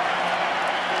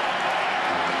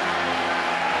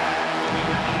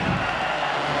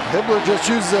 Hibbler just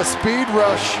uses a speed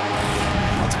rush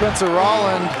on Spencer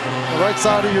Rolland. The right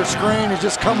side of your screen, he's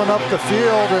just coming up the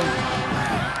field and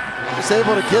just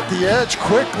able to get the edge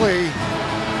quickly.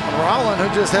 Rolland, who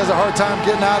just has a hard time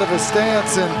getting out of his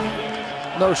stance,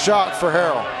 and no shot for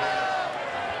Harrell.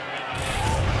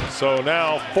 So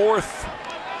now 4th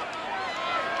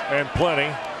and plenty.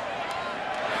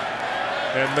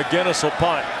 And McGinnis will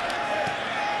punt.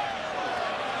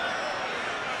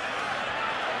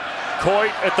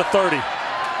 Coit at the 30.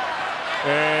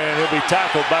 And he'll be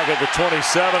tackled back at the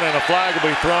 27, and a flag will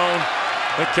be thrown.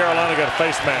 I think Carolina got a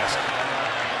face mask.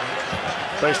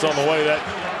 Based on the way that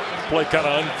play kind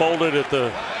of unfolded at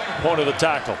the point of the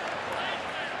tackle.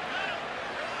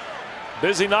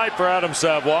 Busy night for Adam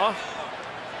Savoie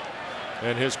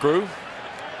and his crew.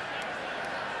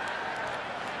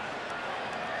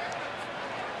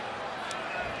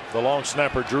 The long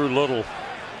snapper Drew Little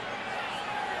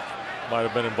might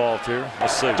have been involved here.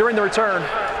 Let's see. During the return,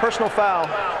 personal foul,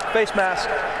 face mask,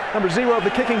 number 0 of the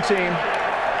kicking team,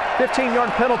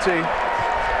 15-yard penalty,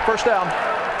 first down,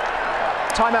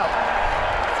 timeout.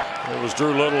 It was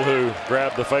Drew Little who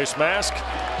grabbed the face mask.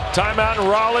 Timeout in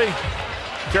Raleigh.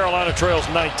 Carolina trails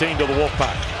 19 to the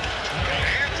Wolfpack.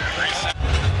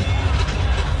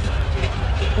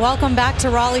 Welcome back to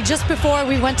Raleigh. Just before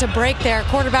we went to break there,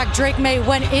 quarterback Drake May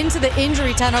went into the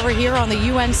injury tent over here on the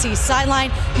UNC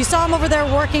sideline. You saw him over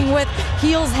there working with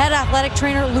Heels head athletic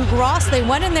trainer Luke Ross. They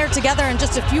went in there together, and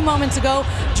just a few moments ago,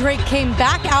 Drake came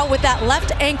back out with that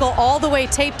left ankle all the way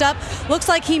taped up. Looks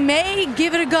like he may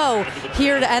give it a go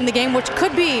here to end the game, which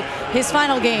could be his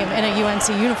final game in a UNC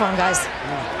uniform, guys.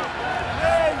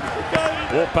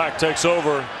 Wolfpack takes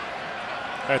over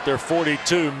at their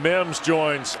 42. Mims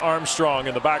joins Armstrong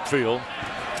in the backfield.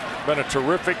 Been a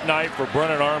terrific night for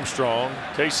Brennan Armstrong.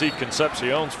 KC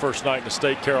Concepcion's first night in the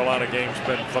State Carolina game's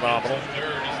been phenomenal.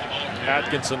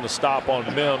 Atkinson the stop on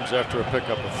Mims after a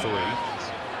pickup of 3.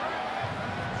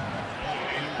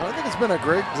 I think it's been a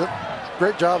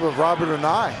great job of Robert and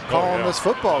I calling this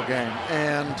football game,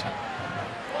 and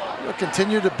we'll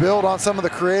continue to build on some of the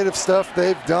creative stuff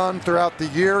they've done throughout the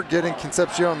year, getting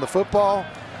Concepcion the football,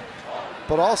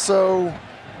 but also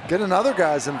getting other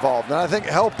guys involved. And I think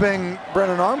helping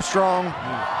Brennan Armstrong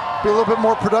be a little bit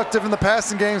more productive in the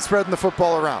passing game, spreading the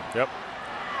football around. Yep.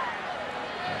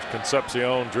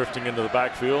 Concepcion drifting into the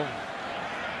backfield.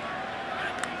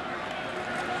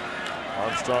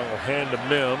 Armstrong will hand to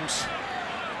Mims.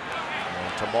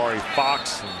 And Tamari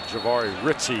Fox and Javari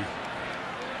Ritchie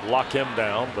lock him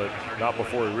down, but not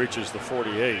before he reaches the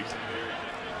 48.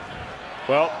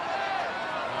 Well,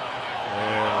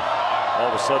 and all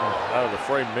of a sudden, out of the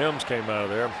fray, Mims came out of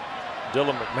there.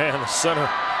 Dylan McMahon, the center,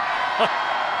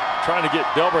 trying to get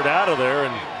Delbert out of there,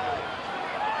 and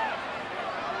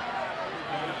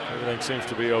everything seems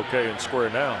to be okay and square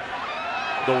now.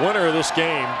 The winner of this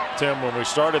game, Tim, when we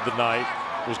started the night,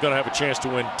 was going to have a chance to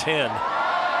win 10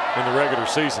 in the regular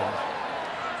season,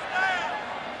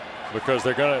 because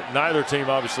they're going to, neither team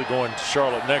obviously going to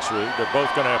Charlotte next week. They're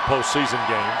both going to have postseason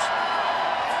games.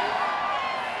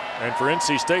 And for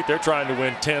NC State, they're trying to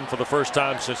win 10 for the first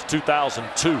time since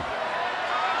 2002. When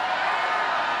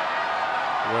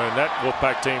that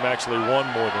Wolfpack team actually won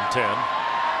more than 10.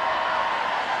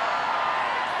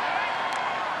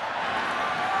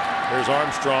 There's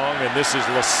Armstrong, and this is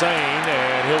Lassane,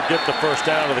 and he'll get the first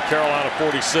down to the Carolina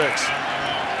 46.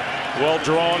 Well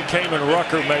drawn, Kamen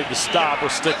Rucker made the stop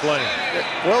with Stick Lane.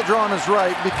 Well drawn is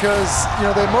right, because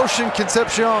they motion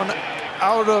Concepcion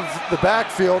out of the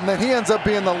backfield, and then he ends up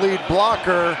being the lead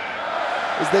blocker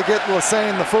as they get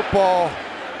Lassane the football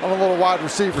on a little wide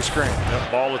receiver screen.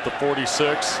 Yep, ball at the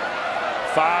 46,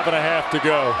 5.5 to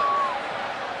go.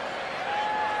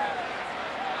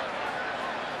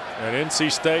 And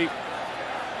NC State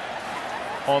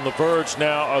on the verge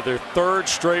now of their 3rd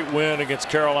straight win against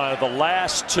Carolina. The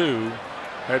last 2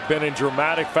 had been in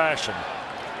dramatic fashion.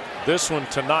 This one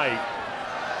tonight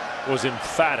was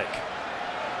emphatic,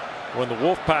 when the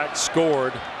Wolfpack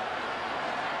scored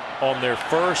on their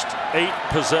first 8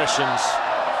 possessions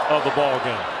of the ball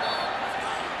game.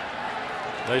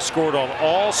 They scored on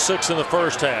all 6 in the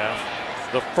first half,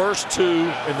 the first 2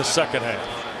 in the second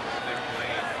half.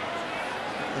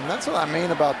 And that's what I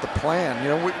mean about the plan.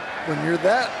 When you're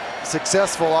that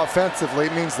successful offensively,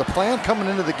 it means the plan coming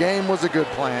into the game was a good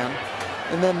plan,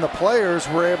 and then the players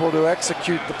were able to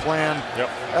execute the plan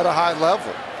at a high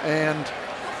level. And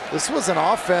this was an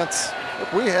offense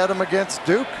Look, we had them against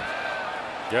Duke.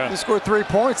 Yeah. They scored 3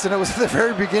 points, and it was at the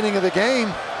very beginning of the game.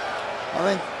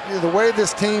 I think the way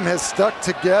this team has stuck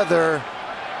together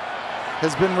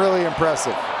has been really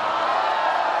impressive.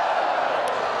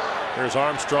 Here's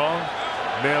Armstrong.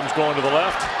 Mims going to the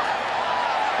left.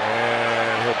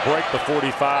 And he'll break the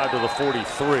 45 to the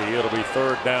 43. It'll be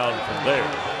third down from there.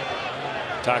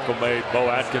 Tackle made. Bo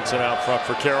Atkinson out front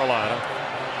for Carolina.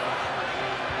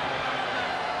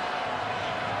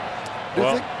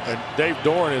 Well, and Dave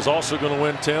Doran is also going to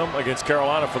win, Tim, against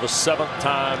Carolina for the 7th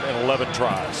time in 11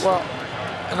 tries. Well,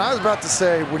 and I was about to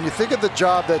say, when you think of the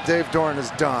job that Dave Doran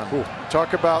has done,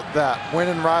 talk about that,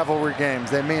 winning rivalry games,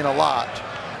 they mean a lot.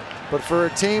 But for a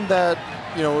team that,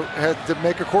 you know, had to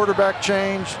make a quarterback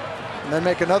change and then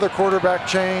make another quarterback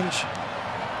change,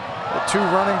 the 2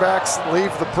 running backs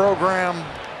leave the program,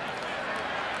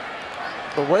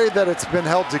 the way that it's been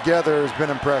held together has been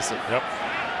impressive. Yep.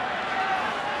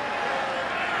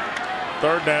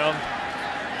 Third down.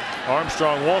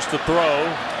 Armstrong wants to throw,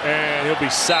 and he'll be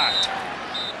sacked.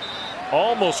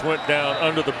 Almost went down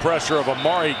under the pressure of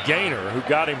Amari Gaynor, who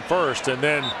got him first, and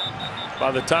then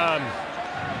by the time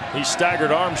he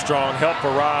staggered Armstrong, help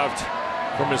arrived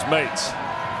from his mates.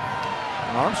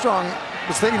 And Armstrong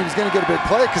was thinking he was going to get a big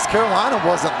play because Carolina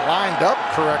wasn't lined up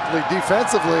correctly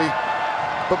defensively,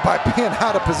 but by being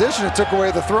out of position, it took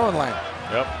away the throwing lane.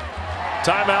 Yep.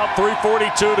 Timeout,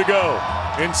 3:42 to go.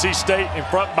 NC State in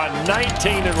front by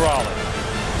 19 in Raleigh.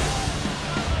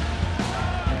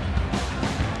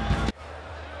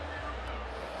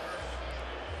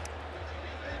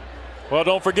 Well,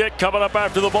 don't forget, coming up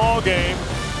after the ball game,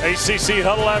 ACC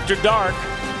Huddle After Dark.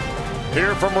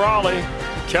 Here from Raleigh,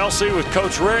 Kelsey with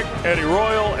Coach Rick, Eddie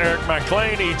Royal, Eric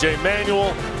McLean, EJ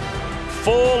Manuel.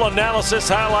 Full analysis,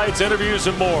 highlights, interviews,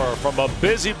 and more from a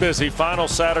busy, busy final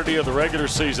Saturday of the regular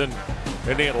season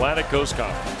in the Atlantic Coast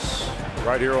Conference.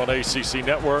 Right here on ACC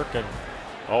Network and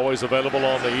always available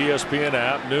on the ESPN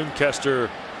app.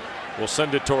 Noonkester will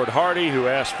send it toward Hardy, who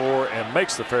asks for and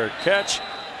makes the fair catch.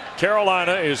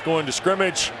 Carolina is going to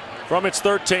scrimmage from its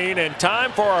 13, and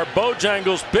time for our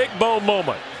Bojangles Big Bo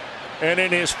moment. And in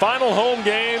his final home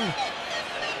game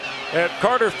at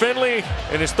Carter-Finley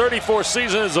in his 34th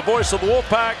season as the voice of the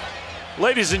Wolfpack,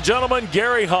 ladies and gentlemen,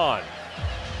 Gary Hahn.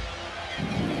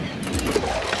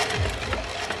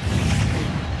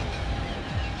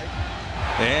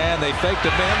 And they fake to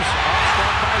Mims.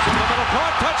 Armstrong fires in the middle.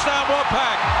 Caught. Touchdown,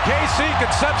 Wolfpack. KC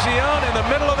Concepcion in the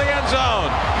middle of the end zone.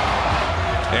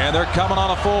 And they're coming on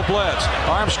a full blitz.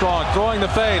 Armstrong throwing the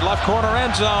fade. Left corner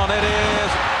end zone. It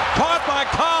is caught by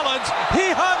Collins. He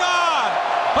hung on.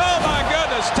 Oh, my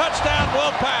goodness. Touchdown,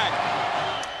 Wolfpack.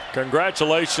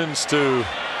 Congratulations to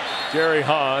Gary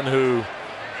Hahn, who,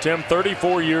 Tim,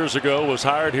 34 years ago was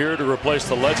hired here to replace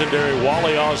the legendary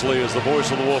Wally Osley as the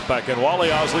voice of the Wolfpack. And Wally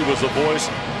Osley was the voice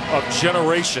of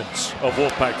generations of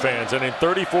Wolfpack fans. And in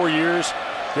 34 years,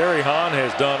 Gary Hahn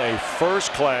has done a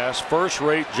first-class,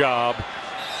 first-rate job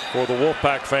for the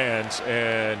Wolfpack fans.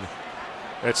 And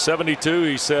at 72,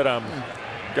 he said, I've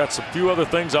got some few other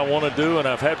things I want to do, and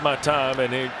I've had my time.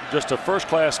 And he's just a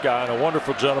first-class guy and a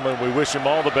wonderful gentleman. We wish him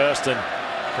all the best. And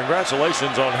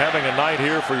congratulations on having a night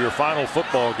here for your final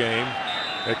football game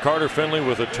at Carter-Finley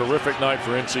with a terrific night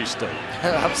for NC State.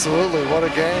 Yeah, absolutely. What a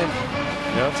game.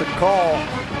 Yeah, it's a call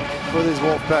for these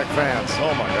Wolfpack fans.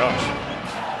 Oh, my gosh.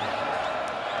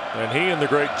 And he and the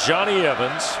great Johnny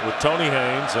Evans with Tony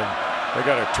Haynes, and they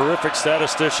got a terrific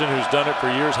statistician who's done it for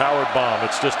years, Howard Baum.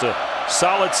 It's just a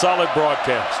solid, solid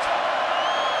broadcast.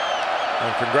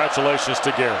 And congratulations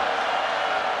to Gary.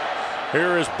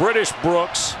 Here is British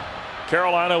Brooks.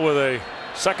 Carolina with a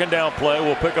second down play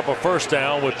will pick up a first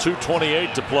down with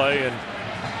 2:28 to play, and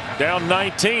down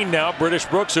 19 now. British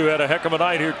Brooks, who had a heck of a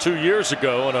night here 2 years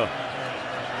ago, and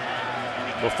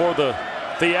before the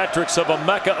theatrics of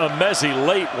Emeka Emezi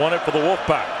late won it for the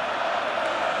Wolfpack.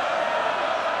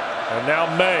 And now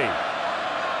May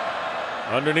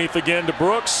underneath again to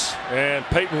Brooks, and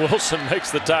Peyton Wilson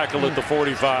makes the tackle at the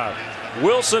 45.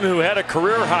 Wilson, who had a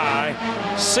career high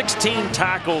 16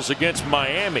 tackles against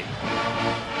Miami.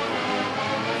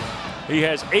 He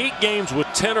has 8 games with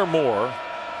 10 or more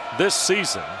this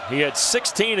season. He had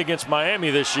 16 against Miami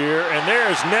this year, and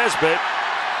there's Nesbitt,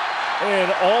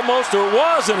 and almost, or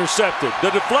was intercepted.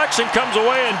 The deflection comes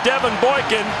away, and Devin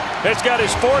Boykin has got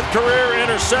his 4th career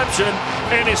interception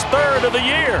and his 3rd of the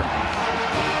year.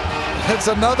 It's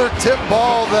another tip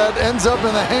ball that ends up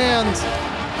in the hands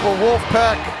for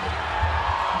Wolfpack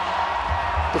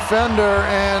defender,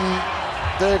 and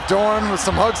Dave Doran with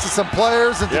some hugs to some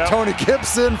players, and to Tony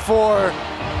Gibson for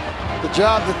the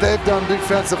job that they've done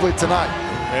defensively tonight.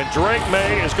 And Drake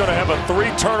May is going to have a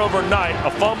 3-turnover night,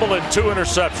 a fumble and 2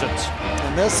 interceptions.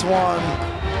 And this one,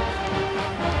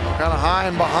 kind of high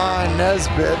and behind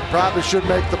Nesbitt. Probably should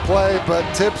make the play, but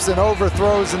tips and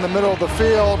overthrows in the middle of the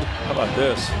field. How about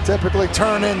this? Typically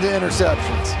turn into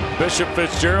interceptions. Bishop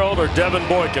Fitzgerald or Devin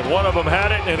Boykin. One of them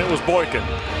had it, and it was Boykin.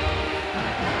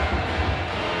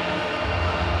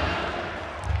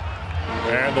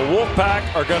 And the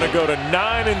Wolfpack are going to go to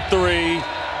 9-3,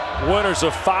 winners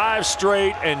of 5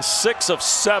 straight and 6 of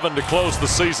 7 to close the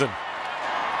season,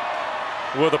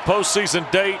 with a postseason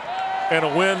date and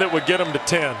a win that would get them to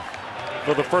 10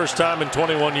 for the first time in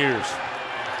 21 years.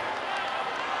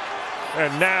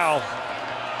 And now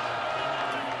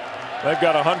they've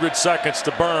got 100 seconds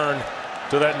to burn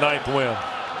to that 9th win.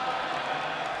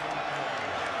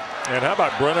 And how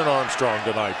about Brennan Armstrong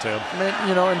tonight, Tim? I mean,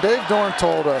 you know, and Dave Dorn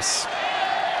told us,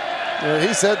 you know,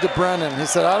 he said to Brennan, he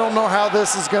said, I don't know how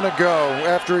this is going to go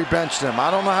after he benched him.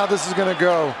 I don't know how this is going to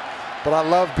go, but I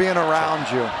love being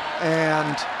around you.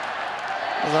 And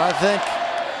I think,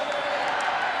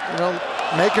 you know,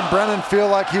 making Brennan feel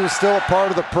like he was still a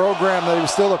part of the program, that he was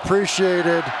still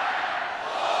appreciated,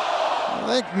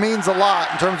 I think means a lot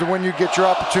in terms of when you get your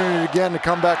opportunity again to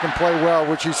come back and play well,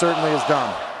 which he certainly has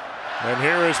done. And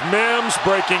here is Mims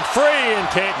breaking free and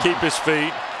can't keep his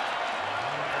feet.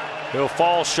 He'll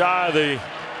fall shy of the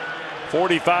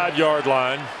 45-yard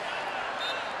line.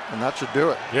 And that should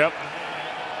do it. Yep.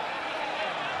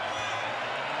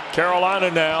 Carolina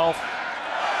now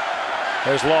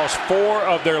has lost 4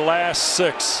 of their last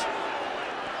 6.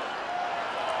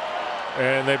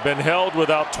 And they've been held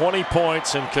without 20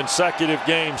 points in consecutive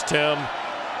games, Tim,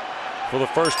 for the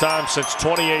first time since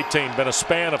 2018. Been a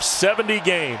span of 70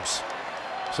 games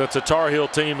since a Tar Heel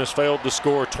team has failed to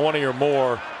score 20 or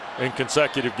more in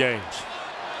consecutive games.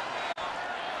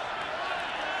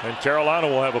 And Carolina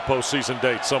will have a postseason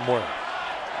date somewhere.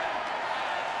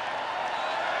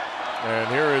 And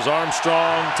here is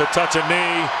Armstrong to touch a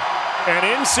knee.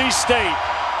 And NC State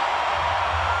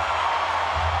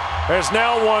has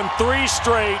now won 3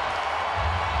 straight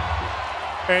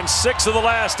and 6 of the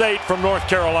last 8 from North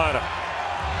Carolina.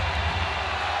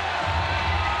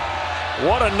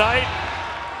 What a night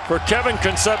for Kevin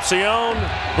Concepcion,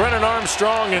 Brennan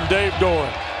Armstrong, and Dave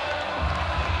Doran.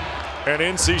 And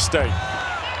NC State.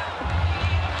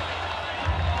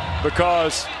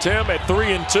 Because, Tim, at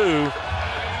 3-2,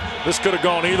 this could have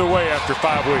gone either way after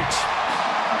 5 weeks.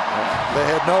 They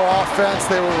had no offense.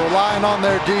 They were relying on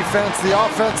their defense. The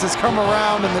offense has come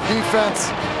around, and the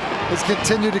defense has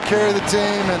continued to carry the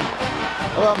team. And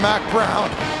how about Mac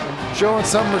Brown showing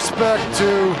some respect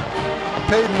to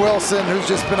Peyton Wilson, who's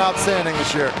just been outstanding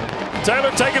this year.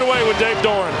 Taylor, take it away with Dave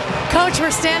Doran. Coach,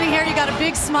 we're standing here. You got a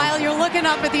big smile. You're looking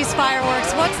up at these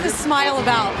fireworks. What's this smile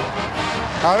about?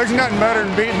 There's nothing better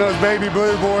than beating those baby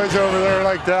blue boys over there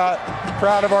like that.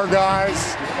 Proud of our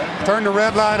guys. Turn the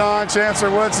red light on,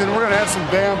 Chancellor Woodson. We're going to have some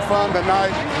damn fun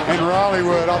tonight in Raleigh,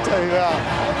 I'll tell you that.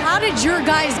 How did your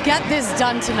guys get this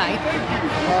done tonight?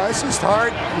 It's just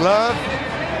heart, love.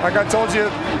 Like I told you,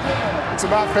 it's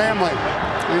about family.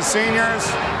 These seniors,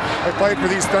 they played for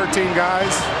these 13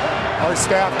 guys. Our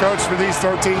staff coached for these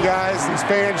 13 guys. These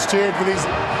fans cheered for these.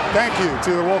 Thank you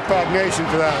to the Wolfpack Nation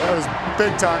for that. That was a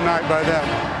big-time night by them.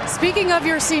 Speaking of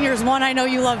your seniors, one I know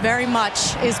you love very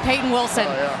much is Peyton Wilson.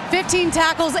 15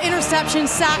 tackles, interception,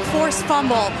 sack, forced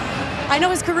fumble. I know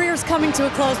his career's coming to a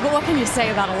close, but what can you say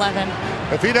about 11?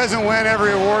 If he doesn't win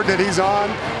every award that he's on,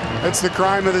 it's the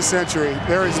crime of the century.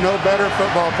 There is no better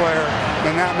football player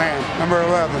than that man, number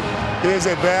 11. He is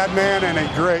a bad man and a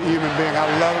great human being. I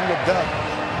love him to death.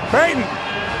 Peyton!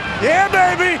 Yeah,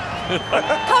 baby!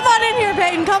 Come on in here,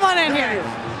 Peyton. Come on in here.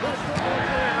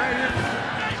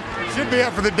 Should be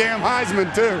up for the damn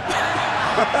Heisman, too.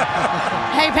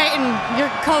 Hey, Peyton, your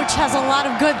coach has a lot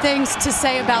of good things to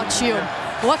say about you.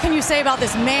 What can you say about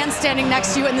this man standing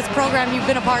next to you in this program you've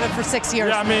been a part of for 6 years?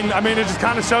 Yeah, I mean, it just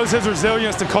kind of shows his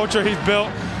resilience, the culture he's built.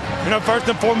 You know, first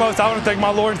and foremost, I want to thank my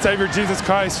Lord and Savior, Jesus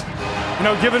Christ, you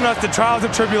know, giving us the trials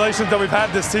and tribulations that we've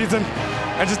had this season.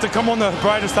 And just to come on the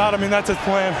brighter side, I mean, that's his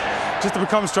plan, just to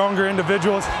become stronger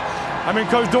individuals. I mean,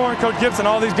 Coach Doran, Coach Gibson,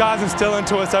 all these guys instill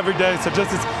into us every day. So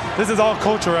this is all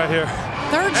culture right here.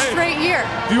 Third straight year.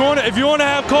 If you want to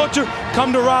have culture,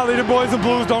 come to Raleigh. The boys and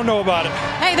blues don't know about it.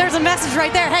 Hey, there's a message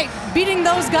right there. Hey, beating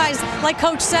those guys, like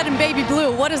Coach said in Baby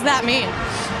Blue, what does that mean?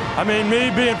 I mean, me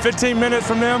being 15 minutes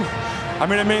from them, I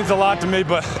mean, it means a lot to me,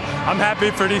 but I'm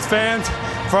happy for these fans.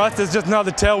 For us, it's just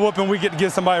another tail whooping. We get to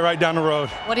get somebody right down the road.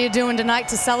 What are you doing tonight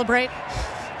to celebrate?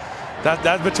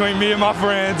 That's between me and my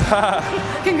friends.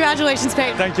 Congratulations,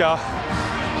 Peyton. Thank y'all.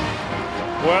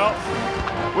 Well,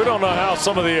 We don't know how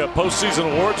some of the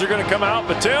postseason awards are going to come out,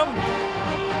 but Tim,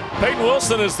 Peyton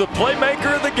Wilson is the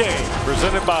playmaker of the game,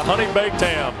 presented by Honey Baked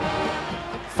Ham.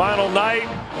 Final night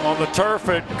on the turf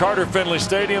at Carter-Finley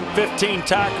Stadium, 15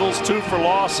 tackles, 2 for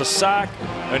loss, a sack,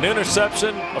 an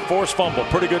interception, a forced fumble.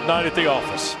 Pretty good night at the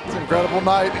office. It's an incredible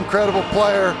night, incredible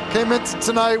player. Came in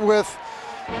tonight with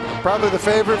probably the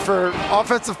favorite for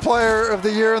Offensive Player of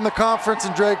the Year in the conference,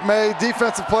 and Drake May,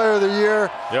 Defensive Player of the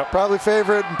Year, probably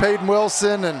favorite, and Peyton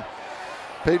Wilson, and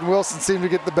Peyton Wilson seemed to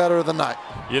get the better of the night.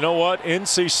 You know what?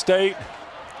 NC State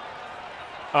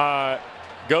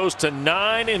goes to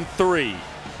 9-3.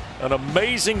 An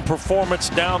amazing performance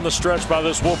down the stretch by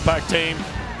this Wolfpack team.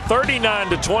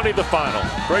 39-20 the final.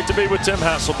 Great to be with Tim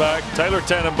Hasselbeck, Taylor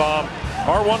Tannenbaum,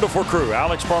 our wonderful crew,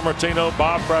 Alex Parmartino,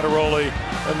 Bob Frateroli,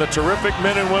 and the terrific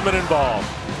men and women involved.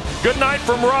 Good night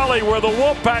from Raleigh, where the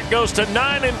Wolfpack goes to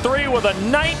 9-3 with a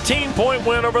 19-point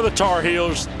win over the Tar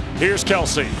Heels. Here's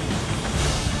Kelsey.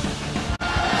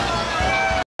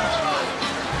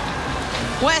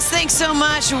 Wes, thanks so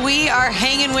much. We are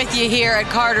hanging with you here at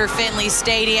Carter-Finley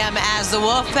Stadium as the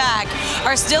Wolfpack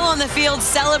are still on the field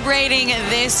celebrating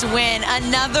this win.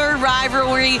 Another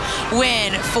rivalry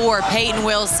win for Peyton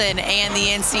Wilson and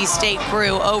the NC State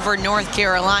crew over North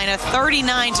Carolina.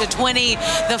 39-20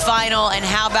 the final, and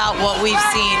how about what we've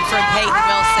seen from Peyton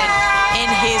Wilson in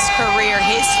his career,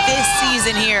 his 5th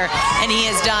season here, and he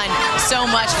has done so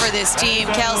much for this team.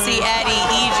 Kelsey, Eddie,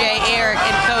 EJ, Eric,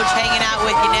 and Coach hanging out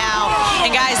with you now.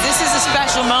 And guys, this is a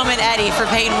special moment, Eddie, for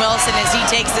Peyton Wilson as he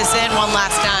takes this in one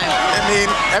last time. I mean,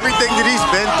 everything that he's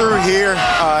been through here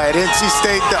at NC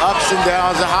State, the ups and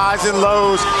downs, the highs and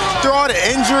lows, through all the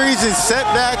injuries and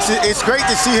setbacks, it's great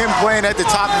to see him playing at the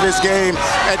top of his game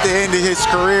at the end of his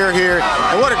career here.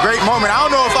 And what a great moment. I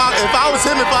don't know if I was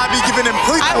him, if I'd be giving him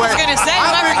cleats. I was going to say,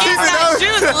 whoever gets that shoe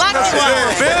is the lucky one.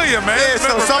 Memorabilia, man. Yeah,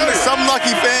 so some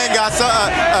lucky fan got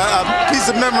a piece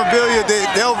of memorabilia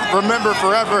that they'll remember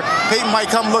forever. Peyton might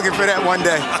come looking for that one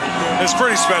day. It's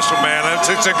pretty special, man.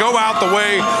 To go out the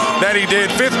way that he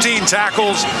did, 15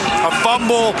 tackles, a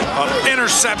fumble, an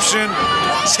interception,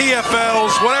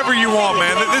 TFLs, whatever you want,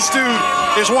 man. This dude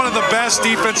is one of the best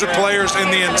defensive players in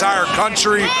the entire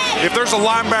country. If there's a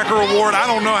linebacker award, I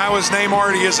don't know how his name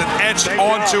already isn't etched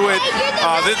onto it.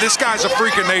 This guy's a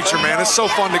freak of nature, man. It's so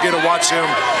fun to get to watch him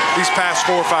these past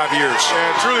 4 or 5 years.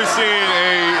 Yeah, truly seeing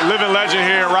a living legend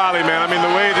here in Raleigh, man. I mean,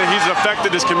 the way that he's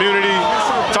affected this community,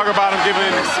 talk about him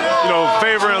giving,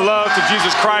 favor and love to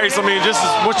Jesus Christ. I mean, just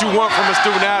what you want from a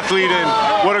student athlete, and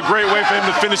what a great way for him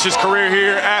to finish his career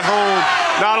here at home,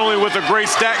 not only with a great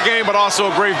stat game, but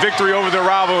also a great victory over their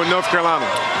rival in North Carolina.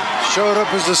 Showed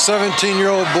up as a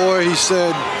 17-year-old boy, he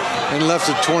said, and left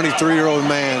a 23-year-old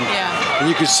man. Yeah. And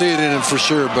you could see it in him for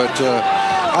sure. But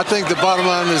I think the bottom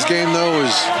line of this game, though,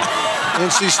 is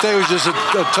NC State was just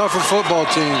a tougher football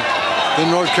team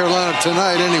than North Carolina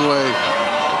tonight anyway.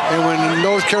 And when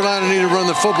North Carolina needed to run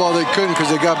the football, they couldn't because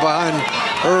they got behind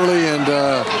early and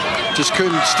just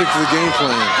couldn't stick to the game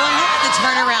plan. Well, how about the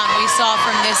turnaround we saw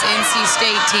from this NC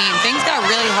State team? Things got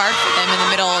really hard for them in the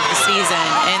middle of the season.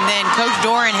 And then Coach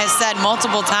Doran has said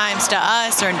multiple times to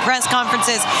us, or in press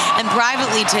conferences and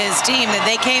privately to his team, that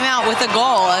they came out with a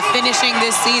goal of finishing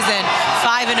this season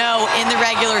 5-0 in the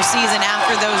regular season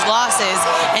after those losses.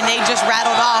 And they just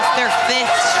rattled off their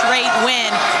 5th straight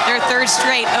win, their 3rd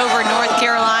straight over North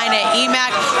Carolina.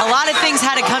 EMAC, a lot of things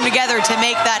had to come together to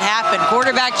make that happen.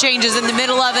 Quarterback changes in the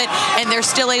middle of it, and they're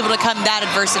still able to come that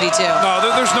adversity too. No,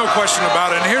 there's no question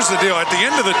about it. And here's the deal. At the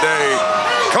end of the day,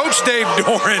 Coach Dave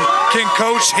Doran can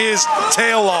coach his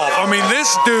tail off. I mean, this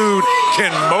dude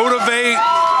can motivate,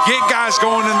 get guys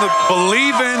going in the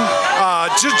believing.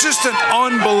 Just an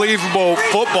unbelievable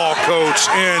football coach.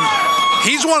 And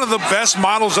he's one of the best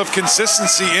models of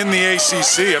consistency in the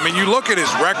ACC. I mean, you look at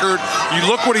his record, you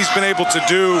look what he's been able to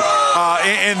do.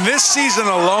 And this season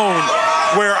alone,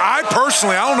 where I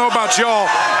personally, I don't know about y'all,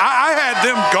 I had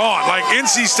them gone. Like,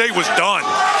 NC State was done.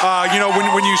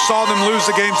 When you saw them lose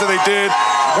the games that they did,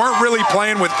 weren't really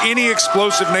playing with any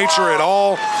explosive nature at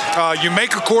all. You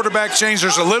make a quarterback change,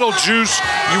 there's a little juice.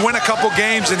 You win a couple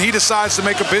games, and he decides to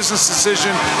make a business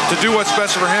decision to do what's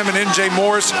best for him and NJ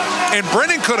Morris. And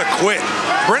Brennan could have quit.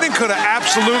 Brennan could have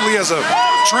absolutely, as a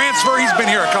transfer, he's been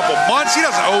here a couple months. He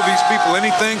doesn't owe these people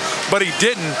anything, but he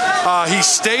didn't. He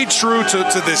stayed true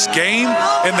to this game,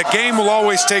 and the game will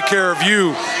always take care of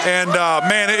you. And,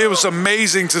 man, it was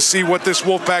amazing to see what this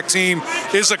Wolfpack team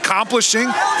is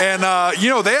accomplishing. And,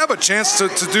 they have a chance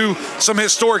to do some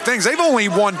historic things. They've only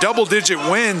won double-digit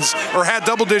wins, or had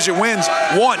double-digit wins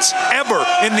once ever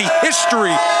in the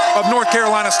history of North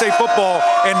Carolina State football,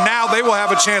 and now they will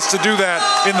have a chance to do that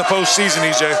in the postseason,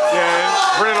 EJ.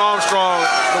 Yeah, Brennan Armstrong,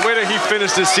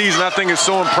 finished this season, I think, is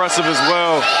so impressive as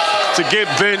well. To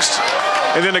get benched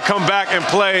and then to come back and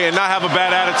play and not have a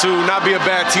bad attitude, not be a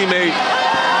bad teammate,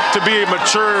 to be a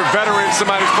mature veteran,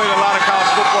 somebody who's played a lot of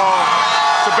college football,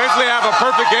 to basically have a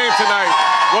perfect game tonight.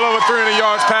 Well over 300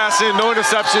 yards passing, no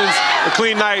interceptions, a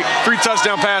clean night, 3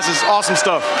 touchdown passes, awesome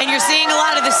stuff. And you're seeing a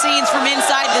lot of the scenes from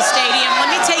inside the stadium. Let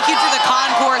me take you to the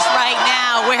concourse right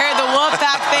now, where the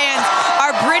Wolfpack fans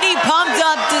are pretty pumped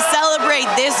up to celebrate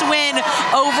this win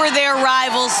over their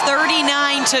rivals,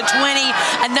 39-20.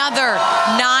 Another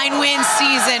 9-win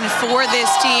season for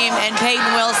this team, and Peyton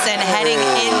Wilson heading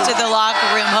into the locker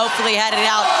room, hopefully headed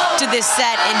out to this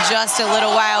set in just a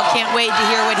little while. Can't wait to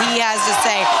hear what he has to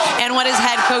say and what his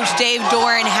head coach Dave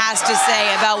Doran has to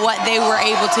say about what they were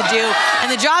able to do.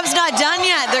 And the job's not done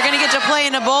yet. They're going to get to play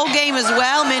in a bowl game as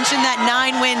well. Mentioned that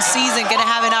 9-win season, going to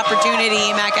have an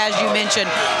opportunity, Mac, as you mentioned,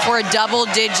 for a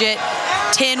double-digit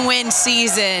 10-win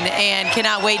season, and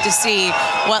cannot wait to see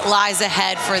what lies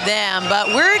ahead for them.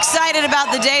 But we're excited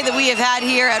about the day that we have had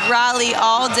here at Raleigh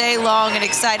all day long, and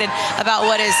excited about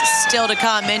what is still to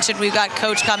come. Mentioned we've got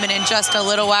Coach coming in just a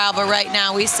little while, but right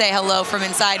now we say hello from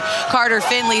inside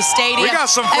Carter-Finley Stadium. We got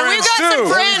some friends, and we've got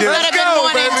some friends that have been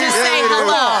wanting to say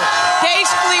hello.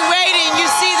 Patiently waiting. You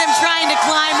see them trying to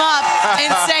climb up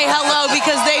and say hello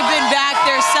because they've been back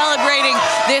there celebrating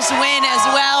this win as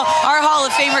well. Our Hall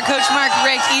of Famer Coach Mark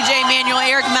Riggs, EJ Manuel,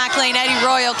 Eric McLean, Eddie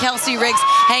Royal, Kelsey Riggs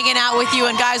hanging out with you.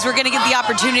 And guys, we're going to get the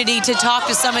opportunity to talk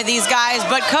to some of these guys.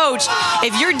 But Coach,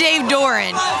 if you're Dave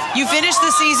Doran, you finished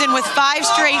the season with 5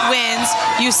 straight wins.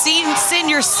 You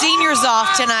send your seniors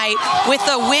off tonight with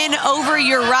a win over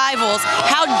your rivals.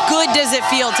 How good does it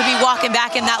feel to be walking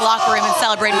back in that locker room and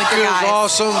celebrating with your guys? It feels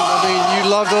awesome. I mean, you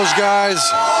love those guys.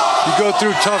 You go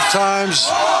through tough times.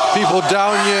 People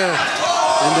down you.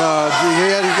 And he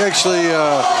had actually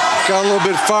got a little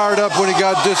bit fired up when he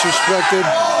got disrespected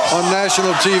on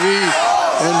national TV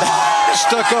and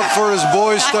stuck up for his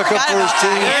boys, stuck up for his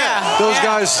team. Those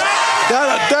guys,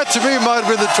 that to me might have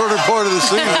been the turning point of the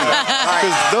season,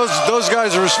 because those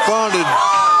guys responded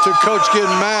to Coach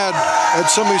getting mad at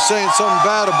somebody saying something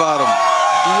bad about him.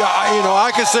 Yeah, you know, I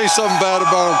can say something bad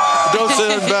about him. Don't say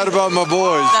nothing bad about my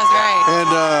boys. That's right. And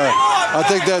I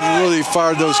think that really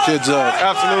fired those kids up.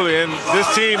 Absolutely, and this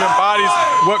team embodies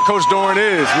what Coach Doran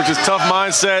is, which is tough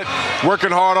mindset,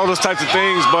 working hard, all those types of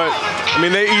things. But, I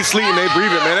mean, they eat, sleep, and they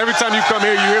breathe it, man. Every time you come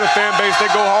here, you hear the fan base, they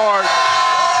go hard.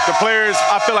 The players,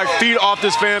 I feel like, feed off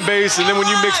this fan base, and then when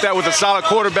you mix that with a solid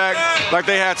quarterback like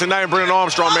they had tonight, Brennan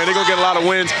Armstrong, man, they're going to get a lot of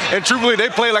wins. And truthfully, they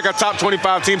play like a top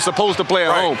 25 team supposed to play at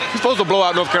home. You're supposed to blow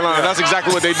out North Carolina. That's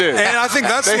exactly what they did. And I think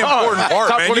that's the important part,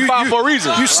 top man. Top 25 for a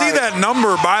reason. You see that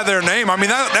number by their name. I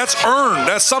mean, that's earned.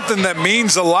 That's something that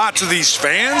means a lot to these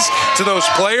fans, to those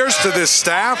players, to this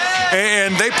staff,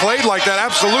 and they played like that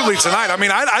absolutely tonight. I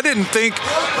mean, I didn't think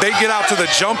they'd get out to the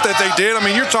jump that they did. I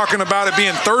mean, you're talking about it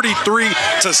being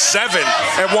 33-7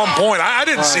 at one point. I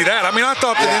didn't see that. I mean, I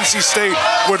thought that NC State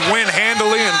would win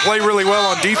handily and play really well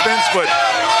on defense, but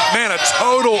man, a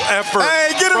total effort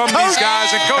from these guys.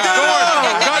 And Coach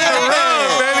Doran cut the rug,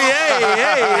 baby.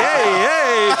 Hey.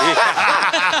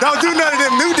 Don't do none of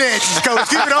them new dances,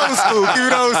 Coach. Keep it old school. Keep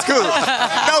it old school.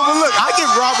 No, but look, I give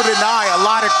Robert and I a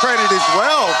lot of credit as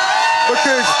well,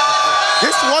 because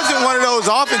this wasn't one of those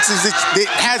offenses that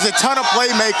has a ton of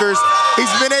playmakers. He's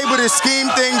been able to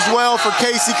scheme things well for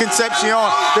Casey Concepcion.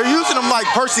 They're using him like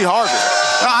Percy Harvin.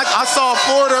 I saw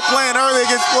Florida playing early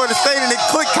against Florida State, and it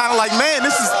clicked kind of like, man,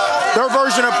 this is their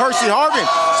version of Percy Harvin.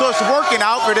 So it's working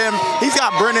out for them. He's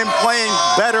got Brennan playing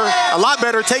better, a lot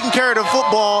better, taking care of the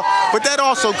football. But that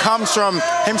also comes from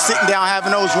him sitting down,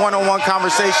 having those one-on-one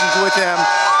conversations with him.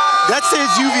 That's his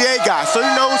UVA guy, so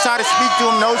he knows how to speak to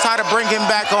him, knows how to bring him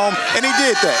back home, and he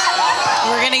did that.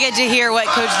 We're going to get to hear what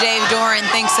Coach Dave Doran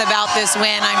thinks about this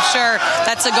win. I'm sure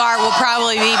that cigar will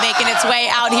probably be making its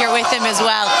way out here with him as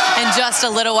well in just a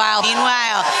little while.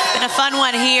 Meanwhile, been a fun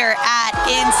one here at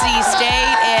NC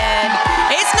State, and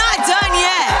it's not done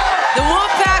yet. The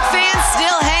Wolfpack fans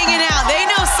still hanging out. They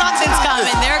know something's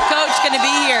coming. Their coach going to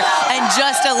be here in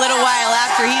just a little while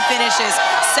after he finishes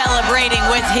celebrating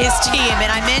with his team. And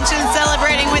I mentioned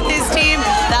celebrating with his team.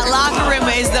 That locker room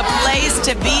is the place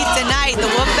to be tonight.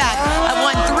 The Wolfpack have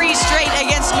won 3 straight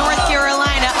against North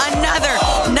Carolina. Another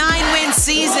 9-win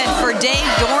season for Dave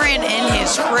Doran and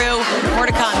his crew.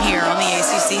 More to come here on the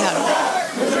ACC Huddle.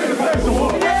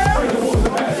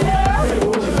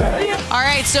 All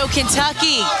right, so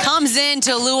Kentucky comes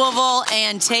into Louisville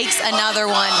and takes another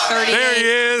one,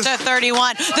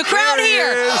 38-31. The crowd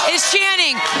here is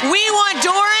chanting, "We want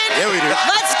Doran." Yeah, we do.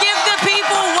 Let's give the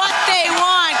people what they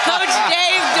want. Coach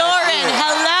Dave Doran,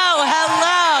 hello.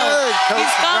 Hey, Coach,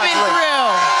 he's coming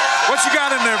through. What you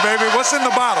got in there, baby? What's in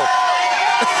the bottle?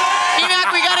 Enoch,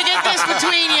 we got to get this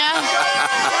between you.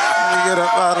 Let me get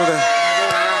up out of there.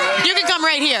 You can come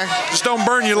right here. Just don't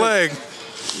burn your leg.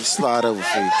 You slide over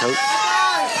for you, Coach.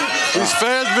 These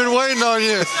fans been waiting on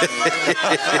you.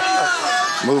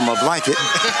 Move my blanket.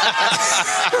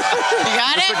 You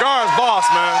got it? The cigar's boss,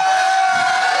 man.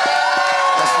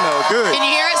 That smells good. Can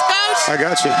you hear us, Coach? I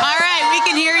got you. All right, we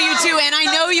can hear you too, and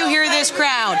I know you hear this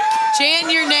crowd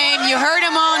chanting your name. You heard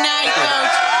them all night,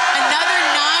 Coach. Another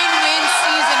 9-win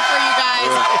season for you guys,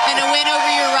 and a win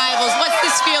over your rivals. What's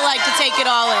this feel like to take it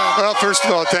all in? Well, first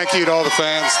of all, thank you to all the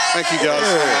fans. Thank you guys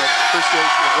so much. Appreciate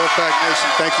you. Wolfpack Nation,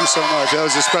 thank you so much. That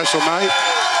was a special night.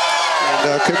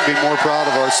 And couldn't be more proud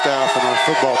of our staff and our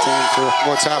football team for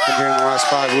what's happened here in the last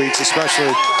 5 weeks, especially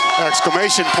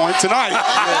exclamation point tonight.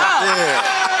 Yeah.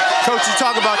 Coach, you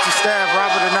talk about your staff.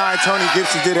 Robert and Tony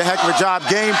Gibson did a heck of a job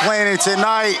game planning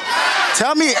tonight.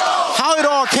 Tell me how it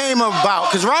all came about,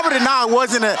 because Robert and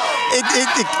wasn't the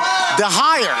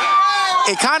hire.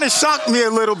 It kind of shocked me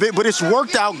a little bit, but it's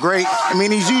worked out great. I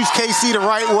mean, he's used KC the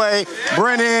right way,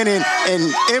 Brennan and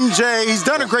MJ. He's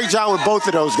done a great job with both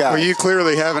of those guys. Well, you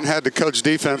clearly haven't had to coach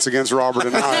defense against Robert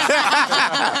and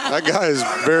That guy is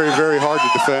very, very hard to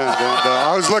defend. And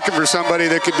I was looking for somebody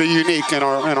that could be unique in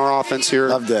our offense here.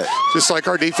 Love that. Just like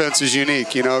our defense is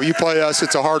unique. You know, you play us,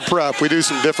 it's a hard prep. We do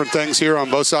some different things here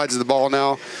on both sides of the ball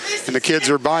now, and the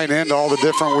kids are buying into all the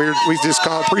different weird. We just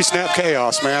call it pre-snap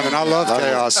chaos, man, and I love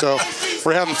chaos. So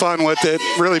we're having fun with it.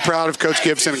 Really proud of Coach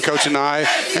Gibson and Coach Anai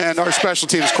and our special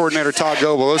teams coordinator, Todd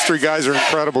Goebel. Those three guys are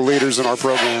incredible leaders in our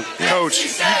program.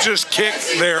 Coach, you just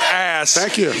kicked their ass.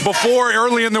 Thank you. Before,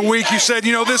 early in the week, you said,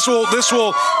 you know, this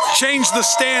will change the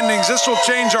standings. This will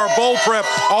change our bowl prep.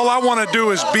 All I want to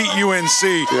do is beat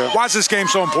UNC. Yeah. Why is this game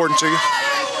so important to you?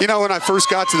 You know, when I first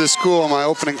got to the school, in my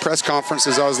opening press conference,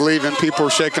 as I was leaving, people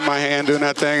were shaking my hand, doing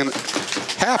that thing, and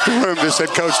half the room just said,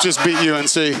 Coach, just beat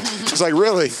UNC. It's like,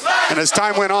 really? And as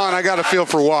time went on, I got a feel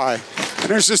for why. And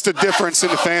there's just a difference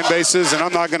in the fan bases, and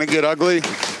I'm not going to get ugly,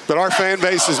 but our fan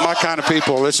base is my kind of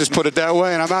people. Let's just put it that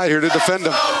way, and I'm out here to defend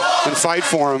them and fight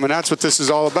for them, and that's what this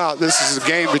is all about. This is a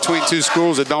game between two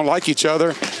schools that don't like each other,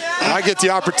 and I get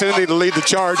the opportunity to lead the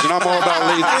charge, and I'm all about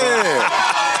leading.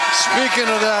 Yeah. Speaking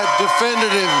of that,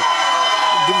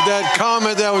 that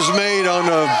comment that was made on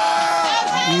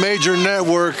a major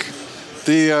network,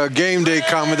 the game day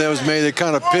comment that was made that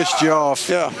kind of pissed you off.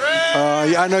 Yeah.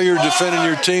 I know you're defending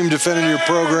your team, defending your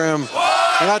program,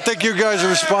 and I think you guys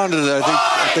responded to that.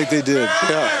 I think they did.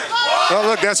 Yeah. Well,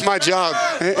 look, that's my job.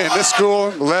 In this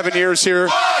school, 11 years here,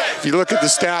 if you look at the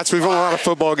stats, we've won a lot of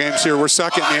football games here. We're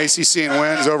second in the ACC in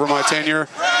wins over my tenure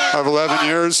of 11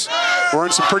 years. We're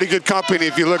in some pretty good company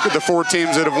if you look at the 4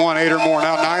 teams that have won 8 or more,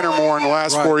 now 9 or more in the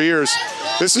last 4 years.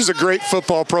 This is a great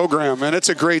football program, and it's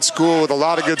a great school with a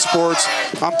lot of good sports.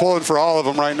 I'm pulling for all of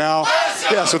them right now.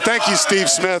 Yeah, so thank you, Steve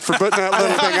Smith, for putting that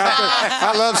little thing out there.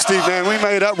 I love Steve, man. We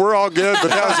made up. We're all good, but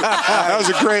that was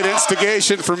a great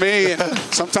instigation for me. And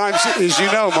sometimes, as you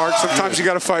know, Mark, sometimes you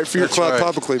got to fight for your club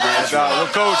publicly, man. Well,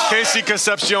 Coach, KC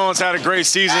Concepcion's had a great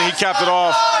season. He capped it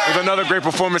off with another great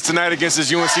performance tonight against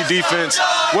his UNC defense.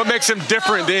 What makes him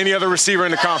different than any other receiver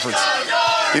in the conference?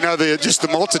 You know, just the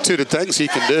multitude of things he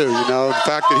can do. You know, the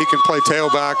fact that he can play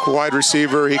tailback, wide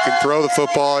receiver, he can throw the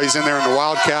football. He's in there in the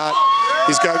Wildcat.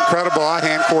 He's got incredible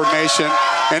eye-hand coordination,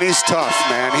 and he's tough,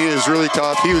 man. He is really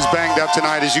tough. He was banged up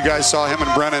tonight, as you guys saw. Him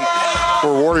and Brennan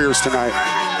were warriors tonight.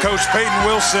 Coach Peyton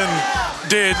Wilson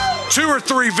did 2 or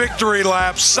 3 victory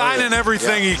laps, signing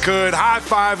everything he could,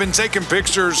 high-fiving, taking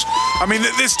pictures. I mean,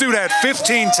 this dude had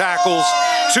 15 tackles,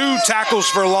 2 tackles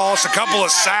for loss, a couple of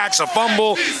sacks, a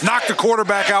fumble, knocked the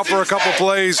quarterback out for a couple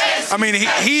plays. I mean,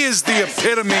 he is the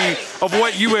epitome of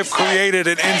what you have created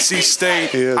at NC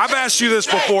State. I've asked you this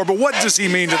before, but what does he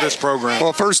mean to this program?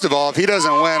 Well, first of all, if he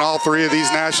doesn't win all 3 of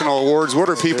these national awards, what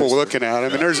are people looking at? I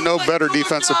mean, there's no better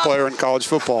defensive player in college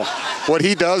football. What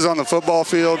he does on the football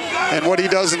field and what he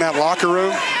does in that locker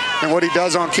room and what he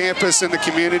does on campus in the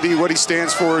community, what he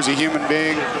stands for as a human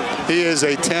being, he is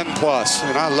a 10+,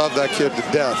 and I love that kid to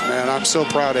death, man. I'm so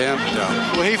proud of him.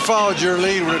 Well, he followed your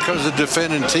lead when it comes to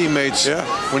defending teammates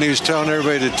when he was telling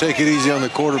everybody to take it easy on the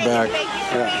quarterback.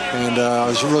 And I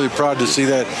was really proud to see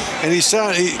that. And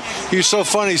he was so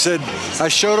funny. He said, I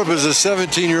showed up as a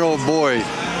 17-year-old boy,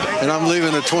 and I'm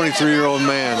leaving a 23-year-old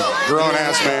man.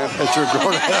 Grown-ass man. That's your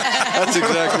grown-ass. That's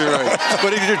exactly right.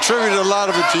 But he attributed a lot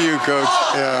of it to you, Coach.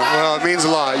 Yeah, well, it means a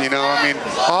lot, you know. I mean,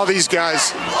 all these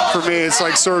guys, for me, it's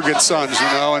like surrogate sons, you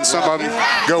know, and some of them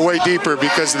go way deeper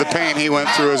because of the pain he went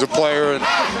through as a player, and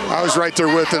I was right there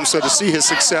with him, so to see his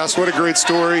success, what a great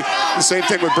story. The same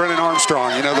thing with Brennan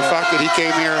Armstrong, you know, the fact that he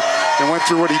came here and went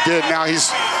through what he did. Now he's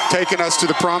taking us to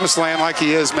the promised land like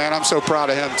he is, man. I'm so proud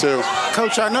of him, too.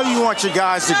 Coach, I know you want your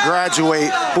guys to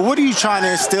graduate, but what are you trying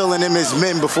to instill in them as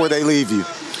men before they leave you?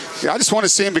 Yeah, I just want to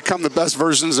see them become the best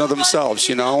versions of themselves.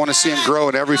 You know, I want to see them grow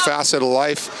in every facet of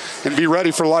life and be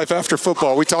ready for life after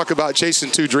football. We talk about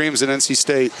chasing 2 dreams at NC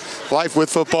State, life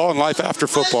with football and life after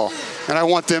football. And I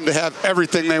want them to have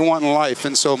everything they want in life.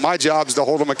 And so my job is to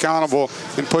hold them accountable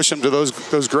and push them to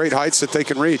those great heights that they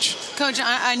can reach. Coach,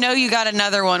 I know you got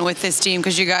another one with this team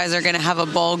because you guys are going to have a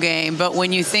bowl game. But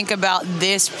when you think about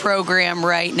this program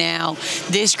right now,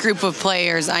 this group of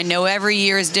players, I know every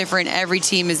year is different, every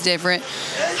team is different.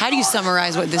 How do you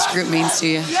summarize what this group means to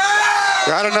you?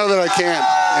 I don't know that I can.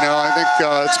 You know, I think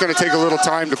it's going to take a little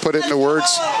time to put it into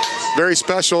words. Very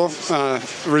special,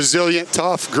 resilient,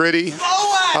 tough, gritty.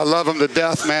 I love them to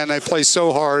death, man. They play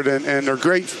so hard, and they're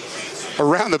great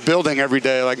around the building every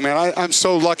day. Like, man, I'm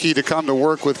so lucky to come to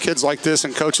work with kids like this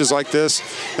and coaches like this.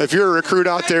 If you're a recruit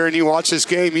out there and you watch this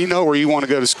game, you know where you want to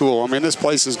go to school. I mean, this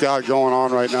place has got it going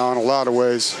on right now in a lot of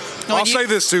ways. I'll say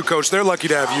this too, Coach. They're lucky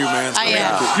to have you, man.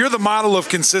 You're the model of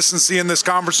consistency in this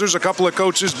conference. There's a couple of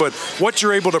coaches, but what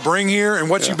you're able to bring here and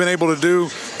what you've been able to do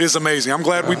is amazing. I'm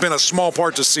glad we've been a small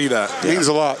part to see that. It means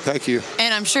a lot. Thank you.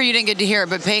 And I'm sure you didn't get to hear it,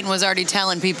 but Peyton was already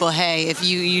telling people, hey, if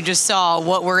you just saw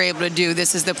what we're able to do,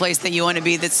 this is the place that you want to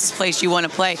be. This is the place you want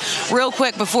to play. Real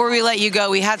quick, before we let you go,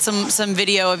 we had some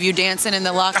video of you dancing in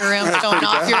the locker room, showing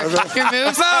off your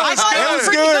moves. I thought it was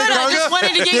pretty good. I just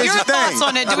wanted to get your thoughts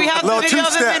on it. Do we have the video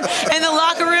of him in the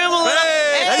locker room? A little,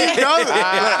 there you go.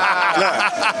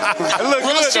 Look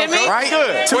little good, shimmy. right?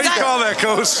 Good. What do you call that,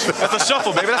 Coach? That's the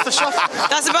shuffle, baby. That's the shuffle.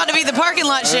 That's about to be the parking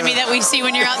lot shimmy that we see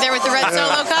when you're out there with the red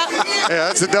Solo cup. Yeah,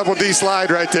 that's a double D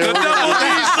slide right there. Oh,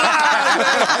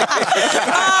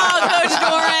 Coach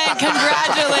Doran,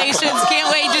 congratulations.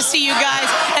 Can't wait to see you guys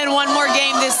in one more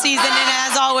game this season. And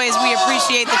as always, we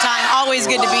appreciate the time. Always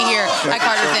good to be here at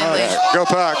Carter-Finley. Go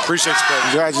Pack. Appreciate you, Coach.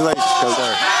 Congratulations, Coach.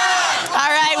 All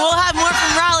right, we'll have more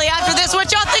from Raleigh after this.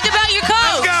 What y'all think about your coach?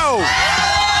 Let's go.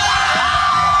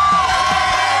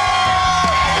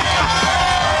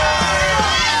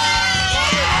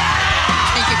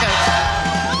 Thank you, Coach.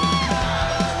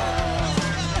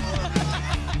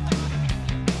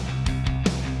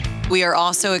 We are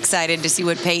also excited to see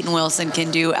what Peyton Wilson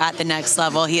can do at the next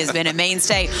level. He has been a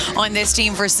mainstay on this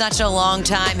team for such a long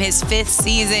time, his 5th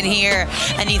season here,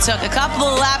 and he took a couple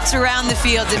of laps around the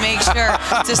field to make sure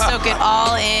to soak it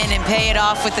all in and pay it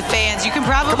off with the fans. You can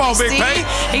probably see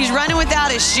he's running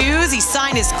without his shoes. He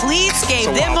signed his cleats,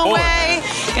 gave them away.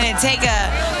 Gonna take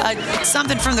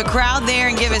something from the crowd there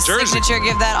and give his signature,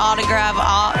 give that autograph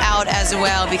out as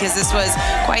well, because this was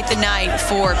quite the night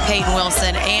for Peyton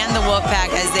Wilson and the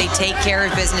Wolfpack as they take care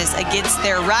of business against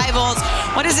their rivals.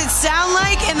 What does it sound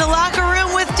like in the locker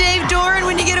room with Dave Doran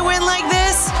when you get a win like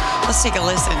this? Let's take a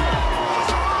listen.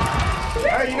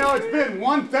 Hey, you know, it's been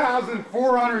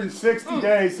 1,460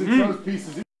 days since those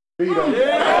pieces of beat us.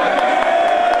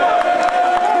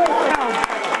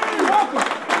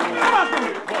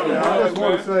 Yeah, I just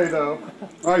want to say, though,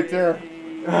 right there.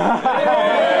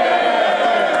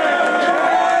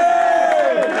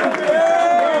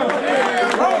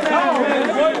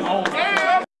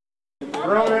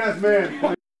 Grown-ass man.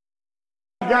 You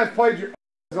guys played your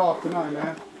ass off tonight,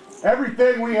 man.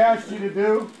 Everything we asked you to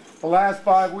do the last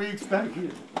 5 weeks, thank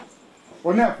you.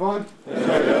 Wasn't that fun?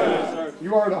 Yes,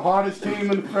 you are the hottest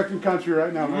team in the frickin' country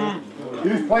right now, man.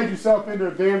 You just played yourself into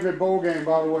a damn good bowl game,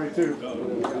 by the way, too.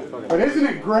 But isn't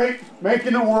it great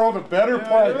making the world a better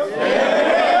place?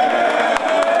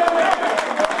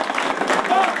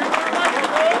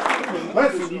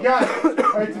 Listen, you guys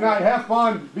play tonight. Have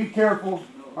fun. Be careful.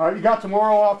 All right, you got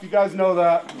tomorrow off. You guys know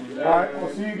that. All right,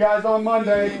 we'll see you guys on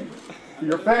Monday.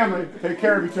 Your family, take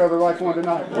care of each other like one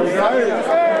tonight.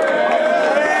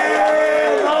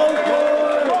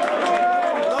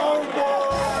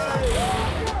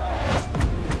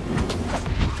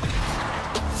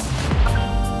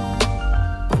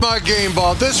 My game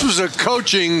ball. This was a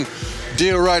coaching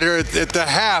deal right here at the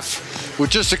half. With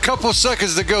just a couple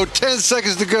seconds to go, 10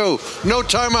 seconds to go, no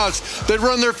timeouts. They'd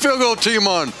run their field goal team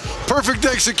on. Perfect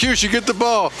execution, get the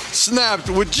ball snapped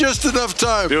with just enough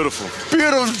time. Beautiful.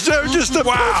 Beautiful, just a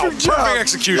perfect job. Perfect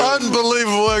execution.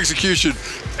 Unbelievable execution.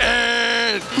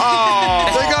 And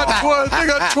they got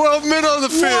 12 men on the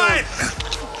field. What?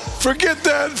 Forget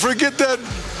that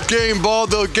game ball.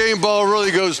 The game ball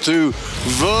really goes to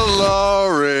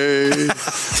Valare.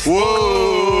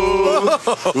 Whoa,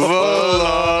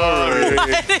 Valare.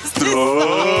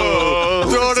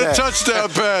 Throwing a touchdown. touchdown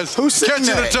pass. Who's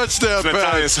catching a touchdown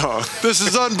pass? This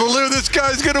is unbelievable. This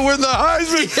guy's going to win the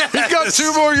Heisman. Yes. He's got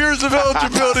 2 more years of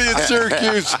eligibility at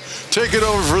Syracuse. Take it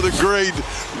over for the great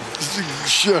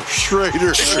Schrader.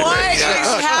 What is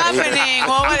happening?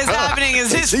 Well, what is happening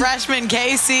is his freshman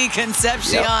KC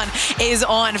Concepcion is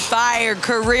on fire.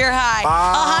 Career high,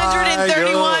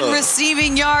 131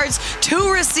 receiving yards,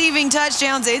 2 receiving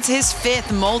touchdowns. It's his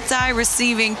 5th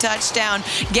multi-receiving touchdown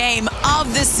game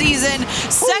of the season.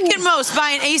 Second most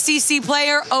by an ACC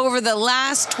player over the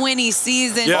last 20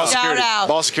 seasons. Shout out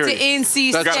to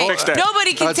NC State.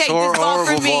 Nobody can take this ball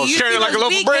from me. You carry it like a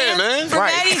loaf of bread, man.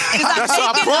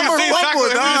 It's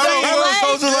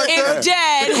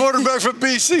dead. The quarterback from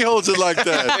BC holds it like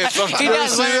that. He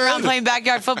does run around playing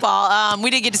backyard football.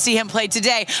 We didn't get to see him play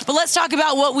today. But let's talk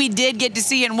about what we did get to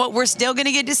see and what we're still going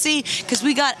to get to see, because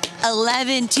we got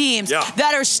 11 teams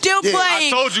that are still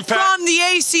playing from the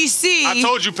ACC. I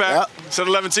told you, Pat. Said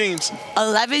 11 teams.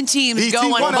 11 teams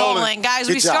going bowling. Guys,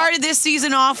 we started this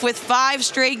season off with 5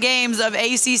 straight games of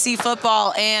ACC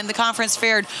football, and the conference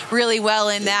fared really well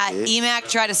in that. EMAC,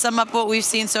 try to sum up what we've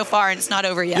seen so far, and it's not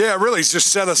over yet. Yeah, really, it's just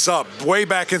set us up way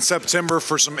back in September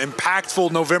for some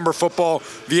impactful November football.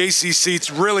 The ACC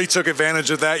really took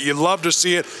advantage of that. You love to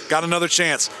see it. Got another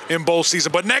chance in bowl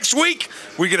season. But next week,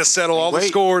 we get to settle all the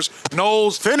scores.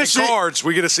 Knowles, Cards,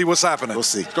 we get to see what's happening. We'll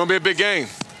see. It's going to be a big game.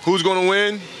 Who's going to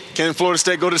win? Can Florida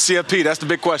State go to CFP? That's the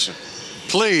big question.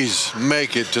 Please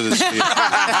make it to the CFP.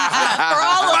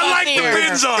 I like the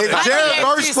pins on it. If Jared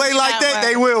Burst play like that,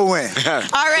 they will win.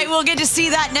 All right, we'll get to see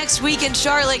that next week in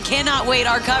Charlotte. Cannot wait.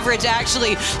 Our coverage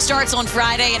actually starts on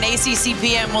Friday, and ACC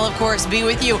PM will, of course, be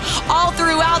with you all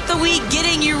throughout the week,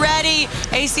 getting you ready.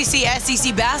 ACC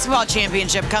SEC Basketball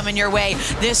Championship coming your way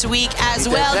this week as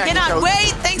well. Cannot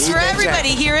wait. Thanks for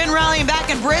everybody here in Raleigh and back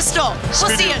in Bristol.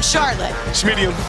 We'll see you in Charlotte. Schmedium.